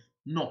performance.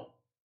 No.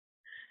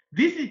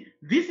 This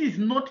is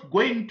not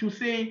going to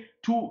say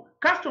to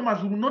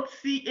customers will not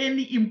see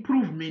any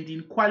improvement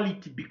in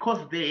quality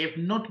because they have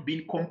not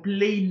been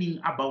complaining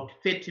about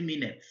 30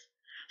 minutes.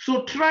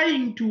 So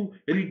trying to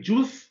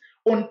reduce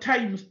on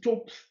time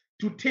stops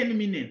to 10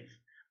 minutes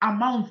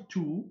amounts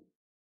to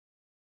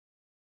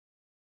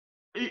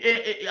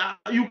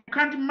you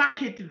can't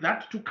market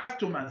that to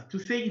customers to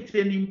say it's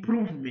an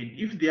improvement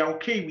if they are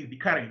okay with the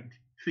current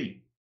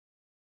thing.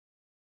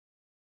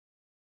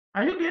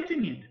 Are you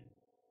getting it?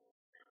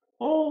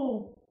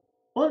 Oh,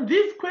 on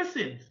these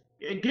questions,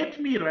 get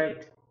me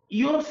right.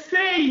 your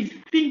say is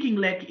thinking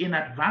like an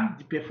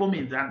advanced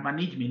performance and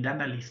management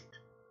analyst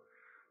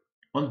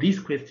on these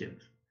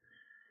questions.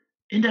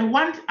 And I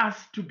want us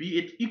to be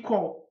at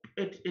equal,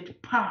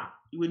 at par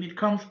when it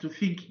comes to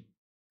thinking.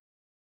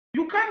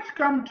 You can't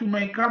come to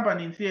my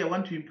company and say, I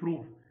want to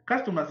improve.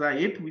 Customers are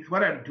happy with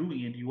what I'm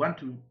doing, and you want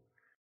to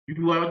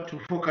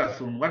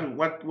focus on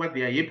what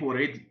they are happy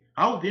already.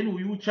 How then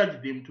will you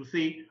charge them to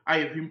say, I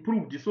have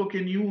improved? So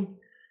can you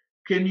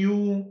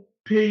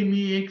pay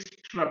me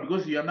extra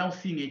because you are now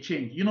seeing a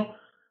change? You know,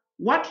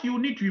 what you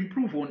need to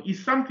improve on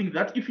is something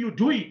that if you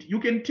do it, you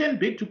can turn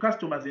back to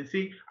customers and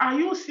say, are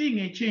you seeing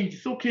a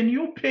change? So can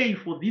you pay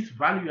for this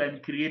value I'm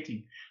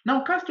creating?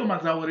 Now,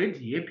 customers are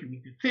already happy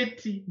with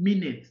 30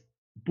 minutes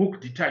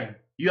booked time.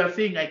 You are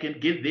saying I can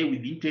get there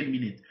within 10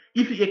 minutes.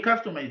 If a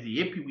customer is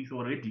happy with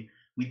already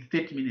with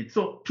 30 minutes.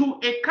 So to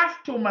a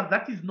customer,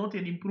 that is not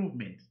an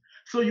improvement.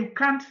 So you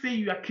can't say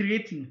you are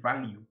creating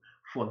value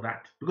for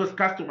that because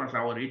customers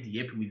are already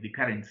happy with the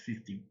current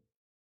system.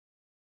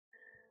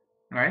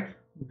 Right?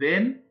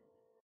 Then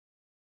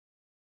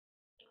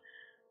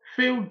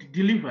failed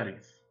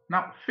deliveries.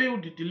 Now,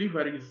 failed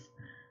deliveries,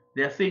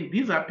 they are saying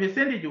these are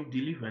percentage of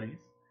deliveries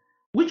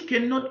which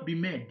cannot be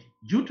made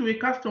due to a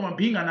customer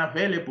being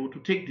unavailable to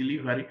take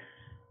delivery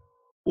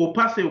or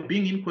parcel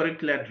being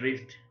incorrectly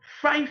addressed.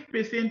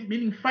 5%,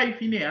 meaning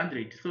 5 in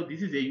 100. So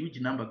this is a huge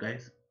number,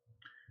 guys.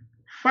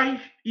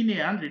 5 in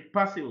 100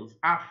 parcels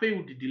are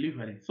failed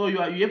deliveries. So you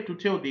have to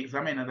tell the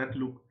examiner that,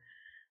 look,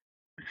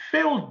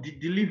 failed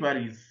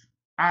deliveries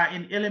are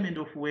an element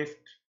of waste.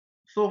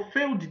 So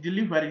failed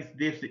deliveries,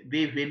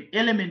 they have an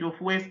element of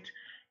waste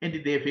and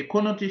they have a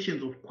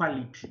connotation of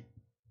quality.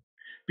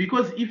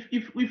 Because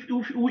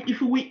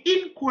if we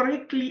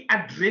incorrectly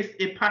address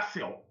a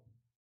parcel,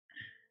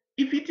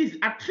 if it is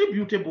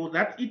attributable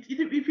that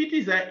if it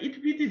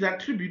is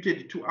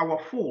attributed to our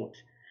fault,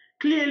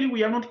 clearly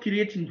we are not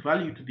creating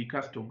value to the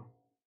customer.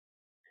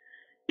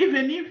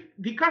 Even if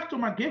the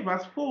customer gave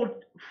us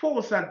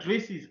false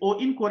addresses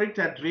or incorrect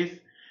address,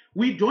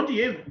 we don't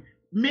have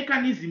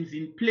mechanisms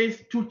in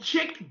place to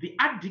check the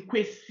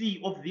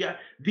adequacy of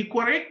the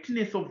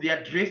correctness of the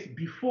address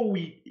before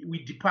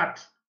we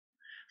depart.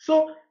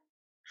 So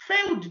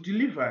failed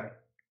delivery,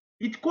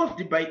 it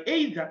caused by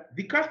either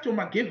the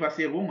customer gave us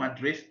a wrong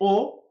address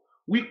or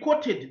we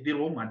quoted the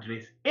wrong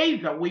address.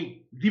 Either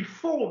way, the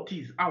fault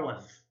is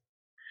ours.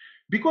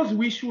 Because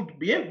we should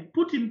be able to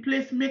put in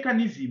place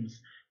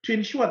mechanisms to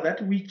ensure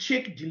that we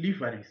check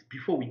deliveries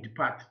before we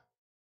depart.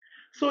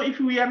 So if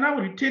we are now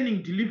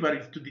returning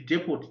deliveries to the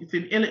depot,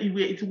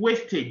 it's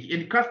wastage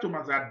and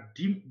customers are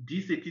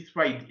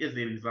dissatisfied as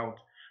a result.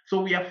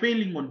 So we are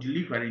failing on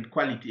delivery and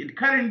quality. And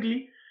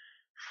currently,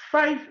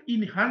 5 in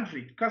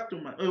 100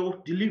 customer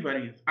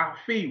deliveries are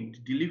failed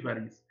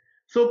deliveries.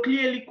 So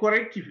clearly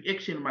corrective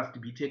action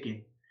must be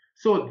taken.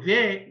 So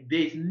there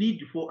is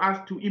need for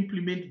us to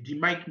implement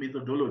DMAIC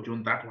methodology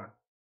on that one.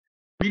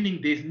 Meaning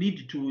there's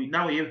need to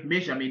now have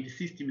measurement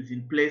systems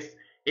in place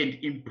and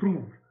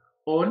improve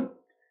on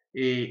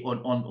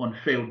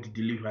failed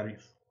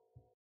deliveries.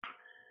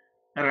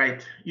 All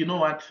right, you know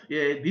what?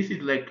 This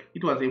is like,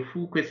 it was a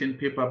full question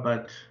paper,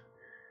 but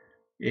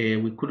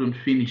we couldn't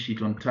finish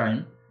it on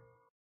time.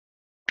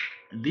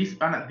 This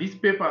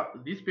paper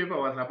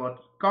was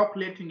about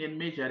calculating and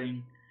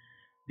measuring.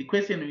 The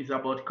question is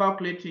about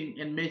calculating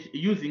and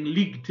using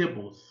league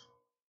tables.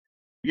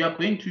 You are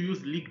going to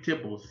use league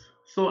tables.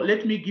 So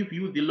let me give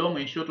you the long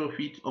and short of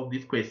it of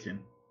this question.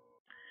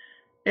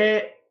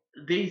 There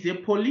is a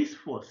police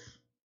force.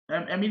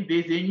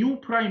 There's a new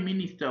prime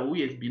minister who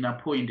has been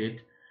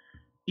appointed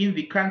in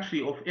the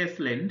country of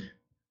Iceland,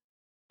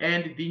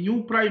 and the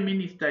new prime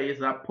minister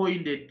has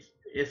appointed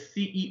a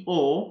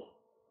CEO.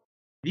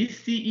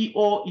 This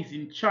CEO is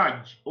in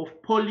charge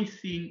of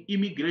policing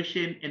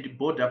immigration and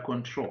border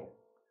control.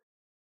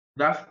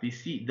 That's the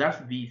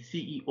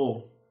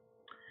CEO.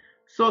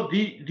 So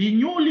the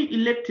newly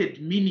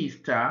elected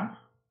minister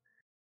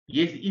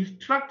has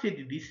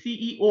instructed the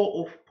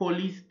CEO of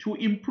police to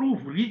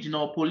improve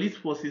regional police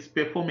forces'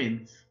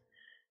 performance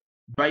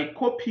by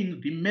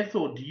copying the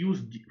method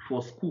used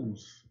for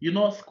schools. You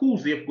know,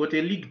 schools have got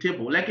a league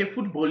table, like a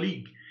football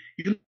league.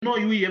 You know,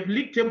 we have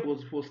league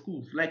tables for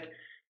schools, like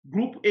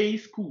Group A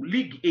school,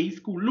 League A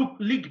school,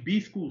 League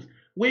B schools,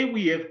 where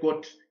we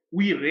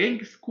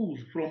rank schools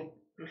from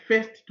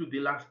first to the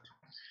last.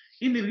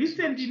 In a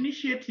recent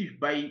initiative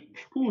by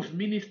Schools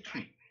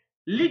Ministry,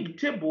 league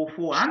table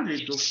for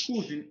hundreds of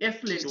schools in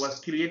Iceland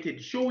was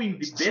created, showing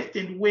the best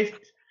and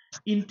worst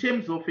in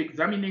terms of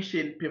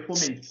examination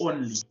performance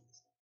only.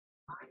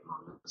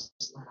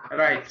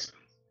 Right.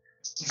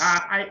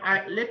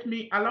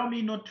 Allow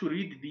me not to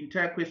read the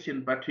entire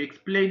question, but to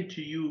explain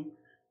to you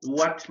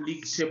what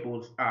league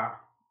tables are.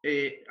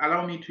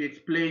 Allow me to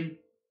explain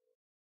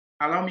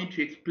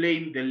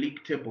the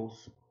league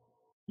tables.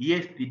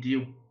 Yes, the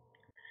deal.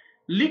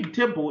 League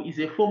table is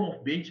a form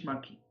of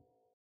benchmarking.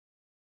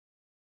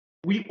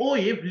 We all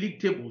have league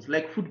tables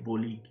like football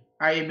league.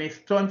 I am a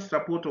staunch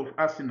supporter of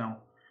Arsenal,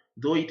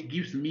 though it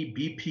gives me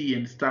BP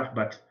and stuff,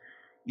 but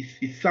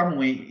it's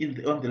somewhere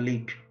on the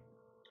league.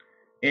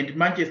 And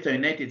Manchester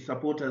United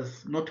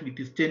supporters,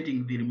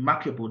 notwithstanding the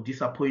remarkable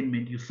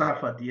disappointment you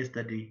suffered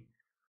yesterday,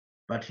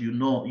 but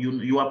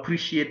you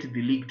appreciate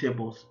the league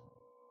tables.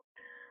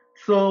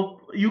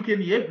 So you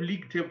can have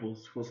league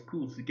tables for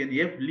schools, you can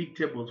have league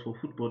tables for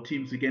football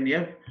teams, you can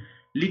have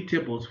league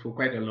tables for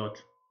quite a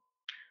lot.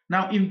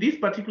 Now, in this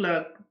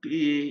particular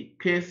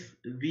case,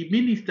 the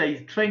minister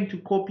is trying to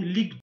copy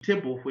league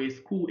table for a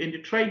school and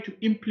try to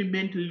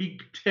implement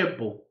league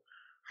table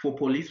for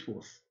police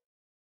force.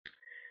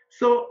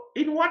 So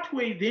in what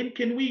way then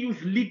can we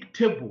use league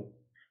table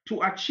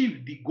to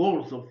achieve the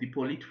goals of the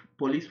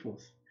police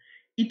force?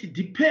 It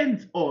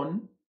depends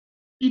on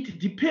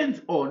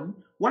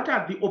what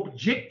are the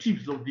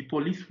objectives of the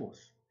police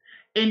force.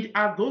 And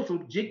are those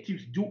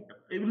objectives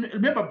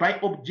remember, by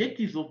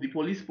objectives of the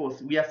police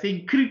force, we are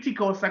saying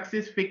critical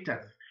success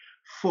factors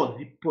for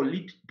the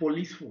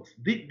police force.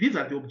 These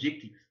are the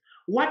objectives.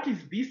 What is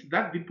this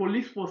that the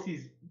police force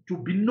is to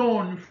be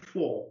known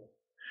for?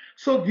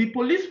 So the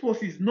police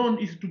force is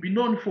to be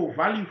known for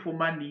value for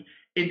money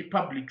and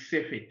public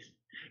safety.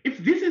 If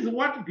this is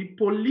what the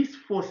police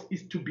force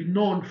is to be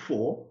known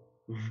for,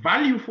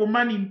 value for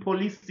money in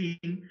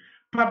policing,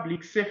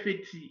 public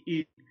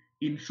safety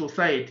in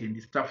society,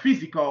 and stuff,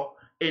 physical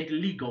and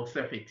legal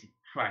safety,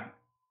 fine.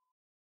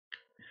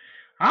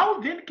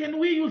 How then can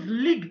we use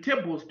league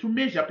tables to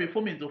measure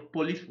performance of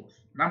police force?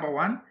 Number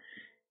one,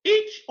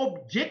 each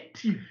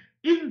objective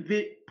in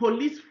the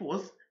police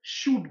force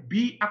should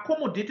be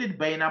accommodated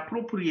by an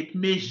appropriate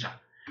measure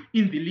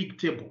in the league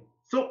table.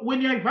 So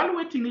when you're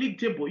evaluating league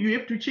table, you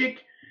have to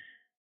check,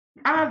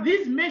 are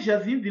these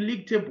measures in the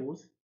league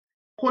tables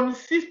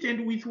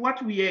consistent with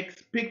what we are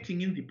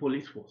expecting in the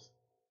police force?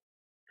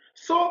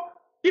 So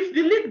if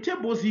the league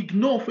tables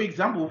ignore, for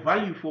example,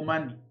 value for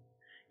money,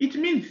 it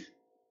means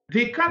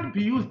they can't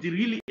be used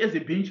really as a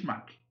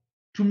benchmark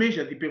to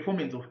measure the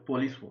performance of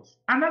police force.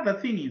 Another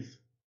thing is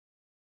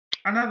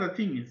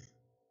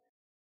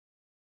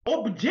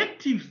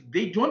objectives,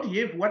 they don't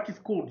have what is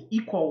called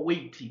equal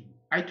weighting.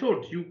 I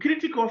told you,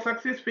 critical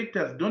success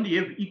factors don't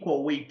have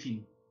equal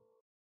weighting.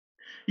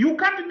 You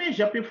can't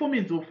measure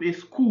performance of a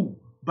school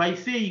by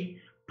saying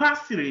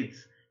pass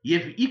rates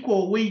have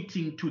equal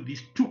weighting to the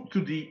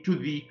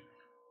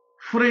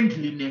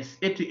friendliness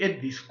at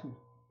the school.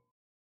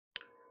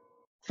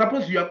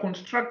 Suppose you are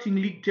constructing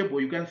league table,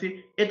 you can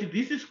say at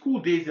this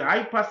school there is a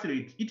high pass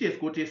rate. It has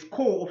got a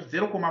score of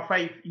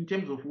 0.5 in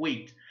terms of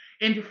weight,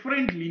 and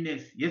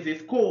friendliness has a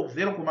score of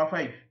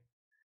 0.5.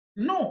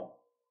 No.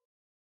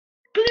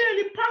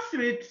 Clearly, pass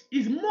rate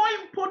is more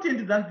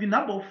important than the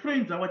number of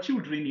friends our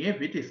children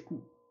have at a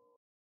school.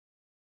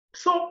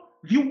 So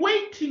the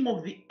weighting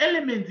of the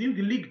elements in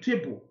the league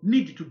table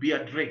need to be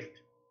addressed.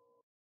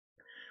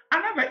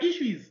 Another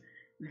issue is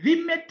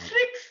the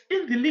metrics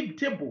in the league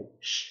table.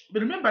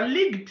 Remember,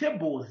 league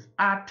tables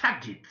are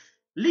targets.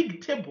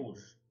 League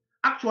tables,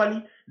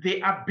 actually, they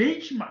are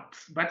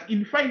benchmarks, but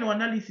in final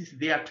analysis,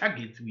 they are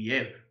targets we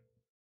have.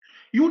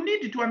 You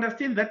need to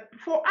understand that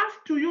for us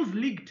to use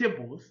league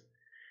tables,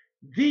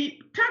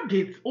 the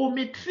targets or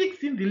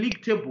metrics in the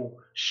league table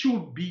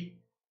should be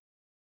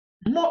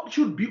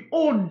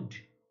owned.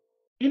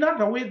 In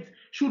other words,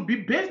 should be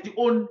based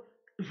on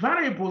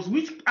variables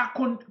which are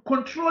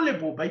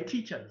controllable by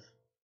teachers.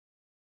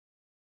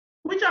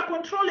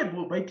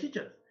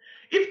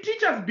 If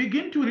teachers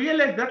begin to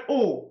realize that,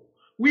 oh,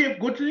 we have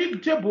got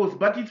league tables,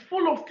 but it's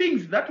full of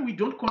things that we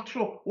don't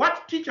control,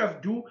 what teachers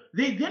do,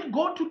 they then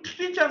go to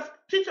teachers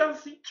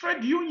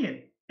trade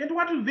union. And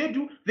what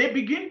do? They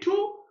begin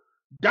to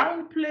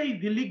downplay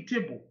the league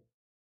table.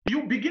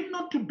 You begin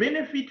not to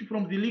benefit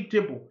from the league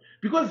table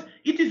because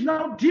it is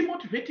now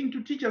demotivating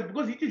to teachers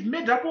because it is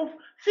made up of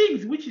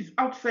things which is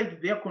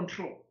outside their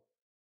control.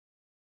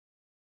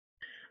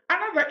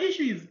 Another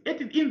issue is,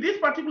 in this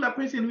particular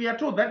question, we are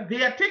told that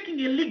they are taking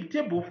a league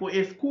table for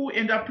a school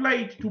and apply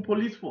it to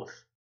police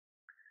force.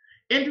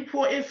 And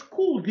for a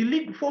school, the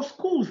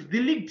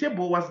league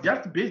table was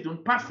just based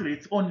on pass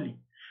rates only.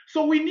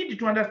 So we need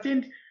to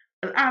understand,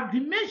 are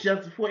the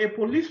measures for a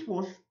police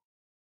force,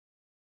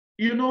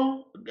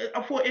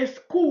 for a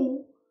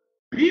school,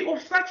 be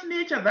of such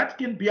nature that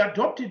can be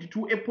adopted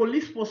to a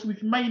police force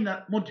with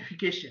minor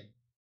modification?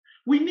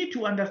 We need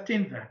to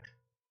understand that.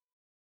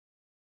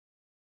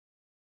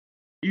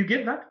 You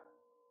get that?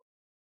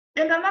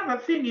 And another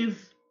thing is,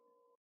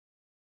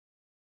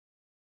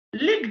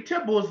 league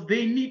tables,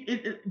 they need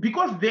it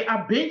because they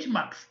are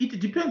benchmarks. It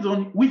depends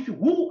on with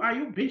who are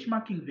you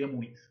benchmarking them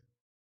with.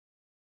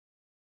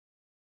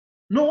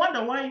 No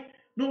wonder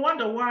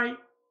why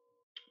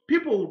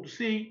people would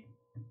say,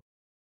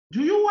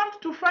 do you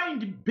want to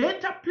find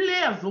better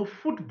players of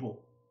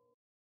football?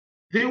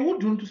 They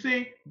wouldn't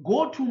say,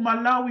 go to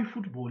Malawi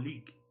Football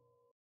League.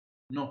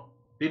 No,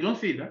 they don't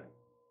say that.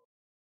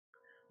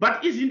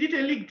 But isn't it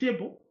a league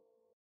table?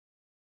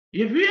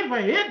 Have you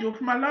ever heard of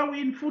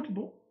Malawi in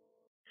football?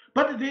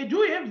 But they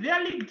do have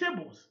their league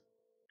tables.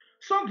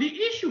 So the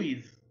issue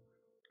is,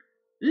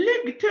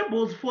 league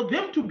tables, for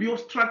them to be of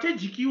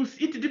strategic use,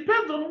 it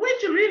depends on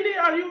which really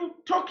are you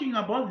talking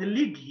about the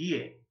league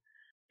here.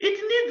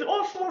 It needs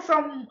also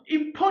some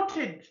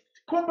imported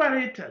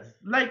comparators,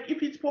 like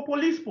if it's for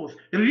police force,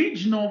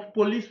 regional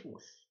police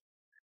force,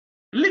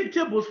 league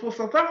tables for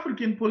South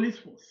African police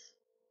force.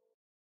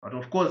 But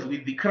of course,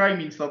 with the crime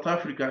in South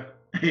Africa,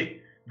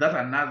 that's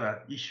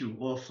another issue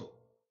also.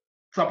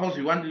 Suppose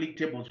you want league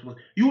tables,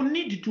 you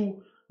need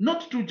to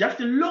not to just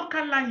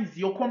localize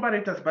your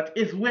comparators, but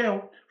as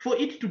well for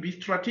it to be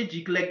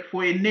strategic, like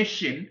for a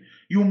nation,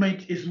 you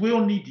might as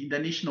well need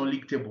international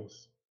league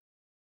tables.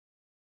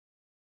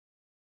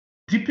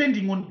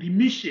 Depending on the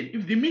mission.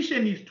 If the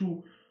mission is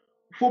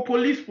for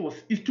police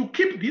force is to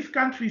keep this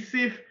country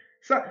safe,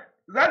 so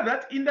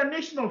that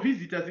international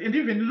visitors and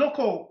even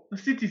local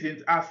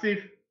citizens are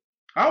safe,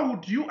 how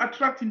would you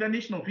attract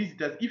international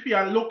visitors if you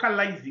are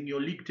localizing your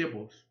league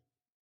tables?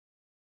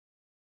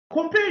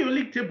 Compare your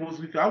league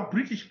tables with how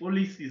British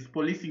police is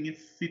policing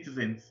its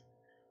citizens.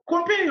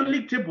 Compare your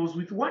league tables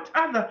with what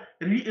other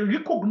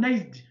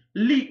recognized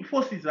league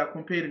forces are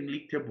comparing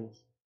league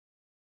tables.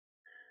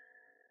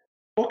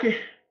 Okay,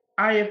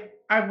 I've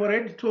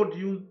already told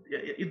you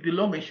the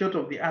long and short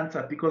of the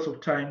answer because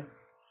of time.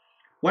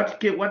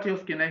 What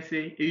else can I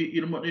say?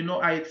 You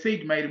know, I had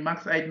said my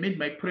remarks. I had made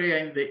my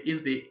prayer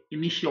in the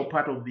initial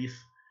part of this.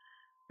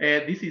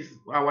 This is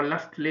our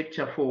last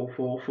lecture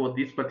for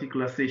this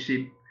particular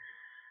session.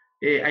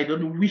 I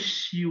don't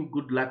wish you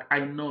good luck. I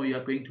know you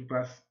are going to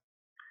pass.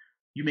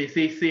 You may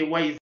say,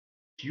 why is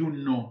it? You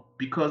know,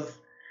 because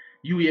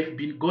you have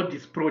been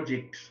God's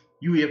project.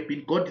 You have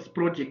been God's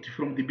project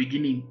from the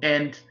beginning,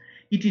 and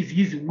it is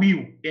His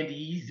will, and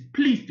He is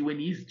pleased when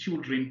His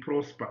children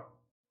prosper.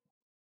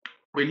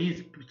 When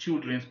His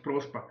children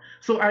prosper.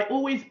 So I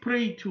always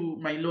pray to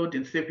my Lord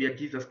and Savior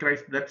Jesus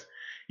Christ that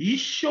He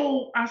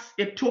show us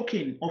a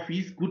token of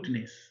His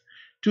goodness,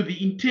 to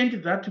the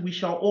intent that we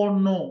shall all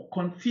know,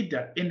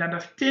 consider, and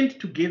understand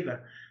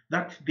together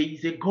that there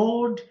is a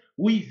God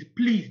who is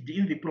pleased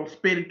in the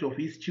prosperity of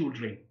His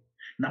children.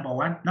 Number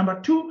one.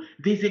 Number two,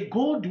 there's a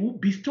God who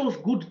bestows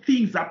good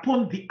things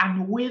upon the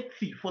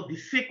unworthy for the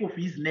sake of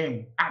His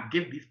name. I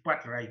get this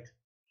part right.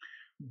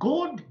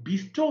 God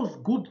bestows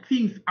good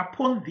things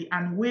upon the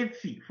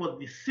unworthy for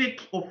the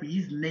sake of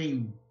His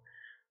name.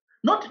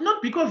 Not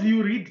because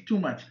you read too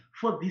much,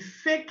 for the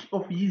sake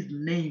of His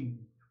name.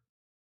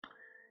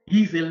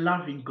 He is a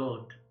loving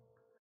God.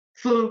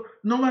 So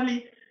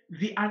normally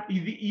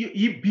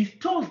He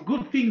bestows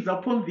good things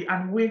upon the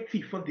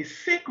unworthy for the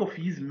sake of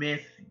His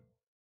mercy.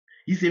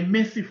 He's a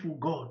merciful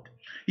God.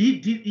 He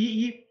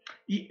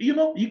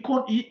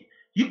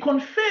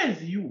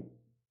confers you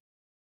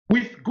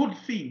with good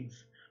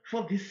things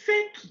for the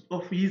sake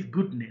of His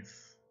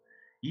goodness.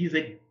 He is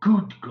a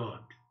good God.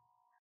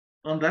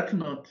 On that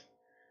note,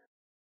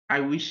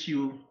 I wish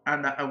you,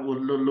 and I will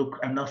look,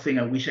 I'm not saying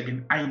I wish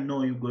again, I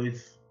know you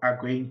guys are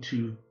going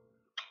to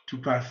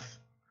pass.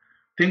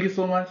 Thank you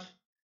so much.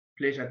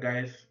 Pleasure,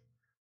 guys.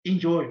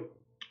 Enjoy.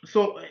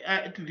 So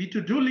the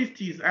to-do list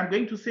is, I'm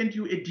going to send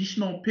you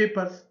additional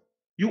papers.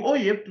 All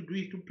you have to do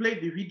is to play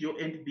the video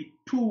and the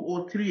 2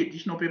 or 3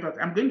 additional papers.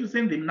 I'm going to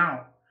send them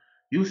now.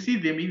 You'll see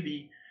them in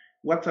the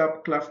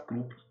WhatsApp class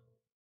group.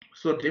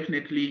 So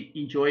definitely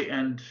enjoy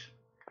and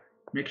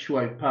make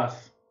sure I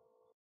pass.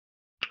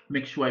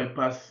 Make sure I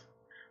pass.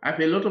 I have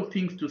a lot of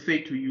things to say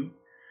to you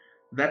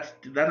that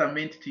are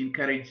meant to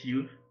encourage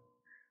you,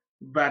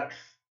 but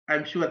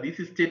I'm sure this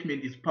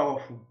statement is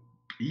powerful.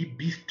 He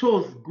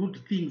bestows good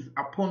things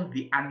upon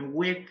the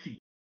unworthy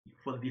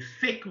for the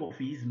sake of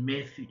His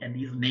mercy and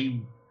His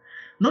name.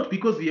 Not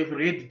because we have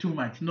read too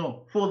much,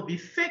 no, for the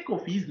sake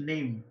of His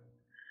name.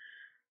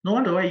 No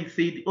wonder why He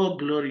said, all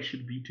glory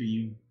should be to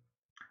you.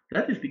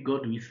 That is the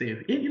God we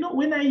serve. And you know,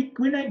 when I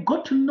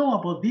got to know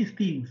about these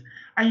things,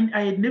 I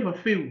had never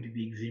failed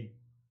the exam.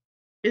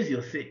 As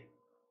you say,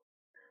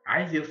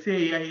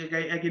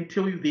 I can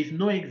tell you there's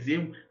no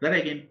exam that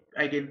I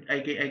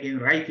can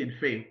write and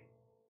fail.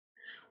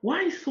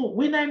 Why so?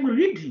 When I'm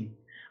reading,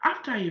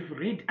 after I have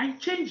read, I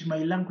change my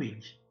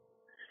language.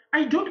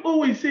 I don't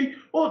always say,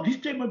 oh,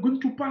 this time I'm going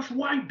to pass.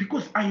 Why?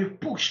 Because I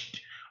have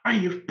pushed. I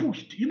have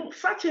pushed. You know,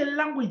 such a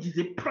language is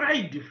a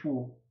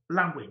prideful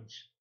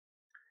language.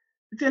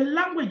 It's a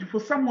language for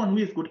someone who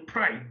has got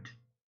pride.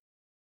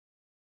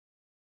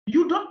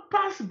 You don't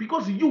pass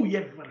because you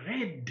have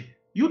read.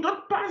 You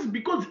don't pass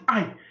because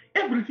I.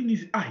 Everything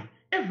is I.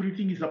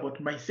 Everything is about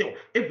myself.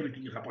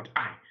 Everything is about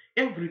I.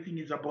 Everything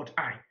is about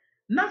I.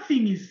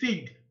 Nothing is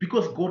said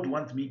because God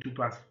wants me to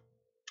pass.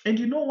 And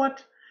you know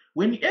what?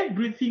 When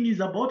everything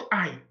is about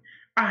I,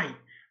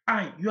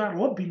 you are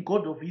robbing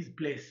God of His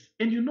place.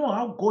 And you know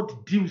how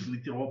God deals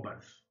with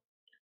robbers.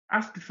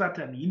 Ask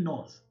Satan, he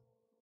knows.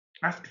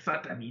 Ask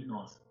Satan, he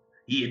knows.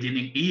 He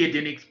had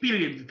an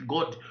experience with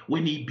God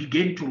when he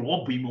began to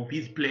rob him of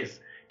his place.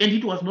 And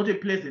it was not a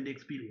pleasant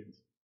experience.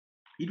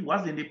 It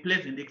wasn't a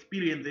pleasant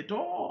experience at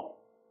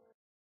all.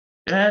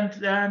 And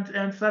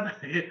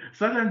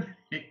Satan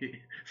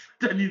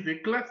is a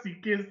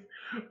classic case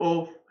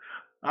of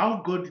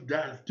how God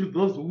does to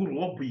those who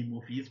rob him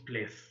of his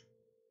place.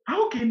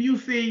 How can you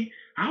say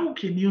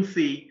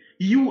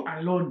you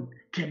alone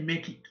can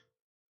make it?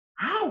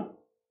 How?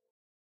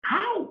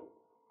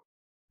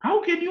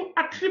 How can you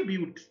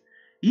attribute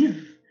his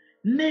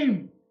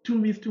name to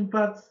Mr.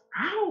 Mpatsi?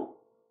 How?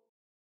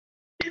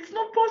 It's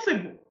not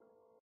possible.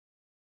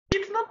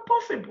 It's not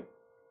possible.